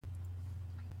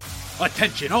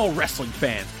Attention all wrestling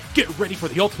fans, get ready for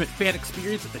the ultimate fan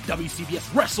experience at the WCBS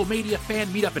WrestleMania Fan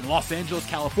Meetup in Los Angeles,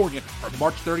 California from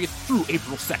March 30th through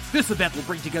April 2nd. This event will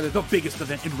bring together the biggest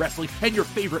event in wrestling and your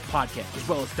favorite podcast, as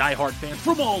well as diehard fans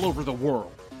from all over the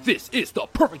world. This is the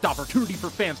perfect opportunity for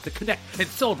fans to connect and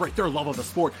celebrate their love of the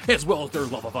sport as well as their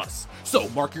love of us. So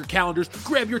mark your calendars,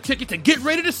 grab your tickets, and get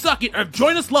ready to suck it and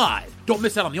join us live. Don't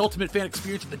miss out on the ultimate fan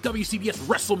experience at the WCBS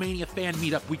WrestleMania Fan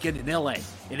Meetup weekend in LA.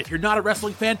 And if you're not a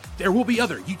wrestling fan, there will be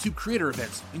other YouTube creator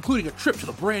events, including a trip to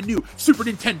the brand new Super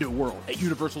Nintendo World at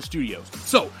Universal Studios.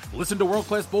 So listen to World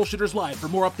Class Bullshitters Live for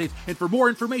more updates, and for more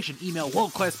information, email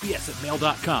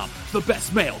worldclassbs@mail.com.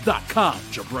 Thebestmail.com,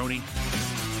 jabroni.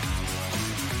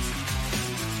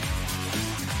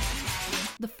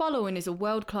 The following is a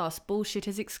world-class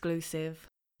Bullshitters exclusive.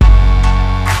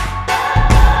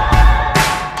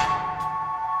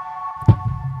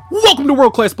 Welcome to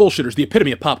World Class Bullshitters, the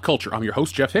epitome of pop culture. I'm your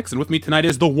host, Jeff Hicks, and with me tonight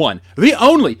is the one, the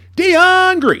only,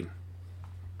 Dion Green.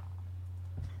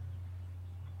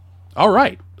 All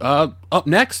right, up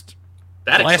next,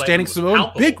 That Last Standing Simone.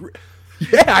 palpable.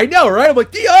 Yeah, I know, right? I'm like,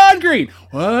 Dion Green.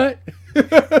 What?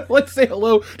 Let's say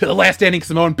hello to the Last Standing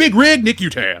Simone, Big Rig, Nick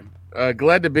Utam.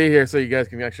 Glad to be here, so you guys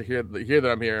can actually hear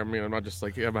that I'm here. I mean, I'm not just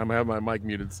like I have my mic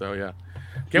muted, so yeah.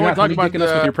 Can't wait to talk about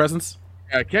us with your presence.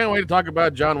 Yeah, can't wait to talk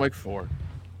about John Wick 4.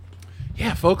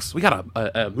 Yeah, folks, we got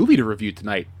a movie to review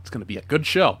tonight. It's going to be a good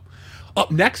show.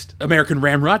 Up next, American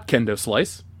Ramrod, Kendo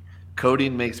Slice.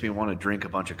 Codeine makes me want to drink a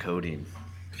bunch of codeine.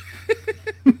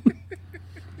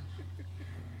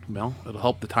 Well, it'll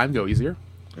help the time go easier.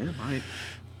 Yeah, it might.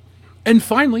 And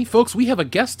finally, folks, we have a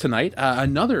guest tonight,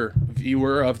 another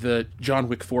viewer of the John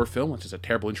Wick 4 film, which is a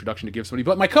terrible introduction to give somebody,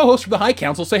 but my co-host from the High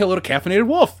Council. Say hello to Caffeinated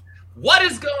Wolf. What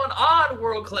is going on,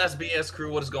 World Class BS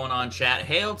crew? What is going on, chat?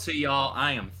 Hail to y'all.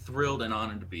 I am thrilled and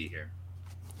honored to be here.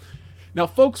 Now,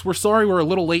 folks, we're sorry we're a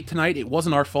little late tonight. It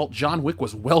wasn't our fault. John Wick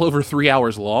was well over 3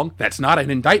 hours long. That's not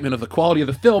an indictment of the quality of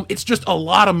the film. It's just a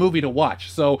lot of movie to watch.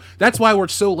 So that's why we're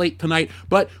so late tonight.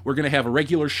 But we're going to have a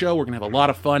regular show. We're going to have a lot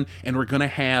of fun. And we're going to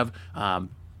have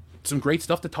some great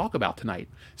stuff to talk about tonight.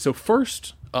 So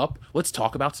first up, let's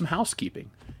talk about some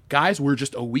housekeeping. Guys, we're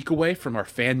just a week away from our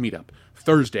fan meetup.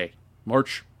 Thursday,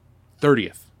 March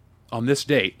 30th. On this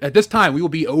date, at this time, we will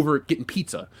be over getting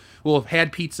pizza. We'll have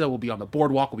had pizza. We'll be on the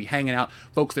boardwalk. We'll be hanging out.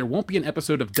 Folks, there won't be an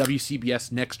episode of WCBS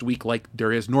next week like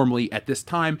there is normally at this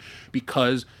time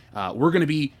because Dion's going to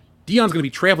be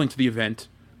traveling to the event.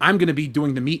 I'm going to be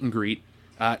doing the meet and greet.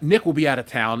 Nick will be out of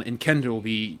town, and Kendra will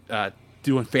be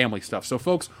doing family stuff. So,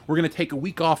 folks, we're going to take a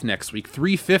week off next week.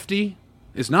 350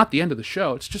 is not the end of the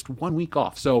show. It's just 1 week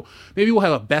off. So maybe we'll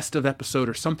have a best of episode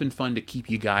or something fun to keep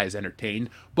you guys entertained.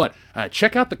 But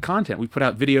check out the content. We put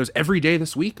out videos every day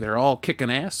this week. They're all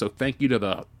kicking ass. So thank you to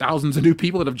the thousands of new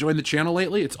people that have joined the channel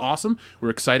lately. It's awesome. We're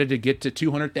excited to get to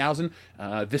 200,000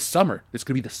 this summer. It's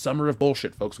going to be the summer of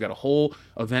bullshit, folks. We've got a whole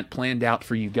event planned out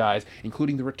for you guys,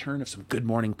 including the return of some good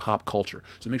morning pop culture.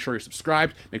 So make sure you're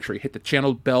subscribed. Make sure you hit the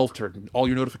channel bell, turn all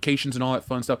your notifications and all that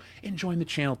fun stuff. And join the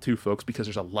channel too, folks, because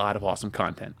there's a lot of awesome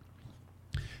content.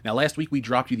 Now, last week we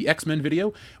dropped you the X-Men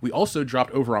video. We also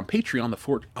dropped over on Patreon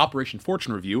the Operation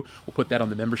Fortune review. We'll put that on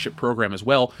the membership program as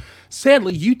well.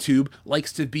 Sadly, YouTube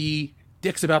likes to be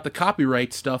dicks about the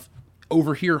copyright stuff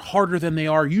over here harder than they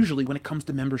are usually when it comes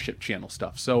to membership channel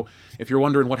stuff. So if you're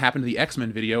wondering what happened to the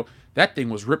X-Men video, that thing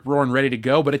was rip-roaring ready to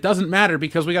go, but it doesn't matter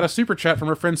because we got a super chat from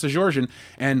our friend Sejorjan,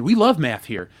 and we love math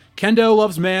here. Kendo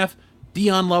loves math.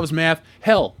 Dion loves math.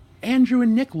 Hell, Andrew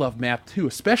and Nick love math too,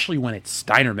 especially when it's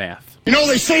Steiner math. You know,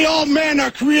 they say all men are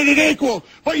created equal,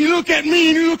 but you look at me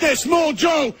and you look at Small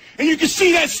Joe, and you can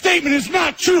see that statement is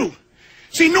not true.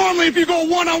 See, normally if you go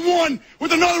one-on-one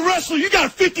with another wrestler, you got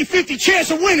a 50-50 chance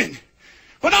of winning.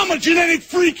 But I'm a genetic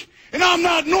freak, and I'm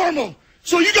not normal.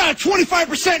 So you got a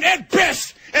 25% at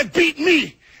best at beating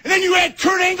me. And then you add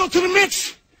Kurt Angle to the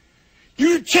mix,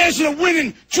 your chances of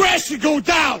winning drastically go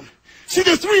down. See,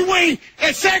 the three-way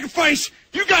at sacrifice,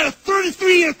 you got a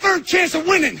 33 1/3 chance of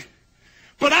winning.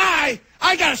 But I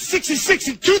got a 66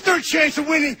 2/3 chance of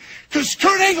winning because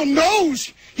Kurt Angle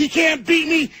knows he can't beat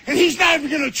me, and he's not even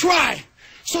going to try.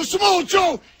 So, Samoa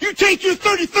Joe, you take your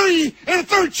 33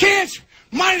 1/3 chance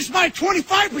minus my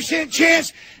 25%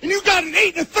 chance, and you got an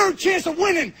 8 1/3 chance of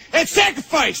winning at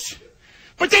sacrifice.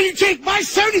 But then you take my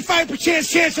 75%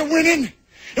 chance of winning,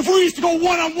 if we used to go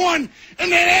one-on-one,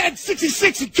 and then add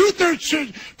 66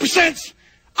 2/3%,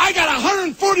 I got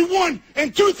 141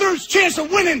 2/3 chance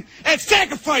of winning at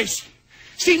sacrifice.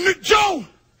 See, Joe,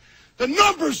 the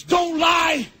numbers don't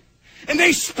lie, and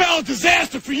they spell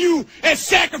disaster for you at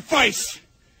sacrifice.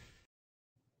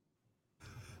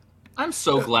 I'm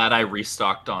so glad I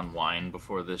restocked on wine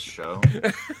before this show.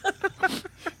 That's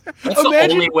the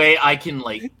only way I can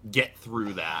get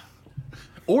through that.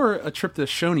 Or a trip to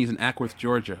Shoney's in Ackworth,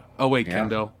 Georgia. Oh wait,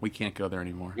 Kendo, we can't go there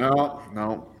anymore.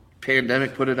 No.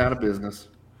 Pandemic put it out of business.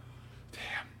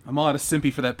 I'm all out of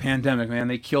sympathy for that pandemic, man.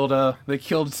 They killed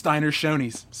Steiner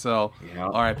Shoney's. So,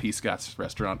 R.I.P. Scott's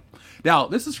Restaurant. Now,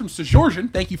 this is from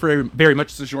Sejorjan. Thank you very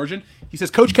much, Sejorjan. He says,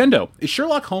 Coach Kendo, is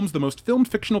Sherlock Holmes the most filmed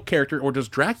fictional character, or does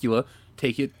Dracula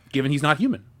take it, given he's not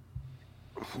human?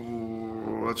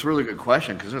 Ooh, that's a really good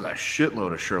question, because there's a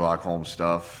shitload of Sherlock Holmes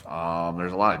stuff.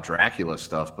 There's a lot of Dracula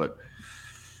stuff, but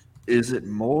is it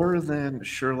more than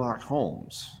Sherlock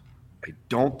Holmes? I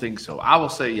don't think so. I will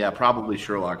say, probably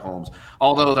Sherlock Holmes.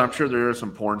 Although I'm sure there are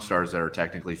some porn stars that are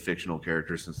technically fictional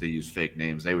characters since they use fake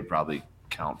names. They would probably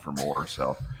count for more.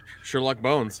 So Sherlock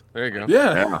Bones. There you go.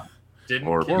 Yeah.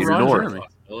 Or Peter Peter North.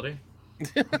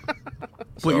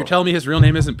 What, you're telling me his real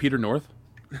name isn't Peter North?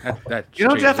 That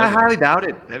Jeff, I highly doubt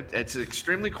it. It's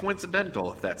extremely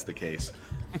coincidental if that's the case.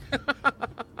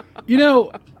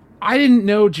 I didn't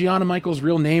know Gianna Michaels'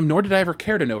 real name, nor did I ever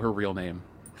care to know her real name.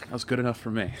 That was good enough for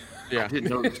me. Yeah. I didn't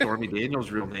know Stormy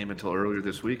Daniels' real name until earlier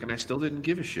this week, and I still didn't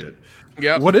give a shit.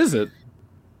 Yeah. What is it?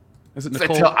 Is it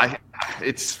Nicole? I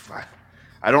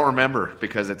don't remember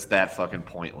because it's that fucking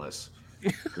pointless.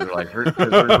 They're like her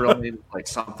real name is like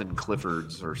something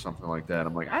Clifford's or something like that.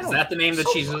 I'm like, is that the name that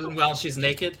she's while she's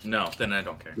naked? No, then I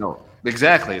don't care. No,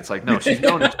 exactly. It's like, no, she's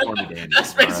known as Stormy Daniels.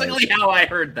 That's basically how I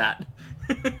heard that.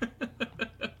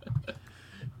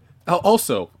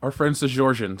 Also, our friend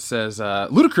Sejorjan says,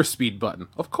 ludicrous speed button.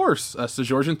 Of course,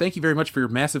 Sejorjan, thank you very much for your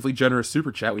massively generous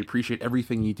super chat. We appreciate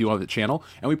everything you do on the channel,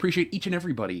 and we appreciate each and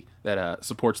everybody that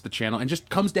supports the channel and just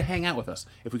comes to hang out with us.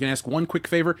 If we can ask one quick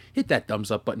favor, hit that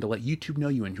thumbs up button to let YouTube know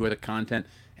you enjoy the content,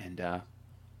 and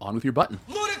on with your button.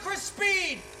 Ludicrous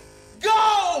speed!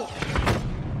 Go!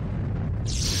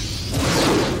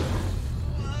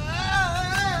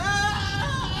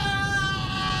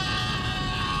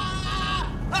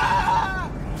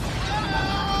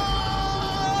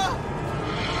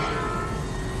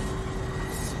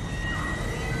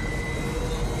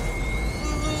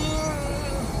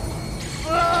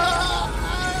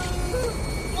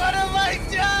 What have I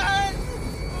done?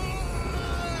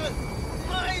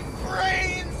 My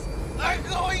brains are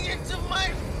going into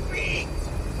my feet.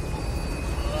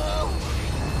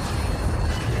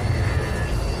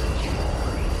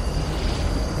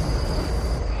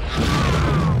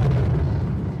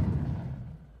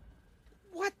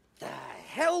 What the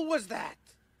hell was that?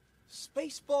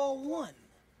 Spaceball 1.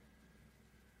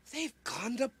 They've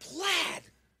gone to plaid.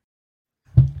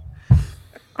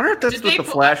 I wonder if that's what the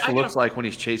Flash looks like when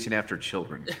he's chasing after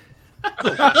children.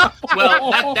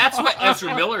 Well, that's what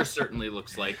Ezra Miller certainly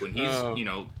looks like when he's,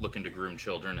 looking to groom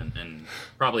children and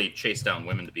probably chase down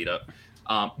women to beat up.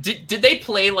 Did they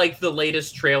play the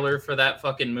latest trailer for that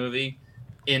fucking movie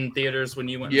in theaters when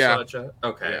you went and saw it?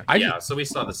 Okay, so we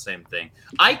saw the same thing.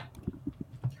 I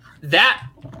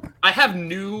have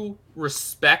new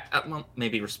respect. Well,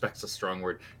 maybe respect's a strong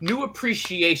word. New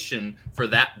appreciation for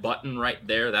that button right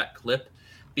there, that clip.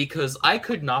 Because I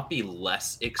could not be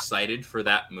less excited for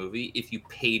that movie if you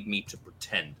paid me to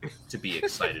pretend to be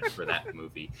excited for that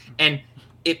movie. And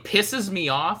it pisses me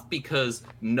off because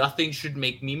nothing should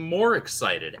make me more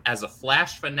excited. As a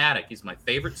Flash fanatic, he's my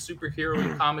favorite superhero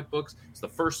in comic books. It's the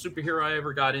first superhero I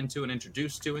ever got into and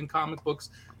introduced to in comic books.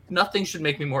 Nothing should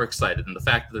make me more excited than the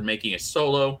fact that they're making a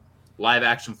solo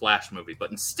live-action Flash movie.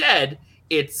 But instead,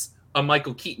 it's a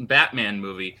Michael Keaton Batman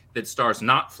movie that stars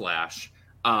not Flash,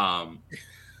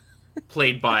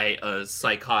 played by a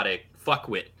psychotic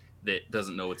fuckwit that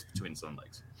doesn't know what's between his own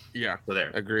legs. Yeah, so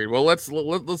there. Agreed. Well, let's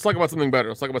talk about something better.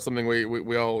 Let's talk about something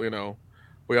we all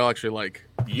we all actually like.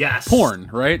 Yes, porn,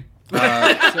 right?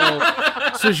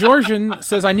 So Georgian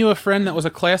says, I knew a friend that was a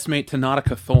classmate to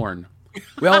Nautica Thorne.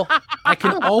 Well, I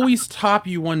can always top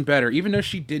you one better. Even though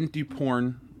she didn't do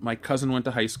porn, my cousin went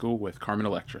to high school with Carmen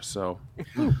Electra, so...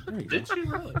 Did she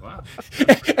really? Wow.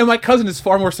 And my cousin is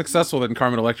far more successful than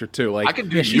Carmen Electra, too. I can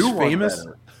do she's you one famous.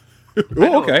 better.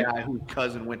 Oh, okay. A guy whose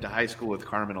cousin went to high school with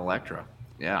Carmen Electra.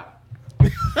 Yeah.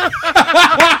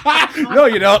 No,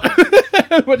 you don't.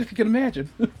 But if you can imagine.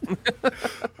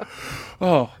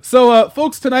 So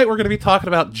folks, tonight we're going to be talking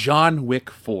about John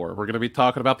Wick 4. We're going to be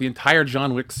talking about the entire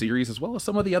John Wick series, as well as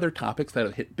some of the other topics that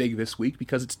have hit big this week,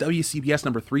 because it's WCBS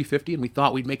number 350, and we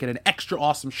thought we'd make it an extra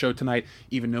awesome show tonight,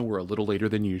 even though we're a little later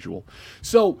than usual.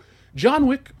 So, John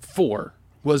Wick 4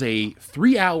 was a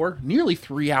nearly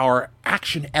 3-hour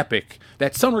action epic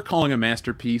that some are calling a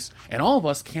masterpiece, and all of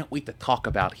us can't wait to talk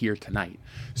about here tonight.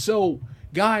 So,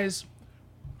 guys,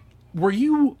 were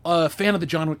you a fan of the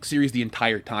John Wick series the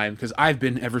entire time? Because I've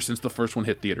been ever since the first one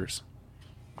hit theaters.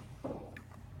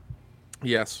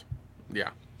 Yes. Yeah.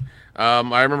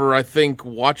 I remember, I think,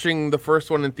 watching the first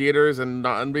one in theaters and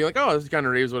being like, oh, this is kind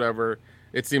of Reeves, whatever.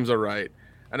 It seems all right.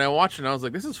 And I watched it and I was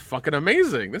like, this is fucking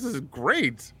amazing. This is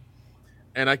great.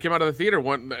 And I came out of the theater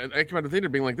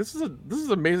being like, this is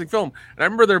an amazing film. And I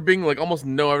remember there being like almost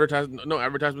no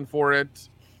advertisement for it.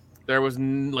 There was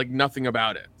like nothing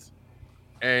about it.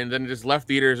 And then it just left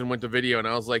theaters and went to video. And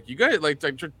I was like, you guys, like,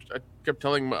 I kept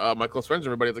telling my close friends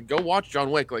and everybody, like, go watch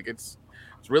John Wick. Like, it's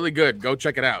really good. Go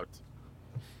check it out.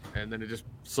 And then it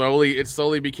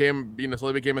slowly became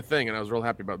a thing. And I was real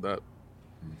happy about that.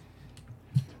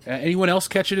 Anyone else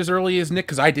catch it as early as Nick?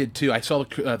 Because I did too. I saw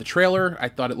the trailer. I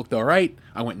thought it looked all right.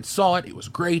 I went and saw it. It was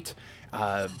great.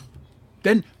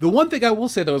 Then the one thing I will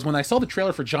say though is when I saw the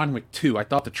trailer for John Wick 2, I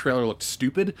thought the trailer looked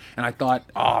stupid, and I thought,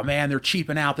 oh man, they're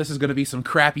cheaping out. This is going to be some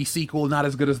crappy sequel, not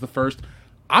as good as the first.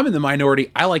 I'm in the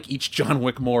minority. I like each John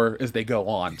Wick more as they go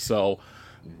on. So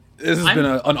this has been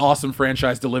an awesome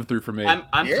franchise to live through for me. I'm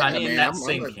kind of in that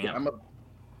same camp.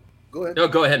 Go ahead. No,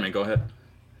 go ahead, man. Go ahead.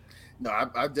 No,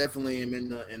 I definitely am in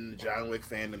the John Wick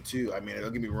fandom too. I mean,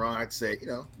 don't get me wrong. I'd say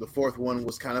the fourth one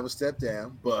was kind of a step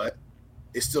down, but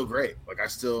it's still great. Like I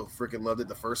still freaking loved it.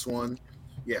 The first one,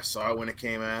 saw it when it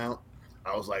came out.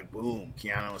 I was like, boom,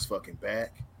 Keanu is fucking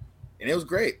back, and it was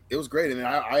great. It was great, and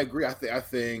I agree. I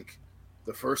think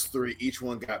the first three, each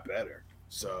one got better.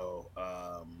 So,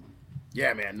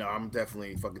 man, no, I'm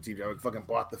definitely fucking team. I fucking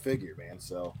bought the figure, man.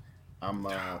 So I'm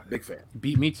a big fan.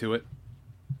 Beat me to it.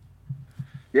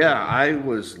 Yeah, I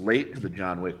was late to the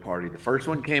John Wick party. The first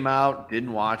one came out,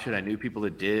 didn't watch it. I knew people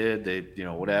that did. They,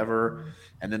 whatever.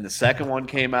 And then the second one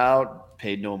came out,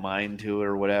 paid no mind to it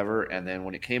or whatever. And then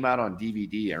when it came out on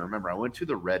DVD, I remember I went to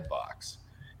the Red Box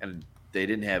and they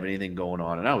didn't have anything going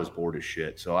on, and I was bored as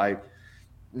shit. So I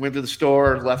went to the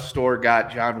store, left the store,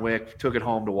 got John Wick, took it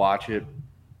home to watch it.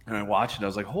 And I watched it. And I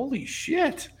was like, holy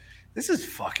shit, this is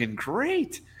fucking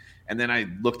great. And then I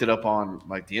looked it up on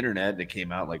like the internet, and it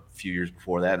came out like a few years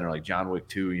before that. And they're like, John Wick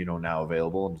 2, now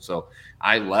available. And so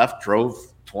I drove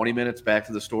 20 minutes back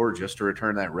to the store just to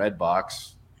return that Red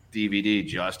Box DVD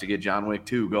just to get John Wick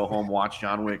 2, go home, watch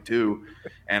John Wick 2.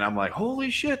 And I'm like, holy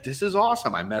shit, this is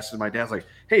awesome. I messaged my dad. I was like,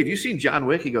 hey, have you seen John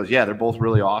Wick? He goes, yeah, they're both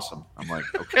really awesome. I'm like,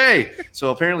 okay.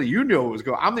 So apparently you knew it was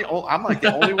going. I'm like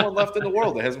the only one left in the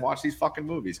world that hasn't watched these fucking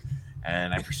movies.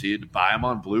 And I proceeded to buy them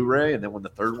on Blu-ray. And then when the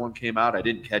third one came out, I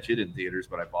didn't catch it in theaters,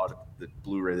 but I bought the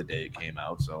Blu-ray the day it came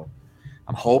out. So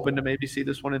I'm hoping to maybe see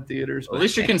this one in theaters. At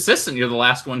least you're consistent. You're the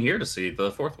last one here to see the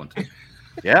fourth one too.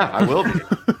 Yeah, I will be.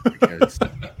 Because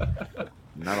I'm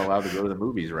not allowed to go to the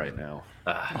movies right now.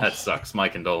 That sucks. My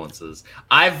condolences.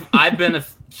 I've been a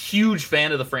huge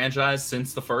fan of the franchise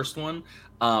since the first one,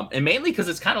 and mainly because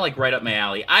it's kind of like right up my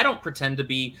alley. I don't pretend to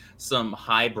be some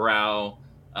highbrow,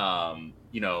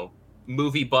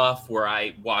 movie buff where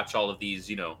I watch all of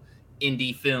these,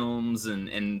 indie films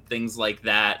and things like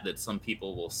that some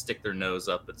people will stick their nose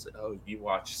up and say, oh, you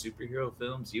watch superhero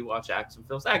films, you watch action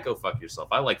films, go fuck yourself.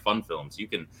 I like fun films. You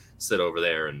can sit over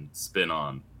there and spin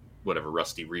on whatever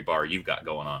rusty rebar you've got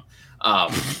going on.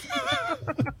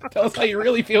 Tell us how you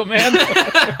really feel, man.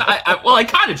 I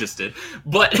kind of just did,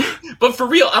 but for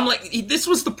real, I'm like, this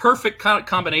was the perfect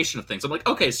combination of things. I'm like,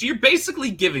 okay, so you're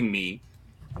basically giving me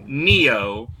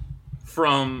Neo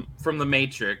from the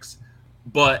Matrix,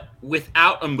 but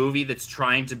without a movie that's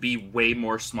trying to be way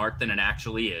more smart than it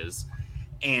actually is,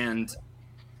 and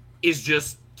is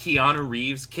just Keanu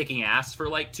Reeves kicking ass for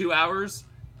like 2 hours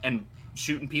and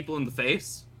shooting people in the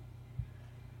face.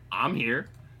 I'm here.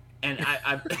 And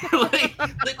I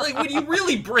like when you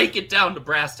really break it down to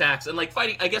brass tacks and like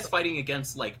fighting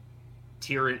against like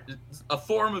a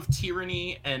form of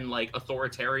tyranny and like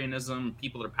authoritarianism,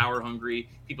 people that are power hungry,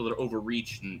 people that are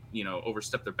overreach and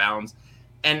overstep their bounds,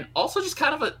 and also just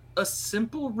kind of a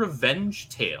simple revenge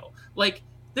tale. Like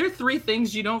there are 3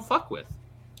 things you don't fuck with,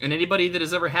 and anybody that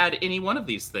has ever had any one of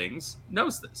these things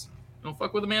knows this. You don't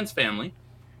fuck with a man's family,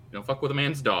 you don't fuck with a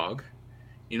man's dog,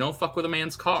 you don't fuck with a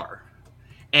man's car.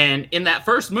 And in that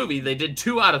first movie, they did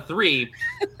 2 out of 3,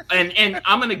 and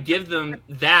I'm gonna give them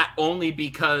that only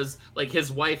because like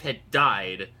his wife had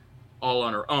died all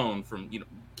on her own from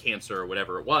cancer or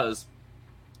whatever it was.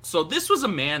 So this was a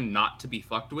man not to be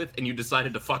fucked with, and you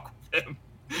decided to fuck with him.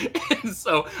 And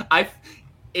so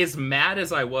as mad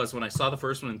as I was when I saw the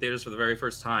first one in theaters for the very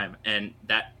first time, and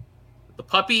that the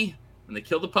puppy. When they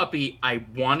killed the puppy, I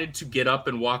wanted to get up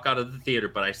and walk out of the theater,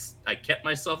 but I kept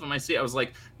myself in my seat. I was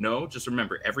like, no, just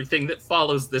remember, everything that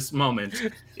follows this moment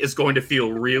is going to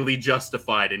feel really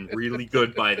justified and really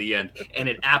good by the end. And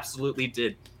it absolutely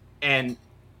did. And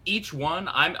each one,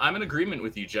 I'm in agreement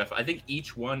with you, Jeff. I think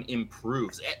each one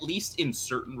improves, at least in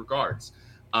certain regards.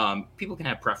 People can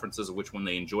have preferences of which one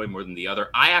they enjoy more than the other.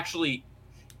 I actually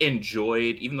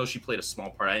enjoyed, even though she played a small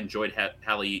part, I enjoyed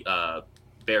Halle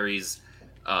Berry's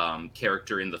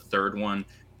character in the third one.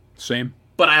 Same.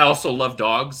 But I also love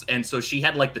dogs, and so she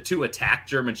had like the 2 attack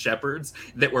German Shepherds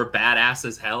that were badass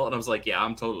as hell, and I was like, yeah,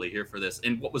 I'm totally here for this.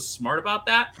 And what was smart about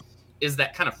that is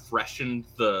that kind of freshened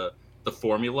the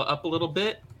formula up a little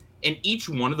bit. And each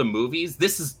one of the movies,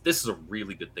 this is a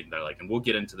really good thing that I like, and we'll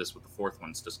get into this with the fourth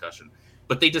one's discussion.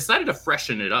 But they decided to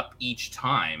freshen it up each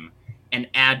time and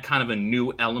add kind of a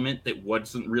new element that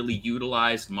wasn't really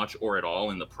utilized much or at all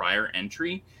in the prior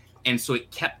entry. And so it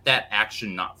kept that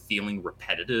action not feeling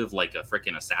repetitive like a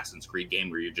freaking Assassin's Creed game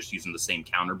where you're just using the same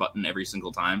counter button every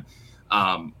single time.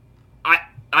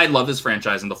 I love this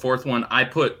franchise, and the fourth one I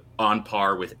put on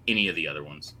par with any of the other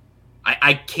ones.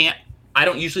 I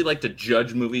don't usually like to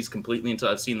judge movies completely until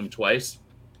I've seen them twice,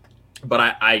 but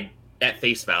I at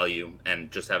face value and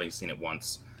just having seen it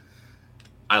once,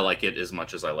 I like it as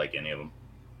much as I like any of them.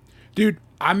 Dude,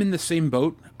 I'm in the same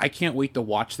boat. I can't wait to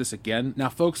watch this again. Now,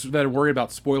 folks that are worried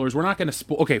about spoilers, we're not going to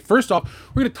spoil. Okay, first off,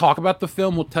 we're going to talk about the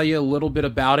film. We'll tell you a little bit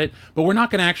about it, but we're not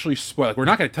going to actually spoil it. We're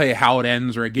not going to tell you how it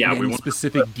ends or give you any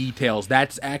specific details.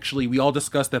 That's actually, we all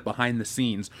discussed that behind the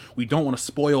scenes. We don't want to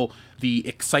spoil the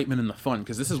excitement and the fun,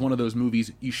 because this is one of those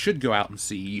movies you should go out and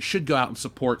see. You should go out and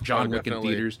support John Wick in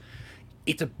theaters.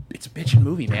 It's a bitchin'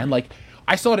 movie, man. Like,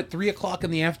 I saw it at 3:00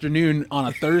 in the afternoon on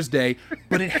a Thursday,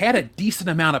 but it had a decent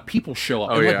amount of people show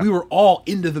up. And we were all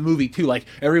into the movie too. Like,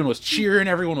 everyone was cheering,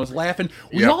 everyone was laughing.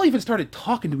 We all even started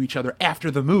talking to each other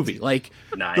after the movie. Like,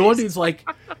 the one dude's like,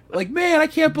 man, I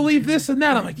can't believe this and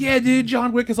that. I'm like, yeah, dude,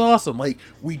 John Wick is awesome. Like,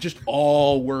 we just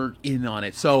all were in on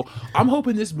it. So I'm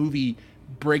hoping this movie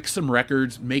breaks some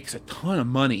records, makes a ton of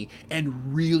money,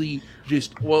 and really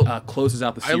just closes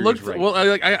out the series.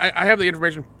 I have the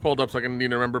information pulled up so I can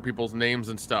remember people's names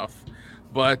and stuff.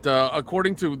 But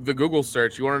according to the Google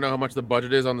search, you want to know how much the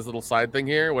budget is on this little side thing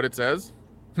here? What it says?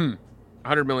 $100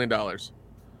 million.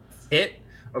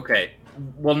 Okay.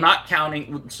 Well, not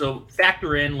counting. So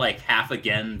factor in like half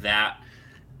again that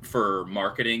for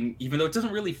marketing, even though it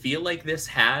doesn't really feel like this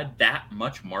had that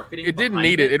much marketing. It didn't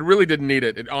need it. It really didn't need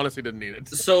it. It honestly didn't need it.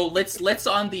 So let's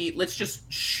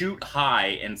just shoot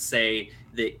high and say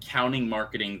that counting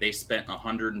marketing, they spent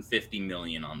 $150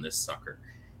 million on this sucker.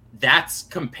 That's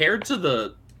compared to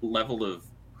the level of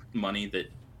money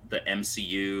that the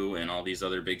MCU and all these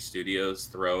other big studios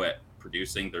throw at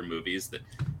producing their movies that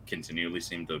continually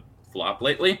seem to flop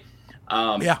lately.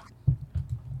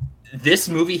 This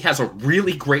movie has a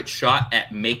really great shot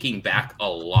at making back a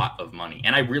lot of money.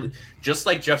 And I really, just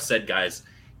like Jeff said, guys,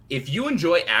 if you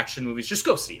enjoy action movies, just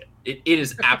go see it. It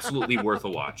is absolutely worth a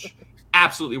watch.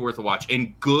 Absolutely worth a watch.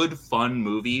 And good, fun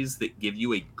movies that give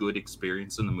you a good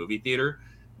experience in the movie theater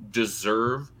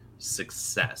deserve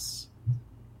success.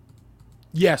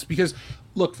 Yes, because,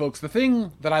 look, folks, the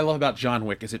thing that I love about John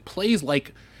Wick is it plays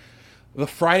like the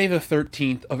Friday the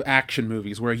 13th of action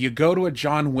movies, where you go to a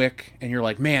John Wick and you're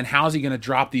like, man, how's he going to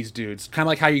drop these dudes? Kind of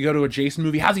like how you go to a Jason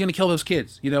movie. How's he going to kill those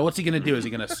kids? You know, what's he going to do? Is he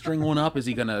going to string one up? Is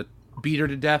he going to beat her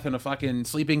to death in a fucking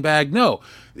sleeping bag? No,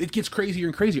 it gets crazier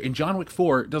and crazier. And John Wick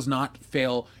 4 does not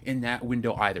fail in that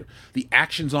window either. The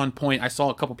action's on point. I saw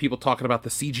a couple people talking about the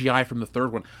CGI from the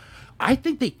third one. I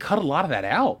think they cut a lot of that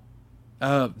out.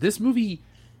 This movie,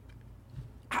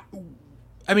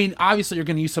 I mean, obviously you're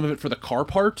going to use some of it for the car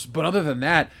parts, but other than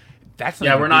that, that's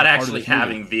not we're not actually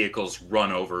having vehicles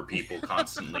run over people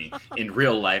constantly in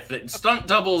real life. Stunt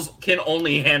doubles can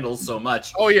only handle so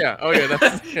much. Oh yeah,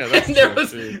 that's and there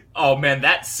was, oh man,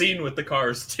 that scene with the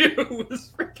cars too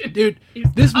was freaking. Dude,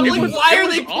 this I'm movie. like, why are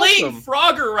they playing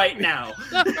Frogger right now?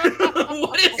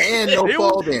 What is and no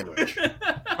fall damage.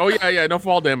 No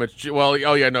fall damage. Well,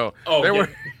 no. Oh, there were.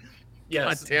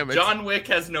 Yes, God damn it. John Wick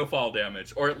has no fall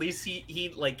damage, or at least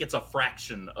he like gets a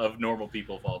fraction of normal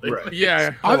people fall damage. Right.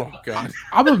 Yeah. Oh god.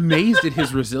 I'm amazed at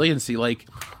his resiliency. Like,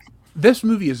 this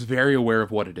movie is very aware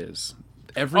of what it is.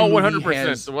 Every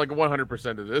 100%. Like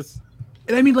 100% it is.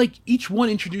 And I mean, like, each one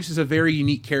introduces a very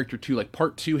unique character too. Like,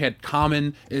 part 2 had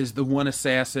Common as the one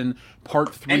assassin.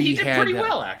 Part 3 and he did had pretty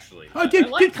well, actually. Oh,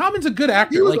 dude, Common's a good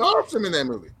actor. He was awesome in that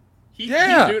movie. He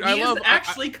is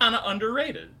actually kind of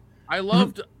underrated. I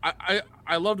loved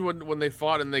when they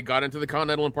fought and they got into the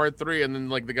Continental in part 3, and then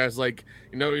like the guy's like,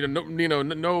 this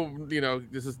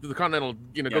is the Continental,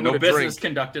 no business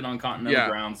conducted on Continental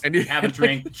grounds. And have a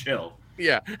drink, chill.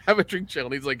 Yeah, have a drink, chill.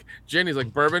 And he's like, Jen, he's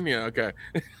like, bourbon, yeah, okay.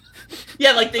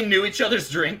 Yeah, like they knew each other's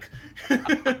drink.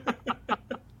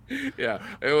 Yeah,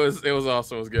 it was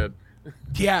awesome. It was good.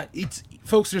 Yeah,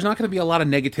 folks, there's not going to be a lot of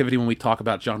negativity when we talk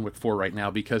about John Wick 4 right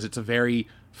now because it's a very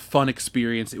fun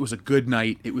experience. It was a good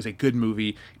night. It was a good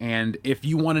movie. And if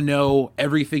you want to know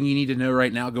everything you need to know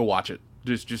right now, go watch it.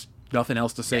 There's just nothing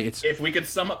else to say. If we could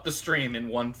sum up the stream in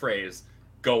one phrase,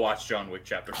 go watch John Wick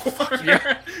Chapter 4.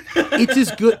 It's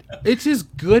as good. It's as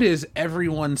good as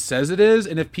everyone says it is.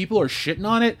 And if people are shitting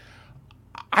on it,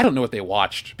 I don't know what they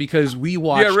watched because we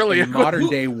watched a modern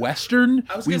day Western.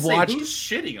 I was we gonna say, watched. who's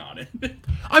shitting on it?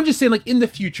 I'm just saying, like in the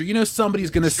future,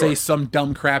 somebody's gonna say some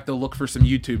dumb crap. They'll look for some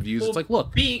YouTube views. It's like,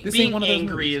 look, being one of those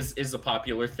angry movies. is a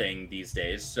popular thing these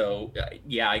days. So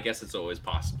yeah, I guess it's always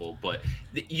possible. But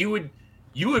you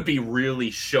would be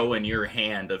really showing your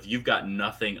hand of you've got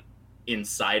nothing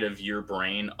inside of your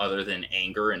brain other than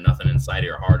anger, and nothing inside of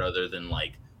your heart other than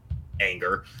like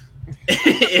anger.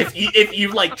 if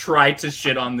you like try to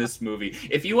shit on this movie,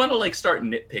 if you want to like start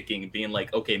nitpicking and being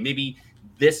like, okay, maybe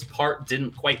this part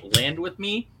didn't quite land with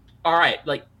me, all right,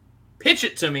 like pitch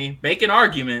it to me, make an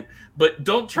argument, but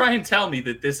don't try and tell me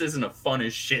that this isn't a fun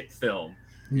as shit film.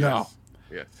 No.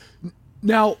 Yes.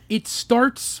 Now it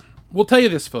starts. We'll tell you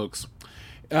this, folks.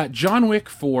 John Wick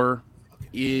 4.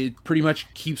 It pretty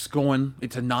much keeps going.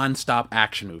 It's a non-stop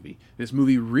action movie. This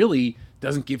movie really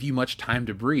doesn't give you much time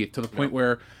to breathe, to the point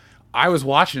where I was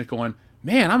watching it going,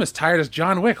 man, I'm as tired as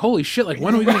John Wick. Holy shit, like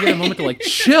when are we going to get a moment to like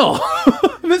chill?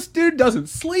 This dude doesn't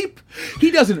sleep.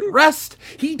 He doesn't rest.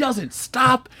 He doesn't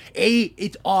stop.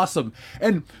 It's awesome.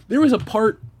 And there was a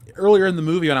part earlier in the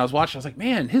movie when I was watching, I was like,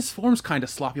 man, his form's kind of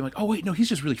sloppy. I'm like, oh wait, no, he's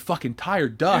just really fucking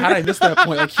tired. Duh, how did I miss that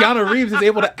point? Like Keanu Reeves is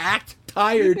able to act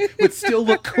tired but still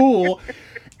look cool.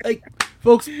 Like,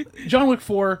 folks, John Wick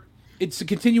 4, it's the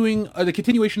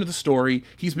continuation of the story.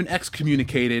 He's been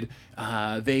excommunicated.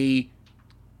 All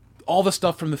the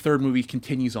stuff from the third movie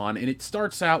continues on, and it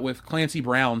starts out with Clancy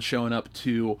Brown showing up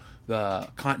to the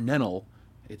Continental.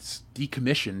 It's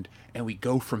decommissioned, and we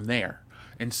go from there.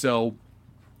 And so,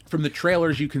 from the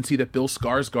trailers, you can see that Bill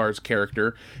Skarsgård's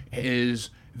character is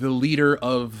the leader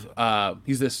of,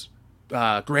 he's this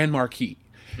Grand Marquis.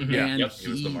 Mm-hmm. And yep, he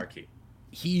was the Marquis.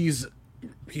 He's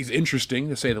interesting,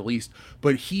 to say the least,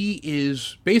 but he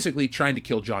is basically trying to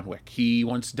kill John Wick. He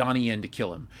wants Donnie Yen to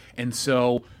kill him. And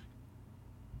so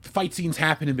fight scenes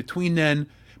happen in between then,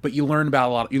 but you learn a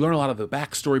lot of the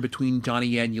backstory between Donnie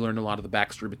Yen, you learn a lot of the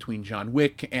backstory between John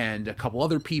Wick and a couple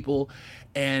other people,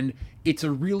 and it's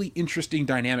a really interesting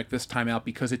dynamic this time out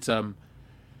because it's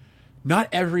not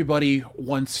everybody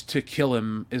wants to kill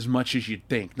him as much as you'd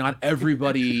think. Not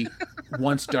everybody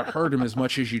wants to hurt him as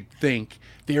much as you'd think.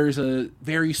 There's a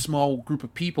very small group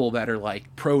of people that are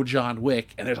like pro John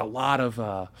Wick, and there's a lot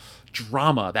of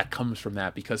drama that comes from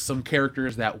that because some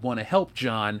characters that want to help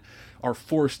John are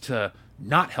forced to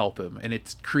not help him, and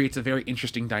it creates a very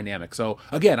interesting dynamic. So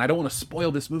again, I don't want to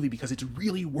spoil this movie because it's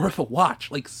really worth a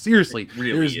watch. Like seriously,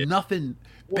 there's nothing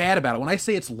bad about it. When I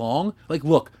say it's long, like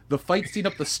look, the fight scene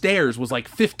up the stairs was like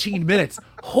 15 minutes.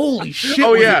 Holy shit,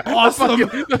 was it awesome.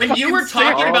 When you were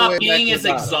talking about being as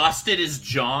exhausted as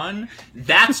John,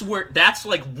 that's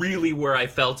like really where I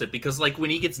felt it, because like when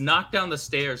he gets knocked down the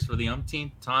stairs for the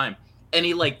umpteenth time and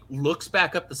he like looks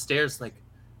back up the stairs like,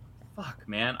 fuck,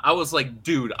 man. I was like,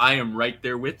 dude, I am right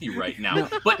there with you right now.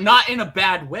 But not in a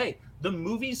bad way. The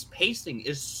movie's pacing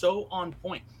is so on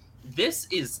point. This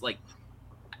is like,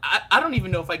 I don't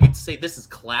even know if I could say this is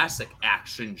classic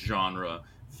action genre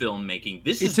filmmaking.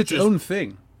 It's its own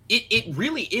thing. It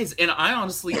really is. And I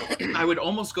honestly, I would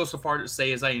almost go so far to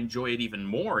say as I enjoy it even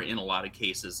more in a lot of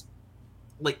cases.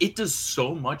 Like, it does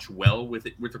so much well with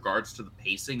regards to the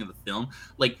pacing of the film.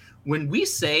 Like, when we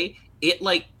say it,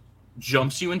 like,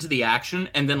 jumps you into the action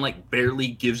and then like barely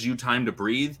gives you time to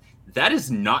breathe, that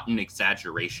is not an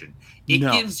exaggeration. It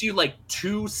gives you like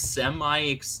two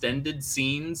semi-extended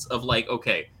scenes of like,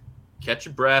 okay, catch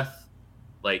your breath,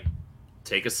 like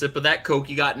take a sip of that Coke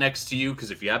you got next to you, because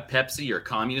if you have Pepsi, you're a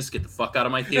communist, get the fuck out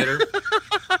of my theater.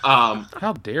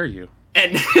 How dare you?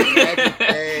 And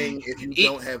saying if you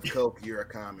don't have Coke, you're a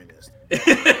communist.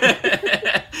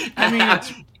 I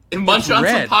mean, and munch on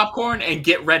some popcorn and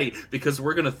get ready, because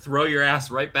we're gonna throw your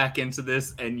ass right back into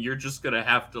this, and you're just gonna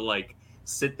have to like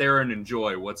sit there and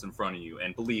enjoy what's in front of you.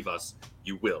 And believe us,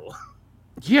 you will.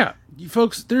 Yeah,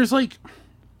 folks, there's like,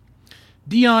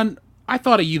 Dion, I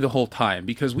thought of you the whole time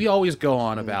because we always go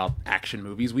on about action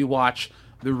movies. We watch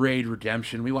The Raid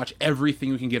Redemption. We watch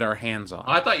everything we can get our hands on.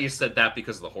 I thought you said that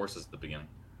because of the horses at the beginning.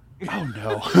 Oh,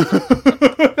 no.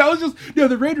 That was just,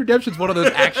 The Raid Redemption's one of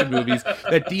those action movies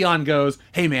that Dion goes,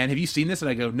 hey, man, have you seen this? And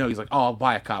I go, no. He's like, oh, I'll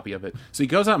buy a copy of it. So he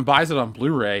goes out and buys it on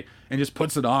Blu-ray and just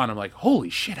puts it on. I'm like,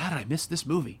 holy shit, how did I miss this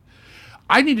movie?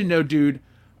 I need to know, dude,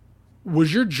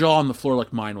 Was your jaw on the floor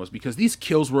like mine was? Because these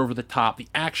kills were over the top. The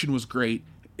action was great.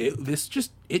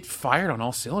 It fired on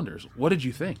all cylinders. What did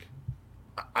you think?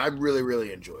 I really,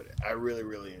 really enjoyed it.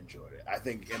 I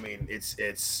think, I mean,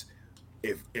 it's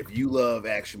if you love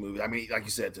action movies, I mean, like you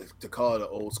said, to call it an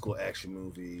old school action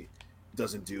movie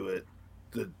doesn't do it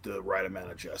the right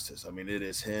amount of justice. I mean, it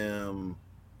is him.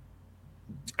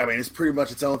 I mean, it's pretty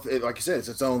much its own. Like you said, it's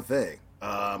its own thing.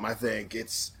 I think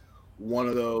it's one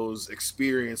of those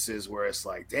experiences where it's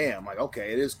like, damn, like,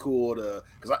 okay, it is cool to,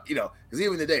 because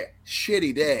even today,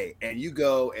 shitty day, and you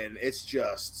go and it's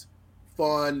just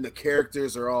fun. The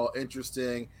characters are all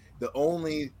interesting. The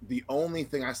only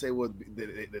thing I say would be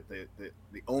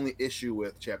the only issue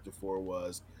with Chapter 4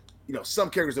 was, some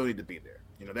characters don't need to be there.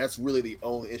 That's really the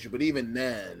only issue. But even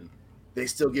then, they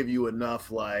still give you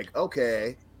enough, like,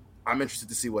 okay, I'm interested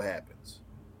to see what happens.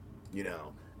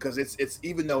 Because it's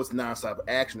even though it's nonstop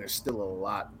action, there's still a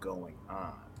lot going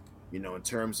on. In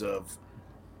terms of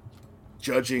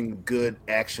judging good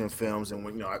action films, and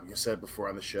when like you said before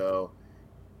on the show,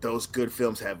 those good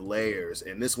films have layers,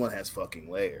 and this one has fucking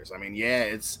layers. I mean, yeah,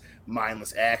 it's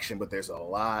mindless action, but there's a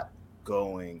lot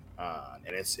going on,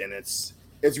 and it's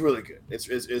really good.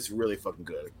 It's really fucking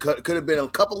good. Could have been a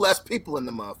couple less people in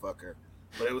the motherfucker,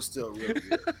 but it was still really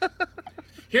good.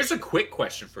 Here's a quick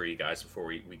question for you guys before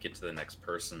we get to the next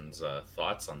person's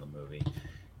thoughts on the movie.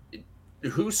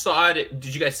 Who saw it?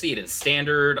 Did you guys see it in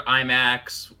standard,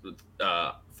 IMAX,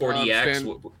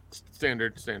 4DX?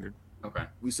 Standard. Okay.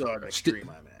 We saw it in Extreme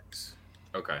IMAX.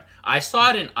 Okay. I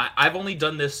saw it in... I've only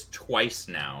done this twice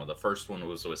now. The first one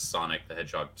was with Sonic the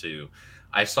Hedgehog 2.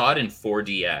 I saw it in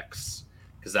 4DX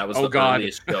because that was the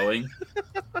earliest going.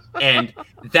 And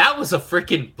that was a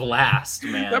freaking blast,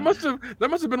 man. That must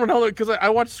have been one hell of, because I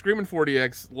watched Scream in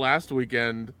 4DX last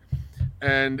weekend,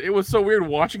 and it was so weird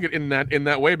watching it in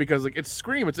that way, because like it's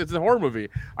Scream, it's a horror movie.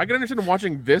 I can understand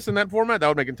watching this in that format. That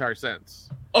would make entire sense.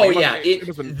 Oh yeah,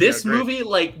 this movie,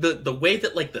 like the way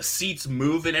that like the seats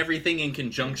move and everything in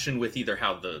conjunction with either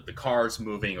how the car's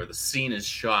moving or the scene is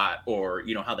shot, or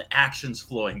how the action's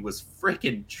flowing, was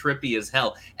freaking trippy as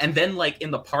hell. And then like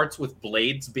in the parts with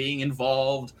blades being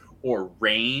involved or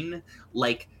rain,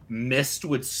 like mist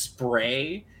would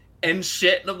spray and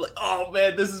shit, and I'm like, oh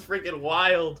man, this is freaking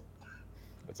wild.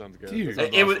 That sounds good. Dude,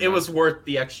 It was worth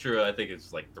the extra. I think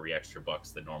it's like $3 extra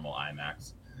the normal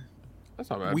IMAX. That's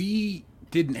not bad. We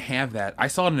didn't have that. I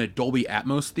saw it in a Dolby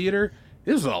Atmos theater.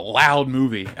 This was a loud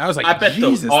movie. I was like, I bet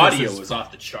Jesus, the audio was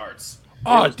off the charts.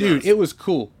 Oh, dude, it was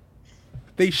cool.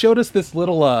 They showed us this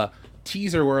little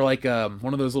teaser where like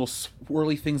one of those little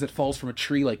swirly things that falls from a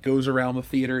tree like goes around the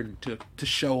theater and to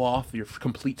show off your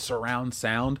complete surround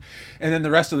sound, and then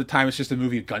the rest of the time it's just a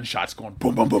movie of gunshots going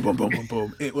boom boom boom boom boom boom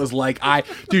boom. It was like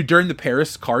during the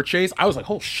Paris car chase, I was like,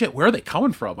 oh shit, where are they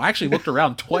coming from? I actually looked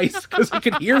around twice because I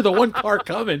could hear the one car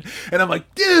coming, and I'm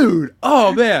like, dude,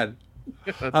 oh man.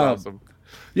 That's awesome.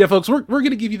 Yeah, folks, we're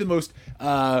gonna give you the most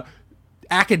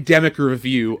academic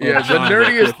review. Yeah, of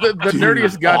the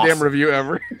nerdiest goddamn awesome review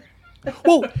ever.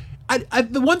 Well,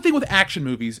 the one thing with action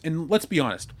movies, and let's be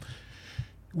honest,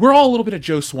 we're all a little bit of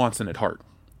Joe Swanson at heart.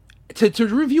 To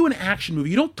review an action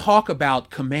movie, you don't talk about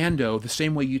Commando the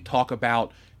same way you talk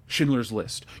about Schindler's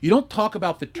List. You don't talk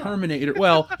about the Terminator.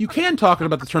 Well, you can talk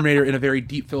about the Terminator in a very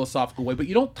deep philosophical way, but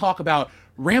you don't talk about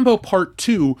Rambo Part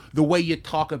 2 the way you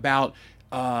talk about,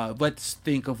 let's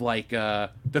think of like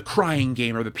The Crying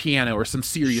Game or The Piano or some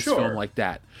serious film like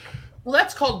that. Well,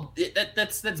 that's called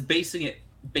that's basing it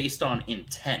based on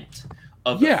intent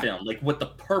of the film, like what the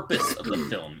purpose of the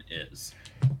film is.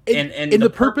 And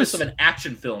the purpose of an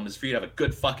action film is for you to have a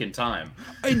good fucking time.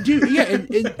 And dude, yeah, and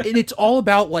it's all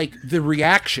about like the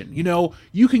reaction.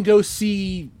 You can go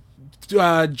see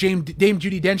Dame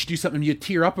Judi Dench do something and you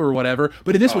tear up or whatever,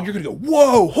 but in this one you're gonna go,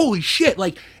 whoa, holy shit,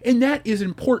 like, and that is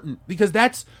important because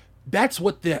that's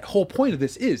what the whole point of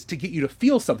this is, to get you to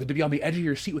feel something, to be on the edge of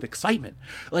your seat with excitement.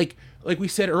 Like we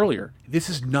said earlier, this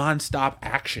is nonstop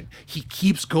action. He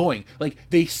keeps going. Like,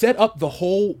 they set up the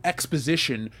whole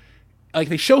exposition. Like,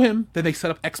 they show him, then they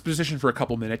set up exposition for a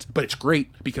couple minutes, but it's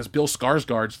great because Bill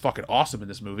Skarsgård's fucking awesome in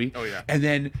this movie. Oh, yeah. And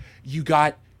then you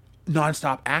got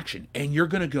nonstop action, and you're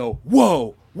gonna go,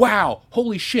 whoa, wow,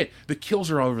 holy shit, the kills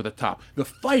are over the top, the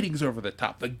fighting's over the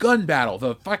top, the gun battle,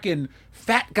 the fucking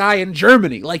fat guy in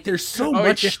Germany. Like, there's so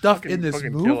much stuff in this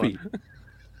movie.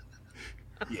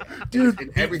 Yeah, dude,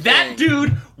 that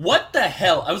dude, what the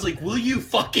hell? I was like, will you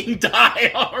fucking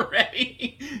die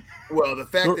already? Well, the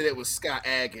fact that it was Scott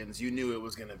Adkins, you knew he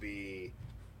was gonna be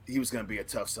a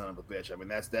tough son of a bitch. I mean,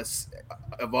 that's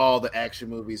of all the action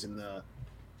movies and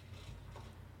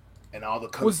all the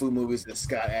kung fu movies that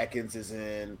Scott Adkins is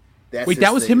in. Wait,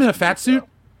 that was him in a fat suit?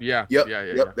 Yeah. Yep. Yeah.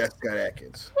 Yep. That's Scott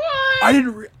Adkins. I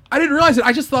didn't realize it.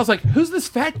 I just thought, I was like, who's this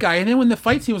fat guy? And then when the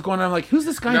fight scene was going on, I'm like, who's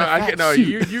this guy in a fat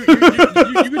suit? You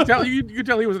could tell. You could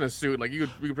tell he was in a suit. Like you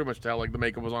could pretty much tell. Like the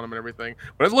makeup was on him and everything.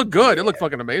 But it looked good. It looked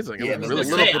fucking amazing. Yeah, It was the really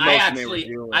little good.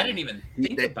 promotion I didn't even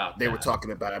think about They that. were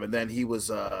talking about him, and then he was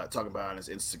talking about it on his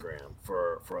Instagram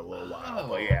for a little while. Oh.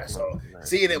 But yeah, so Nice.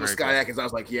 seeing it with Very Scott cool. Adkins, I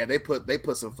was like, yeah, they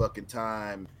put some fucking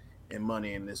time and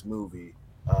money in this movie.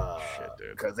 Shit, dude.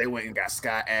 Because they went and got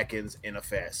Scott Adkins in a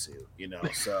fat suit,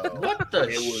 So What the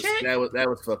it was shit? that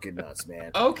was fucking nuts, man.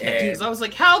 Okay, And- because I was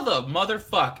like, how the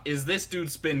motherfuck is this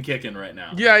dude spin kicking right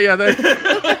now? Yeah. Yeah.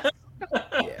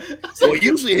 Well,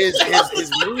 usually his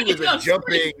move is Yeah,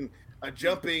 a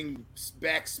jumping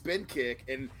back spin kick,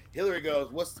 and Hillary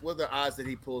goes, "What are the odds that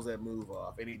he pulls that move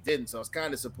off?" And he didn't, so I was kind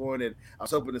of disappointed. I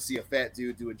was hoping to see a fat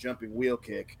dude do a jumping wheel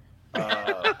kick,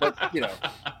 but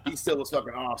he still was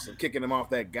fucking awesome, kicking him off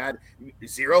that guy.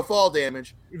 0 fall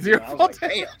damage. Zero I was fall like,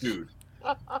 damage. damn. Dude.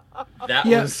 That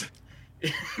Yes.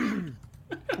 was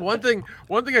One thing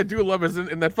I do love is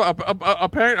in that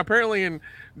apparently in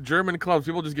German clubs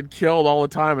people just get killed all the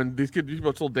time, and these people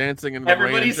are still dancing and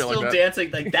everybody's shit still like that.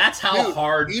 dancing. Like that's how Dude,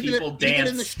 hard even people dance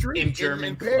in the street in German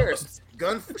in Paris. clubs.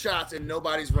 Gunshots and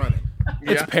nobody's running.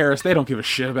 It's Yeah. Paris. They don't give a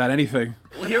shit about anything.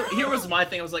 Well, here was my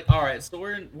thing. I was like, all right, so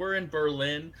we're in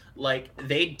Berlin. Like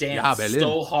they dance Berlin.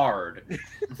 so hard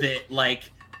that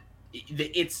like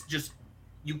it's just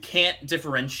you can't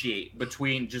differentiate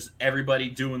between just everybody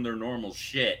doing their normal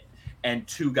shit and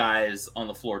two guys on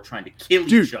the floor trying to kill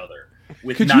Dude, each other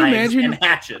with could you knives imagine- and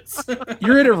hatchets.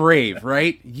 You're at a rave,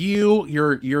 right?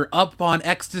 You're up on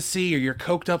ecstasy, or you're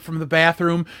coked up from the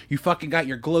bathroom. You fucking got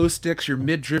your glow sticks, your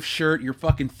midriff shirt, you're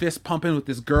fucking fist pumping with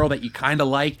this girl that you kind of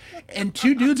like, and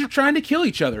two dudes are trying to kill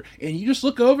each other. And you just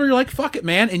look over, you're like, "Fuck it,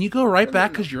 man," and you go right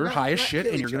back because you're Not- high as not shit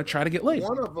kill and you're each gonna other. try to get laid.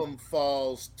 One of them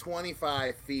falls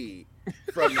 25 feet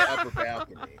from the upper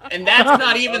balcony. And that's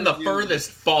not even the Dude. furthest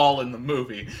fall in the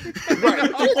movie.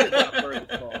 Right, this is not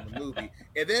furthest fall in the movie.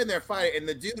 And then they're fighting, and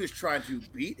the dude is trying to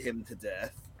beat him to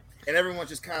death, and everyone's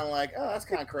just kind of like, "Oh, that's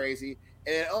kind of crazy."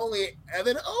 And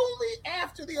then only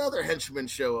after the other henchmen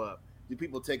show up do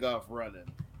people take off running,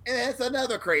 and it's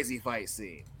another crazy fight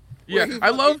scene. Yeah, where he I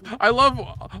love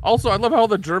fucking- how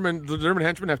the German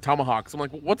henchmen have tomahawks. I'm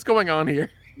like, what's going on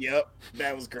here? Yep,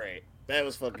 that was great. That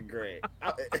was fucking great.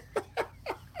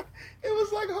 It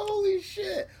was like, holy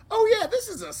shit. Oh, yeah, this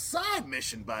is a side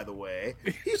mission, by the way.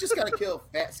 He's just got to kill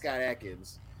Fat Scott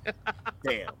Adkins.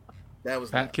 Damn. That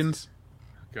was nuts. Atkins.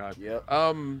 God. Yep.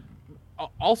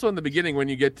 Also in the beginning when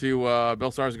you get to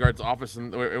Bill Skarsgård's office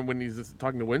and when he's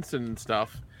talking to Winston and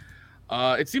stuff,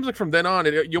 it seems like from then on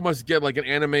you almost get like an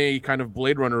anime kind of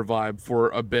Blade Runner vibe for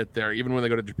a bit there. Even when they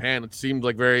go to Japan, it seemed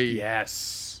like very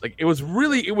Yes. like it was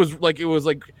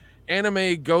like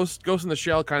anime Ghost in the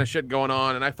Shell kind of shit going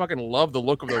on, and I fucking love the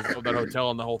look of that hotel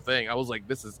and the whole thing. I was like,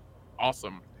 this is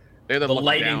awesome. They had that The look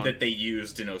lighting down. that they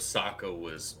used in Osaka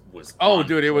was Oh, on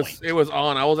dude, it was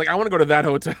on. I was like, I want to go to that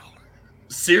hotel.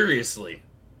 seriously.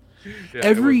 Yeah,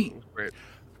 Every- it was great.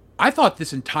 I thought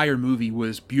this entire movie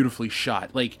was beautifully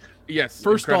shot. Like, Yes.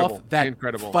 first incredible, off, that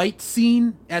incredible. fight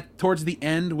scene towards the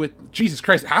end with Jesus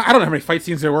Christ, I don't know how many fight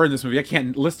scenes there were in this movie. I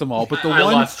can't list them all, but the I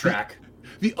one, lost track.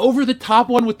 the over the top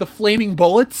one with the flaming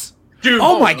bullets. Dude,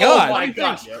 Oh my God. Oh my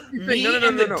gosh. Me No,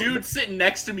 and the no. dude sitting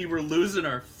next to me were losing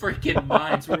our freaking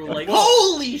minds. We were like,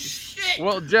 holy shit.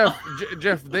 Well, Jeff,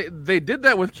 they did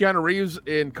that with Keanu Reeves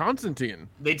in Constantine.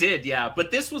 They did, yeah.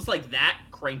 But this was like that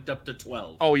cranked up to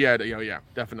 12. Oh yeah,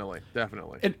 definitely. And,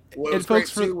 Well, it and was great,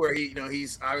 folks, too, where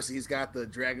he's got the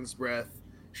Dragon's Breath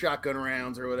shotgun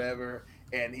rounds or whatever,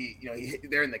 and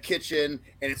they're in the kitchen,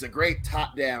 and it's a great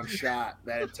top-down shot,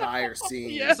 that entire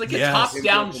scene. It's like a Yes.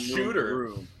 top-down Him going from room to shooter.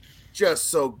 room. Just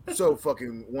so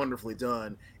fucking wonderfully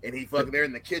done. And they're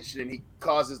in the kitchen, and he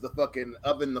causes the fucking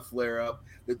oven to flare up.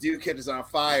 The dude catches on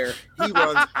fire. He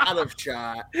runs out of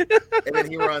shot, and then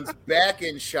he runs back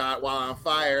in shot while on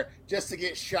fire just to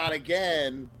get shot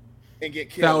again and get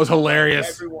killed. That was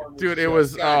hilarious. Everyone Dude, it just,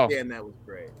 was- goddamn, that was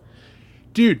great.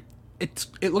 dude,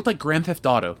 it looked like Grand Theft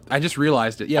Auto. I I just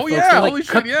realized it. Yeah, Oh folks, yeah, they, like, holy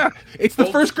shit, cut- yeah. It's the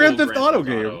Old first school Grand Theft Auto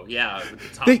game. Yeah, with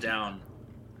the top They- down.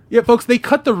 Yeah, folks, they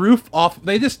cut the roof off.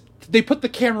 They put the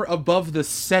camera above the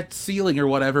set ceiling or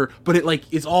whatever, but it like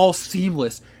is all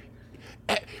seamless.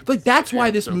 Like that's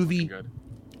why this So movie fucking good.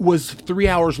 was 3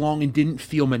 hours long and didn't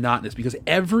feel monotonous because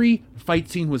every fight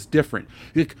scene was different.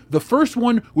 Like, the first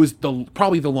one was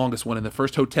probably the longest one in the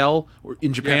first hotel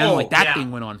in Japan. Yeah. Like that Yeah.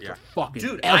 thing went on Yeah. for fucking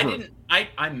Dude, ever.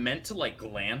 I meant to like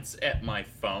glance at my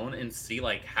phone and see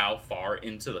like how far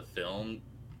into the film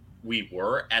we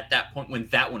were at that point when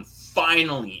that one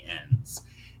finally ends.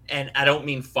 And I don't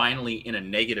mean finally in a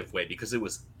negative way, because it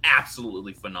was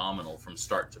absolutely phenomenal from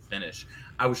start to finish.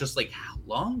 I was just like, how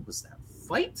long was that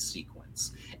fight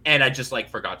sequence? And I just like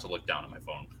forgot to look down at my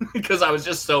phone because I was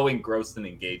just so engrossed and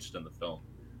engaged in the film.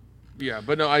 Yeah,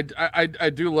 but no, I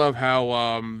do love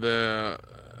how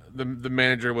the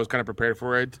manager was kind of prepared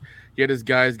for it. He had his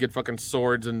guys get fucking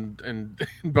swords and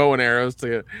bow and arrows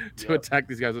to attack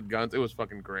these guys with guns. It was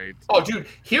fucking great. Oh, dude,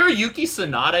 Hiroyuki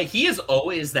Sanada, he is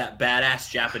always that badass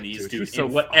Japanese dude so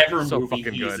in whatever so movie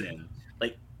fucking he's good. in.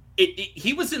 Like,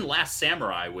 he was in Last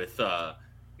Samurai with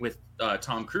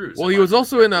Tom Cruise. Well, he was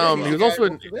also in Yeah, he was also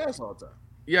in all the time.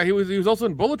 yeah he was also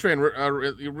in Bullet Train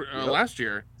last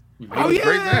year. Oh He was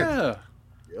great in that. yeah,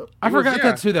 Yep. I He was- forgot yeah.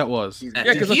 that's who that was. He's, Yeah,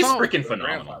 Yeah, dude, 'cause I he's saw- freaking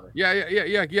phenomenal.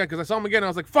 Yeah. Because I saw him again. And I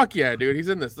was like, "Fuck yeah, dude! He's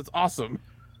in this. That's awesome."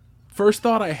 First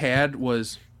thought I had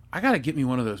was, I gotta get me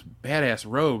one of those badass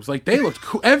robes. Like they looked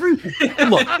cool.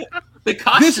 Look, The This is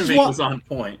costuming what- was on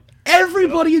point.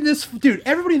 everybody in this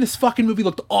fucking movie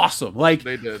looked awesome. Like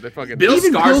They did. They fucking Bill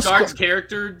Even Bill Skarsgård's Skar-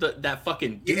 character, that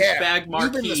fucking yeah, douchebag even the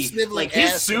marquee, sniveling like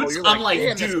his asshole, suits, you're I'm like, damn,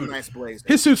 that's a dude, nice blazer.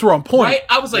 his suits were on point. right?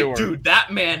 I was They like, were. dude,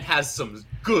 that man has some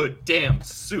good damn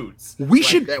suits. We Like,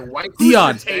 should, that white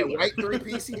Dion. that white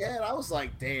 3-piece he had, I was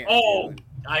like, damn. Oh, dude.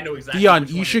 I know exactly. Dion,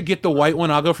 which you one should get the white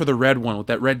one. I'll go for the red one with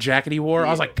that red jacket he wore.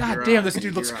 I was like, God You're damn, on. this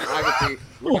dude looks. You're on. I could be-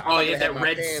 Oh I yeah, could have that my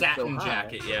red pants satin so high.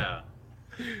 jacket. Yeah.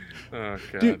 Oh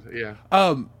god, Dude. yeah.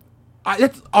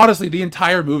 That's honestly the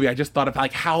entire movie. I just thought of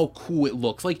like how cool it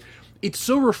looks. Like it's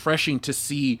so refreshing to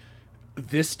see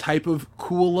this type of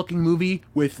cool looking movie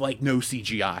with like no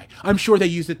CGI. I'm sure they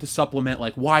use it to supplement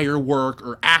like wire work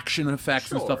or action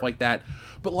effects and stuff Sure. like that.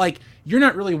 But like you're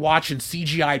not really watching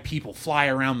CGI people fly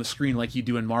around the screen like you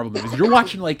do in Marvel movies. You're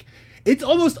watching like it's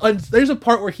almost there's a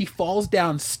part where he falls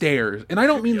down stairs, and I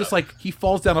don't mean just like he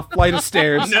falls down a flight of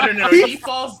stairs. No. He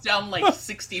falls down like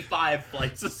 65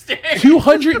 flights of stairs.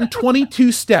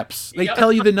 222 steps. They Yep.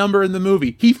 tell you the number in the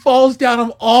movie. He falls down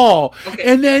them all, Okay.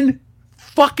 and then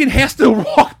fucking has to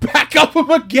walk back up them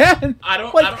again. I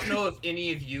don't know if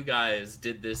any of you guys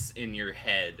did this in your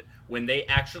head when they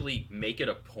actually make it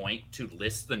a point to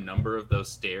list the number of those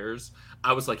stairs.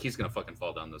 I was like, he's gonna fucking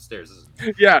fall down those stairs.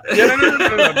 Yeah. No.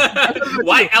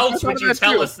 Why else I thought would you that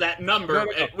tell too. us that number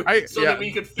No. so that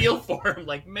we could feel for him?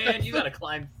 Like, man, you gotta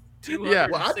climb 200. Yeah.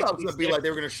 Well, I thought it was gonna be like they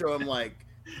were gonna show him like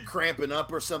cramping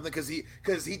up or something because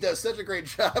he does such a great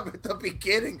job at the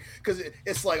beginning because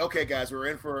it's like, okay guys, we're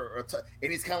in for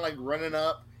and he's kind of like running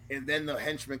up and then the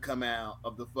henchmen come out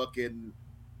of the fucking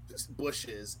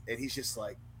bushes and he's just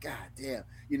like, god damn,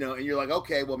 and you're like,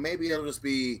 okay, well maybe it'll just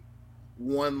be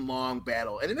one long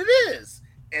battle, and it is,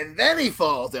 and then he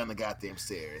falls down the goddamn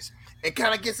stairs and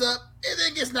kind of gets up and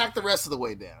then gets knocked the rest of the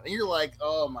way down, and you're like,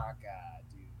 oh my god,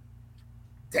 dude,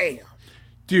 damn.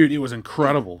 Dude, it was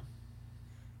incredible.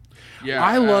 Yeah.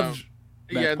 I loved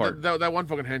that yeah, part. that one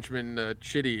fucking henchman,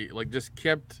 Chitty, like just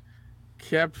kept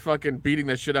fucking beating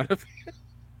that shit out of him.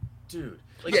 Dude.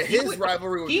 Like, Yeah, he his would-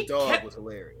 rivalry with he the dog kept- was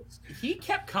hilarious. He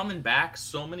kept coming back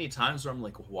so many times where I'm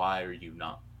like, why are you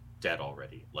not dead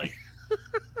already? Like,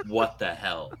 what the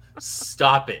hell?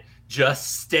 Stop it.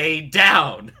 Just stay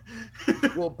down.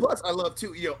 Well, plus I love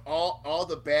too. All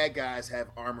the bad guys have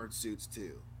armored suits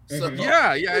too. So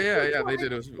Yeah. They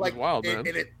did. It was like wild, man. and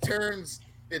it turns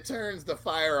the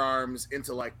firearms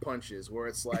into like punches, where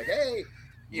it's like, hey,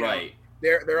 Right.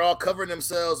 they're all covering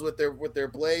themselves with their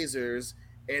blazers,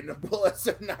 and the bullets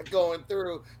are not going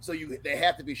through. So they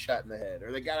have to be shot in the head,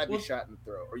 or they gotta be shot in the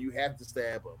throat, or you have to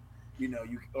stab them.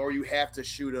 You have to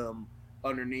shoot them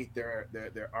underneath their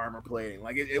armor plating.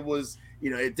 Like it was,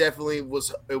 it definitely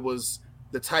was. It was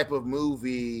the type of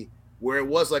movie where it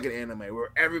was like an anime, where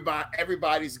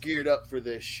everybody's geared up for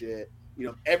this shit.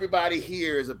 Everybody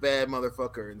here is a bad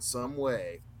motherfucker in some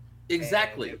way.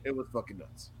 Exactly. And it was fucking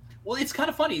nuts. Well, it's kind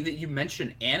of funny that you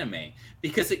mentioned anime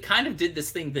because it kind of did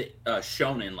this thing that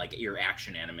shonen, like your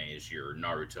action animes, your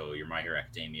Naruto, your My Hero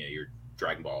Academia, your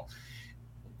Dragon Ball.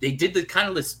 They did the kind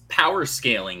of this power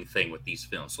scaling thing with these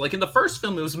films. So like in the first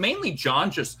film, it was mainly John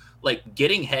just like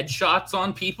getting headshots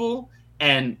on people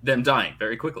and them dying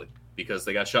very quickly because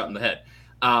they got shot in the head.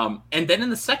 And then in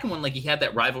the second one, like he had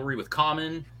that rivalry with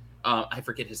Common. I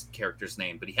forget his character's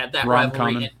name, but he had that Ron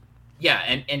rivalry. Common.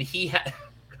 And he had,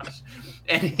 gosh,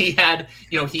 and he had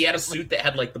a suit that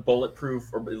had like the bulletproof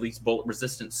or at least bullet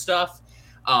resistant stuff.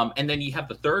 And then you have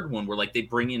the third one where like they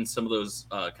bring in some of those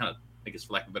kind of, I guess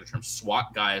for lack of a better term,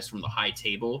 SWAT guys from the high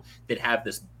table that have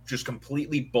this just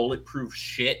completely bulletproof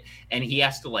shit, and he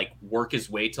has to like work his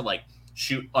way to like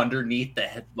shoot underneath the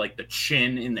head, like the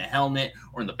chin in the helmet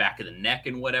or in the back of the neck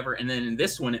and whatever. And then in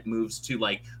this one, it moves to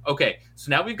like, okay, so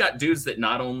now we've got dudes that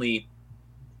not only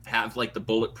have like the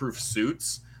bulletproof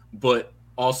suits, but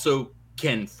also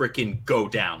can freaking go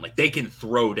down. Like they can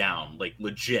throw down, like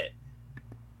legit.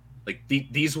 Like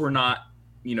these were not,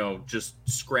 just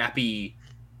scrappy,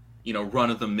 run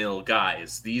of the mill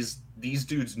guys. These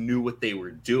dudes knew what they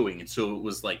were doing, and so it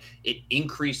was like it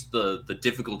increased the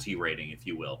difficulty rating, if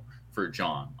you will, for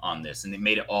John on this, and it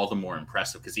made it all the more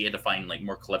impressive because he had to find like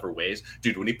more clever ways.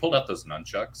 Dude, when he pulled out those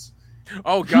nunchucks.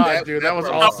 Oh god, dude, that was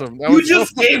awesome. You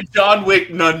just gave John Wick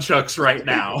nunchucks right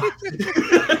now.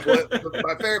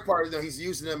 My favorite part is he's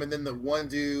using them, and then the one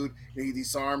dude he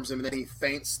disarms him, and then he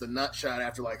feints the nut shot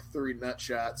after like 3 nut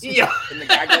shots. Yeah, and the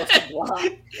guy goes to block.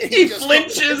 He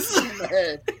flinches. In the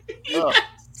head.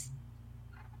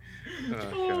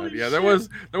 Oh god, yeah, there was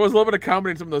a little bit of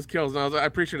comedy in some of those kills, and I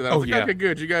appreciated that. I was like, okay,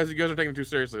 good. You guys are taking it too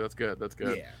seriously. That's good.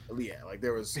 Yeah. Like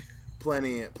there was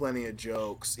plenty of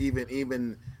jokes,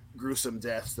 even gruesome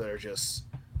deaths that are just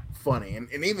funny, and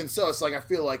even so, it's like I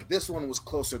feel like this one was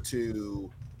closer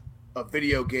to a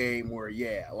video game where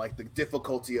like the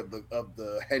difficulty of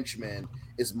the henchman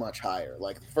is much higher.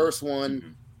 Like the first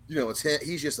one,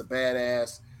 he's just a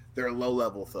badass. They're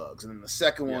low-level thugs, and then the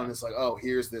second one is like, oh,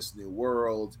 here's this new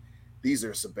world. These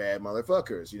are some bad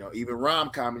motherfuckers. Even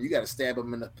rom-com, you got to stab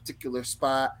them in a particular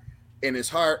spot in his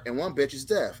heart, and one bitch is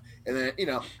deaf. And then,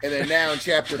 and then now in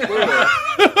chapter 4.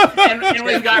 and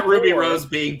we've got Ruby Rose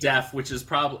being deaf, which is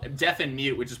probably deaf and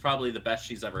mute, which is probably the best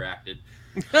she's ever acted.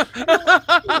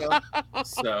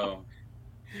 So.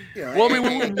 Well, I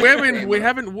mean, we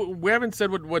haven't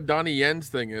said what Donnie Yen's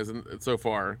thing is so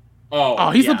far.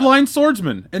 Oh, he's the blind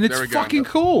swordsman, and it's fucking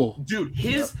cool, dude.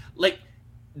 His like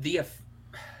the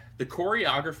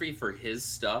choreography for his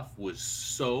stuff was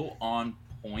so on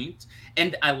point,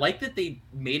 and I like that they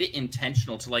made it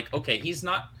intentional to like, okay, he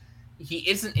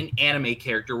isn't an anime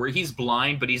character where he's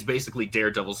blind, but he's basically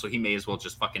Daredevil, so he may as well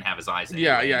just fucking have his eyes.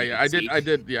 Yeah. I did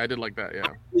like that. Yeah,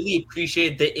 I really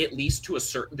appreciated that. At least to a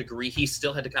certain degree, he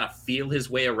still had to kind of feel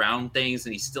his way around things,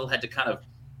 and he still had to kind of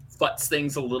futz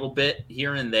things a little bit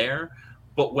here and there.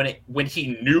 But when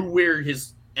he knew where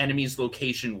his enemy's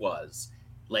location was,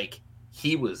 like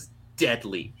he was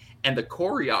deadly. And the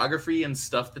choreography and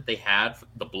stuff that they had,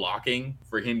 the blocking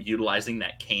for him utilizing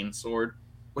that cane sword,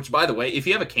 which, by the way, if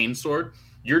you have a cane sword,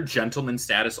 your gentleman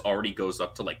status already goes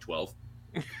up to like 12.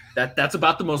 That's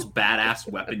about the most badass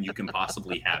weapon you can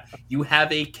possibly have. You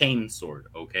have a cane sword,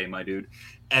 okay, my dude?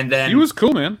 And then he was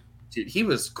cool, man. Dude, he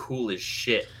was cool as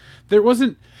shit. There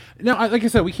wasn't... Now, like I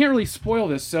said, we can't really spoil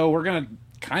this, so we're going to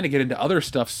kind of get into other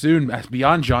stuff soon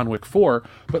beyond John Wick 4,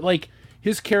 but like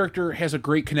his character has a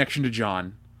great connection to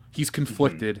John. He's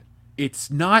conflicted. Mm-hmm. It's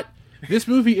not... This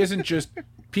movie isn't just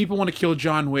people want to kill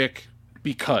John Wick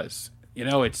because...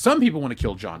 it's some people want to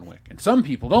kill John Wick, and some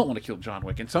people don't want to kill John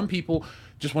Wick, and some people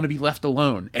just want to be left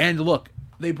alone. And look,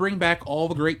 they bring back all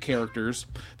the great characters.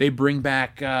 They bring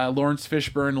back Lawrence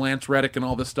Fishburne, Lance Reddick, and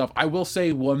all this stuff. I will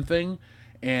say one thing,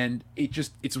 and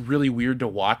it's really weird to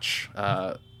watch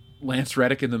Lance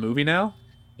Reddick in the movie now.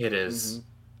 It is.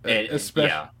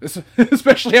 Mm-hmm.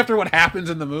 Especially after what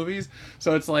happens in the movies.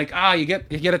 So it's like, you get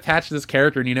attached to this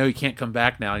character, and you can't come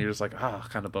back now, and you're just like,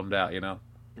 kind of bummed out, Yeah.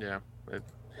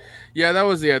 That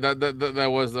was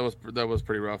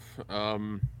pretty rough.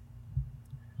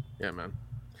 Yeah, man.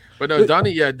 But no,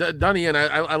 Donnie, and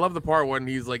I love the part when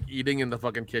he's like eating in the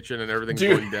fucking kitchen and everything's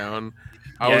going down.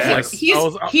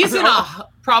 He's in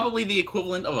probably the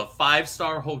equivalent of a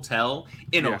 5-star hotel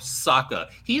in Osaka.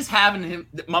 He's having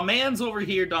my man's over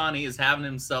here, Donnie, is having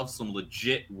himself some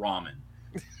legit ramen.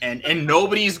 And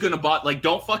nobody's gonna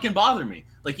don't fucking bother me.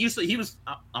 Like you said,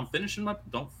 I'm finishing my.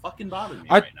 Don't fucking bother me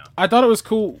right now. I thought it was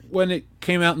cool when it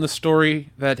came out in the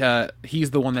story that he's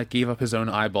the one that gave up his own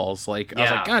eyeballs. Like I was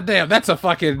like, God damn, that's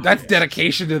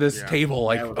dedication to this table.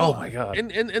 Like, oh my god.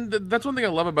 And that's one thing I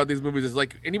love about these movies is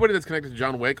like anybody that's connected to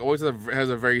John Wick always has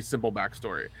a very simple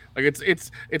backstory. Like it's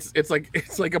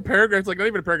like a paragraph. It's like not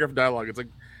even a paragraph of dialogue. It's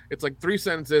like 3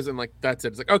 sentences and like that's it.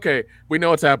 It's like, okay, we know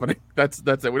what's happening. That's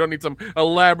it. We don't need some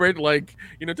elaborate 10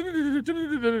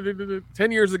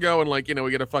 years ago and we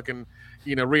get a fucking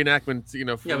reenactment. We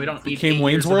don't need 8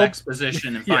 years of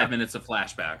exposition and 5 minutes of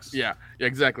flashbacks. Yeah,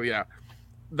 exactly. Yeah,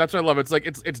 that's what I love. It's like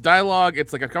it's dialogue.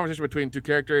 It's like a conversation between 2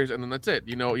 characters, and then that's it.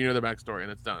 You know their backstory,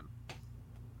 and it's done.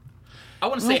 I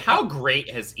want to say, how great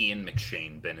has Ian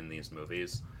McShane been in these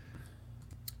movies?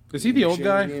 Is he the old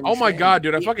guy? Oh my god,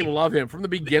 dude! I fucking love him from the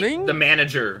beginning. The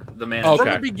manager. Okay. From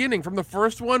the beginning, from the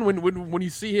first one, when you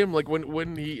see him, like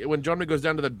when John Wick goes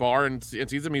down to that bar and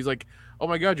sees him, he's like, "Oh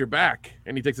my god, you're back!"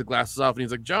 And he takes the glasses off and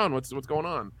he's like, "John, what's going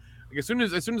on?" Like as soon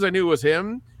as I knew it was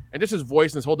him, and just his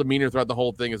voice and his whole demeanor throughout the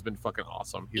whole thing has been fucking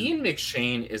awesome. Ian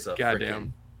McShane is a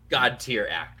freaking god tier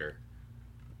actor.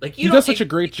 Like he does such a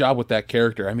great job with that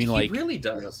character. I mean, he like really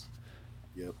does.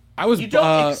 Yep. I was You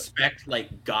don't expect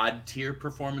like god tier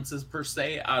performances per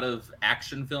se out of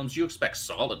action films. You expect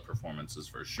solid performances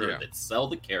for sure that sell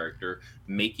the character,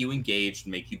 make you engaged,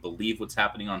 make you believe what's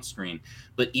happening on screen.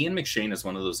 But Ian McShane is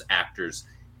one of those actors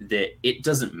that it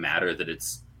doesn't matter that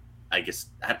it's, I guess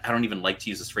I don't even like to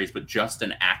use this phrase, but just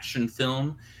an action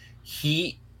film.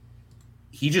 He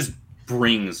just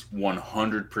brings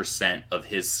 100% of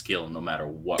his skill no matter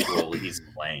what role he's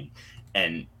playing,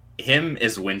 and him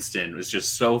as Winston was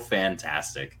just so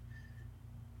fantastic.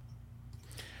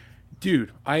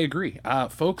 Dude, I agree.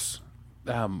 Folks,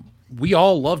 we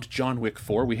all loved John Wick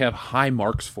 4. We have high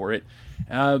marks for it.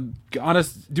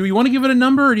 Honest, do you want to give it a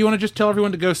number, or do you want to just tell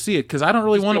everyone to go see it? Because I don't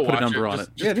really want to put a number on it.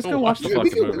 Yeah, just go watch the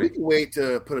fucking movie. We can wait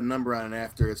to put a number on it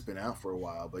after it's been out for a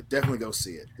while, but definitely go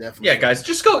see it. Definitely. Yeah, guys,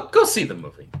 just go see the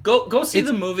movie. Go see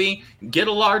the movie. Get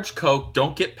a large Coke.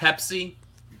 Don't get Pepsi.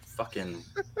 Fucking.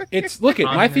 It's look at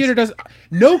my theater does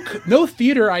no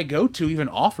theater I go to even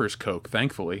offers Coke.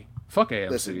 Thankfully, fuck AMC.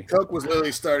 Listen, Coke was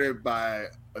literally started by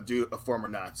a former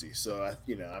Nazi, so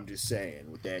I'm just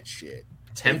saying with that shit.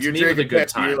 Tempt you're me with a good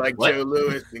Pepsi, time. You're like What? Joe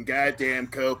Louis, and goddamn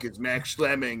Coke is Max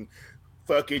Schleming,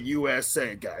 fucking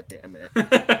USA. Goddamn it.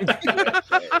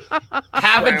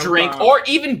 Have a drink, or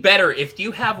even better, if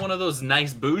you have one of those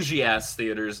nice bougie ass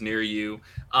theaters near you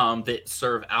that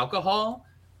serve alcohol.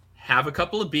 Have a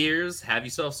couple of beers, have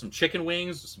yourself some chicken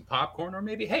wings, some popcorn, or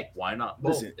maybe, hey, why not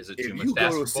both? Listen, Is it if too much you to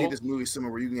ask go for to see both? this movie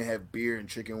somewhere where you can have beer and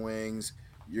chicken wings,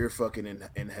 you're fucking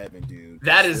in heaven, dude.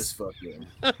 That This is fucking.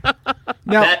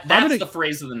 Now, That's the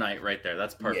phrase of the night right there.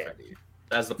 That's perfect. Yeah,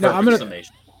 That's the Now, perfect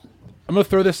summation. I'm going to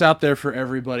throw this out there for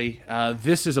everybody.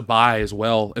 This is a buy as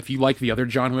well. If you like the other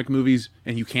John Wick movies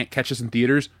and you can't catch us in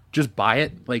theaters, just buy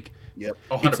it. Like, Yep.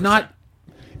 it's not.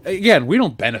 Again, we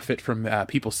don't benefit from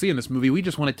people seeing this movie. We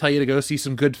just want to tell you to go see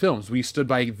some good films. We stood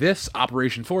by this,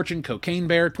 Operation Fortune, Cocaine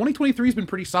Bear. 2023 has been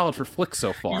pretty solid for flicks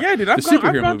so far. Yeah, dude, I've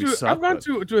gone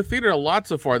to a theater a lot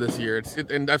so far this year.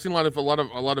 And I've seen a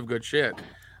lot of good shit.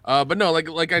 But no,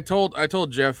 like I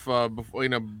told Jeff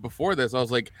before this, I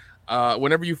was like,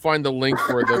 whenever you find the link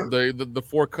for the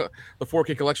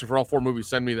 4K collection for all 4 movies,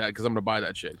 send me that because I'm gonna buy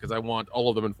that shit because I want all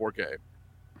of them in 4K.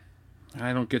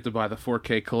 I don't get to buy the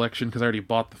 4K collection because I already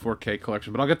bought the 4K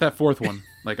collection, but I'll get that 4th one.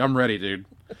 Like, I'm ready, dude.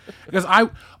 Because I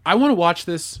want to watch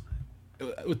this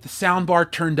with the sound bar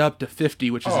turned up to 50,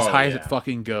 which is as high as it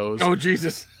fucking goes. Oh,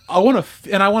 Jesus. I want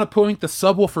to point the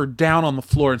subwoofer down on the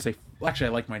floor and say, well, actually,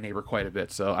 I like my neighbor quite a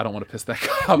bit, so I don't want to piss that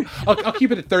guy off. I'll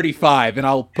keep it at 35, and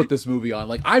I'll put this movie on.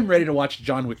 Like, I'm ready to watch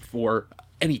John Wick 4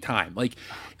 anytime. Like,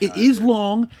 it is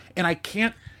long, and I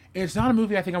can't. It's not a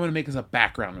movie I think I'm going to make as a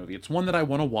background movie. It's one that I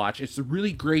want to watch. It's a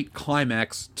really great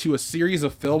climax to a series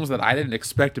of films that I didn't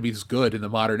expect to be this good in the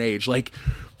modern age. Like,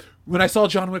 when I saw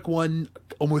John Wick 1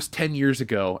 almost 10 years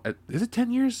ago, is it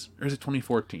 10 years or is it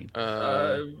 2014?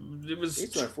 It was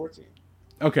 2014.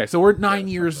 Okay, so we're 9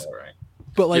 years. Right.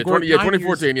 But like,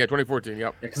 2014. Yeah, 2014.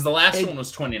 Yep. Because the last one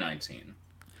was 2019.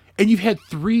 And you've had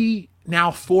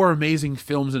 4 amazing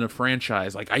films in a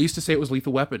franchise. Like, I used to say it was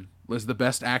Lethal Weapon was the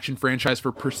best action franchise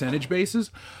for percentage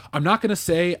basis. I'm not going to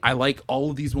say I like all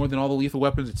of these more than all the Lethal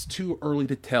Weapons. It's too early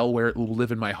to tell where it will live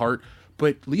in my heart.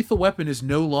 But Lethal Weapon is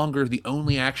no longer the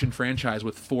only action franchise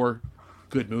with 4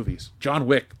 good movies. John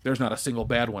Wick, there's not a single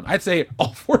bad one. I'd say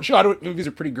all 4 John Wick movies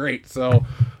are pretty great. So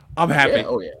I'm happy. Yeah,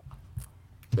 oh, yeah.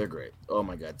 They're great. Oh,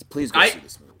 my God. Please go see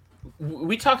this movie.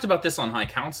 We talked about this on High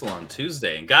Council on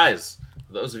Tuesday. And guys,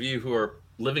 for those of you who are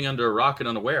living under a rock and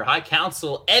unaware, High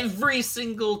Council every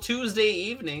single Tuesday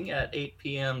evening at 8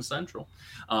 p.m. Central.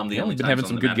 We've been having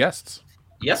some good guests.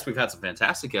 Yes, we've had some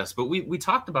fantastic guests, but we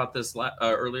talked about this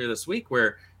earlier this week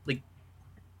where, like,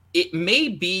 it may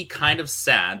be kind of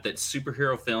sad that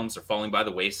superhero films are falling by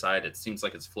the wayside. It seems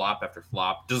like it's flop after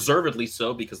flop, deservedly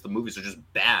so because the movies are just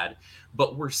bad,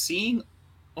 but we're seeing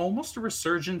almost a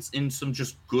resurgence in some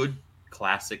just good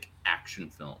classic action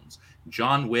films.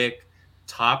 John Wick,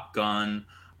 Top Gun.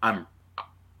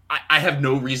 I have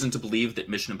no reason to believe that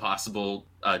Mission Impossible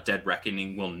Dead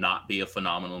Reckoning will not be a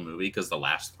phenomenal movie because the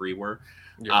last 3 were.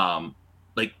 Yeah.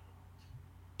 Like,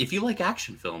 if you like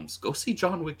action films, go see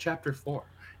John Wick Chapter 4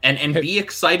 and be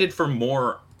excited for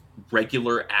more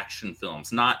regular action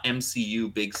films, not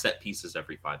MCU big set pieces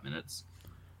every 5 minutes.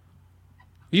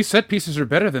 These set pieces are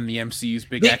better than the MCU's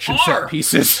big action set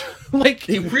pieces. Like,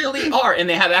 they really are, and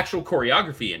they have actual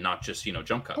choreography and not just,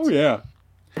 jump cuts. Oh yeah.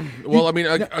 Well, I mean,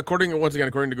 according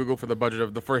to Google, for the budget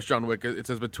of the first John Wick, it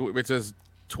says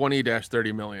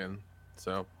 20-30 million.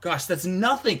 So, gosh, that's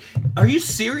nothing. Are you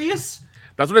serious?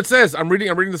 That's what it says. I'm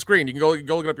reading the screen. You can go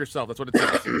look it up yourself. That's what it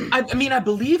says. I mean, I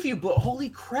believe you, but holy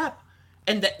crap!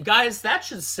 And guys, that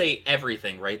should say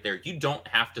everything right there. You don't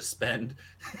have to spend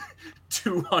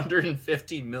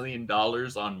 $250 million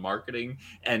on marketing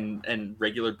and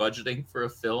regular budgeting for a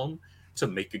film to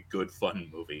make a good, fun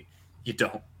movie. You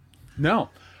don't. No.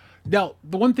 Now,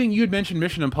 the one thing you had mentioned,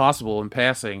 Mission Impossible, in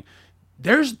passing,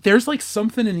 there's like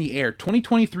something in the air.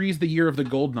 2023 is the year of the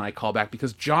GoldenEye callback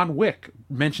because John Wick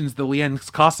mentions the Lien's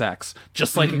Cossacks,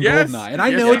 just like in GoldenEye. And I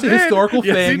know it's a historical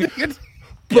thing,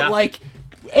 but like,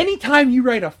 anytime you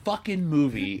write a fucking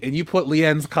movie and you put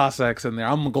Lien's Cossacks in there,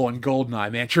 I'm going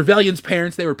GoldenEye, man. Trevelyan's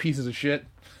parents, they were pieces of shit.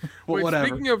 But wait, whatever.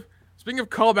 Speaking of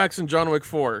callbacks in John Wick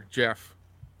 4, Jeff,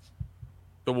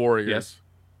 the Warriors. Yes.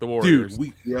 The Warriors.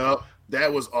 Dude, Yep.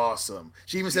 That was awesome.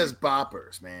 She even says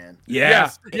boppers, man.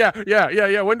 yeah.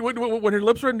 Yeah. When her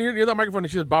lips were near the microphone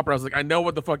and she said bopper, I was like, I know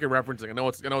what the fuck you're referencing. I know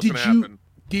what's going to happen.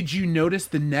 Did you notice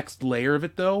the next layer of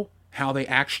it though? How they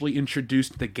actually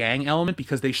introduced the gang element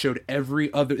because they showed every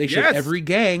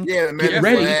gang get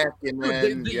ready.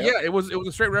 It was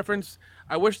a straight reference.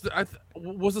 I wish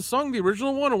was the song the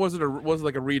original one or was it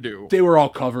like a redo? They were all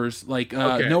covers, like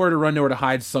Nowhere to Run, Nowhere to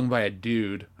Hide, sung by a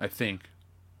dude, I think.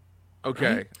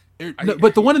 Okay. Right?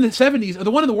 But the one in the 70s, or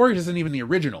the one in the Warriors isn't even the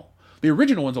original. The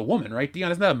original one's a woman, right?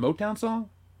 Dion, isn't that a Motown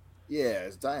song? Yeah,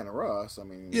 it's Diana Ross. I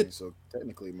mean, so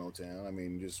technically Motown. I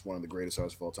mean, just one of the greatest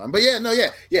artists of all time. But yeah. So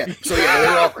yeah,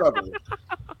 they're all covered.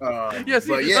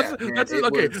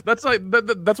 That's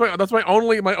my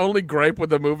only gripe with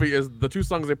the movie is the two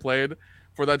songs they played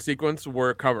for that sequence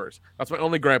were covers. That's my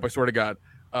only gripe. I swear to God.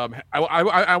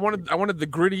 I wanted the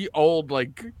gritty old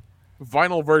like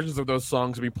vinyl versions of those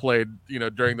songs to be played,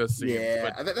 during this scene.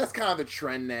 Yeah, but that's kind of the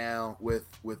trend now with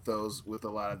a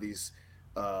lot of these.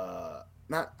 I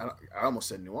almost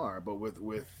said noir, but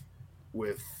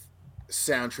with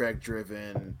soundtrack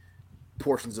driven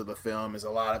portions of the film, is a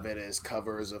lot of it is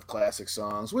covers of classic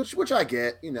songs, which I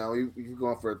get. You're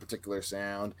going for a particular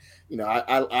sound.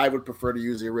 I would prefer to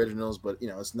use the originals, but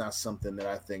it's not something that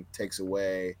I think takes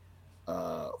away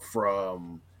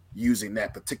from using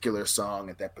that particular song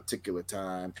at that particular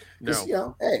time. Because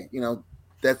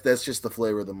that's just the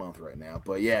flavor of the month right now.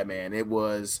 But yeah, man, it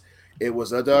was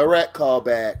a direct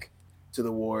callback to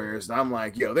the Warriors, and I'm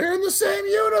like, they're in the same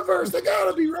universe. They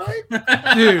gotta be right,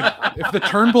 dude. If the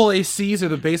Turnbull ACs or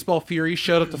the Baseball Fury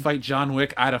showed up to fight John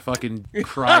Wick, I'd have fucking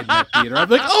cried in that theater. I'd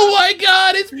be like, oh my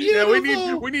god, it's beautiful.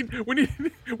 Yeah, we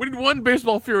need one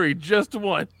Baseball Fury, just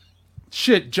one.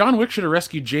 Shit, John Wick should have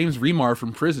rescued James Remar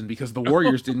from prison because the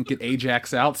Warriors didn't get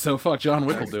Ajax out, so fuck, John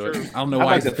Wick will do it. I don't know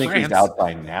why he's in France. He's out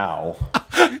by now.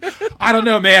 I don't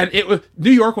know, man.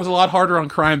 New York was a lot harder on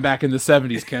crime back in the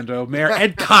 70s, Kendo. Mayor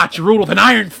Ed Koch ruled with an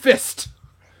iron fist.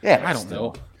 Yeah, I don't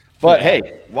know. But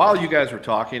hey, while you guys were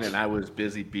talking and I was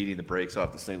busy beating the brakes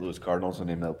off the St. Louis Cardinals on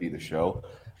MLB The Show,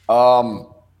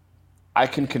 I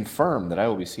can confirm that I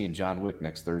will be seeing John Wick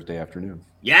next Thursday afternoon.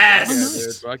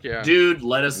 Yes, fuck yeah, dude.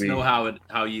 Let us know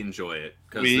how you enjoy it,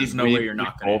 because there's no way you're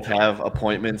not going to. Both have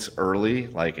appointments early,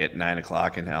 like at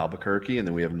 9:00 in Albuquerque, and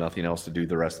then we have nothing else to do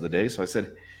the rest of the day. So I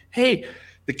said, "Hey,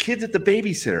 the kids at the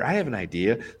babysitter. I have an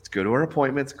idea. Let's go to our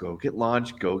appointments. Go get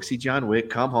lunch. Go see John Wick.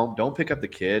 Come home. Don't pick up the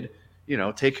kid.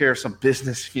 Take care of some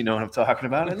business. You know what I'm talking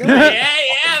about."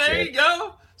 Yeah. There you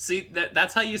go. See,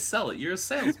 that's how you sell it. You're a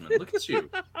salesman. Look at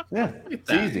you. Yeah, it's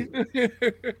easy.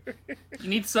 You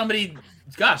need somebody.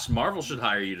 Gosh, Marvel should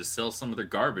hire you to sell some of their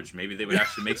garbage. Maybe they would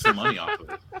actually make some money off of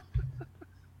it.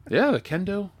 Yeah, the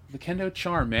Kendo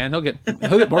charm, man. He'll get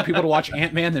more people to watch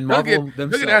Ant-Man than Marvel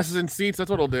themselves. He'll get asses in seats. That's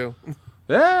what he'll do.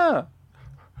 Yeah.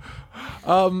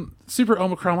 Super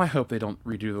Omicron. I hope they don't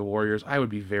redo the Warriors. I would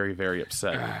be very, very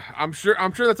upset. I'm sure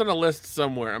that's on a list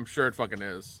somewhere. I'm sure it fucking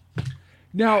is.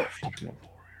 Now,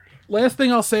 last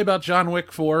thing I'll say about John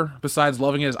Wick 4, besides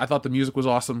loving it, is I thought the music was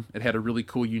awesome. It had a really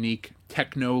cool, unique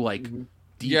techno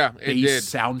deep bass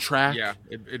soundtrack. Yeah,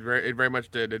 it very much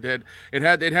did. It had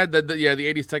the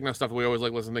 80s techno stuff that we always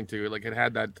like listening to. Like it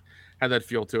had that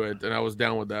feel to it, and I was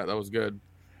down with that. That was good.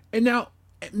 And now,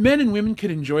 men and women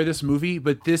could enjoy this movie,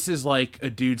 but this is like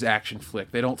a dude's action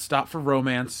flick. They don't stop for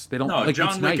romance. They don't. No,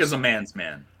 John Wick is a man's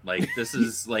man. Like this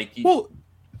is like. Well,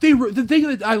 the thing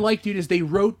that I like, dude, is they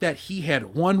wrote that he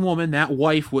had one woman, that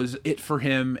wife was it for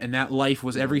him, and that life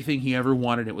was everything he ever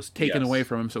wanted. It was taken away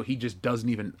from him, so he just doesn't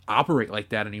even operate like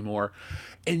that anymore.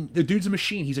 And the dude's a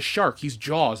machine. He's a shark. He's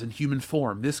Jaws in human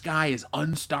form. This guy is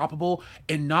unstoppable,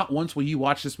 and not once will you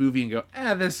watch this movie and go,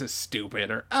 this is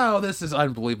stupid, or, oh, this is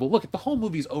unbelievable. Look, the whole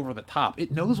movie's over the top. It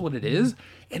knows what it is,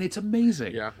 and it's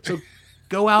amazing. Yeah. So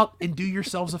go out and do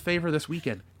yourselves a favor this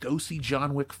weekend. Go see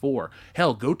John Wick 4.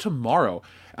 Hell, go tomorrow.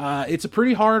 It's a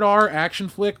pretty hard R action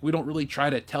flick. We don't really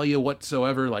try to tell you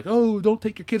whatsoever, like, oh, don't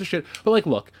take your kids to shit. But, like,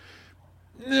 look,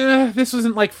 this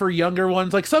isn't like for younger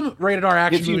ones. Like some rated R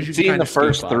action If movies, you've you can seen the kinda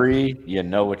first skip on. 3, you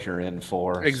know what you're in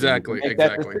for. Exactly, So you can make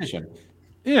exactly. that decision.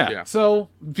 Yeah, so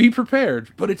be prepared.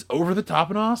 But it's over the top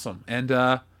and awesome. And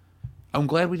I'm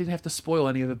glad we didn't have to spoil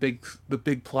any of the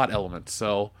big plot elements.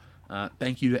 So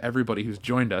thank you to everybody who's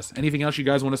joined us. Anything else you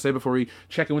guys want to say before we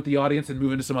check in with the audience and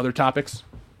move into some other topics?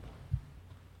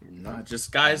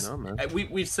 Just guys, No,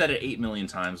 we've said it 8 million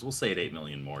times. We'll say it 8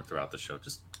 million more throughout the show.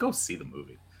 Just go see the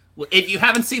movie. Well, if you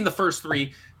haven't seen the first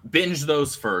 3, binge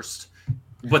those first,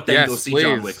 but then go see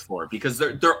John Wick 4 because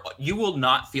you will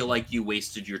not feel like you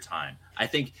wasted your time. I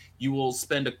think you will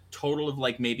spend a total of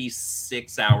like maybe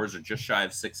 6 hours or just shy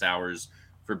of 6 hours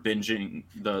for binging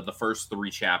the first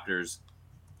 3 chapters.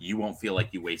 You won't feel like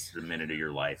you wasted a minute of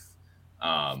your life.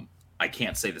 I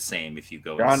can't say the same if you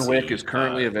go. John Wick is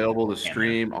currently available to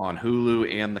stream on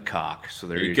Hulu and the Cock. So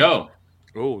there you go.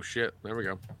 Oh shit! There we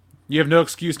go. You have no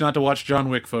excuse not to watch John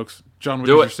Wick, folks. John Wick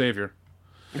is your savior.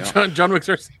 Yeah. John Wick's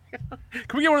our...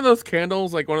 Can we get one of those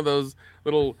candles, like one of those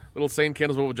little Saint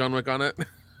candles with John Wick on it?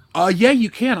 Yeah,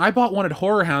 you can. I bought one at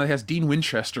Horror Hound that has Dean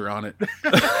Winchester on it.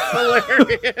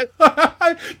 Hilarious.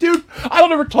 Dude, I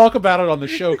don't ever talk about it on the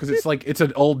show because it's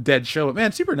an old dead show. But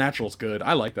man, Supernatural's good.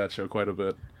 I like that show quite a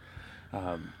bit.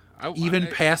 Even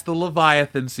past the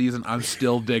Leviathan season, I'm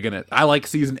still digging it. I like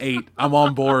season 8. I'm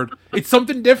on board. It's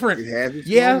something different. It has its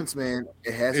moments, man.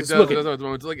 It has its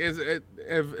moments. Like,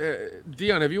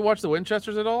 Dion, have you watched the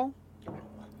Winchesters at all?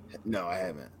 No, I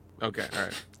haven't. Okay, all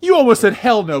right. You almost said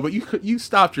hell no, but you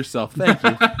stopped yourself. Thank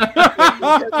you.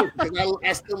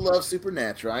 I still love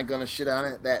Supernatural. I ain't gonna shit on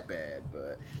it that bad,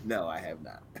 but no, I have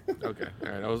not. Okay, all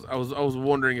right. I was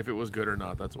wondering if it was good or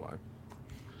not. That's why.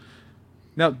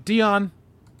 Now, Dion,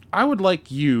 I would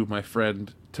like you, my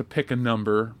friend, to pick a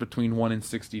number between 1 and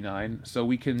 69 so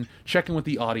we can check in with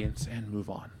the audience and move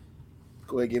on.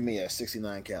 Go ahead, give me a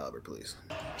 69 caliber, please.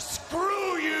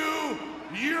 Screw you!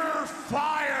 You're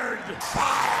fired!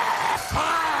 Fire!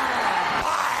 Fire!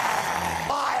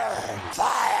 Fire!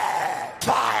 Fire!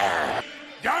 Fire!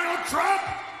 Donald Trump?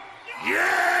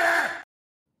 Yeah!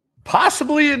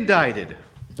 Possibly indicted.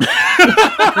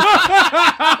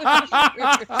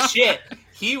 Shit,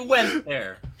 he went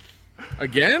there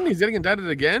again. He's getting indicted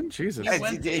again. Jesus, I'm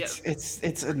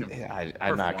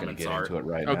not going to get into it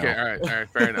right now. Okay, all right,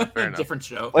 fair enough. Different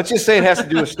show. Let's just say it has to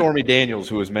do with Stormy Daniels,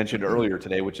 who was mentioned earlier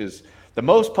today, which is the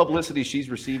most publicity she's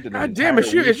received in the God damn, is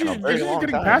she getting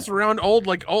time. passed around old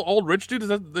rich dude? Is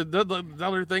that the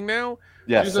other thing now?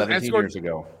 Yes, 17 years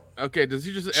ago. Okay, does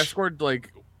he just escort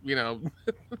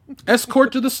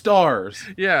escort to the stars?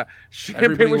 Yeah,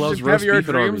 everybody loves roast beef at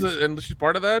dreams, Arby's. and she's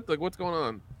part of that. Like, what's going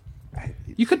on?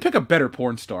 You could pick a better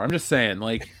porn star. I'm just saying,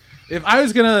 like, if I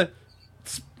was gonna,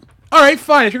 all right,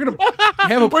 fine. If you're gonna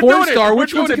have a porn star,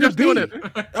 which one's it gonna be?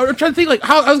 I'm trying to think, like,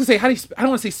 how I was gonna say, how do you? I don't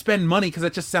want to say spend money because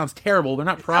that just sounds terrible. They're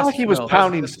not prostitutes. Like he was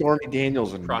pounding Stormy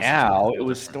Daniels, and now it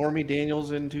was Stormy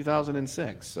Daniels in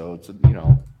 2006. So it's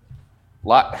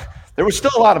lot. There was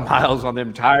still a lot of miles on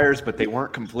them tires, but they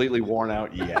weren't completely worn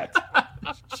out yet.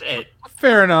 Shit.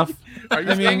 Fair enough. Are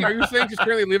you saying she's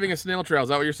currently leaving a snail trail? Is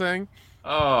that what you're saying?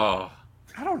 Oh.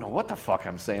 I don't know what the fuck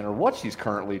I'm saying or what she's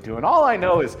currently doing. All I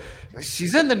know is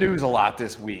she's in the news a lot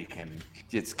this week, and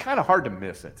it's kind of hard to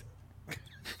miss it.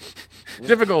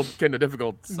 Difficult, kind of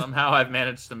difficult. Somehow I've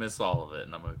managed to miss all of it,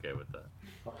 and I'm okay with that.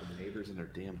 Fucking neighbors and their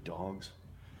damn dogs.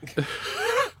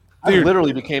 I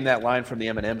literally became that line from the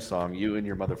Eminem song, "You and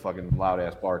your motherfucking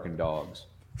loud-ass barking dogs."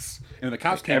 And the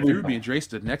cops came through me, and Dre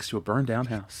stood next to a burned-down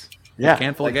house. Yeah, a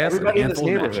handful of gas and a everybody in this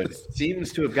handful of neighborhood matches.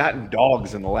 seems to have gotten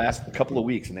dogs in the last couple of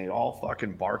weeks, and they all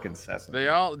fucking bark incessantly. They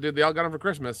all got them for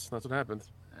Christmas. That's what happens.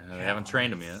 They haven't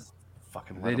trained them yet.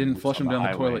 Fucking they didn't flush them down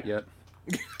the toilet yet.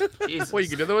 Jesus. What, you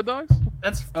can do that with dogs?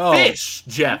 That's fish,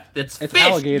 Jeff. It's fish.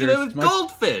 alligators. You know,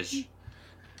 goldfish.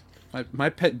 My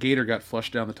pet gator got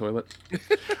flushed down the toilet.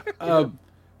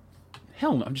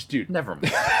 Hell no, I'm just dude. Never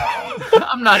mind.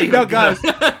 I'm not even. No, guys,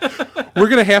 we're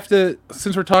gonna have to,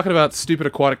 since we're talking about stupid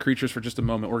aquatic creatures for just a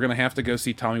moment, we're gonna have to go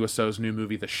see Tommy Wiseau's new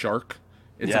movie, The Shark.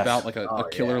 It's about like a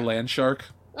killer land shark.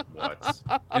 What?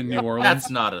 In New Orleans. That's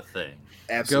not a thing.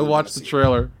 Absolutely. Go watch the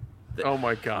trailer. Oh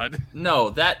my god. No,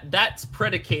 that's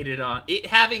predicated on it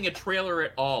having a trailer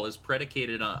at all is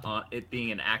predicated on it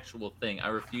being an actual thing. I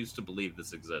refuse to believe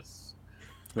this exists.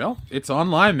 Well, it's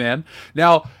online, man.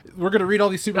 Now, we're going to read all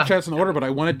these super chats in order, but I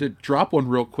wanted to drop one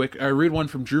real quick. I read one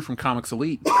from Drew from Comics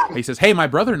Elite. He says, "Hey, my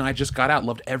brother and I just got out.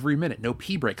 Loved every minute. No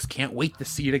pee breaks. Can't wait to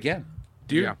see it again."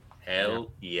 Dude. Yeah.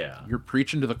 Hell yeah. You're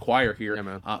preaching to the choir here. Yeah,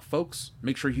 man. Folks,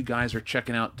 make sure you guys are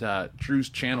checking out Drew's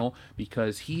channel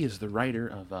because he is the writer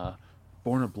of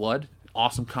Born of Blood.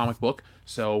 awesome comic book.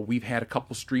 So we've had a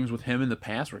couple streams with him in the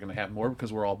past. We're going to have more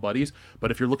because we're all buddies.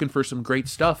 But if you're looking for some great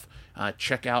stuff,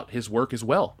 check out his work as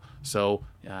well. So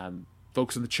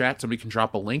folks in the chat, somebody can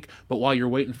drop a link. But while you're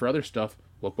waiting for other stuff,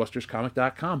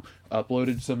 WokebustersComic.com we'll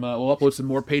upload some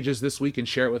more pages this week and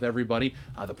share it with everybody.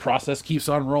 The process keeps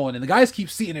on rolling, and the guys keep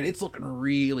seeing it. It's looking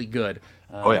really good.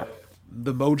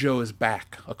 The mojo is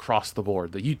back across the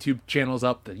board. The YouTube channel's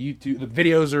up. The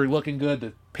videos are looking good.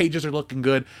 The pages are looking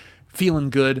good. Feeling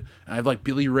good. I have like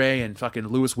Billy Ray and fucking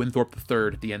Lewis Winthorpe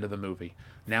III at the end of the movie.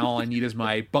 Now all I need is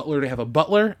my butler to have a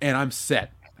butler, and I'm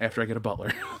set after I get a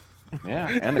butler. Yeah,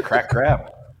 and the crack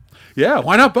crab. Yeah,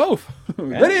 why not both?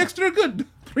 Very extra good.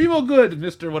 Primo good,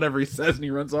 Mr. Whatever he says, and he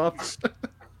runs off.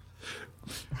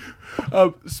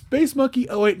 Space Monkey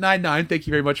 0899, thank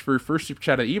you very much for your first super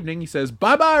chat of the evening. He says,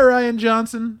 bye-bye, Ryan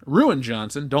Johnson. Ruin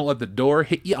Johnson. Don't let the door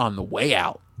hit you on the way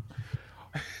out.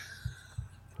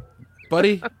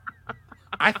 Buddy,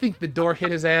 I think the door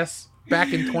hit his ass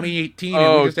back in 2018,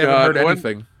 and we just haven't heard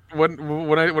anything.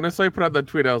 When I saw you put out that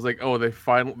tweet, I was like, oh, they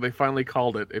finally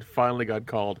called it. It finally got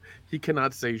called. He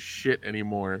cannot say shit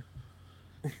anymore.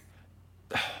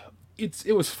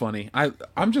 It was funny.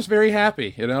 I'm just very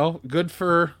happy, you know? Good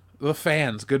for the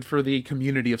fans, good for the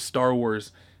community of Star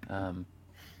Wars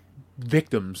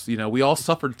victims. You know, we all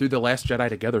suffered through The Last Jedi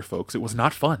together, folks. It was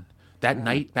not fun. That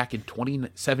night back in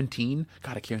 2017,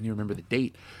 God, I can't even remember the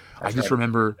date. I just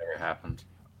remember Never happened.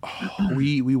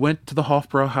 we went to the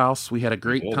Hofbräu house. We had a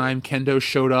great time. Kendo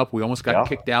showed up. We almost got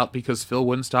kicked out because Phil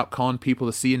wouldn't stop calling people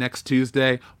to see you next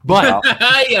Tuesday. But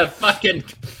you fucking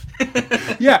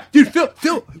yeah, dude,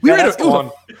 Phil, we were at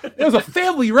it was a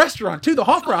family restaurant too. The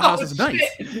Hofbräu house is nice.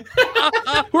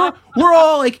 we're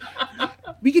all like,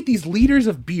 we get these liters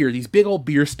of beer, these big old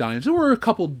beer steins, and we're a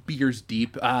couple beers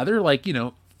deep. They're like,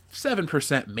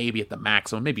 7% maybe at the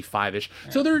maximum, maybe 5-ish.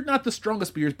 Yeah. So they're not the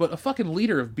strongest beers, but a fucking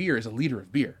liter of beer is a liter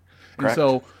of beer. Correct.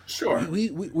 And so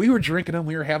we were drinking them.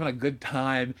 We were having a good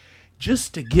time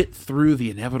just to get through the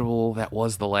inevitable that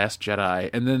was The Last Jedi.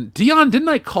 And then, Dion, didn't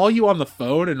I call you on the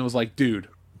phone and was like, dude.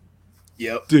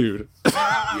 Yep. Dude.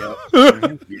 Yep.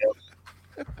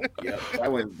 Yep. I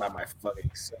went by my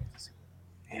fucking self.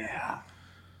 Yeah.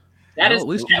 That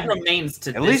remains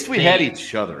to at least we day. Had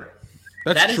each other.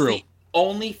 That's true. Is the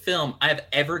only film I've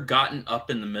ever gotten up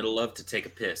in the middle of to take a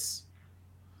piss.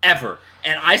 Ever.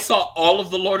 And I saw all of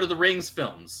the Lord of the Rings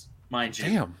films, mind you.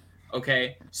 Damn.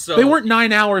 Okay? So they weren't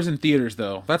 9 hours in theaters,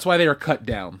 though. That's why they were cut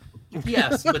down.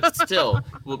 Yes, but still,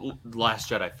 Last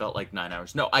Jedi felt like 9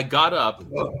 hours. No, I got up,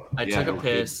 I took a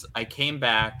piss, I came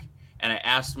back, and I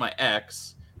asked my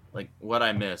ex, like, what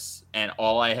I miss, and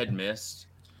all I had missed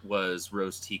was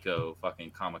Rose Tico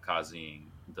fucking kamikazeing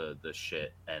the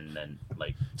shit, and then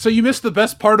like. So you missed the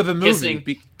best part of the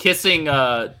movie, kissing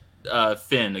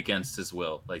Finn against his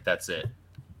will. Like that's it.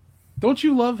 Don't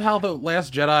you love how The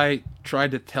Last Jedi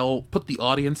tried to put the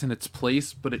audience in its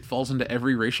place, but it falls into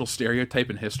every racial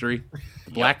stereotype in history?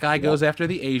 The black guy goes after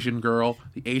the Asian girl.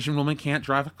 The Asian woman can't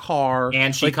drive a car.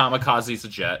 And she kamikazes a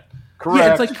jet. Correct.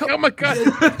 Yeah, it's like, oh my god.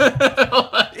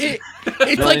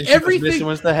 It's like everything. This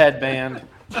was the headband.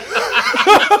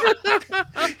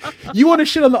 You want to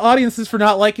shit on the audiences for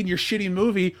not liking your shitty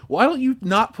movie? Why don't you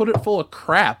not put it full of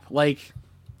crap? Like,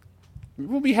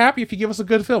 we'll be happy if you give us a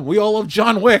good film. We all love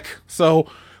John Wick, so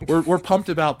we're pumped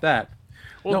about that.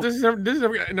 Well, this is never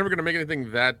going to make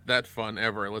anything that fun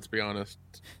ever. Let's be honest.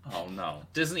 Oh no,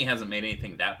 Disney hasn't made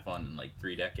anything that fun in like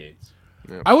 3 decades.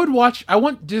 Yeah. I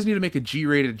want Disney to make a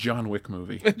G-rated John Wick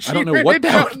movie. I don't know what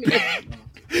that would be.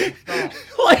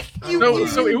 Like,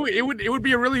 so it would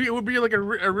be like a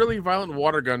really violent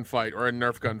water gun fight or a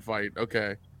Nerf gun fight.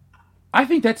 Okay. I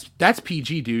think that's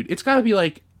PG, dude. It's got to be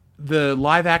like the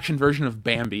live action version of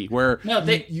Bambi, where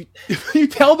you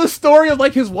tell the story of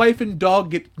like his wife and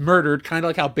dog get murdered, kind of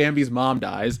like how Bambi's mom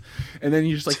dies, and then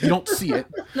you don't see it.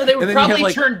 No, they would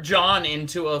probably turn John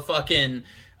into a fucking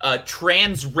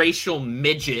transracial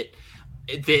midget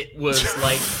that was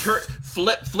like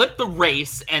flip the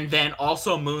race and then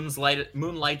also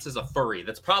moonlights as a furry.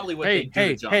 That's probably what they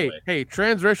do. Hey,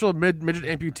 transracial midget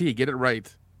amputee. Get it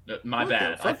right. My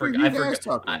bad. I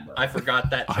forgot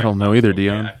that. I don't know either,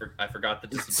 Dion. I forgot the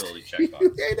disability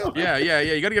checkbox. Yeah.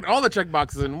 You got to get all the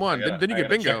checkboxes in one. Then you get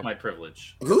bingo. Check my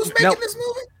privilege. Who's making this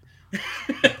movie?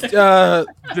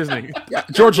 Disney.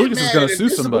 George Lucas is going to sue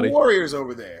somebody. Some warriors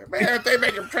over there, man. If they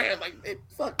make him trans,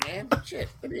 fuck, man, shit.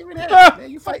 They didn't even have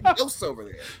man. You fight ghosts over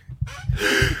there.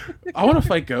 I want to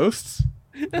fight ghosts.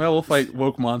 Well, we'll fight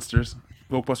woke monsters.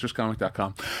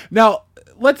 WokebustersComic.com. Now,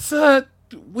 let's.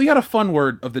 We got a fun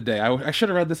word of the day. I should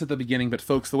have read this at the beginning, but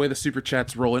folks, the way the super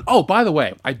chat's rolling. Oh, by the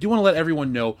way, I do want to let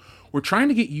everyone know we're trying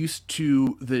to get used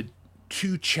to the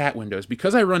two chat windows.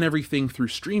 Because I run everything through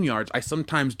StreamYards, I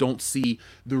sometimes don't see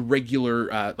the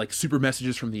regular like super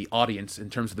messages from the audience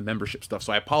in terms of the membership stuff.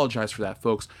 So I apologize for that,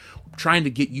 folks. I'm trying to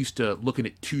get used to looking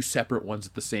at two separate ones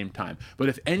at the same time. But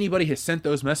if anybody has sent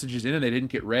those messages in and they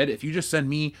didn't get read, if you just send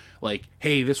me like,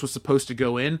 hey, this was supposed to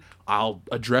go in, I'll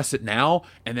address it now.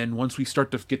 And then once we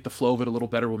start to get the flow of it a little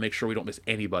better, we'll make sure we don't miss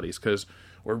anybody's, because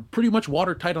we're pretty much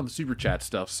watertight on the super chat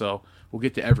stuff. So we'll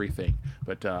get to everything.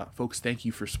 But folks, thank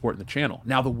you for supporting the channel.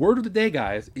 Now, the word of the day,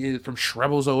 guys, is from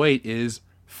Shrebels08 is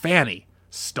Fanny.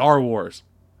 Star Wars.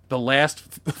 The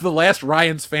last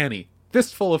Ryan's Fanny.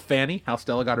 Fistful of Fanny. How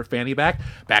Stella got her fanny back.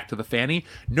 Back to the Fanny.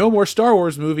 No more Star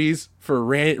Wars movies for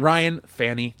Ryan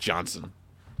Fanny Johnson.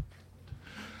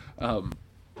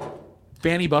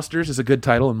 Fanny Busters is a good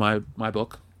title in my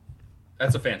book.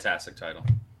 That's a fantastic title.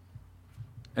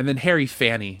 And then Harry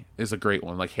Fanny is a great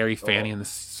one, like Harry Fanny and the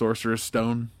Sorcerer's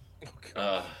Stone.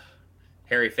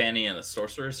 Harry Fanny and the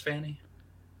Sorcerer's Fanny.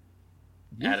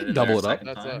 You can double it up.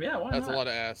 That's a lot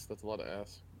of ass. That's a lot of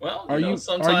ass. Well, are you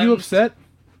upset?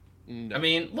 No. I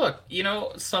mean, look,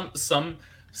 some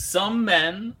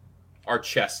men are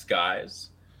chest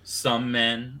guys, some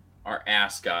men are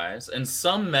ass guys, and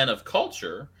some men of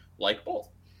culture like both.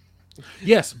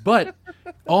 Yes, but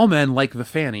all men like the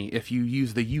fanny if you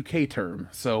use the UK term.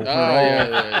 So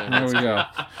there we go.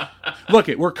 Look,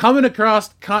 we're coming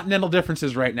across continental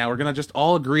differences right now. We're going to just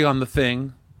all agree on the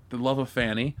thing, the love of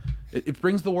fanny. It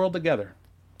brings the world together.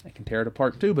 I can tear it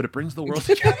apart too, but it brings the world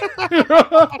together.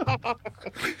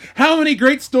 How many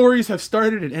great stories have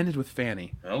started and ended with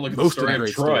Fanny? Well, look at the story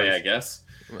of Troy, stories. I guess.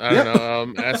 I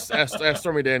don't know. Ask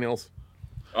Stormy Daniels.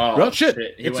 Oh, well, shit.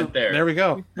 He went there. There we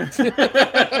go. Let's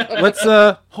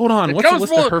hold on. What's the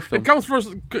list of her film?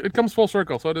 It comes full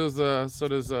circle. So does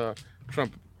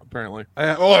Trump apparently.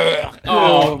 No!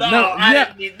 You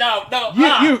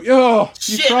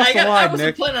crossed the line, I wasn't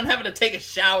Nick. planning on having to take a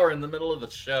shower in the middle of the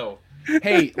show.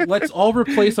 Hey, let's all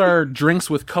replace our drinks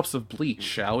with cups of bleach,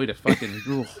 shall we? To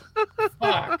fucking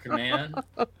fuck, man.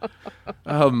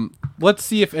 Let's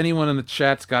see if anyone in the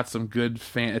chat's got some good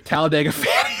Talladega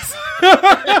fannies.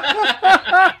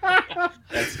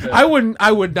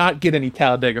 I would not get any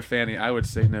Talladega fanny. I would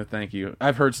say no, thank you.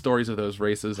 I've heard stories of those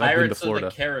races. I've been to Florida.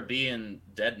 Of the Caribbean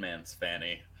Dead Man's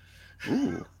Fanny.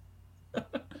 Ooh.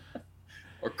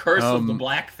 Or Curse of the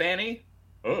Black Fanny.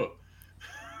 Oh.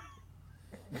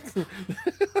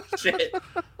 Shit.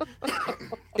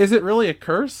 Is it really a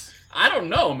curse? I don't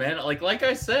know, man. Like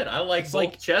I said, I like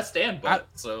both chest and butt.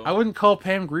 So I wouldn't call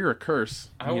Pam Grier a curse.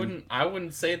 I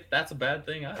wouldn't say that's a bad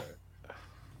thing either.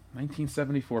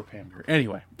 1974 Pam Grier.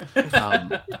 Anyway,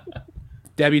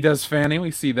 Debbie does Fanny.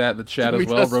 We see that in the chat as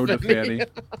well. Road to Fanny.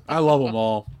 I love them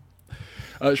all.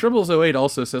 Shribbles08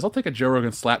 also says, I'll take a Joe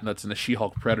Rogan Slapnuts and a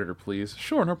She-Hulk Predator, please.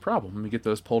 Sure, no problem. Let me get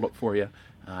those pulled up for you.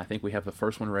 I think we have the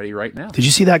first one ready right now. Did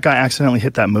you see that guy accidentally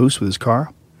hit that moose with his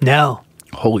car? No.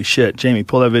 Holy shit. Jamie,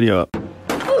 pull that video up.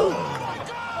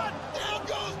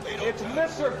 It's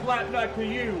Mr. Flatnut to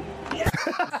you.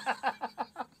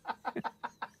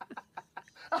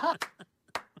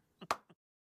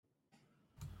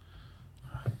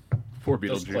 Poor Beetlejuice.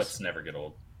 Those clips never get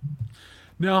old.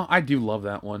 No, I do love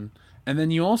that one. And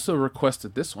then you also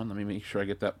requested this one. Let me make sure I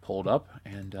get that pulled up.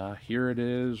 And here it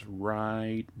is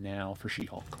right now for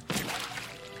She-Hulk.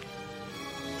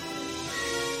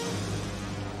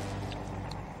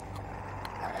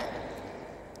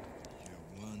 You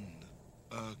one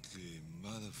ugly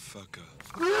motherfucker.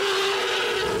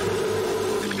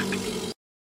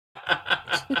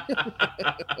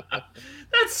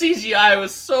 That CGI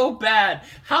was so bad.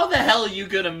 How the hell are you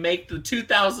gonna make the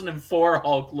 2004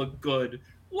 Hulk look good?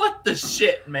 What the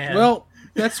shit, man? Well,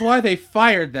 that's why they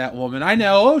fired that woman. I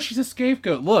know. Oh, she's a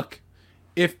scapegoat. Look,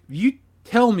 if you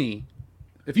show me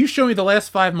the last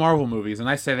 5 Marvel movies and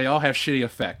I say they all have shitty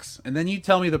effects, and then you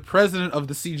tell me the president of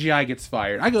the CGI gets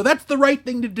fired, I go, that's the right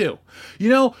thing to do. You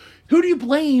know, who do you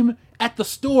blame at the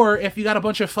store if you got a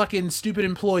bunch of fucking stupid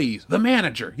employees? The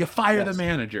manager. You fire the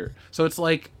manager. So it's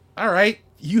like, all right,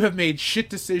 you have made shit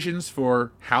decisions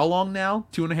for how long now?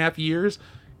 2.5 years?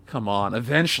 Come on.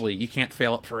 Eventually, you can't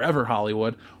fail it forever,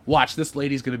 Hollywood. Watch, this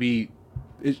lady's going to be...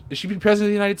 Is she be president of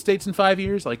the United States in 5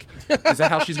 years? Like, is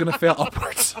that how she's going to fail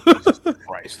upwards?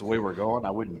 Christ, the way we're going,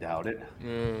 I wouldn't doubt it.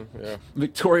 Yeah.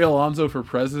 Victoria Alonso for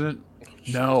president?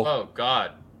 No. Oh,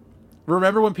 God.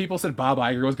 Remember when people said Bob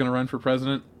Iger was going to run for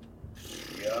president?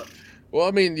 Yeah. Well,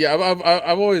 I mean, yeah,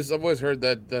 I've always heard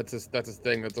that that's his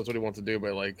thing. That's what he wants to do.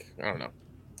 But like, I don't know.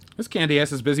 This candy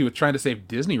ass is busy with trying to save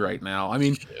Disney right now. I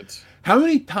mean, Shit. How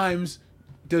many times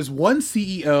does one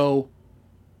CEO,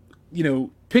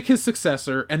 pick his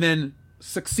successor and then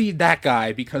succeed that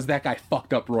guy because that guy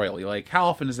fucked up royally. Like, how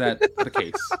often is that the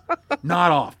case?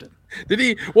 Not often. Did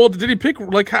he? Well, did he pick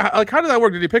how did that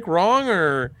work? Did he pick wrong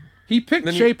or he picked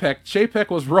Chapek? Chapek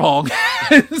was wrong,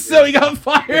 so he got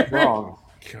fired. Wrong.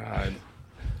 God.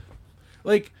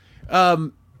 Like,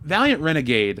 Valiant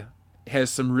Renegade has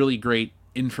some really great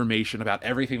information about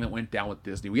everything that went down with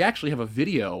Disney. We actually have a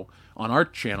video on our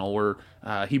channel where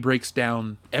he breaks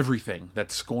down everything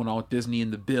that's going on with Disney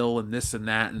and the bill and this and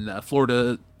that and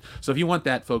Florida. So if you want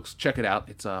that, folks, check it out.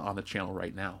 It's on the channel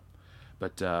right now.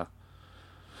 But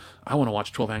I want to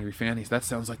watch 12 Angry Fannies. That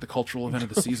sounds like the cultural event of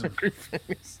the season.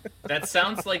 That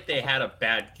sounds like they had a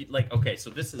bad... Like, okay, so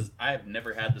this is... I have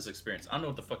never had this experience. I don't know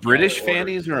what the fuck... British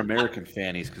fannies or American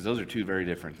fannies? Because those are two very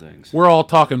different things. We're all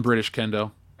talking British,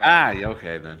 Kendo.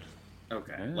 Okay, then.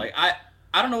 Okay. Like, I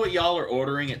don't know what y'all are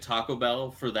ordering at Taco Bell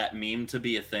for that meme to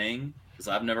be a thing, because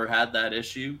I've never had that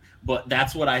issue. But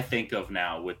that's what I think of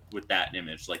now with that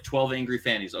image. Like, 12 Angry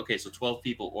Fannies. Okay, so 12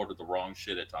 people ordered the wrong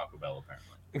shit at Taco Bell, apparently.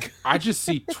 I just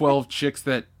see 12 chicks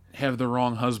that have the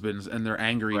wrong husbands and they're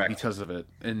angry because of it.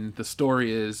 And the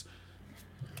story is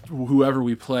whoever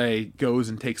we play goes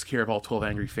and takes care of all 12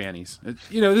 Angry Fannies.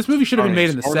 This movie should have been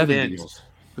made in the 70s. Daniels.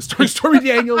 The story Stormy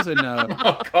Daniels and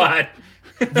oh god.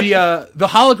 The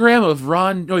hologram of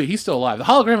Ron. No, he's still alive. The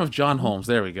hologram of John Holmes.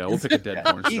 There we go. We'll pick a dead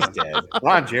porn He's dead.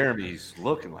 Ron Jeremy's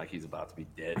looking like he's about to be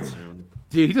dead soon.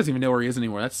 Dude, he doesn't even know where he is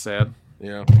anymore. That's sad.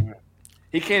 Yeah.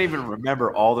 He can't even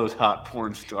remember all those hot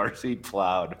porn stars he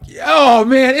plowed. Oh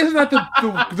man, isn't that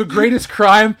the greatest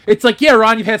crime? It's like, yeah,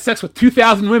 Ron, you've had sex with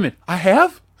 2,000 women. I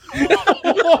have.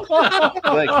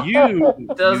 Like you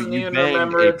Doesn't you even banged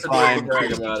remember a it to prime brag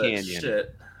Christy about it. Canyon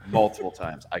Shit. multiple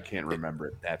times. I can't remember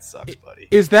it. That sucks, buddy.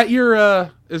 Is that your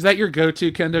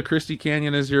go-to, Kendo? Christy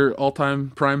Canyon is your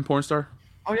all-time prime porn star?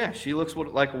 Oh yeah, she looks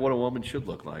like what a woman should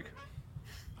look like.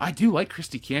 I do like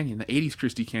Christy Canyon. The 80s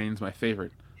Christy Canyon's my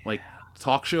favorite. Like,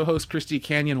 talk show host Christy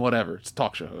Canyon, whatever. It's a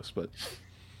talk show host, but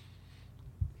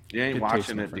you ain't good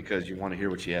watching taste, it because you want to hear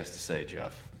what she has to say,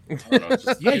 Jeff.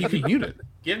 Yeah, you can mute it.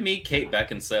 Give me Kate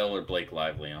Beckinsale or Blake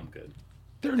Lively. I'm good.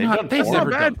 They've done porn.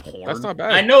 never Not done bad. porn. That's not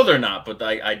bad. I know they're not, but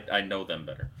I know them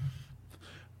better.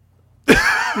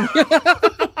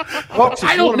 Folks, if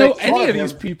I you don't wanna know make fun any of him,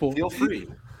 these people. Feel free.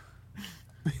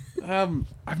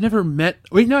 I've never met.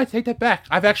 Wait, no, I take that back.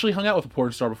 I've actually hung out with a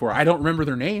porn star before. I don't remember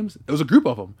their names. It was a group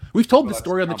of them. We've told this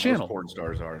story on the That's how channel. most porn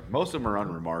stars are. Most of them are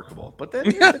unremarkable, but then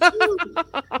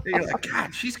you're like,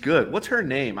 God, she's good. What's her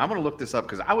name? I'm gonna look this up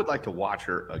because I would like to watch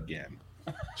her again.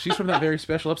 She's from that very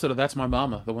special episode of That's My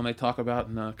Mama, the one they talk about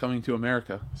in Coming to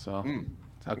America. So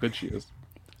that's how good she is.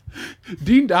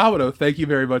 Dean Domino, thank you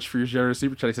very much for your generous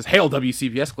super chat. He says, "Hail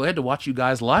WCBS, glad to watch you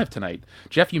guys live tonight.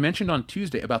 Jeff, you mentioned on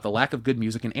Tuesday about the lack of good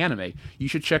music in anime. You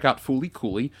should check out Fooly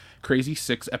Cooley, Crazy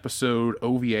 6 episode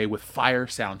OVA with fire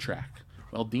soundtrack."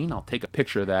 Well, Dean, I'll take a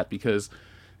picture of that because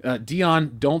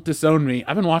Dion, don't disown me.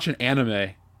 I've been watching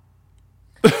anime.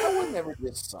 I would never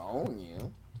disown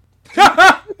you.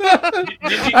 I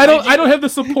don't have the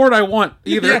support I want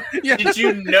either. Did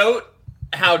you note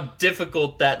how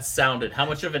difficult that sounded? How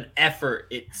much of an effort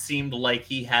it seemed like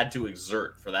he had to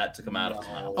exert for that to come out of his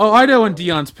mouth? Oh, I know when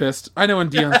Dion's pissed. I know when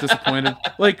Dion's disappointed.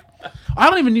 Like, I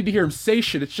don't even need to hear him say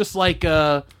shit. It's just like,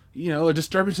 a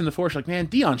disturbance in the force. Like, man,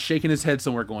 Dion's shaking his head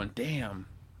somewhere going, damn.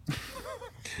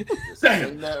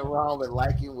 Ain't nothing wrong with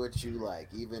liking what you like,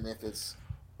 even if it's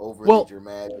overly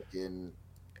dramatic and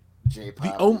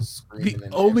J-pop. The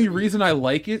only reason I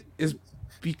like it is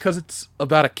because it's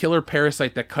about a killer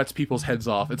parasite that cuts people's heads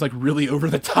off. It's like really over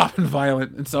the top and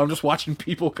violent, and so I'm just watching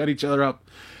people cut each other up.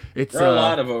 There are a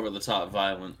lot of over the top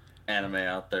violent anime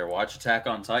out there. Watch Attack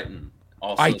on Titan.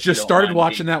 Also, I just started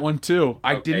watching that one too.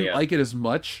 I didn't like it as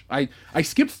much. I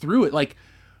skipped through it.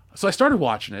 So I started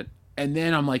watching it, and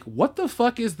then I'm like, what the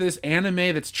fuck is this anime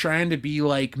that's trying to be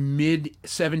like mid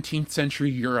 17th century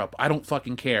Europe? I don't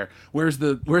fucking care. Where's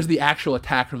the actual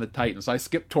Attack from the Titan? So I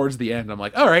skipped towards the end. I'm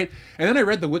like, all right. And then I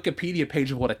read the Wikipedia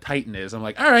page of what a Titan is. I'm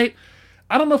like, all right.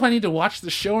 I don't know if I need to watch the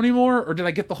show anymore, or did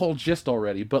I get the whole gist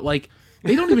already? But like,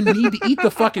 they don't even need to eat the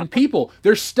fucking people.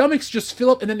 Their stomachs just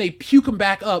fill up, and then they puke them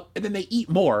back up, and then they eat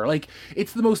more. Like,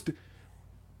 it's the most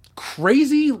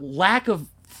crazy lack of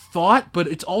thought, but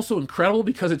it's also incredible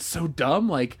because it's so dumb.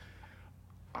 Like,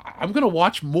 I'm gonna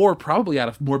watch more probably out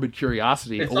of morbid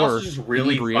curiosity. It's or also just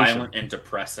really inebriation. violent and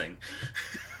depressing.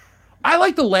 I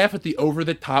like to laugh at the over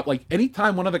the top. Like,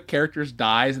 anytime one of the characters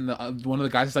dies and one of the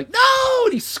guys is like, no,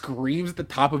 and he screams at the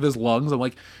top of his lungs. I'm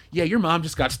like, yeah, your mom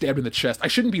just got stabbed in the chest. I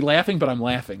shouldn't be laughing, but I'm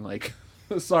laughing. Like,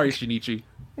 sorry, Shinichi.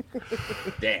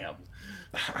 Damn.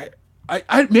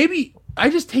 I maybe I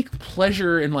just take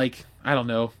pleasure in, like, I don't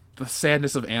know, the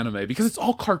sadness of anime because it's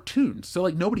all cartoons. So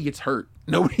like nobody gets hurt.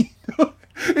 Nobody.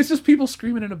 It's just people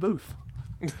screaming in a booth.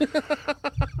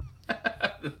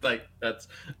 Like that's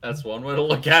one way to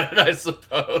look at it, I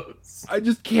suppose. I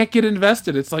just can't get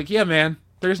invested. It's like, yeah, man,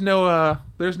 there's no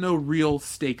real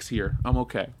stakes here. I'm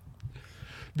okay.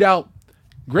 Now,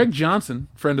 Greg Johnson,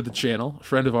 friend of the channel,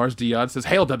 friend of ours, Dion, says,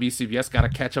 "Hail WCBS, gotta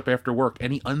catch up after work.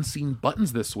 Any unseen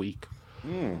buttons this week?"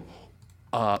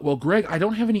 Well, Greg, I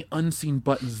don't have any unseen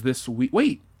buttons this week.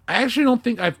 Wait, I actually don't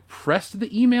think I've pressed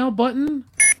the email button.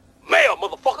 Mail,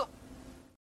 motherfucker.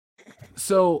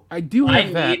 So I do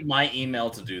have that. I need my email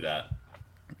to do that.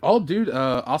 Oh, dude,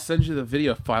 I'll send you the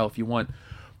video file if you want.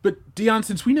 But Dion,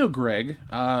 since we know Greg,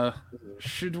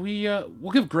 should we?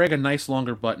 We'll give Greg a nice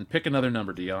longer button. Pick another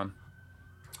number, Dion.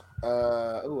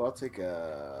 I'll take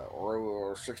a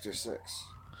 66.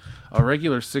 A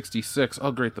regular 66.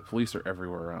 Oh, great, the police are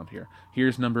everywhere around here.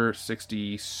 Here's number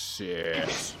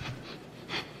 66.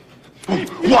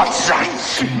 What's that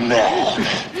smell?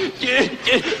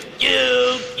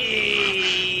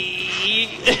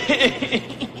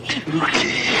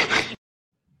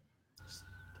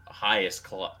 Highest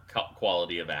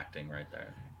quality of acting right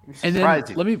there. And then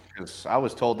let me. Because I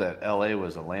was told that L.A.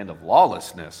 was a land of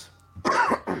lawlessness.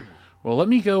 Well, let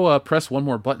me go press one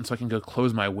more button so I can go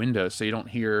close my window so you don't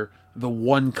hear the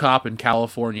one cop in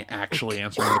California actually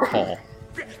answering the call.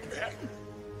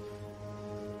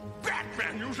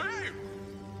 Batman, you say?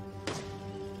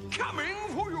 Coming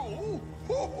for you.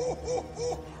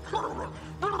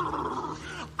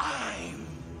 I'm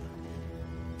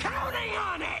counting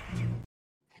on it.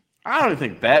 I don't even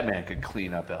think Batman could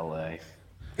clean up L.A.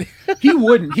 He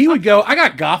wouldn't. He would go, I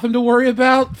got Gotham to worry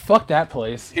about. Fuck that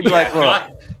place. He'd be like, look,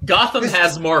 Gotham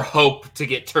has more hope to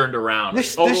get turned around.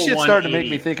 this shit started to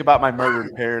make me think about my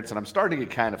murdered parents, and I'm starting to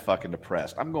get kind of fucking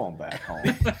depressed. I'm going back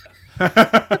home.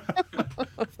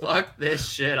 Fuck this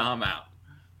shit, I'm out.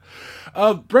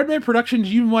 Breadman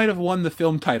Productions, you might have won the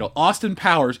film title. Austin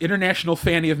Powers, International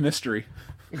Fanny of Mystery.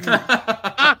 That's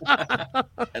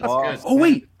good. Oh,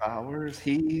 wait. Powers,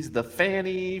 he's the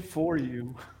fanny for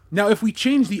you. Now, if we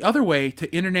change the other way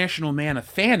to International Man of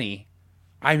Fanny,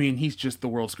 I mean, he's just the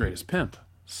world's greatest pimp.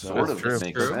 So Sort of true.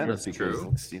 makes True. sense That's because true.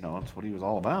 it's, it's what he was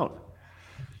all about.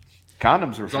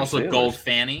 Condoms were There's for also sailors. Gold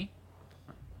Fanny.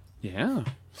 yeah,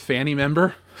 Fanny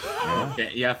member.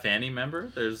 Yeah, Fanny member.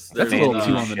 There's That's a little Fanny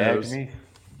too who on the shagged nose. me.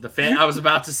 the fan. I was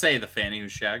about to say the Fanny who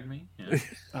shagged me. Yeah.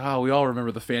 Oh, we all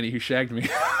remember the Fanny who shagged me.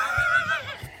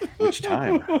 Which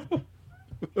time?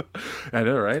 I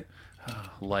know, right?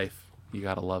 Life. You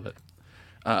gotta love it.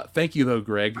 Thank you, though,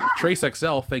 Greg. Trace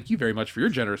XL, thank you very much for your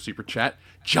generous super chat.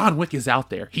 John Wick is out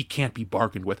there. He can't be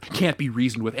bargained with, can't be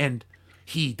reasoned with, and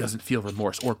he doesn't feel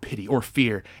remorse or pity or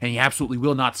fear, and he absolutely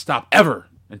will not stop ever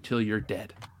until you're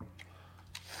dead.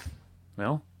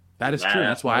 Well, that is true.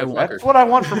 That's why I want. That's what I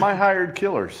want for my hired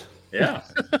killers. Yeah.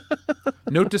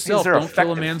 Note to self: they're don't kill a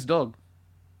effective. man's dog.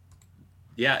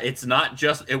 Yeah,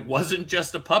 it wasn't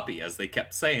just a puppy, as they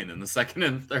kept saying in the second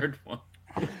and third one.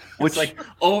 Which, It's like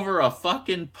over a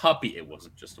fucking puppy. It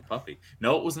wasn't just a puppy.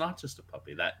 No, it was not just a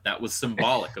puppy. That was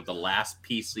symbolic of the last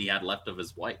piece he had left of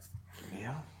his wife.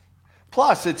 yeah.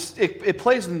 Plus, it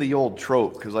plays in the old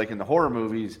trope because, like in the horror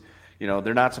movies,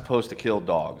 they're not supposed to kill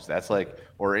dogs. That's like,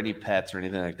 or any pets or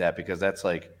anything like that, because that's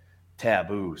like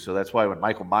taboo. So that's why when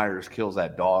Michael Myers kills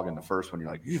that dog in the first one, you're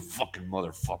like, you fucking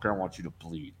motherfucker, I want you to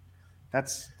bleed.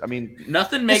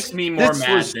 Nothing makes me more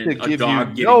mad was than to a give dog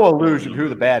you getting no pulled illusion in who a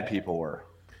the movie. bad people were.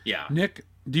 Yeah. Nick,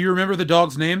 do you remember the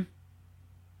dog's name?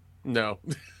 No.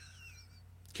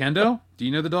 Kendo, do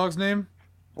you know the dog's name?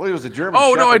 Well, he was a German.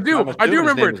 Oh no, I Shepherd, do. so I'm I do assuming his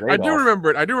remember name it. was I do Adolf. remember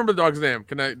it. I do remember the dog's name.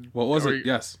 Can I? What was or- it?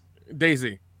 Yes.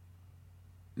 Daisy.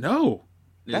 No.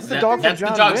 That's the dog from That's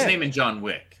John the dog's Wick. name in John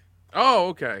Wick. Oh,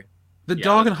 okay. The Yeah,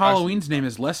 dog in that's actually- Halloween's name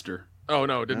is Lester. Oh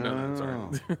no, didn't know that.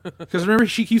 Sorry. Because remember,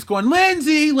 she keeps going,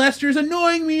 Lindsay, Lester's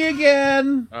annoying me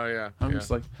again. Oh yeah. I'm yeah. just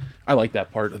like, I like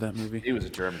that part of that movie. He was a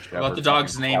German Shepherd. What about the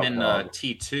dog's fucking name in outlaw.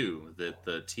 T2 that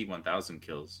the T1000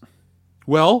 kills?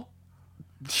 Well,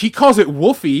 she calls it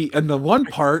Wolfie, and the one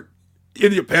part,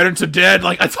 in your parents are dead.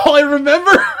 Like, that's all I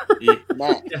remember. Yeah.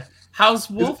 How's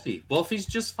Wolfie? Wolfie's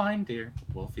just fine, dear.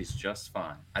 Wolfie's just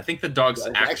fine. I think the dog's His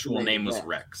actual actual name name is was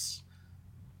Rex.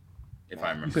 If I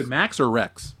You remember. said Max or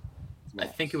Rex? I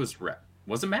think it was Rex.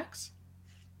 Was it Max?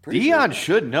 Dion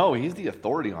should know. He's the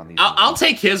authority on these. I'll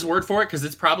take his word for it because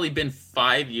it's probably been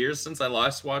 5 years since I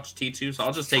last watched T2, so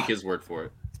I'll just take his word for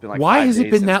it. It's been like Why 5 has it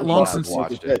days been since that we long last since-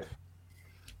 watched it?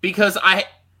 Because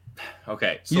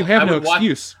okay, so You have I no would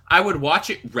excuse. I would watch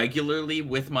it regularly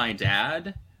with my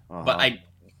dad, but Uh-huh.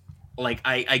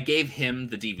 I gave him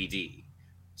the DVD,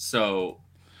 so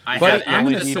I But have I'm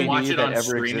gonna access to say watch it on ever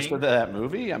streaming. existed of that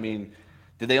movie? I mean,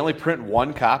 did they only print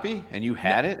one copy and you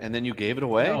had it and then you gave it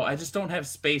away? No, I just don't have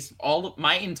space. All of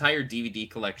my entire DVD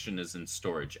collection is in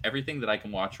storage. Everything that I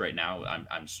can watch right now,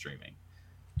 I'm streaming.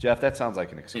 Jeff, that sounds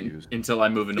like an excuse. Until I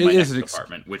move into It my is next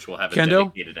apartment, which will have a Kendo?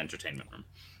 dedicated entertainment room.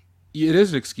 It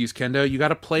is an excuse, Kendo. You got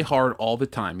to play hard all the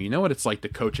time. You know what it's like to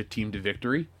coach a team to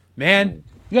victory, man.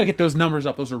 You got to get those numbers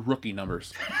up. Those are rookie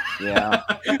numbers. Yeah.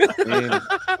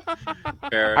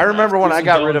 Fair I remember when I Susan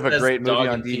got rid of Bones a says great movie Dog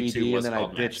on and T2 DVD and was then I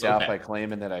called bitched Max. out Okay. by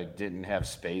claiming that I didn't have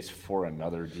space for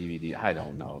another DVD. I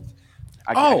don't know.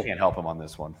 I Oh. can't help him on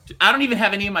this one. I don't even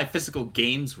have any of my physical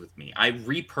games with me. I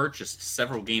repurchased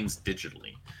several games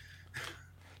digitally.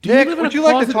 Nick, live in would a you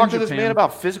like to closet talk in to this Japan? man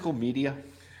about physical media?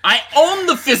 I own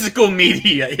the physical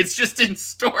media. It's just in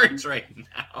storage right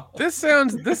now. This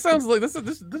sounds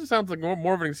like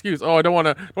more of an excuse. Oh, I don't want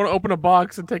to open a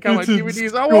box and take out my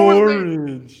DVDs. Oh, what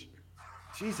was it?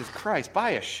 Jesus Christ,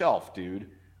 buy a shelf, dude.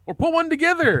 Or put one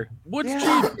together. What's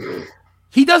cheap?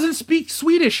 He doesn't speak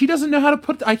Swedish. He doesn't know how to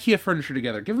put IKEA furniture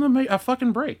together. Give him a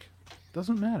fucking break.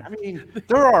 Doesn't matter. I mean,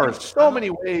 there are so many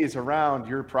ways around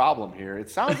your problem here. It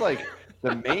sounds like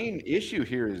the main issue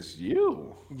here is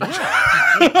you.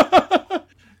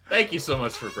 Thank you so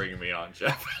much for bringing me on,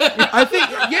 Jeff. I think,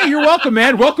 yeah, you're welcome,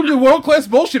 man. Welcome to World Class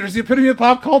Bullshitters, the epitome of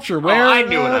pop culture. Where I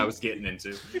knew what I was getting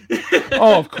into.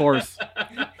 Oh, of course.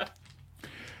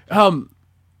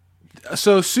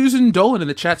 So Susan Dolan in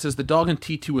the chat says the dog in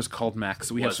T2 was called Max,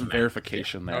 so we have Was some Max,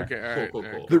 verification there. Okay, all right. Cool.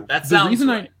 all right. That sounds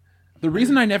right. The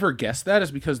reason I never guessed that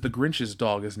is because the Grinch's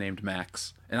dog is named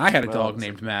Max, and I had a dog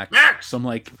named Max. So I'm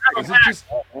like, is it just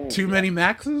too many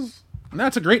Maxes? And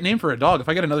that's a great name for a dog. If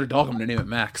I get another dog, I'm gonna name it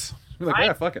Max. I'm like,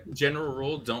 yeah, fuck it. General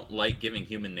rule, don't like giving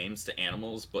human names to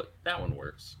animals, but that one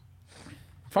works.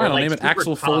 Fine, Or, I'll like, name it super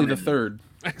Axel Foley the common. Third.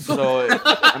 So,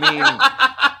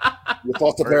 I Your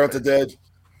foster parents are dead.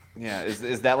 mean, yeah,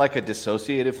 is that like a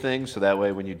dissociative thing? So that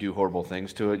way when you do horrible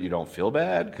things to it, you don't feel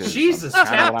bad? 'Cause Jesus, that's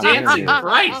kinda tap what I'm dancing hearing here.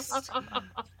 Christ!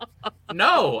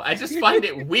 No, I just find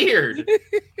it weird.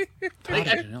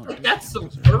 Like, that's some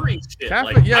furry shit.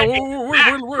 Catholic, Like, yeah, I-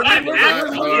 we're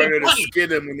It's harder to funny. skin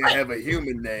them when they have a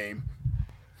human name.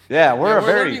 Yeah, we're a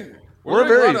very learning- we're a learning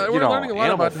very a lot- we're learning a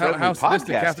lot about how animal-friendly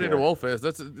sadistic podcast Caffeinated here. Wolf is.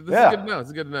 This is good to know.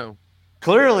 It's good to know.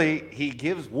 Clearly, he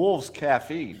gives wolves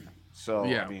caffeine. So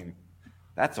Yeah. I mean,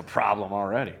 that's a problem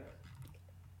already.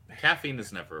 Caffeine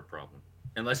is never a problem,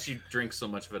 unless you drink so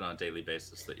much of it on a daily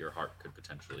basis that your heart could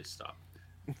potentially stop.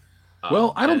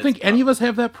 Well, I don't think any of us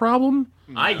have that problem.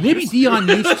 Maybe used Dion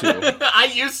to. used to.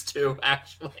 I used to,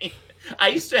 actually. I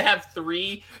used to have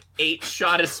 3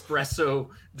 8-shot espresso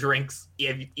drinks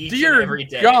each Dear and every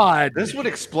day. God. This would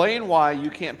explain why you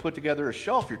can't put together a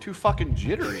shelf. You're too fucking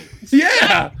jittery.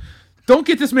 Yeah. Don't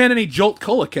get this man any Jolt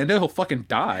Cola, Kendo. He'll fucking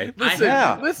die.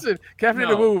 Listen,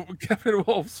 Caffeinated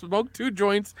Wolf, smoke 2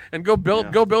 joints and go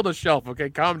build a shelf. Okay,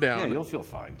 calm down. Yeah, you'll feel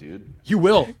fine, dude. You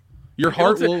will. Your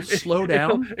heart It'll will ta- slow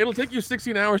down. It'll take you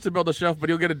 16 hours to build a shelf, but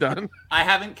you'll get it done. I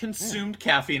haven't consumed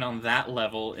caffeine on that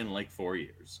level in like 4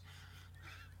 years.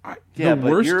 Yeah, The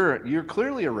but worst- you're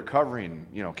clearly a recovering,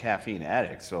 caffeine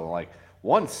addict. So like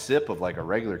one sip of like a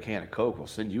regular can of Coke will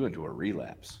send you into a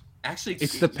relapse. Actually,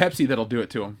 It's the Pepsi that'll do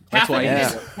it to him. That's why.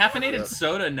 Caffeinated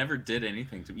soda never did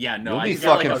anything to me. Yeah, no, You'll be I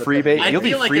feel fucking like freebase. You'll be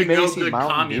feel like a freebasing no-good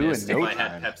Mountain Dew in communist no if I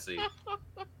time. had Pepsi.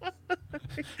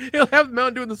 He'll have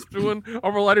Mountain Dew in the spoon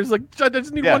over lighters. Like, I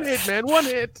just need Yeah. one hit, man. One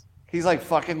hit. He's like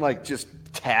fucking like just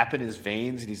tapping his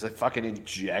veins and he's like fucking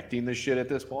injecting the shit at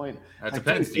this point. That Like,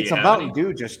 depends. dude, Do you it's a have Mountain any?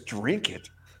 Dew. Just drink it.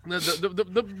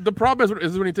 The problem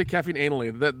is when you take caffeine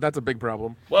anally. That's a big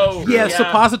problem. Whoa. Yeah,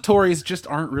 suppositories just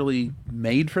aren't really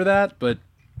made for that, but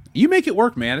you make it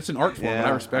work, man. It's an art form, and I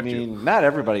respect I you. mean, not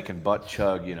everybody can butt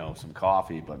chug, some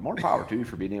coffee, but more power to you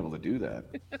for being able to do that.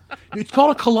 It's called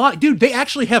a colloid. Dude, they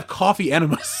actually have coffee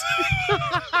enemas.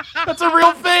 That's a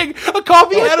real thing. A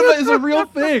coffee enema is a real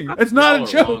thing. It's not Y'all a are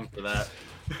joke. wrong for that.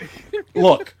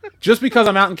 Look, just because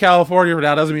I'm out in California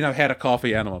now doesn't mean I've had a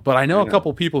coffee enema, but I know a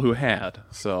couple people who had,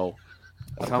 so...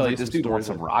 I'll Sounds tell like you this some dude wants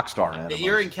stories some rock star enemas.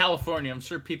 You're in California. I'm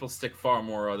sure people stick far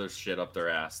more other shit up their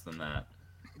ass than that.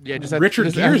 Yeah, just Richard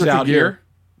just Gere's Richard out Gere. here.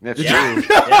 That's Yeah. true.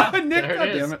 Yeah, Nick, there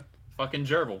it is. goddammit. Fucking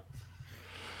gerbil.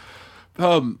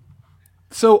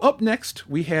 So up next,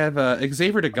 we have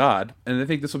Xavier to God, and I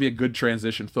think this will be a good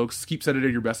transition. Folks, keep sending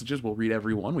in your messages. We'll read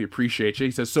every one. We appreciate you.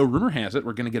 He says, so rumor has it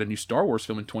we're going to get a new Star Wars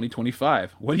film in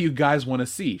 2025. What do you guys want to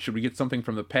see? Should we get something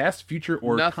from the past, future,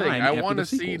 or Nothing. time I after want the to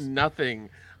see sequels? nothing.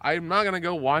 I'm not gonna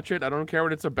go watch it. I don't care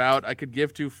what it's about. I could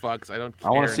give 2 fucks. I don't care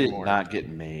I want to see anymore. it not get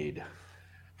made.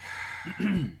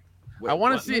 I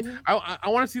want to what see. movie? I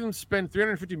want to see them spend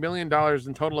 $350 million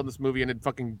in total on this movie and it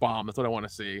fucking bomb. That's what I want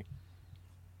to see.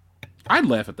 I'd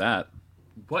laugh at that.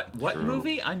 What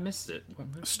movie? I missed it. What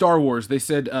movie? Star Wars. They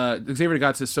said, Xavier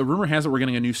God says, so rumor has it we're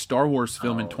getting a new Star Wars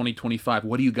film in 2025.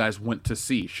 What do you guys want to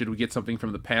see? Should we get something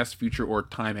from the past, future, or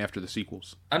time after the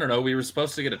sequels? I don't know. We were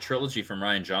supposed to get a trilogy from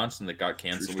Ryan Johnson that got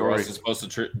canceled. We were also supposed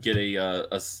to get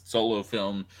a solo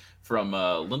film from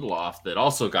Lindelof that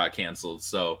also got canceled.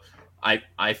 So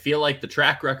I feel like the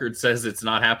track record says it's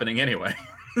not happening anyway.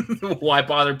 Why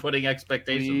bother putting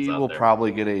expectations We out will there?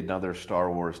 probably get another Star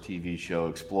Wars TV show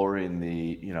exploring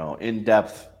the,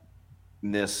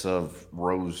 in-depthness of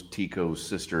Rose Tico's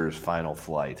sister's final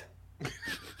flight.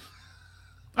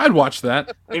 I'd watch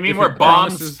that. You mean where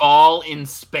bombs fall in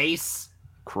space?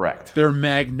 Correct. They're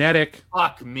magnetic.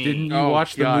 Fuck me. Didn't you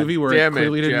watch the movie where it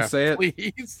clearly didn't Jeff, say it?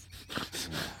 Please.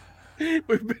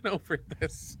 We've been over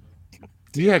this.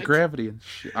 Yeah, gravity and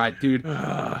shit. Dude.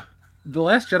 The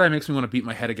Last Jedi makes me want to beat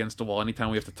my head against a wall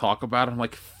anytime we have to talk about it. I'm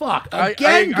like, fuck,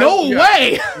 again, go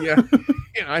away! Yeah,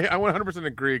 I 100%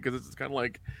 agree, because it's kind of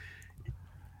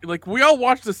like we all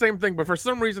watch the same thing, but for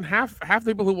some reason, half the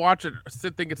people who watch it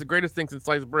think it's the greatest thing since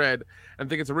sliced bread, and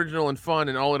think it's original and fun,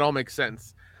 and it all makes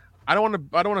sense. I don't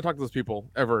want to talk to those people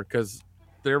ever, because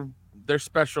they're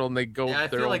special and they go. Yeah, I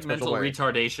their feel own like special mental way.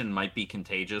 retardation might be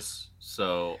contagious,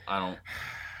 so I don't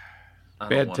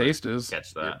Bad wanna taste is.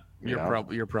 catch that. You're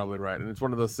probably right, and it's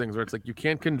one of those things where it's like you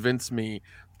can't convince me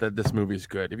that this movie's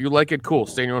good. If you like it, cool.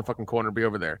 Stay in your own fucking corner. Be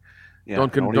over there. Yeah,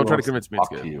 don't try to convince me it's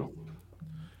good.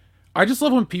 I just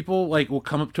love when people will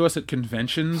come up to us at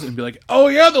conventions and be like, "Oh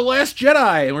yeah, The Last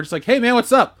Jedi," and we're just like, "Hey man,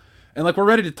 what's up?" And we're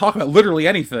ready to talk about literally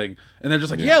anything, and they're just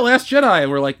like, "Yeah, Last Jedi,"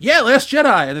 and we're like, "Yeah, Last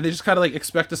Jedi," and then they just kind of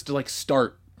expect us to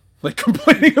start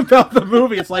complaining about the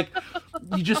movie. It's like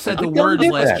you just said the words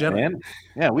Last Jedi. Man.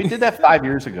 Yeah, we did that 5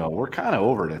 years ago. We're kind of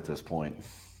over it at this point.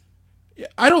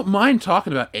 I don't mind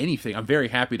talking about anything. I'm very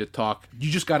happy to talk.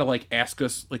 You just got to ask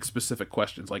us specific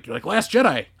questions. You're like, Last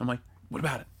Jedi. I'm like, what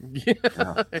about it?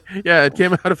 Yeah, it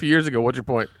came out a few years ago. What's your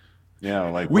point?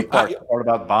 Yeah, part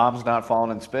about bombs not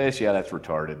falling in space. Yeah, that's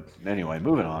retarded. Anyway,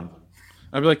 moving on.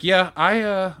 I'd be like, yeah,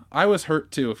 I was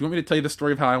hurt too. If you want me to tell you the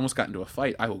story of how I almost got into a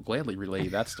fight, I will gladly relay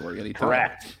that story anytime.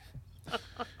 Correct.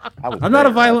 I'm not a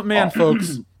violent man,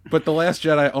 folks, but The Last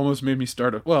Jedi almost made me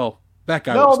start a... Well, that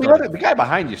guy the guy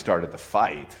behind you started the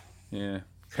fight. Yeah.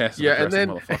 Yeah, and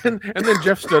then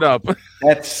Jeff stood up.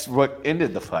 That's what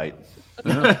ended the fight.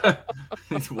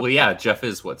 Well, yeah, Jeff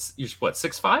is you're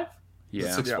 6'5"? Yeah.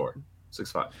 6'4".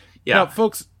 6'5". Yeah. Now,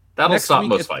 folks, that'll next stop week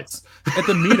most fights. At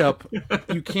the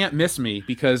meetup, you can't miss me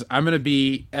because I'm going to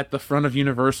be at the front of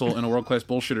Universal in a World Class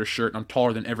Bullshitter shirt. I'm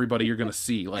taller than everybody you're going to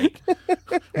see.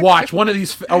 Watch, one of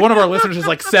our listeners is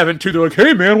 7'2". They're like,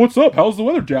 "Hey, man, what's up? How's the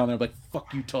weather down there?" I'm like,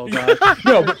 "Fuck you, tall guy."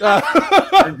 No, but...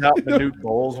 Turns out Newt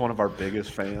Bowles, one of our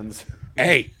biggest fans.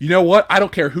 Hey, you know what? I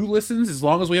don't care who listens. As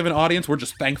long as we have an audience, we're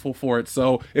just thankful for it.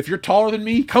 So if you're taller than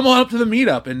me, come on up to the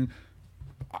meetup and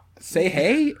say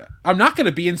hey. I'm not going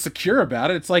to be insecure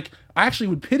about it. It's I actually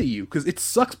would pity you because it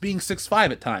sucks being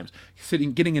 6'5" at times.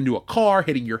 Getting into a car,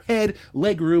 hitting your head,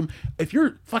 leg room. If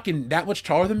you're fucking that much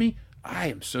taller than me, I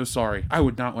am so sorry. I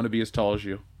would not want to be as tall as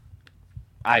you.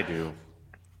 I do. You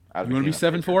want to be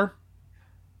 7'4"?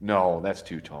 No, that's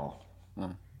too tall.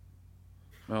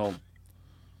 Well,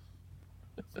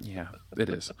 yeah, it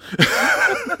is.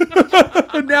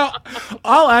 Now,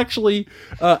 I'll actually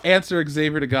answer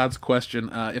Xavier to God's question.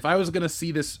 If I was going to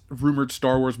see this rumored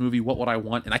Star Wars movie, what would I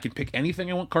want? And I can pick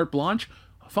anything I want, carte blanche.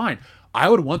 Fine. I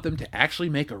would want them to actually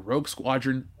make a Rogue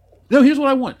Squadron. No, here's what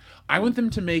I want. I want them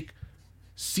to make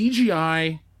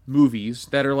CGI movies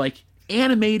that are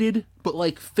animated,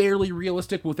 but fairly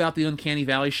realistic without the Uncanny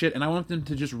Valley shit. And I want them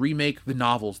to just remake the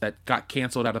novels that got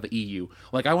canceled out of the EU.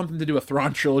 I want them to do a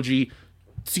Thrawn trilogy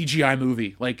CGI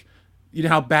movie. You know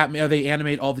how Batman, they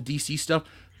animate all the DC stuff?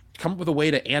 Come up with a way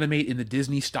to animate in the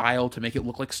Disney style to make it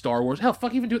look like Star Wars. Hell,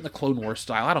 fuck, even do it in the Clone Wars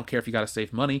style. I don't care if you gotta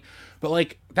save money.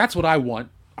 But, that's what I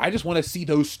want. I just want to see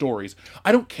those stories.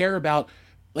 I don't care about,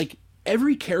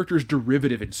 every character's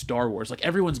derivative in Star Wars.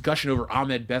 Everyone's gushing over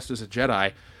Ahmed Best as a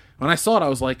Jedi. When I saw it, I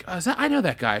was like, I know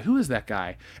that guy. Who is that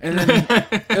guy? And then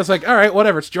I was like, all right,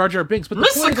 whatever. It's Jar Jar Binks. But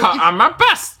the point is, I'm my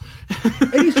best.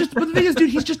 And but the thing is, dude,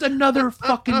 he's just another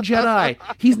fucking Jedi.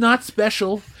 He's not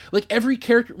special. Every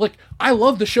character, I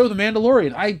love the show The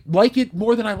Mandalorian. I like it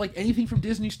more than I like anything from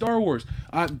Disney Star Wars.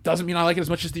 Doesn't mean I like it as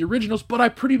much as the originals, but I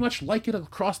pretty much like it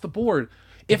across the board.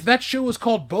 If that show was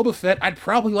called Boba Fett, I'd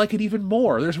probably like it even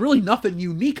more. There's really nothing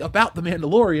unique about The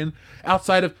Mandalorian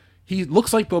outside of he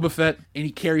looks like Boba Fett and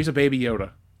he carries a baby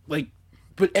Yoda.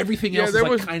 but everything Yeah, else there is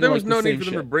was like kind there of was like no the same need for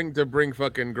them shit. to bring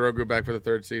fucking Grogu back for the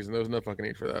third season. There was no fucking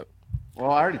need for that. Well,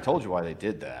 I already told you why they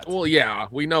did that. Well, yeah,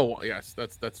 we know. Yes,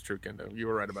 that's true, Kendo. You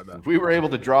were right about that. We were able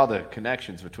to draw the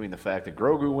connections between the fact that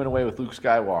Grogu went away with Luke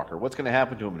Skywalker. What's going to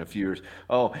happen to him in a few years?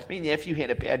 Oh, my nephew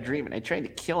had a bad dream, and I tried to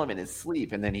kill him in his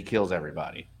sleep, and then he kills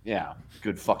everybody. Yeah,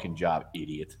 good fucking job,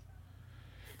 idiot.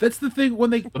 That's the thing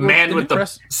when they The man with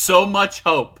so much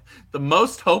hope, the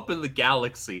most hope in the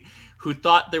galaxy, who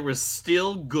thought there was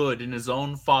still good in his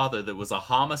own father that was a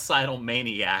homicidal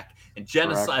maniac and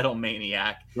genocidal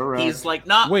maniac. Correct. He's like,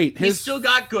 nah, Wait, he's still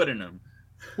got good in him.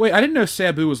 Wait, I didn't know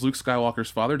Sabu was Luke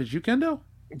Skywalker's father. Did you, Kendo?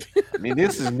 I mean,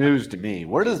 this is news to me.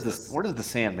 Where does the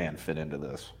Sandman fit into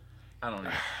this? I don't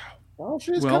know. Oh,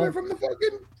 she's Well- coming from the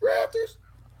fucking rafters.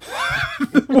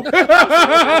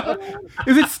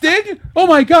 Is it Sting? Oh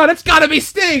my god, it's gotta be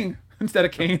Sting instead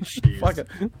of Kane. Fuck it.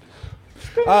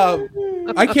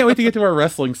 I can't wait to get to our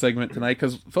wrestling segment tonight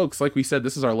because, folks, like we said,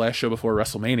 this is our last show before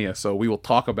WrestleMania, so we will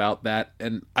talk about that.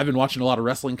 And I've been watching a lot of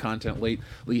wrestling content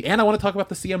lately, and I want to talk about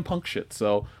the CM Punk shit,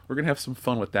 so we're gonna have some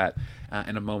fun with that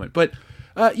in a moment. But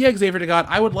yeah, Xavier to God,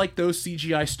 I would like those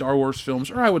CGI Star Wars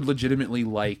films, or I would legitimately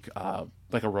like a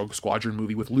Rogue Squadron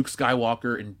movie with Luke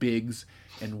Skywalker and Biggs.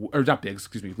 Or not Biggs,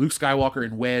 excuse me, Luke Skywalker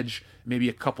and Wedge, maybe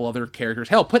a couple other characters.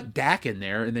 Hell, put Dak in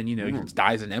there, and then, you know, he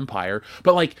dies in Empire.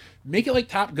 But, like, make it like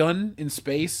Top Gun in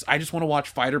space. I just want to watch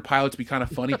fighter pilots be kind of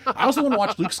funny. I also want to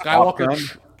watch Luke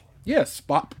Skywalker. Yeah,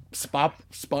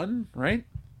 Spun, right?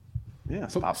 Yeah,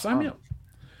 sign me up.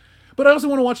 But I also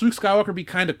want to watch Luke Skywalker be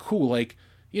kind of cool. Like,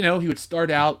 you know, he would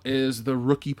start out as the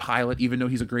rookie pilot, even though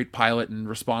he's a great pilot and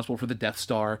responsible for the Death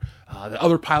Star. The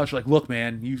other pilots are like, look,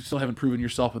 man, you still haven't proven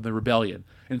yourself in the rebellion.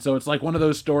 And so it's like one of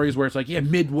those stories where it's like, yeah,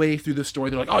 midway through the story,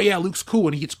 they're like, oh, yeah, Luke's cool,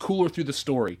 and he gets cooler through the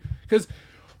story. Because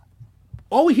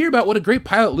all we hear about what a great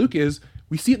pilot Luke is,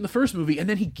 we see it in the first movie, and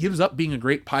then he gives up being a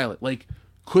great pilot. Like,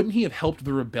 couldn't he have helped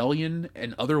the rebellion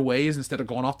in other ways instead of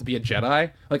going off to be a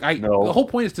Jedi? Like, the whole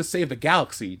point is to save the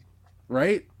galaxy,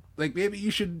 right? Like, maybe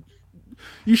you should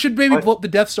maybe blow up the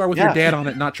Death Star with your dad on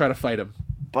it and not try to fight him.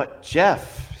 But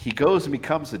Jeff, he goes and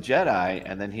becomes a Jedi,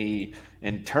 and then he,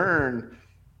 in turn,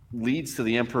 leads to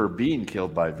the Emperor being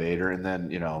killed by Vader, and then,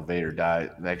 you know, Vader dies.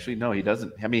 Actually, no, he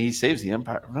doesn't. I mean, he saves the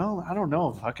Empire. No, I don't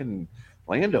know. Fucking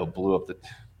Lando blew up the...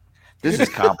 This is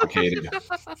complicated.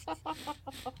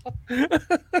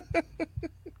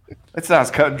 It's not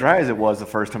as cut and dry as it was the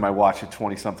first time I watched it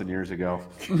 20-something years ago.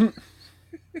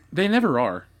 They never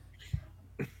are.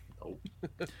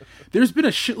 There's been a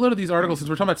shitload of these articles, since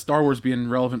we're talking about Star Wars being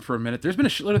relevant for a minute, there's been a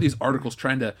shitload of these articles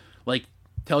trying to, like,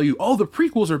 tell you, oh, the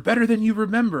prequels are better than you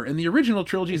remember, and the original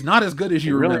trilogy is not as good as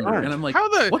you remember. And I'm like,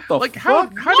 what the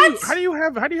fuck? How do you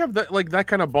have that, like, that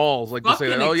kind of balls, like, to say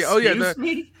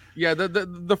that?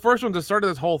 The first ones that started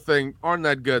this whole thing aren't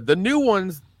that good. The new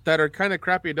ones that are kind of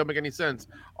crappy and don't make any sense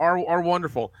are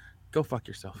wonderful. Go fuck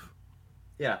yourself.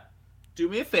 Yeah, do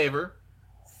me a favor,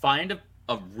 find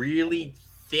a really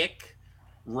thick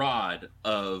rod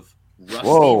of rusty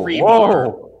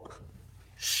rebar,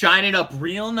 shine it up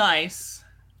real nice.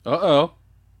 Turn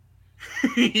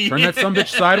that sumbitch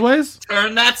sideways.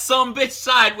 Turn that sumbitch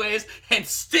sideways and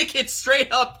stick it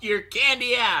straight up your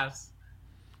candy ass.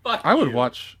 Fuck I would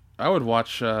watch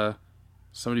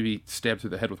somebody be stabbed through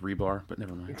the head with rebar, but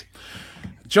never mind.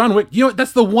 John Wick, you know,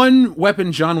 that's the one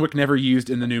weapon John Wick never used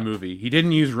in the new movie. He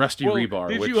didn't use rusty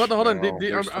rebar. Hold on.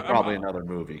 Probably another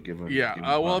movie.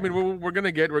 I mean, we're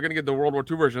gonna get the World War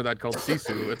II version of that called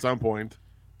Sisu at some point.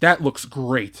 That looks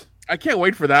great. I can't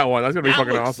wait for that one. That's gonna be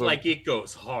fucking looks awesome. Like it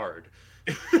goes hard.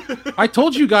 I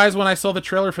told you guys when I saw the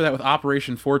trailer for that with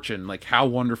Operation Fortune, like how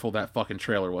wonderful that fucking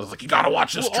trailer was. Like, you gotta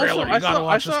watch this trailer. I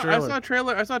saw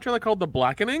a trailer called The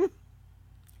Blackening.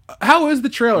 How is the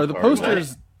trailer? The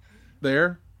poster's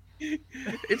there.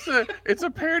 It's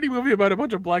a parody movie about a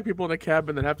bunch of black people in a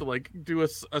cabin that have to, like, do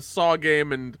a Saw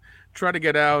game and try to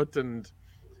get out, and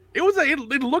it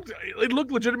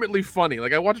looked legitimately funny.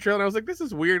 Like, I watched the trailer and I was like, this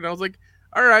is weird, and I was like,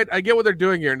 all right, I get what they're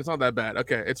doing here, and it's not that bad.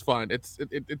 Okay, it's fine. It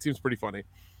seems pretty funny.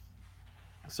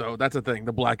 So that's a thing.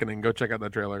 The Blackening. Go check out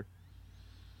that trailer.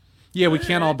 Yeah, we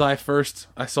can't all die first.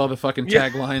 I saw the fucking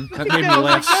tagline. That made me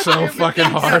laugh so fucking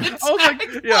hard. I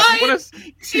was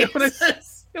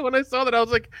like, when I saw that, I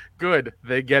was like, good,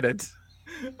 they get it.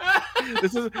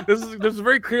 This is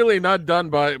very clearly not done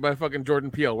by fucking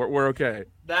Jordan Peele. We're okay.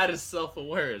 That is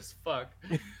self-aware as fuck.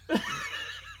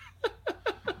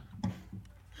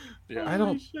 Yeah, I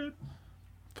don't.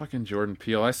 Fucking Jordan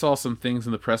Peele. I saw some things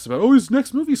in the press about, his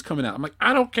next movie's coming out. I'm like,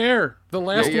 I don't care. The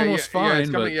last one was fine.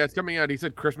 It's coming out. He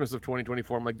said Christmas of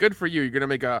 2024. I'm like, good for you. You're gonna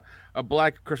make a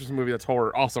black Christmas movie that's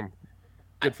horror. Awesome.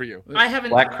 Good for you. I haven't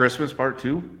Black Christmas Part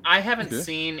 2? I haven't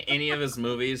seen any of his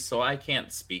movies, so I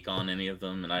can't speak on any of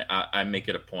them, and I make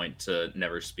it a point to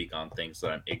never speak on things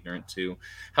that I'm ignorant to.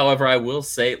 However, I will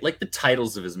say, like, the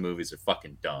titles of his movies are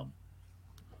fucking dumb.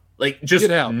 Like, just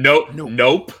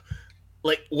nope.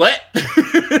 Like, what?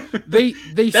 They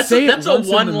that's say that's it a once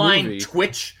in the one-line movie.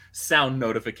 Twitch sound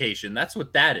notification. That's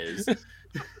what that is.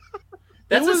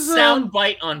 That's a sound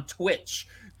bite on Twitch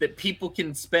that people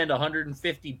can spend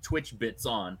 150 Twitch bits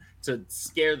on to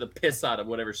scare the piss out of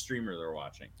whatever streamer they're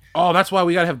watching. Oh, that's why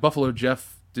we gotta have Buffalo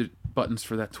Jeff buttons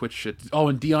for that Twitch shit. Oh,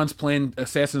 and Dion's playing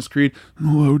Assassin's Creed.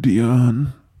 Hello,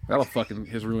 Dion. That'll fucking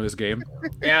ruin his game.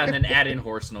 Yeah, and then add in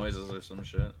horse noises or some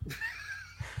shit.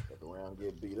 Get around,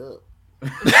 get beat up.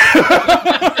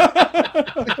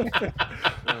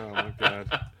 Oh my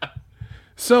god.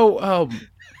 So,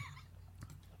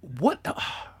 what?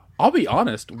 I'll be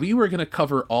honest. We were gonna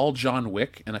cover all John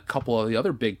Wick and a couple of the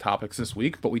other big topics this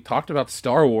week, but we talked about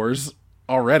Star Wars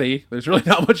already. There's really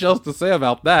not much else to say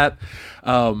about that.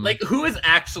 Like, who is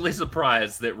actually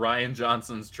surprised that Rian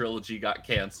Johnson's trilogy got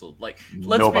canceled? Like,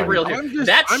 let's be real here.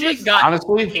 That shit got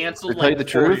honestly canceled to tell you like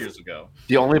the 4 truth, years ago.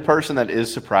 The only person that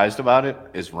is surprised about it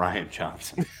is Rian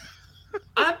Johnson.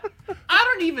 I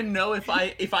don't even know if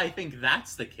I think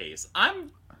that's the case. I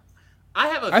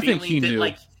have a think feeling he that knew.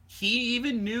 like he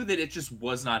even knew that it just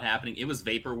was not happening. It was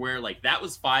vaporware. Like, that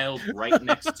was filed right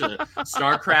next to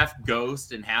StarCraft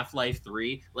Ghost and Half-Life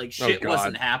 3. Like, shit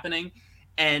wasn't happening.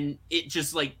 And it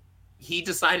just, like, he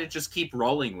decided to just keep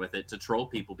rolling with it to troll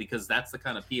people because that's the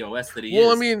kind of POS that he is.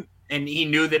 Well, I mean, and he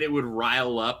knew that it would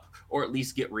rile up or at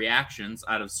least get reactions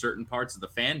out of certain parts of the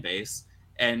fan base.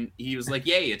 And he was like,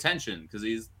 yay, attention, because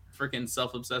he's freaking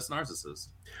self-obsessed narcissist.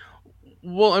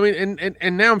 well, I mean,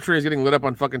 and now I'm sure he's getting lit up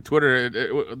on fucking Twitter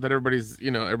that everybody's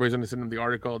only sending him the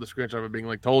article, the screenshot of it being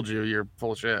like, "Told you, you're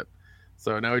full of shit."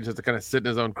 So now he just has to kind of sit in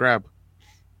his own crap.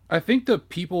 I think the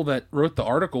people that wrote the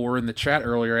article were in the chat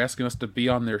earlier asking us to be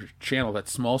on their channel, that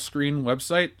small screen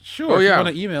website. Sure, if you want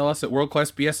to email us at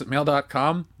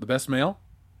worldclassbs@mail.com, the best mail.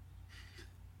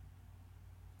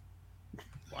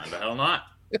 Why the hell not?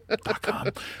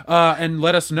 And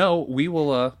let us know. We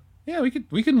will.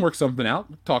 We can work something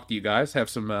out. Talk to you guys. Have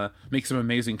some make some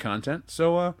amazing content.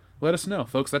 So let us know,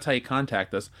 folks. That's how you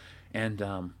contact us. And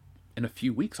in a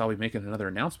few weeks, I'll be making another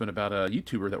announcement about a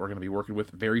YouTuber that we're going to be working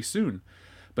with very soon.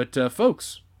 But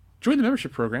folks, join the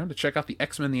membership program to check out the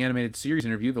X-Men the Animated Series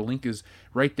interview. The link is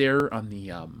right there on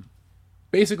the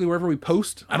basically wherever we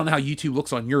post. I don't know how YouTube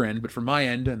looks on your end, but from my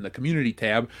end and the community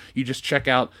tab, you just check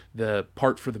out the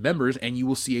part for the members and you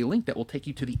will see a link that will take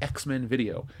you to the X-Men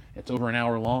video. It's over an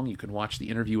hour long. You can watch the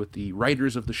interview with the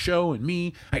writers of the show and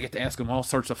me. I get to ask them all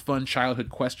sorts of fun childhood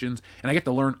questions, and I get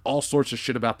to learn all sorts of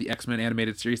shit about the X-Men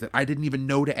animated series that I didn't even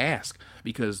know to ask,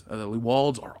 because the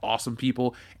Lewalds are awesome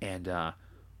people, and hope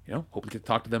we get to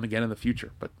talk to them again in the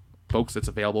future. But folks, it's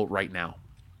available right now.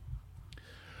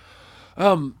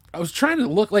 I was trying to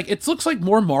look, like, it looks like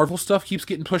more Marvel stuff keeps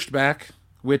getting pushed back,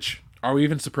 which, are we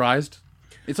even surprised?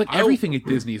 It's like everything at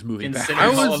Disney is moving back.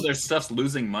 All of their stuff's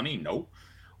losing money? Nope.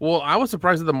 Well, I was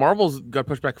surprised that the Marvels got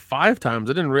pushed back 5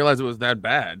 times. I didn't realize it was that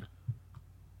bad.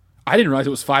 I didn't realize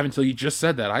it was 5 until you just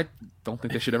said that. I don't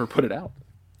think they should ever put it out.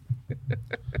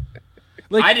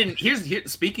 Like, I didn't.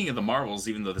 Here's speaking of the Marvels,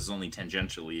 even though this is only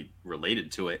tangentially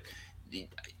related to it.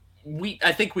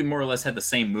 I think we more or less had the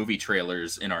same movie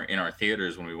trailers in our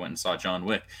theaters when we went and saw John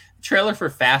Wick. The trailer for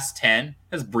Fast 10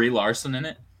 has Brie Larson in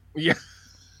it. Yeah,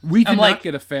 we did not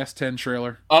get a Fast 10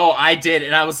 trailer. Oh, I did,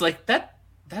 and I was like,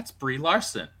 that's Brie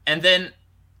Larson. And then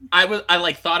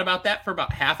I thought about that for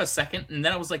about half a second, and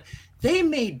then I was like, they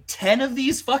made 10 of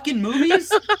these fucking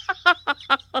movies?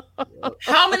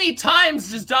 How many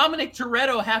times does Dominic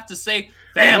Toretto have to say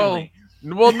family?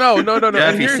 Well, no.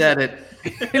 Yeah, he said it.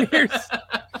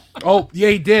 Oh, yeah,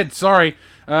 he did. Sorry.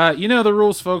 You know the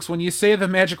rules, folks. When you say the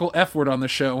magical F word on the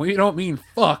show, we don't mean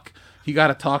fuck. You got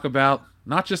to talk about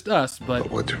not just us,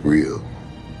 but what's real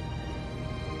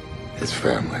is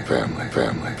family.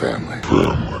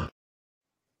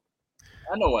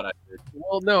 I know what I did.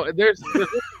 Well, no, there's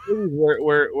movies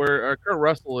where Kurt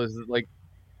Russell is like,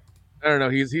 I don't know,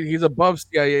 he's above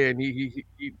CIA and he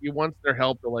wants their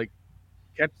help to like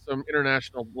catch some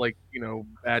international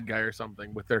bad guy or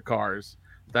something with their cars.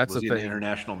 That's Was the he thing. an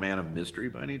international man of mystery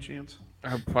by any chance?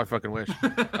 I fucking wish.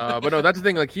 But no, that's the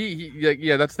thing. Like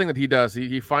that's the thing that he does.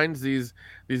 He finds these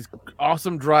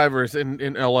awesome drivers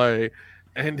in LA,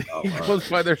 and he goes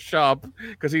by their shop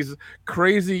because he's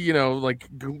crazy,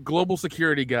 global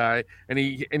security guy, and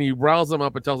he riles them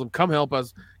up and tells them, "Come help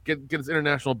us get this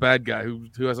international bad guy who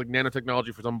has like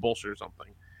nanotechnology for some bullshit or something."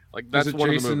 Like that's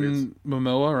one Jason of the movies.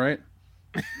 Momoa, right?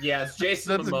 Yeah, it's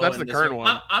Jason Momoa. That's the in this current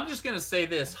one. I'm just gonna say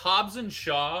this: Hobbs and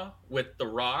Shaw with The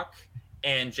Rock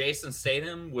and Jason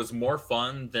Statham was more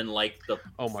fun than like the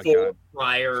God.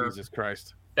 prior Jesus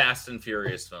Christ Fast and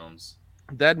Furious films.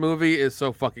 That movie is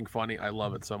so fucking funny. I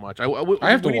love it so much. I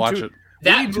have to watch it.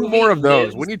 We need two more of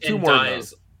those. We need two more of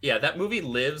those. Yeah, that movie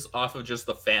lives off of just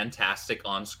the fantastic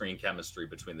on-screen chemistry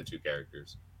between the two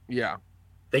characters. Yeah.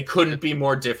 They couldn't be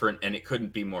more different, and it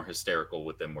couldn't be more hysterical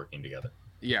with them working together.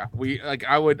 Yeah,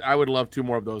 I would love two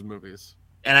more of those movies.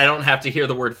 And I don't have to hear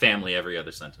the word family every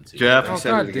other sentence. Jeff, oh,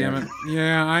 God damn it.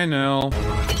 Yeah, I know.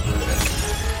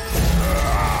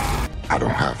 I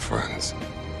don't have friends.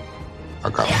 I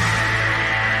got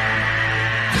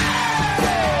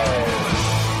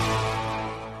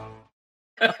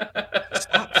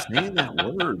Stop saying that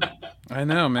word. I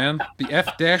know, man. The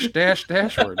F dash dash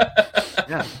dash word.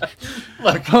 Yeah.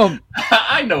 Look,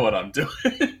 I know what I'm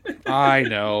doing. I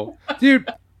know. Dude,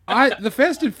 the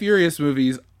Fast and Furious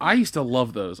movies, I used to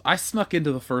love those. I snuck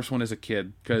into the first one as a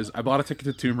kid because I bought a ticket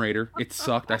to Tomb Raider. It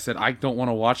sucked. I said, I don't want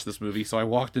to watch this movie, so I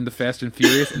walked into Fast and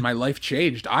Furious, and my life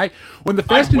changed. I'd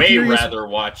way rather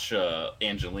watch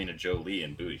Angelina Jolie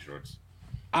in booty shorts.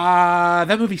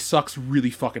 That movie sucks really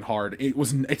fucking hard.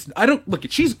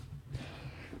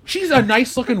 She's a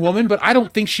nice looking woman, but I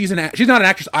don't think she's not an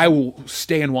actress I will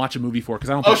stay and watch a movie for because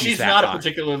I don't think she's not a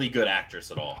particularly good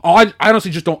actress at all. Oh, I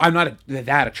honestly just don't. I'm not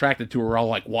that attracted to her. I'll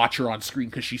like watch her on screen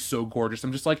because she's so gorgeous.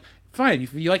 I'm just like, fine.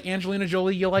 If you like Angelina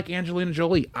Jolie, you like Angelina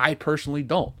Jolie. I personally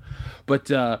don't. But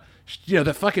the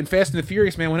fucking Fast and the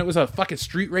Furious, man, when it was a fucking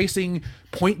street racing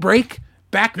Point Break.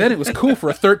 Back then, it was cool for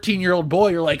a 13-year-old boy.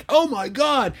 You're like, oh my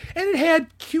god! And it had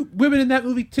cute women in that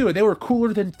movie too, and they were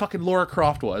cooler than fucking Laura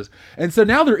Croft was. And so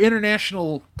now they're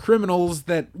international criminals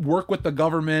that work with the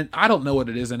government. I don't know what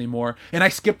it is anymore. And I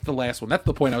skipped the last one. That's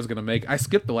the point I was gonna make. I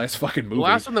skipped the last fucking movie. The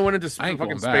last one they went into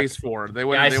fucking space for.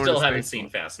 I still haven't seen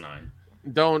Fast 9.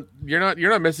 You're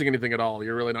not missing anything at all.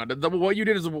 You're really not. What you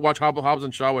did is watch Hobbs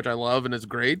and Shaw, which I love and is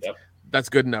great. Yep. That's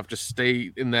good enough. Just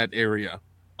stay in that area.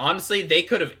 Honestly, they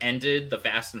could have ended the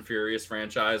Fast and Furious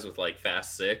franchise with like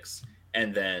Fast 6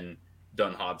 and then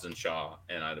done Hobbs and Shaw,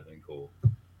 and I'd have been cool.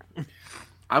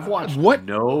 I've watched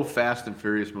no Fast and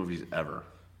Furious movies ever.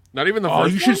 Not even the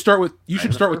first. You should start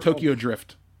with Tokyo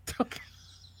Drift.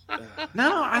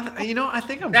 No, I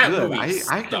think I'm good.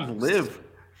 I can live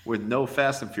with no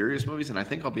Fast and Furious movies, and I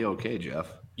think I'll be okay,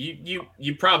 Jeff.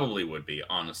 You probably would be,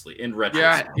 honestly, in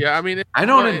retrospect. Yeah. I mean, I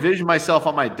don't envision myself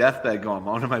on my deathbed going,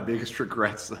 one of my biggest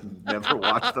regrets, I never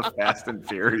watched the Fast and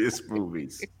Furious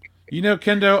movies.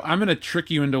 Kendo, I'm gonna trick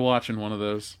you into watching one of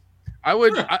those. I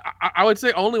would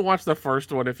say only watch the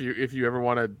first one if you ever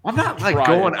want to. I'm not like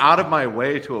going out of my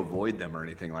way to avoid them or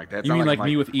anything like that. It's you mean like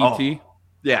me with E.T.?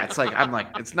 Yeah, it's like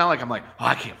it's not like I'm like,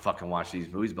 I can't fucking watch these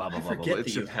movies, blah blah blah blah.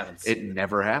 It's just, it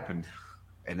never happened.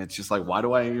 And it's just like, why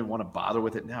do I even want to bother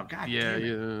with it now? God damn it.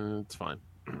 Yeah, it's fine.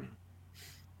 I'm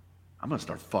gonna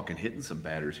start fucking hitting some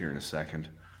batters here in a second.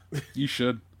 You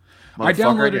should. I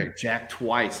got jacked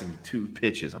twice in 2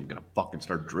 pitches. I'm gonna fucking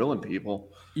start drilling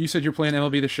people. You said you're playing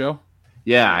MLB The Show?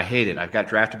 Yeah, I hate it. I got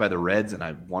drafted by the Reds, and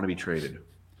I want to be traded.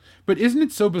 But isn't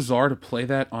it so bizarre to play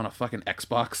that on a fucking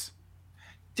Xbox?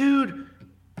 Dude,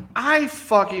 I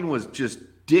fucking was just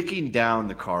dicking down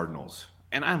the Cardinals.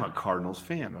 And I'm a Cardinals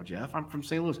fan, though, Jeff. I'm from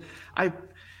St. Louis. I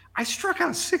struck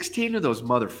out 16 of those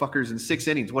motherfuckers in 6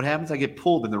 innings. What happens? I get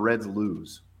pulled and the Reds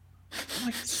lose. I'm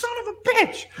like, son of a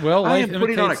bitch. Well, I am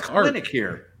putting on a clinic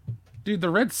here. Dude, the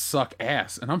Reds suck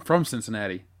ass, and I'm from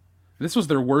Cincinnati. This was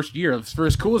their worst year. For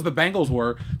as cool as the Bengals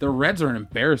were, the Reds are an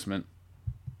embarrassment.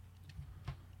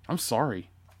 I'm sorry.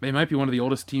 They might be one of the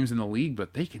oldest teams in the league,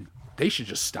 but they should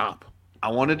just stop.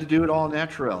 I wanted to do it all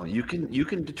natural. You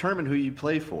can determine who you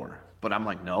play for. But I'm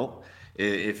like, no.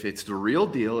 If it's the real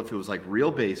deal, if it was like real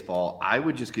baseball, I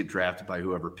would just get drafted by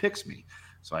whoever picks me.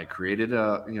 So I created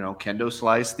Kendo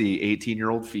Slice, the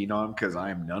 18-year-old phenom, because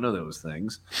I am none of those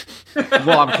things.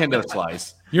 Well, I'm Kendo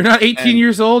Slice. You're not 18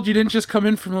 years old? You didn't just come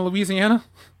in from Louisiana?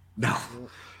 No.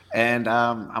 And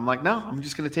I'm like, no, I'm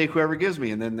just going to take whoever gives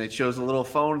me. And then it shows a little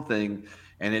phone thing,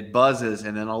 and it buzzes,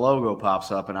 and then a logo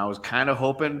pops up. And I was kind of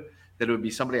hoping that it would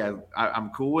be somebody I'm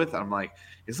cool with. I'm like,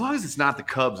 as long as it's not the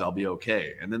Cubs, I'll be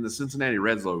okay. And then the Cincinnati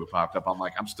Reds logo popped up. I'm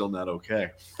like, I'm still not okay.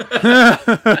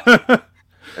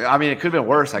 I mean, it could have been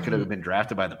worse. I could have been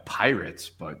drafted by the Pirates,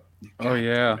 but oh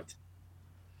yeah.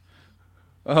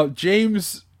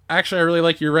 James, actually, I really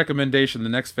like your recommendation. The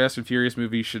next Fast and Furious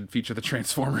movie should feature the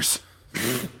Transformers.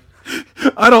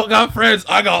 I don't got friends,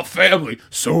 I got family.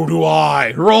 So do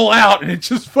I. Roll out, and it's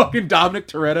just fucking Dominic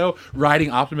Toretto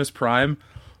riding Optimus Prime.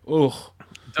 Ugh.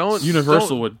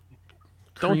 Universal would.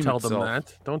 Don't tell them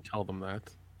that. Don't tell them that.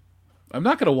 I'm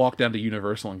not going to walk down to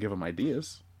Universal and give them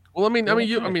ideas. Well, I mean,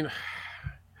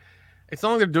 it's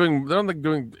not like they're not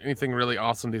doing anything really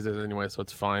awesome these days anyway, so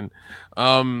it's fine.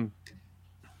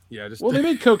 Yeah, just well, they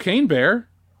made Cocaine Bear.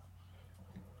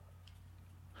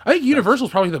 I think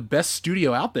Universal's probably the best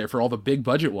studio out there for all the big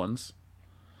budget ones.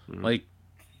 Like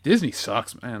Disney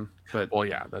sucks, man. But well,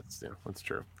 yeah, that's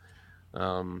true.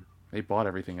 They bought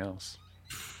everything else.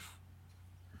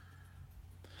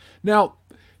 Now,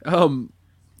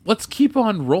 let's keep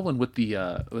on rolling with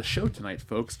the show tonight,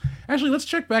 folks. Actually, let's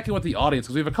check back in with the audience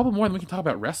because we have a couple more and we can talk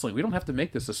about wrestling. We don't have to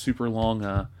make this a super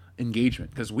long engagement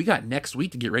because we got next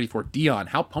week to get ready for. Dion,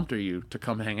 how pumped are you to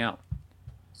come hang out?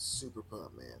 Super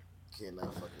pumped, man.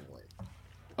 Cannot fucking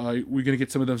wait. We gonna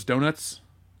get some of those donuts?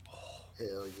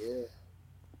 Hell yeah.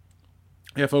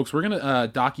 Yeah, folks, we're gonna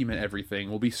document everything.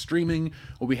 We'll be streaming.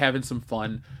 We'll be having some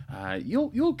fun.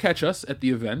 You'll catch us at the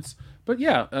events. But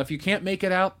yeah, if you can't make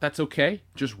it out, that's okay.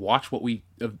 Just watch what we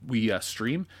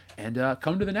stream and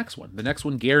come to the next one. The next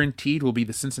one, guaranteed, will be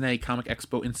the Cincinnati Comic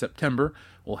Expo in September.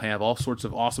 We'll have all sorts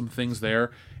of awesome things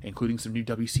there, including some new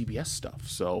WCBS stuff.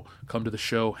 So come to the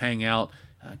show, hang out,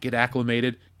 get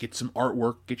acclimated, get some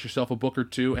artwork, get yourself a book or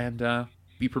two, and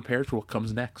be prepared for what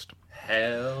comes next.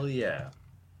 Hell yeah.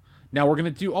 Now, we're going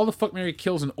to do all the Fuck, Marry,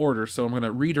 Kills in order, so I'm going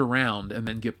to read around and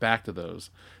then get back to those.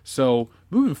 So,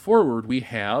 moving forward, we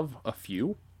have a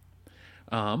few.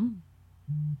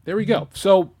 There we go.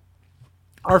 So,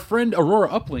 our friend Aurora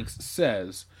Uplinks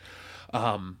says,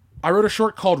 I wrote a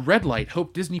short called Red Light,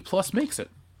 hope Disney Plus makes it.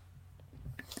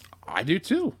 I do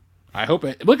too. I hope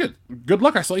it. Good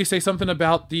luck. I saw you say something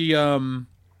about the,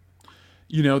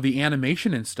 the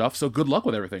animation and stuff, so good luck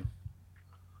with everything.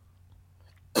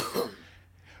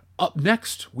 Up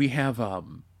next, we have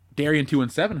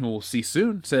Darian217, who we'll see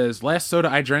soon, says, last soda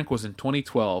I drank was in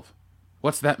 2012.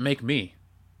 What's that make me?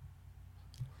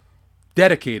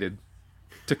 Dedicated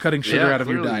to cutting sugar out of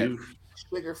your diet.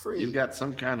 Sugar free. You've got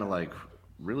some kind of like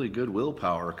really good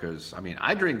willpower because,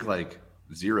 I drink like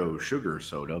zero sugar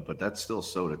soda, but that's still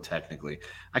soda technically.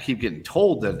 I keep getting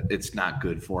told that it's not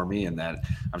good for me and that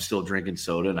I'm still drinking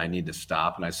soda and I need to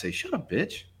stop. And I say, shut up,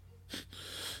 bitch.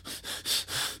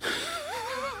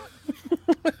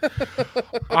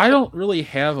 I don't really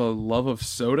have a love of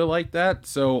soda like that,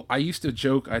 so I used to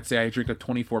joke, I'd say I drink a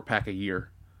 24-pack a year.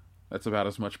 That's about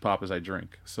as much pop as I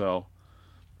drink, so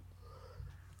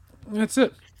that's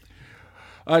it.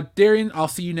 Darian, I'll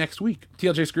see you next week.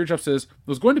 TLJ Screwjob says,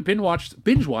 was going to binge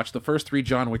watch the first 3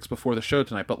 John Wicks before the show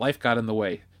tonight, but life got in the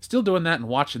way. Still doing that and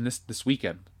watching this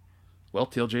weekend. Well,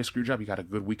 TLJ Screwjob, you got a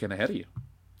good weekend ahead of you.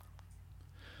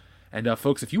 And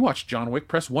folks, if you watched John Wick,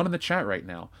 press 1 in the chat right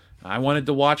now. I wanted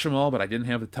to watch them all, but I didn't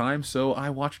have the time, so I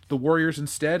watched The Warriors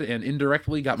instead and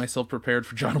indirectly got myself prepared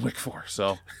for John Wick 4.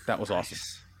 So that was awesome.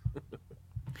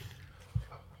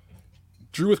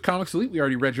 Drew with Comics Elite, we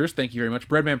already read yours. Thank you very much.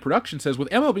 Breadman Production says, with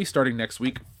MLB starting next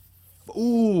week,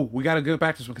 ooh, we got to go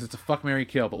back to this one because it's a fuck, marry,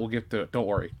 kill, but we'll get to it. Don't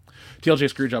worry.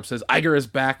 TLJ Screwjob says, Iger is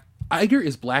back. Iger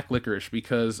is black licorice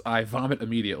because I vomit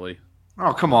immediately.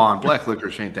 Oh, come on. Black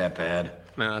licorice ain't that bad.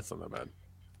 No, that's not that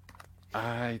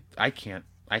bad. I can't.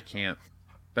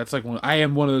 That's like I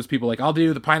am one of those people, like, I'll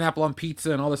do the pineapple on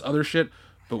pizza and all this other shit,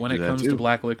 but when it comes to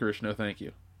black licorice, no thank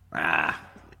you.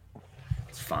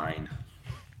 It's fine.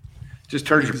 Just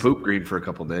turns your poop green for a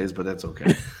couple days, but that's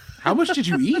okay. How much did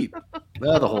you eat?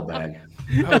 The whole bag.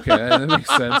 Okay, that makes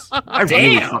sense.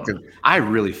 I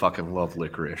really fucking love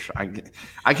licorice.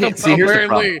 I can't see. Here's the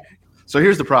problem. So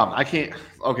here's the problem. I can't.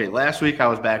 Okay, last week I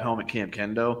was back home at Camp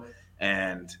Kendo,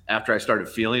 and after I started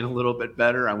feeling a little bit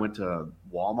better, I went to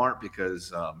Walmart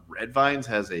because Red Vines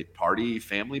has a party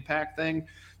family pack thing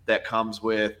that comes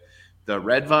with the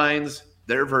Red Vines,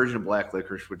 their version of black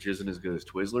licorice, which isn't as good as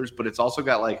Twizzlers, but it's also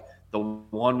got like the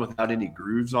one without any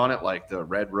grooves on it, like the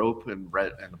red rope and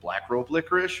the black rope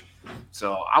licorice.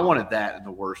 So I wanted that in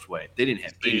the worst way. They didn't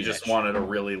have. So you just wanted a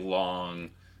really long,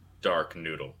 dark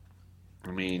noodle.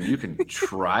 I mean, you can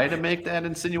try to make that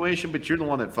insinuation, but you're the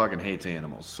one that fucking hates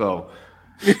animals. So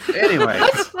anyway,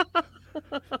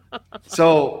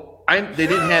 so they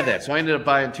didn't have that. So I ended up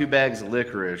buying 2 bags of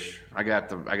licorice. I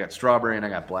got strawberry and I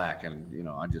got black, and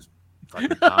I just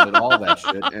fucking pounded all that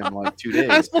shit in like 2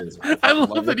 days. I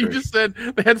love that you just said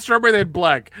they had strawberry, they had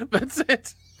black. That's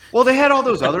it. Well, they had all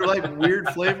those other like weird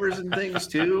flavors and things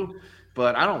too.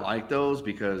 But I don't like those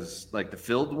because, like, the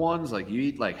filled ones, like, you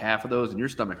eat, like, half of those and your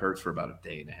stomach hurts for about a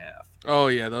day and a half. Oh,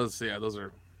 yeah, those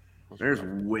are... There's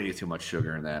way too much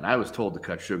sugar in that. I was told to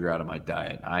cut sugar out of my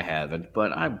diet. I haven't,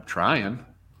 but I'm trying.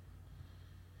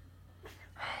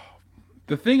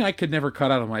 The thing I could never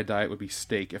cut out of my diet would be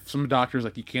steak. If some doctor's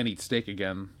like, you can't eat steak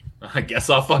again, I guess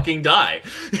I'll fucking die.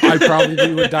 I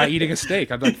probably would die eating a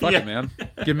steak. I'd be like, fuck Yeah. it, man.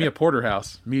 Give me a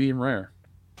porterhouse, medium rare.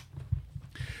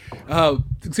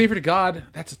 Xavier to God,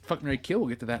 that's a fuck, marry, kill. We'll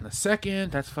get to that in a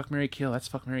second. That's fuck, marry, kill. That's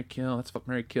fuck, marry, kill. That's fuck,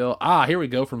 marry, kill. Here we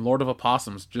go from Lord of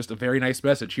Opossums. Just a very nice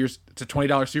message. It's a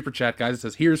 $20 super chat, guys. It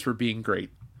says, here's for being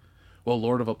great. Well,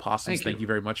 Lord of Opossums, thank you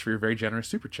very much for your very generous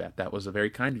super chat. That was a very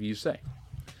kind of you to say.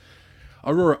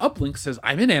 Aurora Uplink says,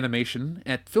 I'm in animation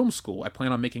at film school. I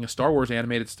plan on making a Star Wars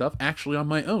animated stuff actually on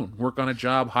my own. Work on a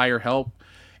job, hire help,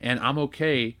 and I'm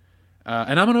okay.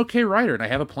 And I'm an okay writer, and I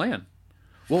have a plan.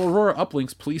 Well, Aurora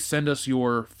Uplinks, please send us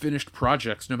your finished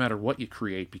projects no matter what you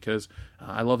create, because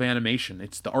I love animation.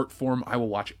 It's the art form. I will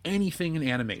watch anything in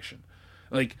animation.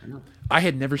 Like, I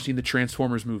had never seen the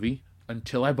Transformers movie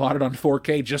until I bought it on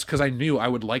 4K just because I knew I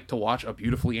would like to watch a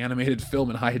beautifully animated film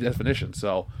in high definition.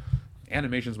 So,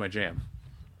 animation's my jam.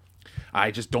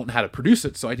 I just don't know how to produce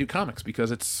it, so I do comics because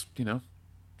it's,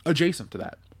 adjacent to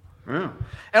that. Yeah.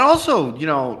 And also,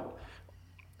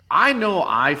 I know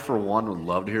I, for one, would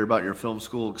love to hear about your film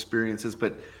school experiences,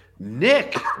 but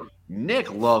Nick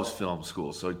loves film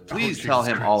school, so please tell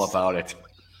him all about it.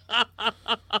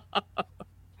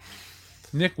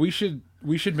 Nick, we should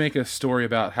make a story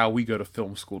about how we go to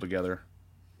film school together.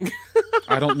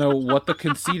 I don't know what the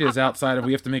conceit is outside of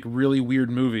we have to make really weird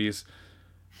movies.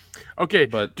 Okay,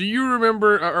 but do you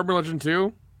remember Urban Legend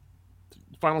 2?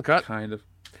 Final Cut? Kind of.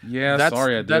 Yeah,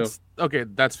 sorry, I do.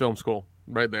 That's film school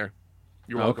right there.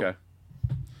 You're welcome. Okay.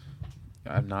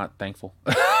 I'm not thankful.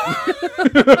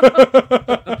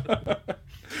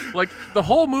 Like the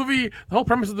whole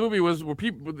premise of the movie was where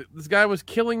this guy was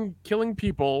killing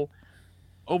people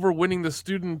over winning the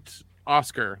student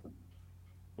Oscar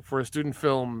for a student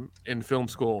film in film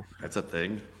school. That's a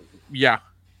thing. Yeah.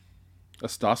 A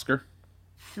Stosker?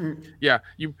 Yeah.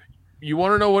 You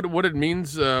want to know what it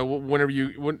means whenever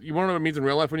you want to know what it means in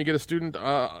real life when you get a student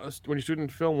when your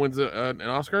student film wins an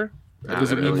Oscar?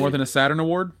 Does it mean more than a Saturn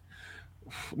Award?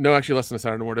 No, actually less than a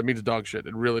Saturn Award. It means dog shit.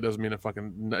 It really doesn't mean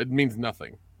it means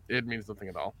nothing. It means nothing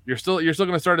at all. You're still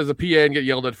going to start as a PA and get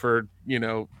yelled at for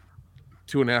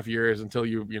 2.5 years until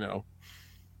you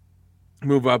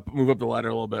move up the ladder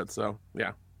a little bit. So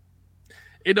yeah,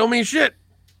 it don't mean shit.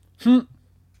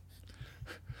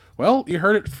 Well, you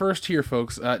heard it first here,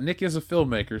 folks. Nick is a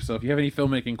filmmaker, so if you have any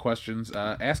filmmaking questions,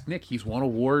 ask Nick. He's won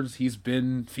awards. He's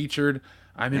been featured.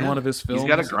 I'm in one of his films. He's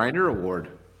got a Grinder Award.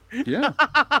 Yeah.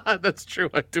 That's true.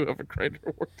 I do have a Grinder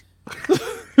Award.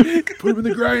 Put him in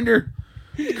the grinder.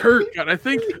 Kurt. God, I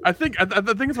think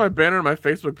it's my banner on my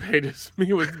Facebook page is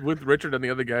me with Richard and the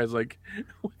other guys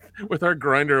with our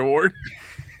Grinder Award.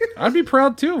 I'd be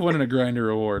proud too of winning a Grinder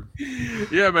Award.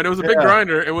 Yeah, man, it was a big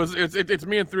grinder. It's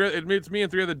me and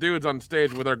three other dudes on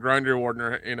stage with our Grinder Award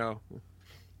in all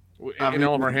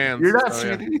of our hands. You're not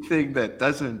seeing anything that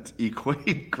doesn't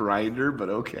equate Grinder, but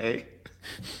okay.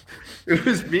 It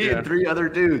was me and three other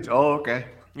dudes. Oh, okay.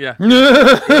 Yeah.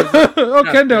 The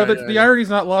irony's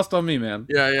not lost on me, man.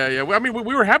 Yeah. Well, I mean,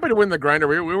 we were happy to win the Grinder.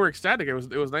 We were ecstatic. It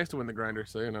was nice to win the Grinder.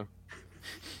 So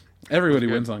everybody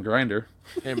wins on Grinder.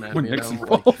 Hey man, when they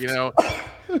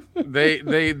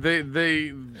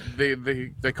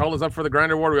called us up for the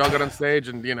Grinder Award. We all got on stage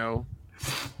and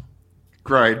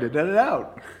grinded it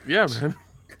out. Yeah, man.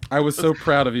 I was so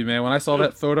proud of you, man. When I saw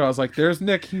that photo, I was like, "There's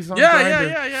Nick. He's on Grindr."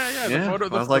 Yeah. The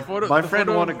photo, I was like, my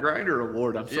friend won a Grinder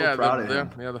Award. I'm so proud of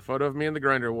him. Yeah, the photo of me and the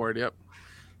Grinder Award. Yep.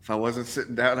 If I wasn't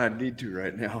sitting down, I'd need to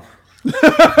right now.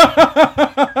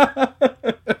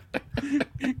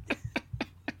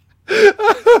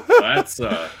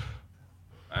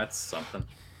 That's something.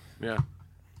 Yeah.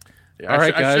 All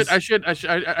right, guys. I should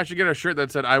get a shirt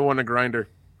that said "I won a Grinder."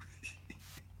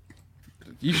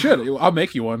 You should. I'll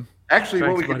make you one. Actually,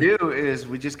 what we could do is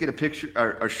we just get a picture,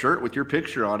 a shirt with your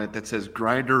picture on it that says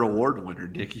 "Grinder Award Winner,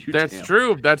 Nick." That's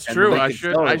true. That's true. We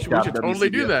should totally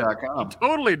do that.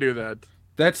 Totally do that.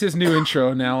 That's his new intro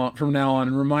from now on.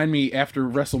 And remind me after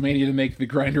WrestleMania to make the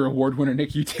Grinder Award Winner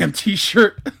Nick UTM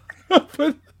T-shirt.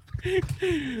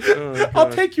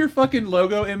 I'll take your fucking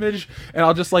logo image and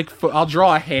I'll just I'll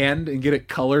draw a hand and get it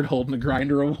colored holding the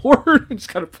Grinder Award and just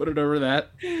kind of put it over that.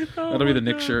 That'll be the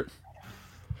Nick shirt.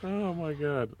 Oh my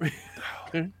god.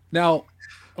 Now,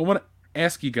 I want to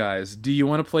ask you guys, do you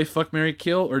want to play Fuck, Marry,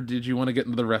 Kill, or did you want to get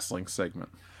into the wrestling segment?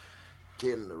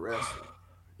 Get into wrestling.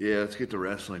 Yeah, let's get to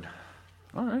wrestling.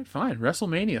 All right, fine.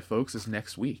 WrestleMania, folks, is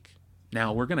next week.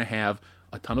 Now, we're going to have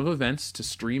a ton of events to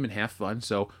stream and have fun,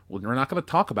 so we're not going to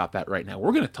talk about that right now.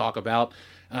 We're going to talk about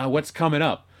what's coming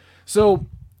up. So,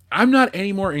 I'm not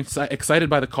any more excited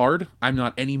by the card. I'm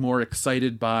not any more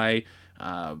excited by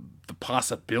the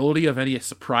possibility of any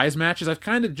surprise matches. I've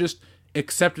kind of just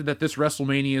accepted that this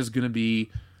WrestleMania is going to be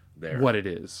what it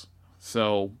is.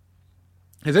 So,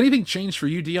 has anything changed for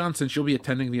you, Dion, since you'll be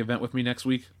attending the event with me next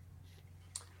week?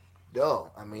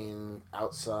 No, I mean,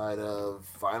 outside of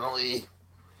finally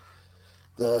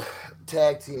the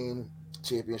tag team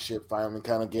championship finally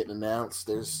kind of getting announced,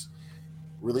 there's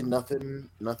really nothing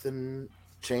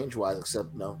change-wise except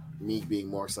me being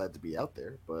more excited to be out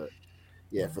there. But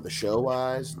yeah, for the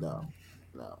show-wise, no,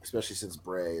 especially since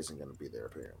Bray isn't going to be there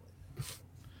apparently.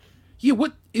 Yeah,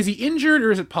 what is he injured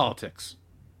or is it politics?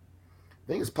 I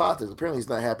think it's politics. Apparently, he's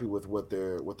not happy with what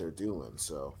they're doing.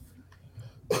 So,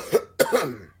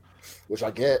 which I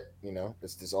get.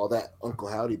 It's just all that Uncle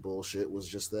Howdy bullshit was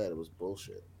just that. It was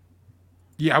bullshit.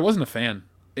 Yeah, I wasn't a fan.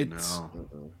 It's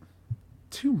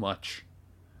too much.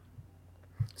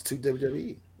 It's too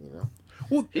WWE.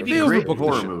 Well, he'd be great in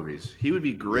horror movies. He would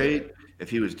be great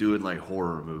if he was doing like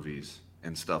horror movies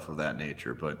and stuff of that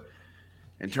nature. But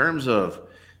in terms of,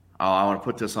 I want to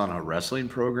put this on a wrestling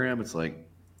program, it's like,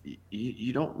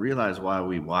 you don't realize why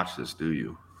we watch this, do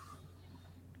you?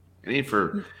 It ain't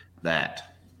for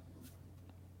that.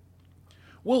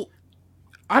 Well,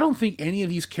 I don't think any of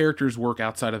these characters work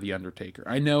outside of The Undertaker.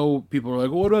 I know people are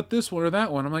like, well, what about this one or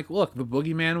that one? I'm like, look, the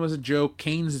Boogeyman was a joke.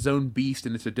 Kane's his own beast,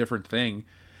 and it's a different thing.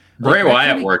 Bray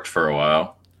Wyatt worked for a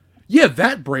while. Yeah,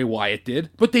 that Bray Wyatt did.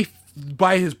 But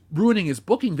by ruining his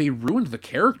booking, they ruined the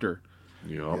character.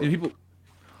 Yeah. And people...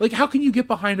 Like, how can you get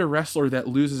behind a wrestler that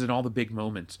loses in all the big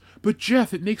moments? But,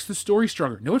 Jeff, it makes the story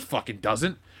stronger. No, it fucking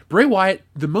doesn't. Bray Wyatt,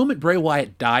 the moment Bray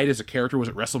Wyatt died as a character was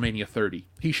at WrestleMania 30.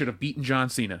 He should have beaten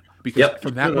John Cena. Because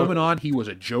from that moment on, he was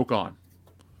a joke on.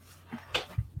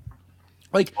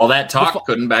 Like all that talk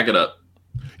couldn't back it up.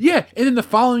 Yeah, and then the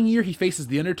following year, he faces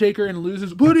The Undertaker and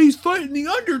loses, but he's fighting The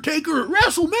Undertaker at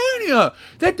WrestleMania!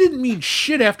 That didn't mean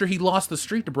shit after he lost the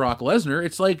streak to Brock Lesnar.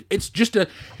 It's like, it's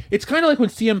kind of like when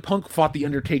CM Punk fought The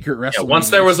Undertaker at WrestleMania. Yeah,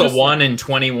 once there was a 1 in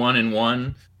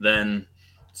 21-1, then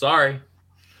sorry.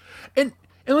 And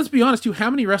let's be honest, too,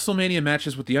 how many WrestleMania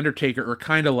matches with The Undertaker are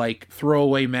kind of like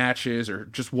throwaway matches or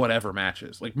just whatever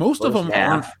matches? Like, most of them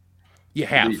aren't. You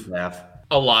have.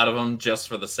 A lot of them just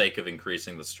for the sake of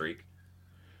increasing the streak.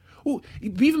 Well,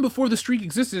 even before the streak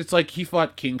existed, it's like he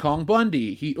fought King Kong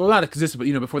Bundy. Not existed, but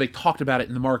before they talked about it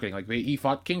in the marketing, like he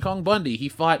fought King Kong Bundy. He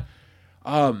fought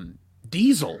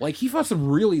Diesel. Like he fought some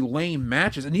really lame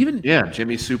matches, and even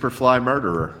Jimmy Superfly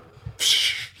Murderer.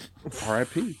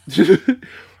 R.I.P.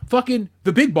 Fucking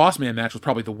the Big Boss Man match was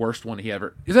probably the worst one he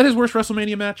ever. Is that his worst